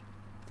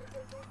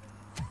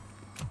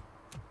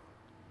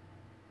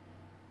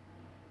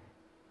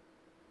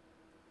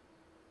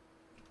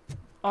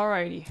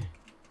 Alrighty.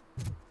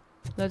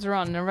 Let's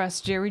run and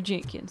arrest Jerry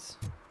Jenkins.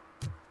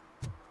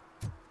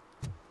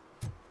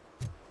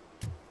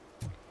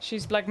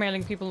 She's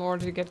blackmailing people in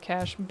order to get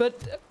cash,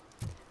 but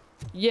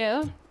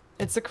yeah,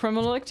 it's a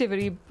criminal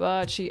activity,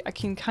 but I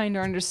can kind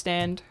of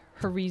understand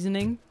her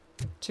reasoning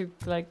to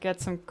like get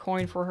some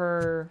coin for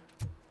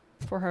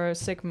her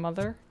sick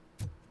mother.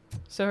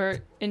 So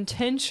her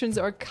intentions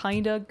are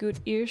kind of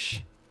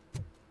good-ish,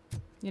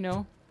 you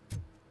know,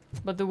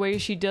 but the way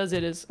she does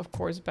it is of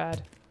course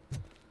bad.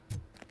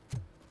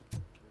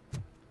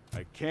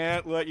 I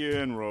can't let you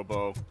in,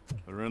 Robo.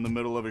 They're in the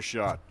middle of a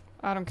shot.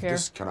 I don't care.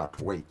 This cannot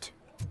wait.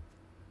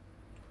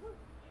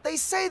 They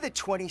say that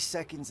 20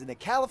 seconds in the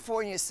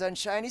California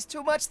sunshine is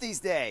too much these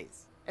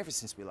days. Ever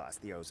since we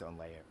lost the ozone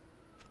layer.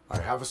 I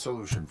have a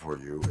solution for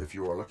you if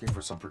you are looking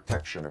for some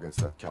protection against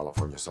that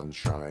California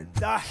sunshine.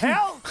 The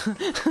hell?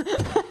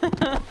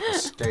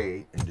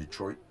 Stay in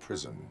Detroit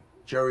prison.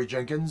 Jerry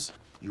Jenkins,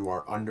 you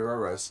are under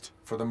arrest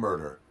for the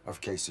murder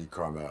of Casey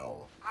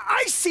Carmel.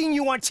 I seen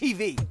you on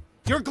TV.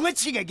 You're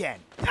glitching again.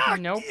 Ah,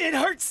 nope. It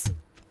hurts.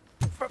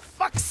 For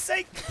fuck's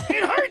sake,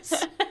 it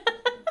hurts.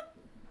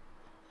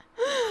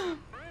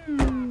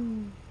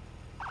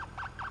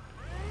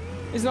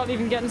 He's not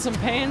even getting some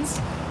pains?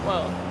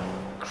 Well,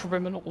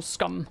 criminal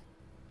scum.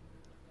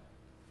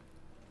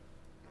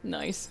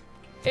 Nice.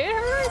 It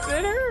hurts,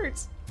 it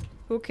hurts!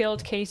 Who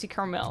killed Casey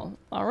Carmel?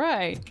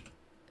 Alright.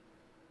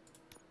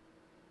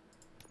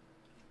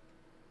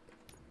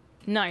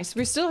 Nice.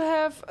 We still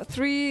have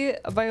 3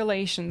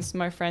 violations,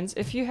 my friends.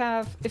 If you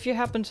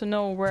happen to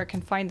know where I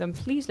can find them,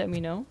 please let me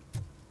know.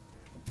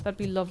 That'd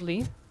be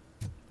lovely.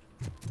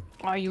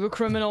 Are you a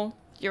criminal?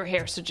 Your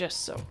hair suggests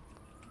so.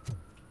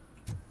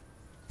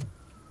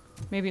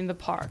 Maybe in the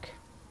park.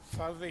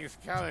 Something's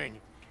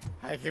coming.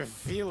 I can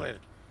feel it.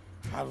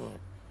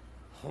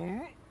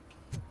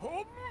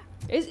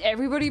 Is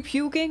everybody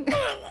puking?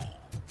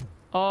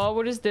 Oh,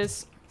 what is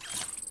this?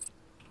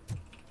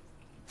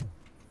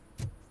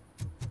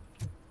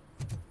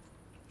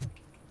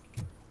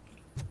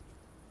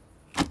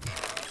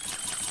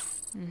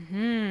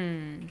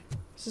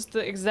 Is this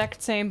the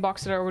exact same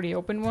box that I already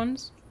opened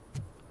once?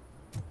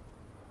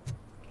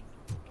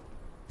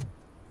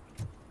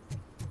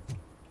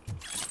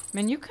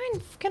 Man, you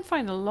can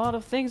find a lot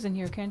of things in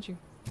here, can't you?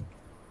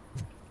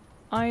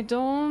 I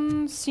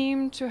don't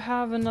seem to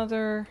have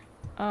another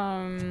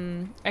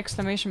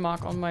exclamation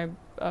mark on my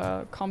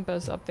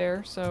compass up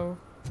there, so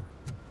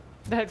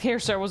that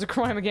hairstyle was a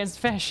crime against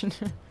fashion.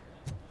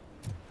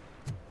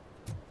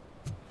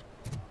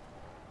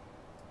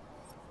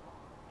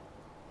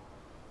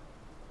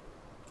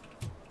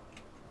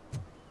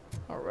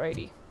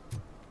 Alrighty.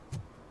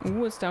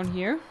 Ooh, it's down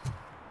here.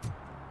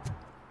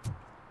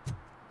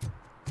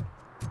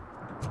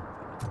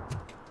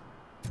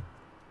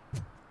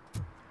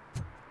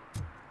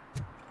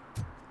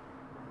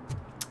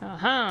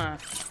 Uh-huh.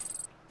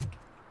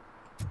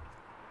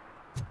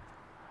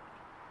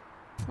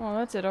 Oh,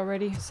 that's it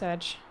already,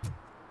 Sedge.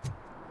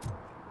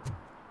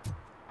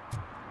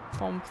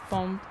 Thump,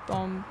 thump,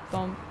 thump,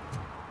 thump.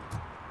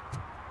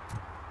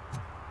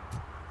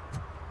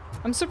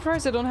 I'm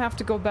surprised I don't have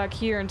to go back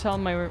here and tell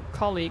my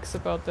colleagues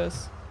about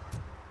this.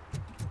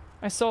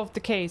 I solved the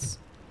case.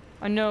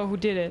 I know who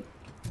did it.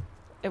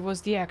 It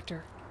was the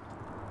actor.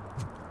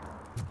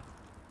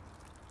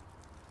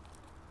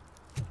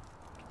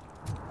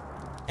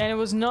 And it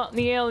was not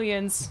the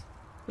aliens.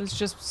 It was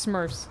just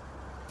Smurfs.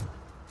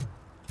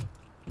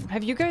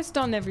 Have you guys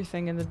done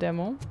everything in the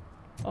demo?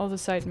 All the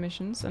side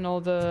missions and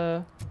all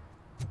the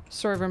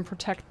serve and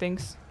protect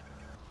things?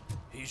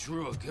 He's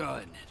real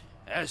good.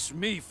 Asked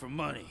me for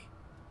money.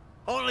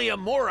 Only a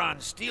moron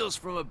steals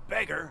from a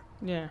beggar.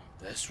 Yeah.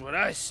 That's what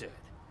I said.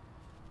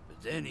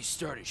 But then he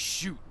started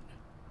shooting.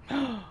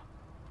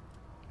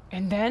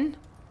 And then?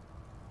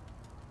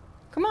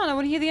 Come on, I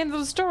want to hear the end of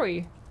the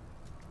story.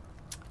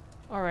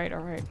 Alright,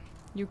 alright.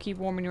 You keep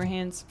warming your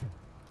hands.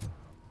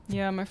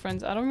 Yeah, my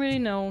friends, I don't really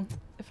know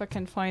if I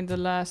can find the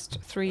last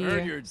 3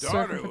 Heard your serve and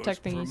daughter was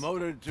protect thingies.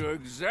 promoted to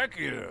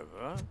executive,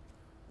 huh?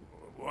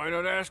 Why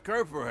not ask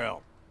her for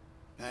help?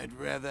 I'd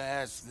rather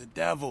ask the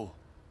devil.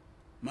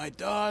 My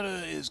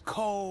daughter is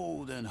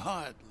cold and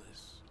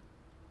heartless.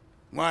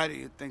 Why do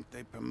you think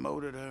they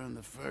promoted her in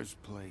the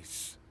first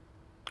place?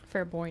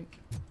 Fair point.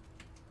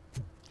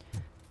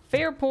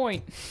 Fair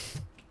point.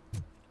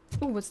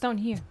 Ooh, what's down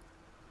here?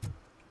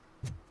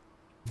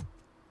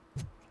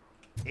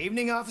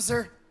 Evening,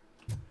 officer.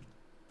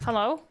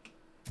 Hello?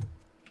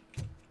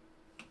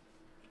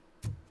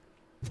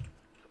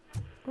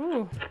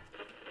 Ooh.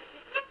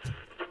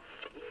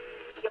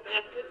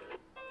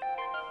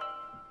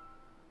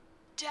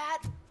 Dad,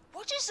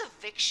 what does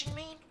eviction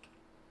mean?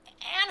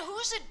 And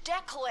who's a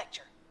debt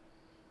collector?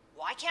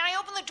 Why can't I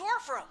open the door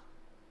for him?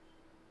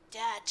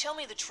 Dad, tell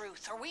me the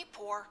truth. Are we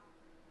poor?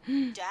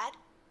 Dad?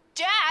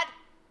 Dad!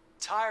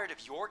 Tired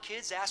of your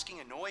kids asking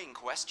annoying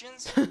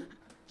questions?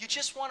 You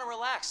just want to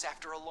relax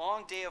after a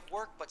long day of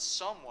work, but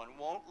someone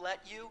won't let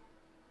you?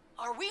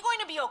 Are we going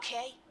to be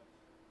okay?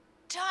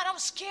 Dad, I'm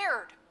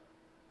scared.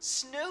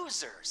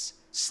 Snoozers.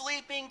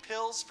 Sleeping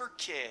pills for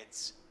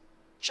kids.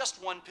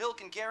 Just one pill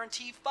can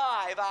guarantee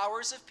 5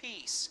 hours of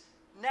peace.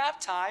 Nap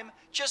time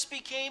just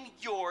became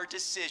your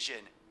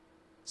decision.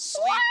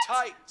 Sleep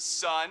tight,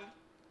 son.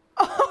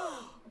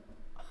 I'm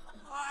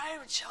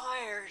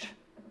tired.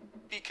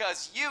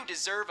 Because you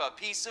deserve a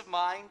peace of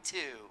mind,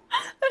 too.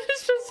 That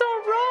is just so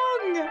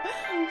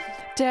wrong!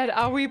 Dad,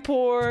 are we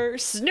poor?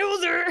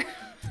 Snoozer!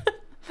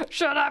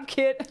 Shut up,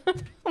 kid.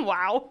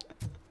 Wow.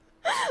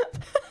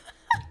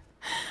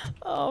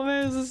 Oh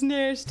man, this is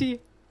nasty.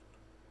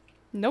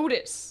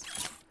 Notice.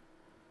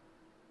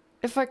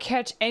 If I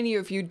catch any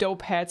of you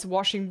dope hats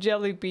washing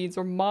jelly beans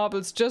or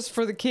marbles just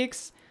for the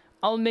kicks,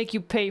 I'll make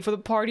you pay for the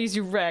parties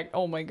you wrecked.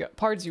 Oh my god.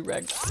 Parts you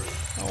wrecked.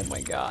 Oh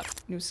my god.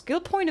 New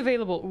skill point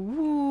available.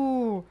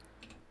 Ooh.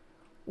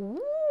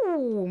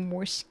 Ooh,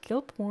 more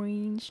skill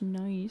points.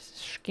 Nice.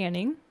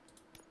 Scanning.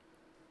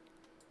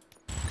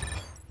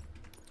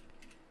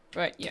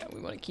 Right, yeah, we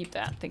want to keep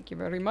that. Thank you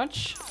very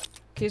much.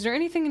 Okay, is there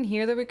anything in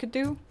here that we could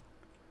do?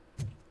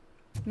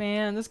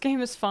 Man, this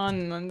game is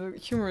fun and the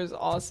humor is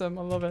awesome.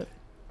 I love it.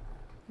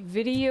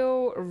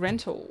 Video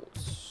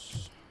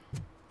rentals.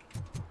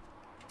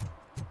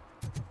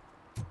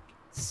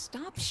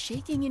 Stop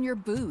shaking in your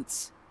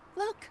boots.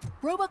 Look,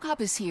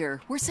 RoboCop is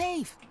here. We're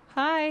safe.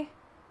 Hi.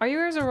 Are you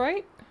guys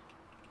alright?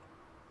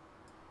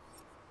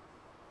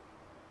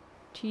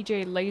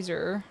 TJ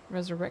Laser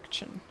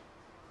Resurrection.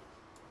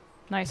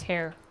 Nice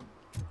hair.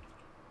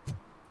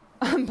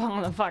 I'm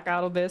buying the fuck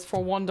out of this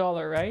for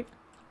 $1, right?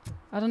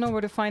 I don't know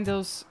where to find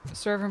those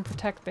serve and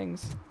protect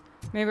things.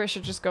 Maybe I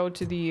should just go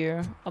to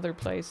the other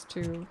place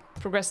to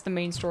progress the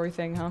main story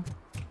thing, huh?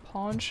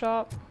 Pawn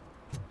shop.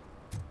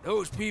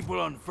 Those people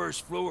on the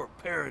first floor are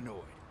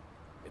paranoid.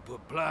 They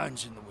put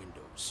blinds in the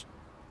windows.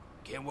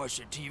 Can't watch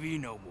the TV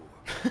no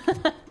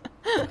more.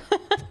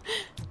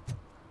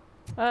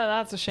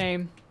 That's a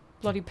shame.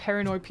 Bloody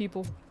paranoid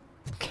people.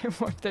 Can't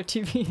watch their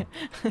TV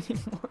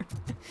anymore.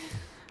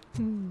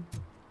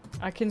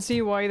 I can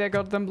see why they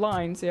got them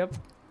blinds, yep.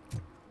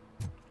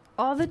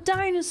 Oh, the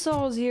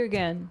dinosaurs here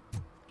again.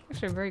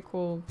 Actually a very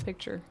cool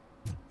picture.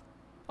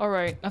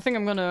 Alright, I think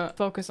I'm gonna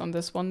focus on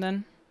this one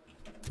then.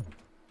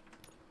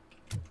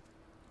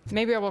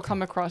 Maybe I will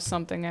come across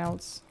something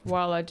else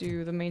while I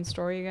do the main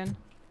story again.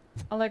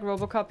 I like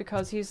RoboCop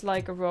because he's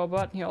like a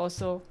robot and he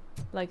also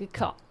like a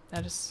cop.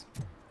 That is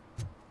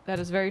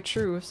very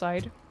true,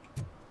 Side.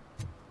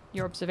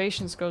 Your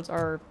observation skills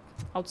are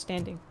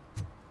outstanding.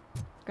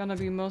 Gonna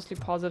be mostly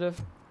positive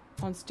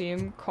on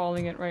Steam,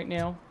 calling it right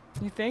now.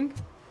 You think?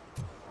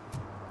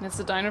 That's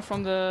the diner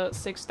from the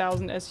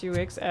 6000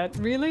 SUX ad.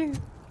 Really?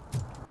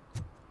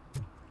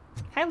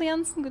 Hi,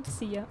 Leon. Good to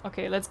see ya.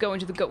 Okay, let's go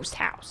into the ghost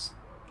house.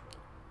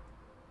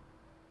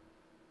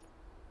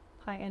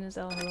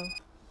 INSL, hello.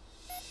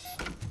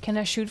 Can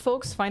I shoot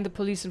folks? Find the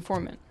police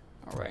informant.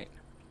 Alright.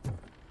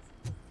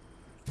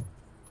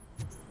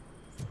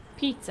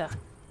 Pizza.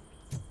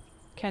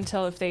 Can't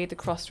tell if they ate the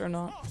crust or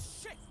not. Oh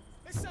shit!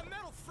 It's a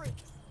metal freak!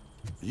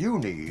 You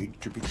need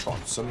to be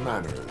taught some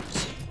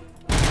manners.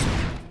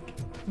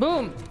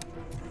 Boom!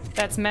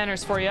 That's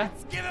manners for you.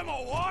 Give him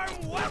a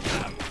warm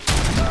welcome!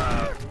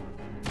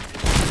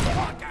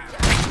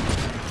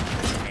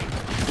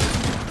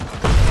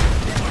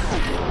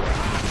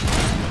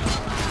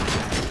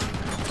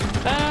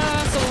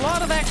 That's a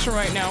lot of action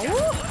right now. Woo!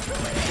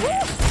 Woo!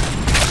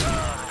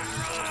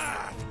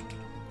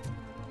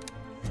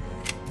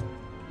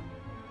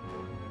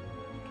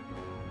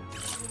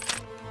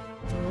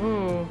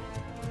 Ooh.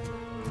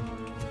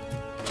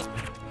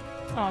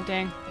 Oh,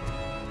 dang.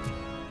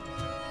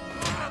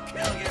 I'll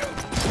kill you!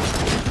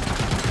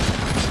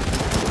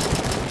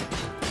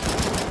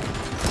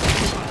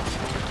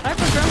 I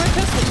prefer my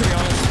pistol, to be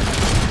honest.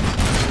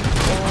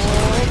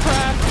 Oh,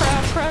 crap,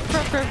 crap, crap,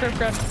 crap, crap, crap,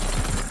 crap.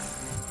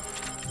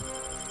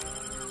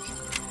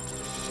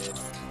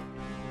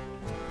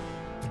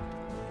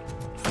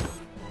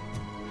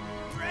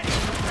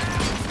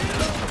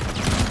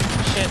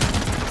 Shit.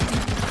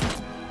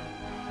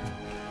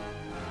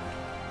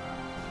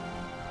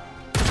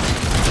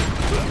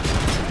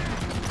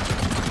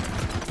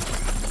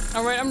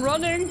 Alright, I'm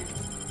running.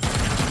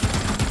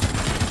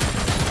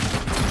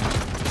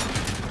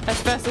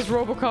 As fast as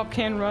RoboCop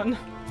can run.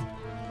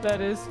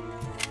 That is.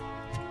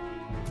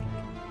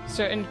 Is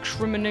there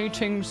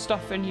incriminating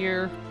stuff in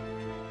here?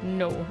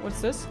 No.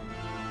 What's this?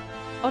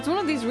 Oh, it's one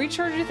of these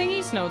recharger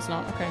thingies? No, it's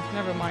not. Okay,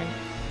 never mind.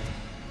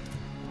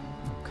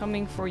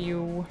 Coming for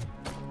you.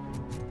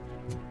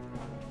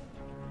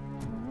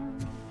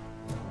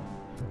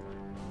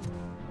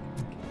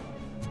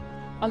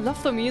 I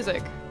love the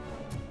music.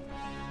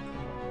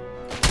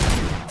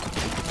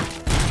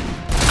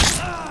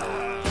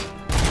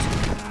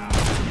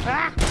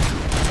 Ah!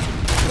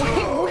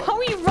 Wait, how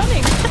are you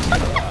running?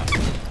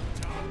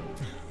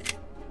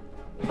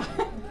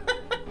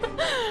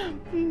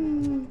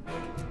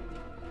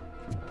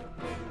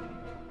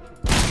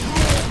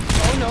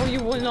 Oh no, you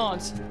will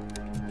not.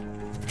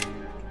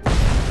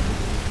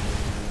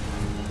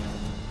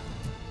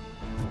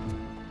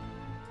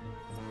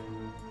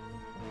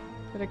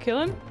 Did I kill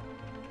him?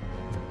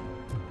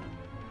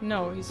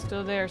 No, he's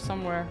still there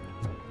somewhere.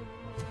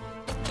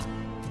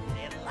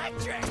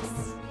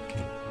 Electrics!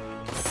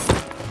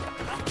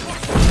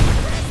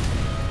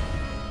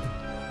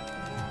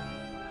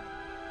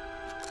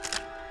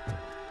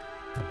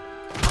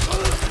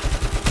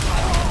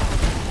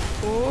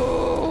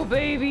 Oh,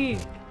 baby!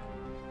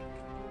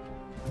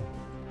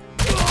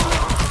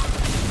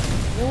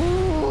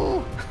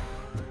 Ooh!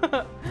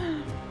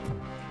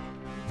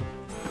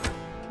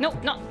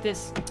 Nope, not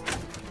this.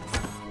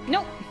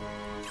 Nope.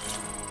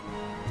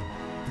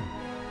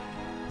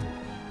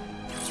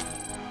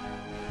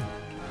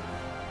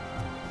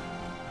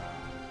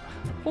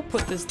 We'll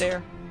put this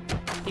there.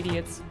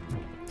 Idiots.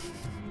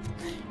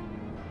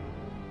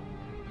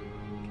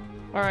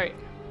 Alright.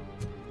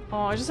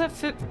 Oh, I just have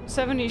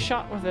 70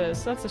 shot with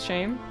this. That's a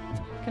shame.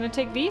 Can I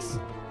take these?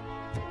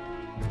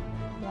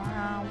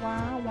 Wow,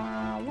 wow,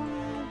 wow,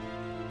 wow.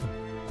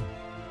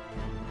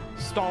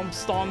 Stomp,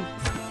 stomp.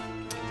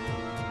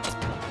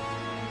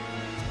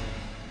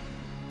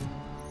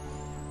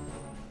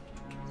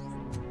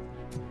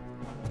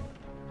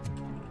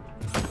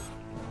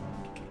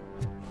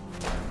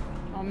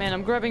 Oh man,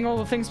 I'm grabbing all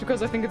the things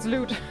because I think it's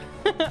loot.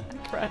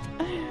 Crap.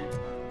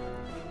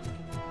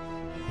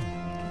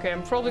 Okay,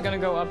 I'm probably gonna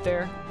go up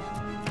there.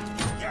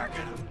 You're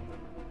gonna...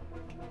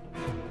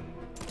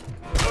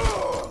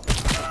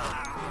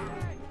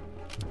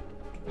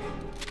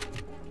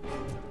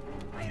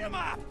 Light him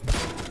up!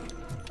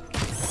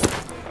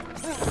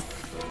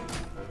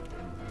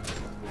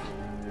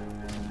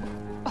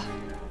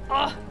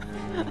 Oh.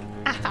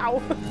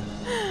 Ow!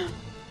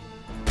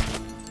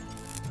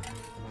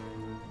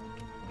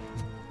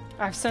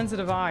 I have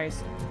sensitive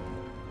eyes.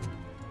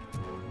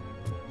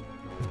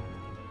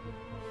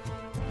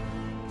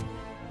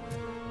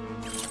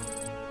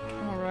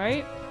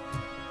 Alright.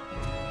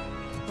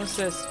 What's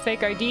this?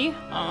 Fake ID?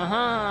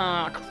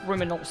 Uh-huh,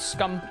 criminal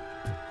scum.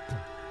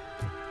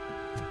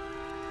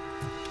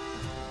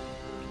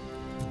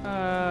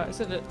 Is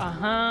it a...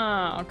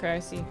 Uh-huh, okay, I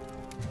see.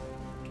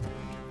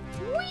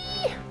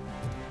 Whee!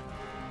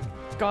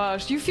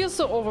 Gosh, you feel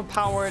so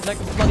overpowered, like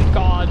a bloody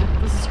god.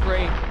 This is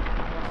great.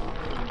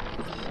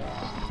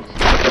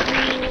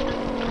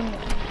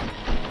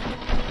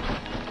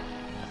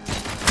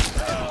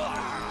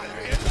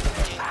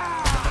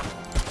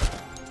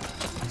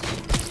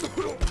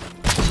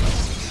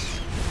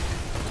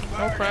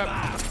 Oh crap.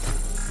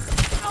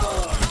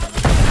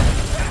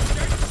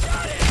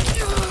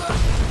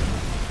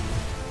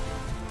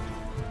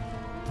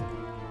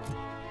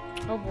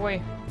 Oh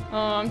boy.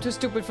 I'm too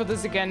stupid for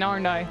this again,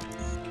 aren't I?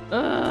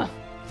 Ugh.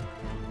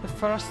 The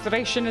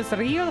frustration is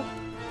real.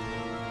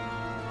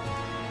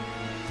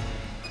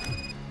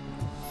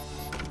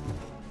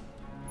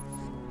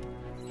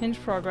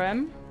 Hinge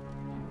program.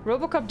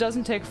 RoboCop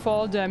doesn't take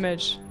fall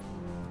damage.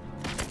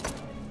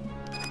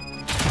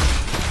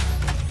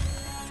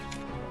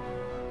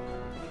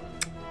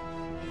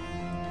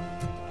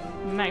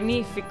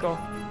 Magnifico.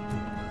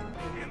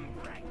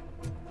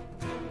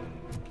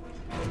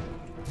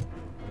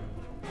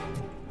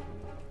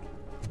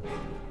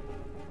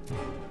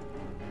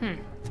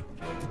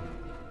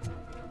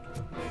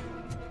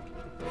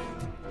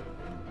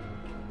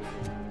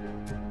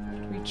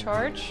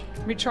 Recharge?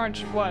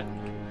 Recharge what?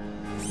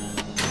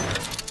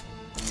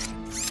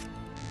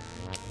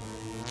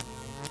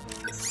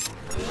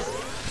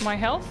 My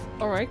health?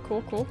 Alright,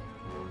 cool, cool.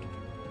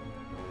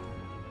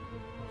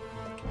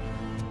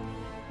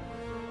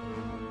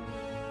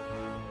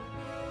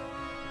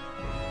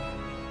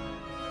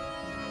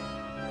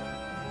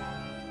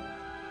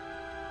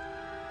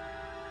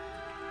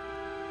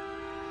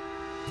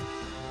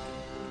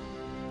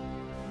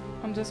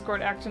 On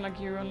Discord acting like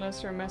you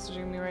unless you're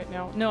messaging me right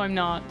now. No, I'm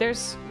not.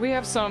 We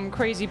have some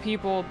crazy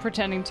people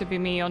pretending to be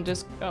me on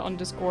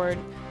Discord.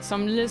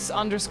 Some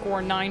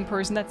LIZZ_9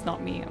 person. That's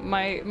not me.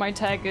 My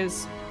tag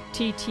is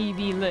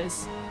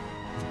TTV_LIZZ.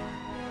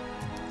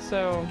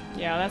 So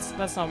yeah,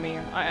 that's not me.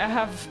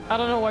 I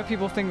don't know why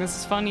people think this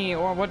is funny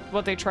or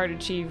what they try to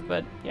achieve,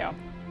 but yeah.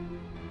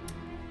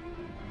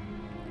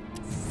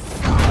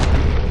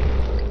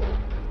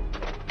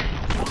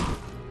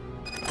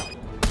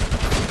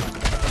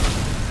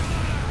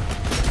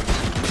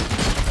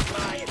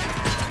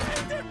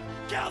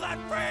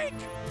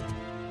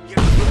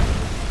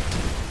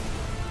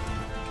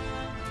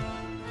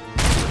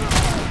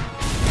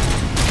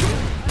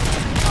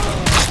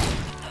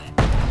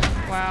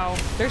 Wow,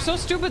 they're so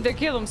stupid they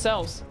kill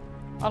themselves.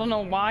 I don't know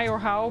why or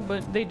how,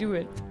 but they do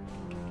it.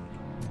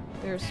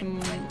 There's some...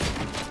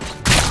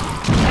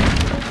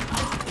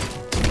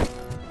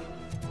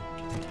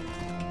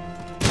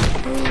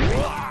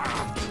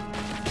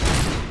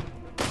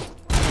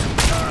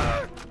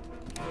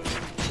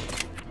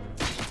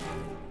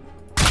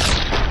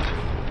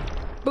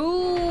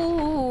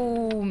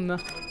 Boom!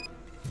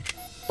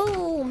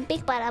 Boom!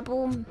 Big bada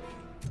boom.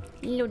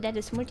 Lord, that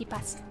is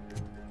multipass.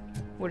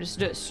 What is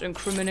this?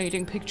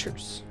 Incriminating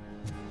pictures.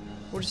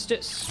 What is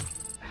this?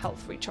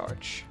 Health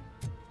recharge.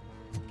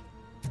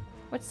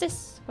 What's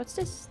this? What's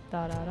this?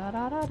 Da da da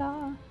da da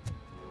da.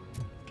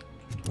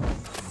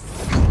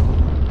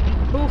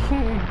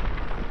 Ooh.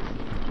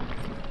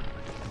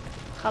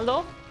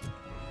 Hello?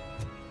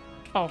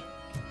 Oh.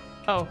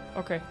 Oh,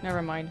 okay,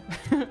 never mind.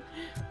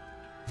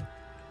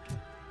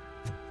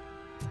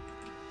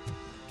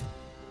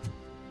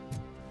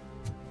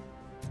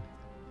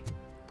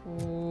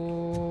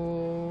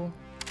 Ooh.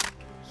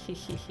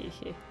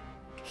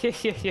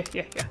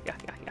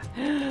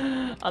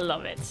 I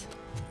love it.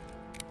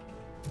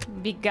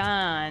 Be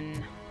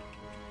gone.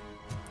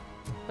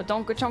 A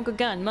donka chonka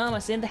gun.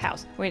 Mama's in the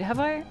house. Wait, have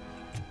I...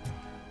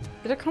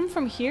 Did it come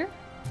from here?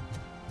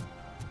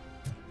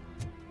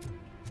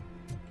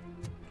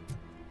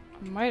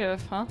 I might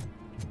have, huh?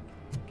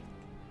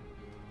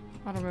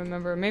 I don't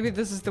remember. Maybe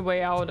this is the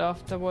way out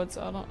afterwards.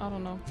 I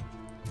don't know.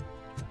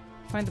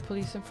 Find the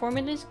police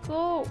informant. Let's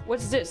go.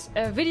 What's this?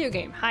 A video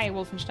game. Hi,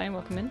 Wolfenstein.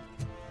 Welcome in.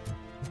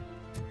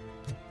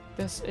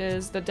 This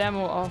is the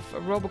demo of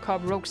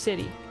RoboCop Rogue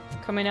City,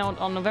 coming out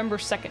on November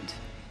 2nd.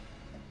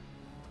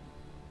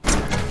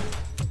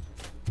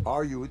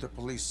 Are you the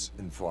police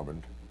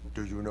informant?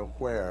 Do you know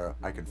where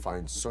I can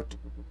find Soot?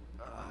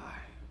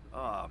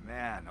 Oh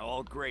man,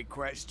 all great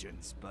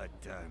questions, but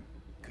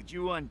could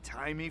you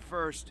untie me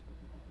first?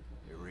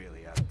 They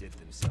really outdid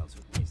themselves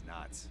with these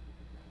knots.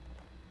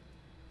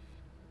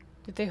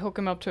 Did they hook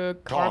him up to a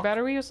car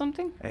battery or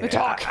something? Hey,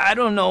 I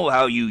don't know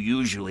how you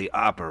usually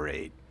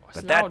operate,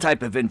 but that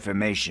type of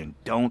information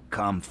don't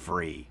come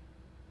free.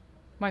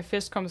 My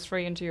fist comes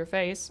free into your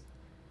face.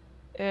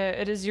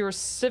 It is your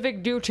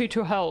civic duty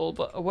to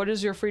help. What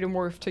is your freedom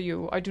worth to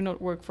you? I do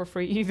not work for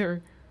free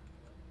either.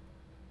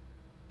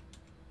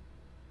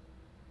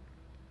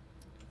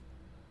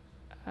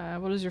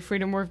 What is your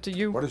freedom worth to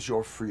you? What is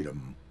your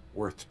freedom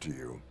worth to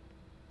you?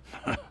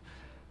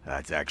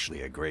 That's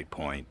actually a great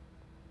point.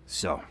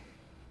 So,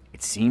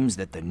 it seems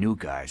that the new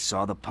guy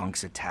saw the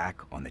punks'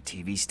 attack on the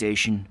TV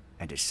station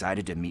and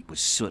decided to meet with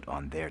Soot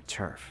on their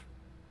turf.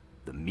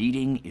 The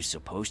meeting is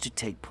supposed to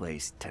take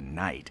place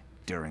tonight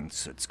during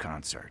Soot's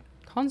concert.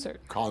 Concert?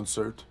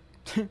 Concert?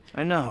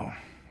 I know.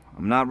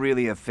 I'm not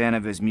really a fan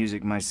of his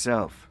music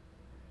myself.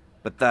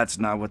 But that's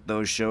not what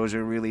those shows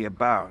are really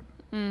about.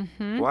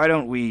 Mm-hmm. Why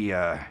don't we,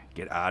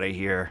 get out of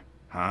here,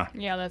 huh?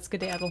 Yeah, let's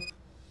skedaddle.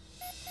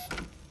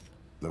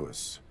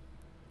 Lewis,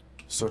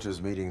 Soot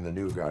is meeting the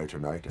new guy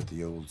tonight at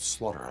the old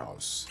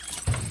slaughterhouse.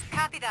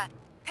 Copy that.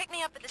 Pick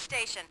me up at the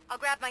station. I'll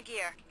grab my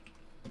gear.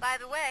 By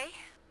the way,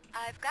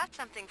 I've got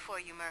something for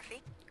you,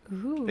 Murphy.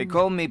 Ooh. They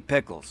call me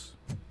Pickles.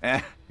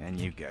 And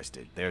you guessed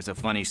it. There's a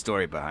funny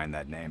story behind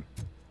that name.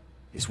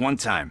 This one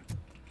time,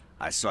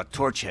 I saw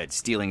Torchhead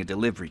stealing a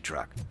delivery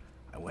truck.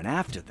 I went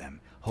after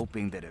them,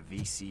 hoping that a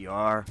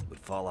VCR would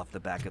fall off the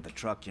back of the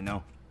truck, you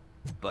know?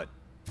 But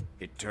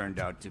it turned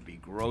out to be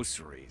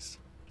groceries.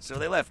 So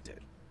they left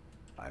it.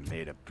 I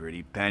made a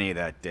pretty penny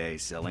that day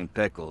selling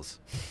pickles.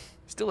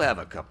 Still have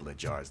a couple of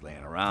jars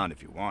laying around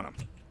if you want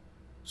them.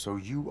 So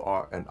you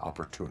are an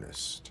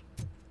opportunist.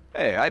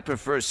 Hey, I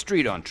prefer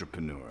street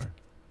entrepreneur.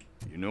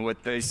 You know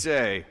what they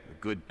say, a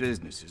good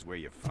business is where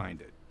you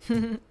find it.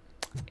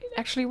 It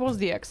actually was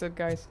the exit,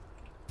 guys.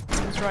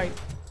 That's right.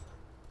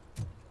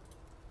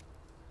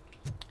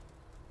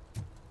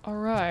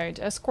 Alright,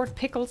 escort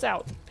Pickles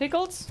out.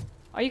 Pickles?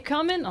 Are you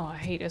coming? Oh, I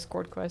hate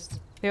escort quests.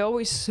 They're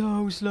always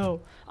so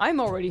slow. I'm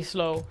already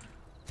slow.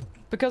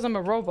 Because I'm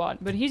a robot,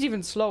 but he's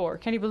even slower.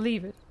 Can you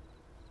believe it?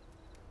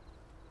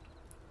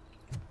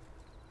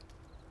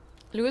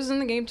 Lewis is in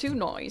the game too?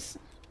 Nice.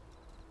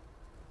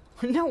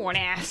 No one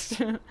asked.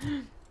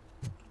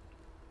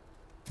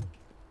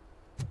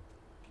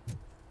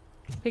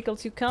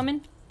 Pickles, you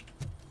coming?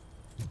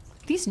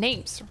 These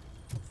names.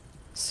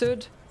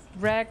 Sud,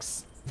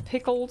 Rex,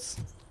 Pickles.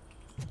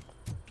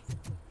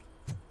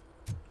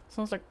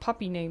 Sounds like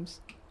puppy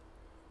names.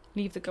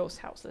 Leave the ghost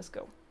house. Let's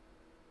go.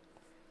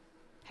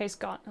 Hey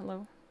Scott,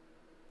 hello.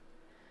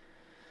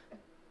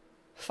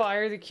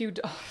 Fire the cute.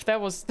 Oh,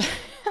 that was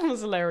that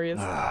was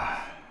hilarious.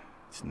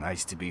 It's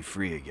nice to be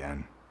free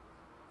again.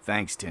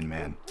 Thanks, Tin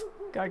Man.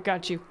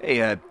 Got you.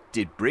 Hey,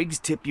 did Briggs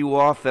tip you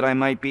off that I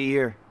might be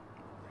here?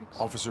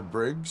 Officer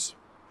Briggs?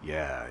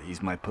 Yeah,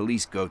 he's my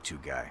police go-to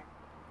guy.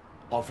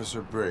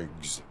 Officer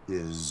Briggs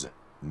is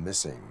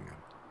missing.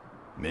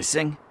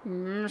 Missing?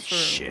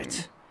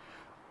 Shit.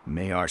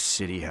 May our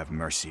city have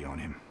mercy on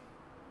him.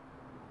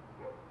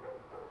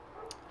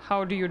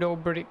 How do you know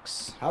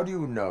Briggs? How do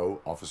you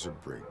know Officer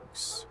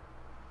Briggs?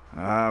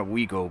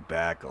 We go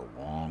back a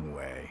long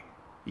way.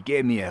 He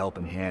gave me a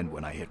helping hand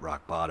when I hit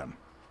rock bottom.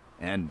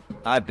 And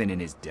I've been in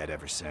his debt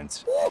ever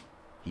since.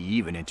 He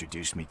even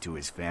introduced me to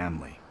his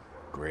family.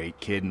 Great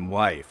kid and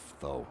wife,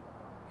 though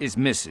his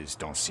missus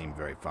don't seem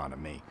very fond of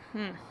me.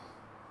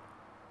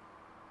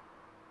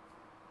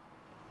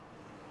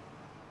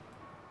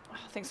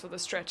 Thanks for the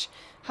stretch.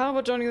 How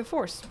about joining the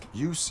force?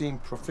 You seem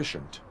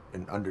proficient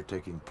in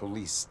undertaking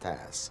police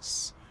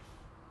tasks.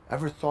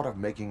 Ever thought of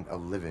making a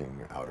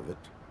living out of it?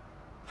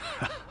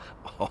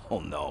 Oh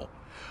no.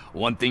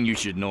 One thing you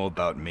should know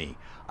about me.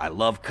 I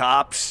love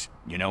cops,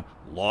 you know,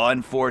 law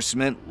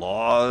enforcement,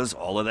 laws,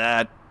 all of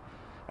that.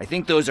 I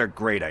think those are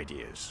great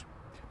ideas.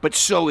 But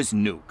so is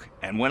Nuke,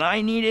 and when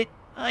I need it,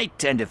 I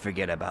tend to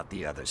forget about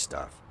the other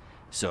stuff.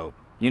 So,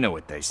 you know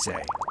what they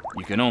say.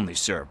 You can only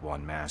serve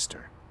one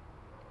master.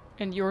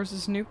 And yours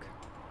is Nuke?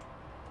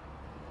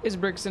 Is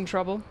Briggs in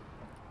trouble?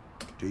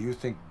 Do you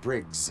think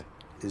Briggs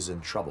is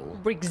in trouble?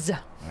 Briggs.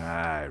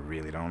 I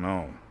really don't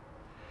know.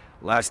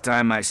 Last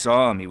time I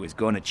saw him, he was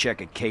going to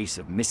check a case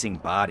of missing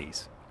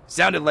bodies.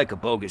 Sounded like a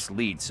bogus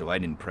lead, so I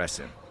didn't press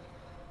him.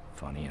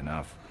 Funny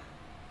enough.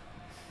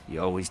 He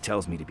always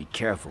tells me to be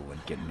careful when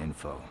getting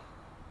info.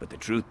 But the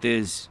truth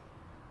is,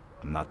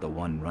 I'm not the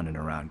one running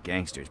around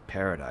gangster's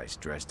paradise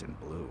dressed in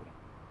blue.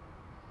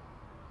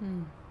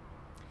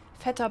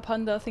 Feta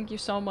Panda, thank you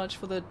so much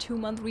for the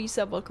 2-month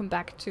resub. Welcome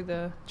back to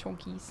the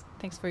Chonkies.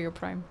 Thanks for your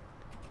prime.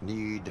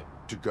 Need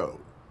to go.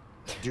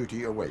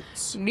 Duty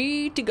awaits.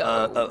 Need to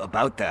go.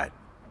 About that,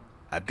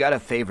 I've got a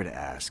favor to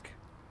ask.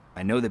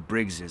 I know that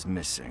Briggs is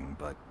missing,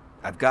 but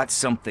I've got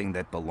something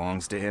that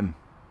belongs to him.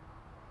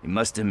 He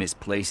must have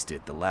misplaced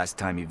it the last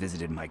time he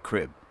visited my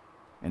crib,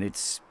 and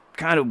it's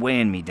kind of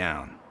weighing me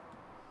down.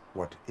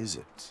 What is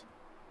it?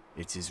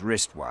 It's his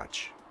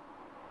wristwatch.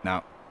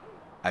 Now,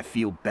 I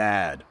feel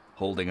bad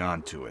holding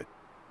on to it.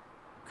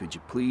 Could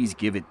you please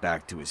give it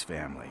back to his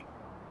family?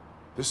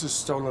 This is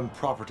stolen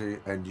property,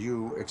 and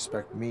you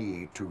expect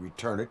me to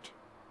return it?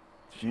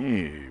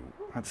 Gee,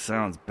 that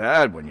sounds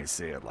bad when you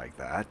say it like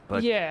that,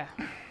 but... Yeah,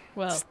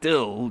 well...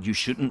 Still, you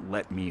shouldn't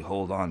let me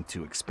hold on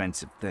to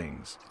expensive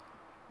things.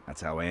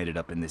 That's how I ended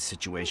up in this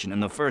situation in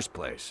the first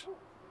place.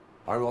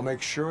 I will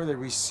make sure they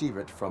receive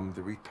it from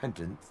the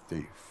repentant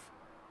thief.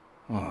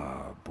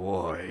 Oh,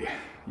 boy.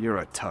 You're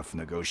a tough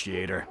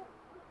negotiator.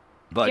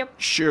 But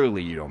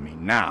surely you don't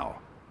mean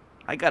now.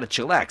 I gotta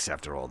chillax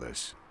after all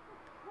this.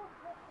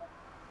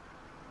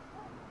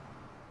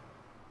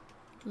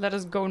 Let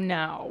us go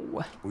now.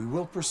 We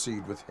will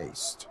proceed with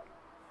haste.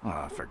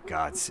 Ah, for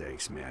God's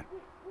sakes, man.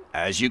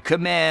 As you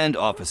command,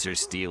 Officer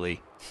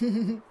Steely.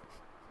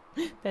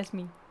 That's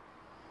me.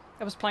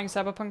 I was playing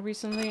Cyberpunk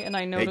recently, and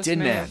I noticed Tin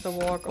many Man, of the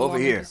walk over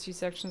along here. the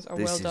C-sections are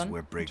This well is done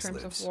where Briggs in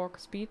terms lives. of walk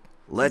speed.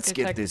 Let's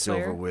get Detect this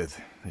player. over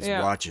with. His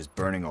Yeah. watch is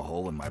burning a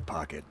hole in my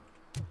pocket.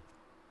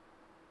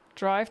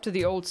 Drive to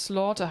the old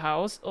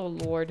slaughterhouse. Oh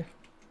lord.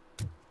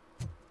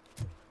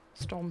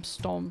 Stomp,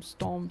 stomp,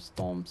 stomp,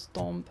 stomp,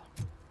 stomp.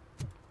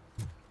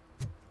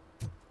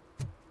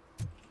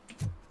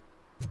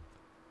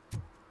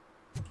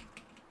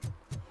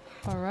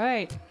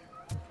 Alright.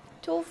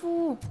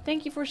 Tofu,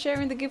 thank you for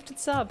sharing the gifted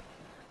sub.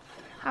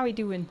 How are you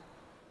doing?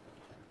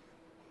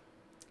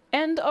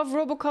 End of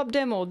RoboCop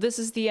demo. This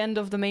is the end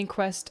of the main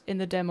quest in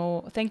the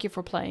demo. Thank you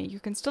for playing. You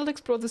can still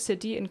explore the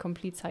city and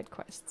complete side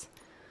quests.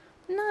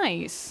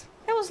 Nice.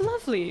 That was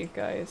lovely,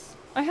 guys.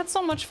 I had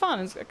so much fun.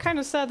 It's kind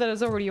of sad that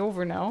it's already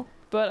over now.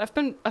 but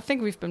I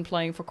think we've been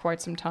playing for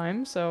quite some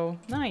time, so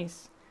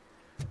nice.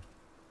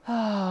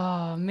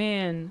 Oh,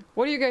 man.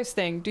 What do you guys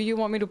think? Do you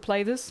want me to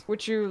play this?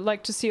 Would you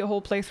like to see a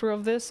whole playthrough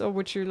of this? Or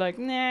would you like,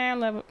 nah,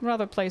 I'd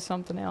rather play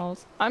something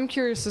else? I'm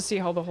curious to see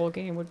how the whole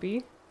game would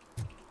be.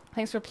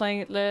 Thanks for playing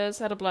it, Liz.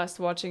 Had a blast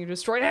watching you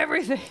destroyed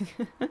everything.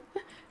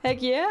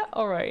 Heck yeah?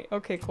 Alright,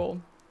 okay,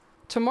 cool.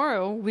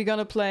 Tomorrow, we're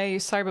gonna play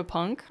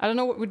Cyberpunk. I don't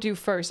know what we do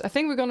first. I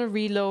think we're gonna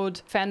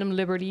reload Phantom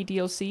Liberty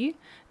DLC.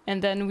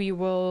 And then we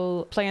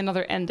will play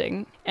another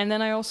ending. And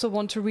then I also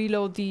want to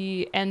reload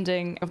the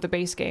ending of the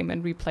base game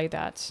and replay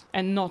that.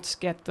 And not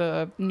get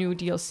the new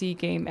DLC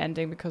game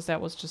ending, because that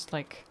was just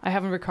like... I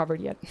haven't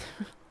recovered yet.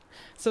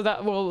 So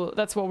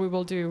that's what we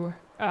will do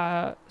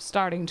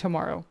starting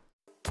tomorrow.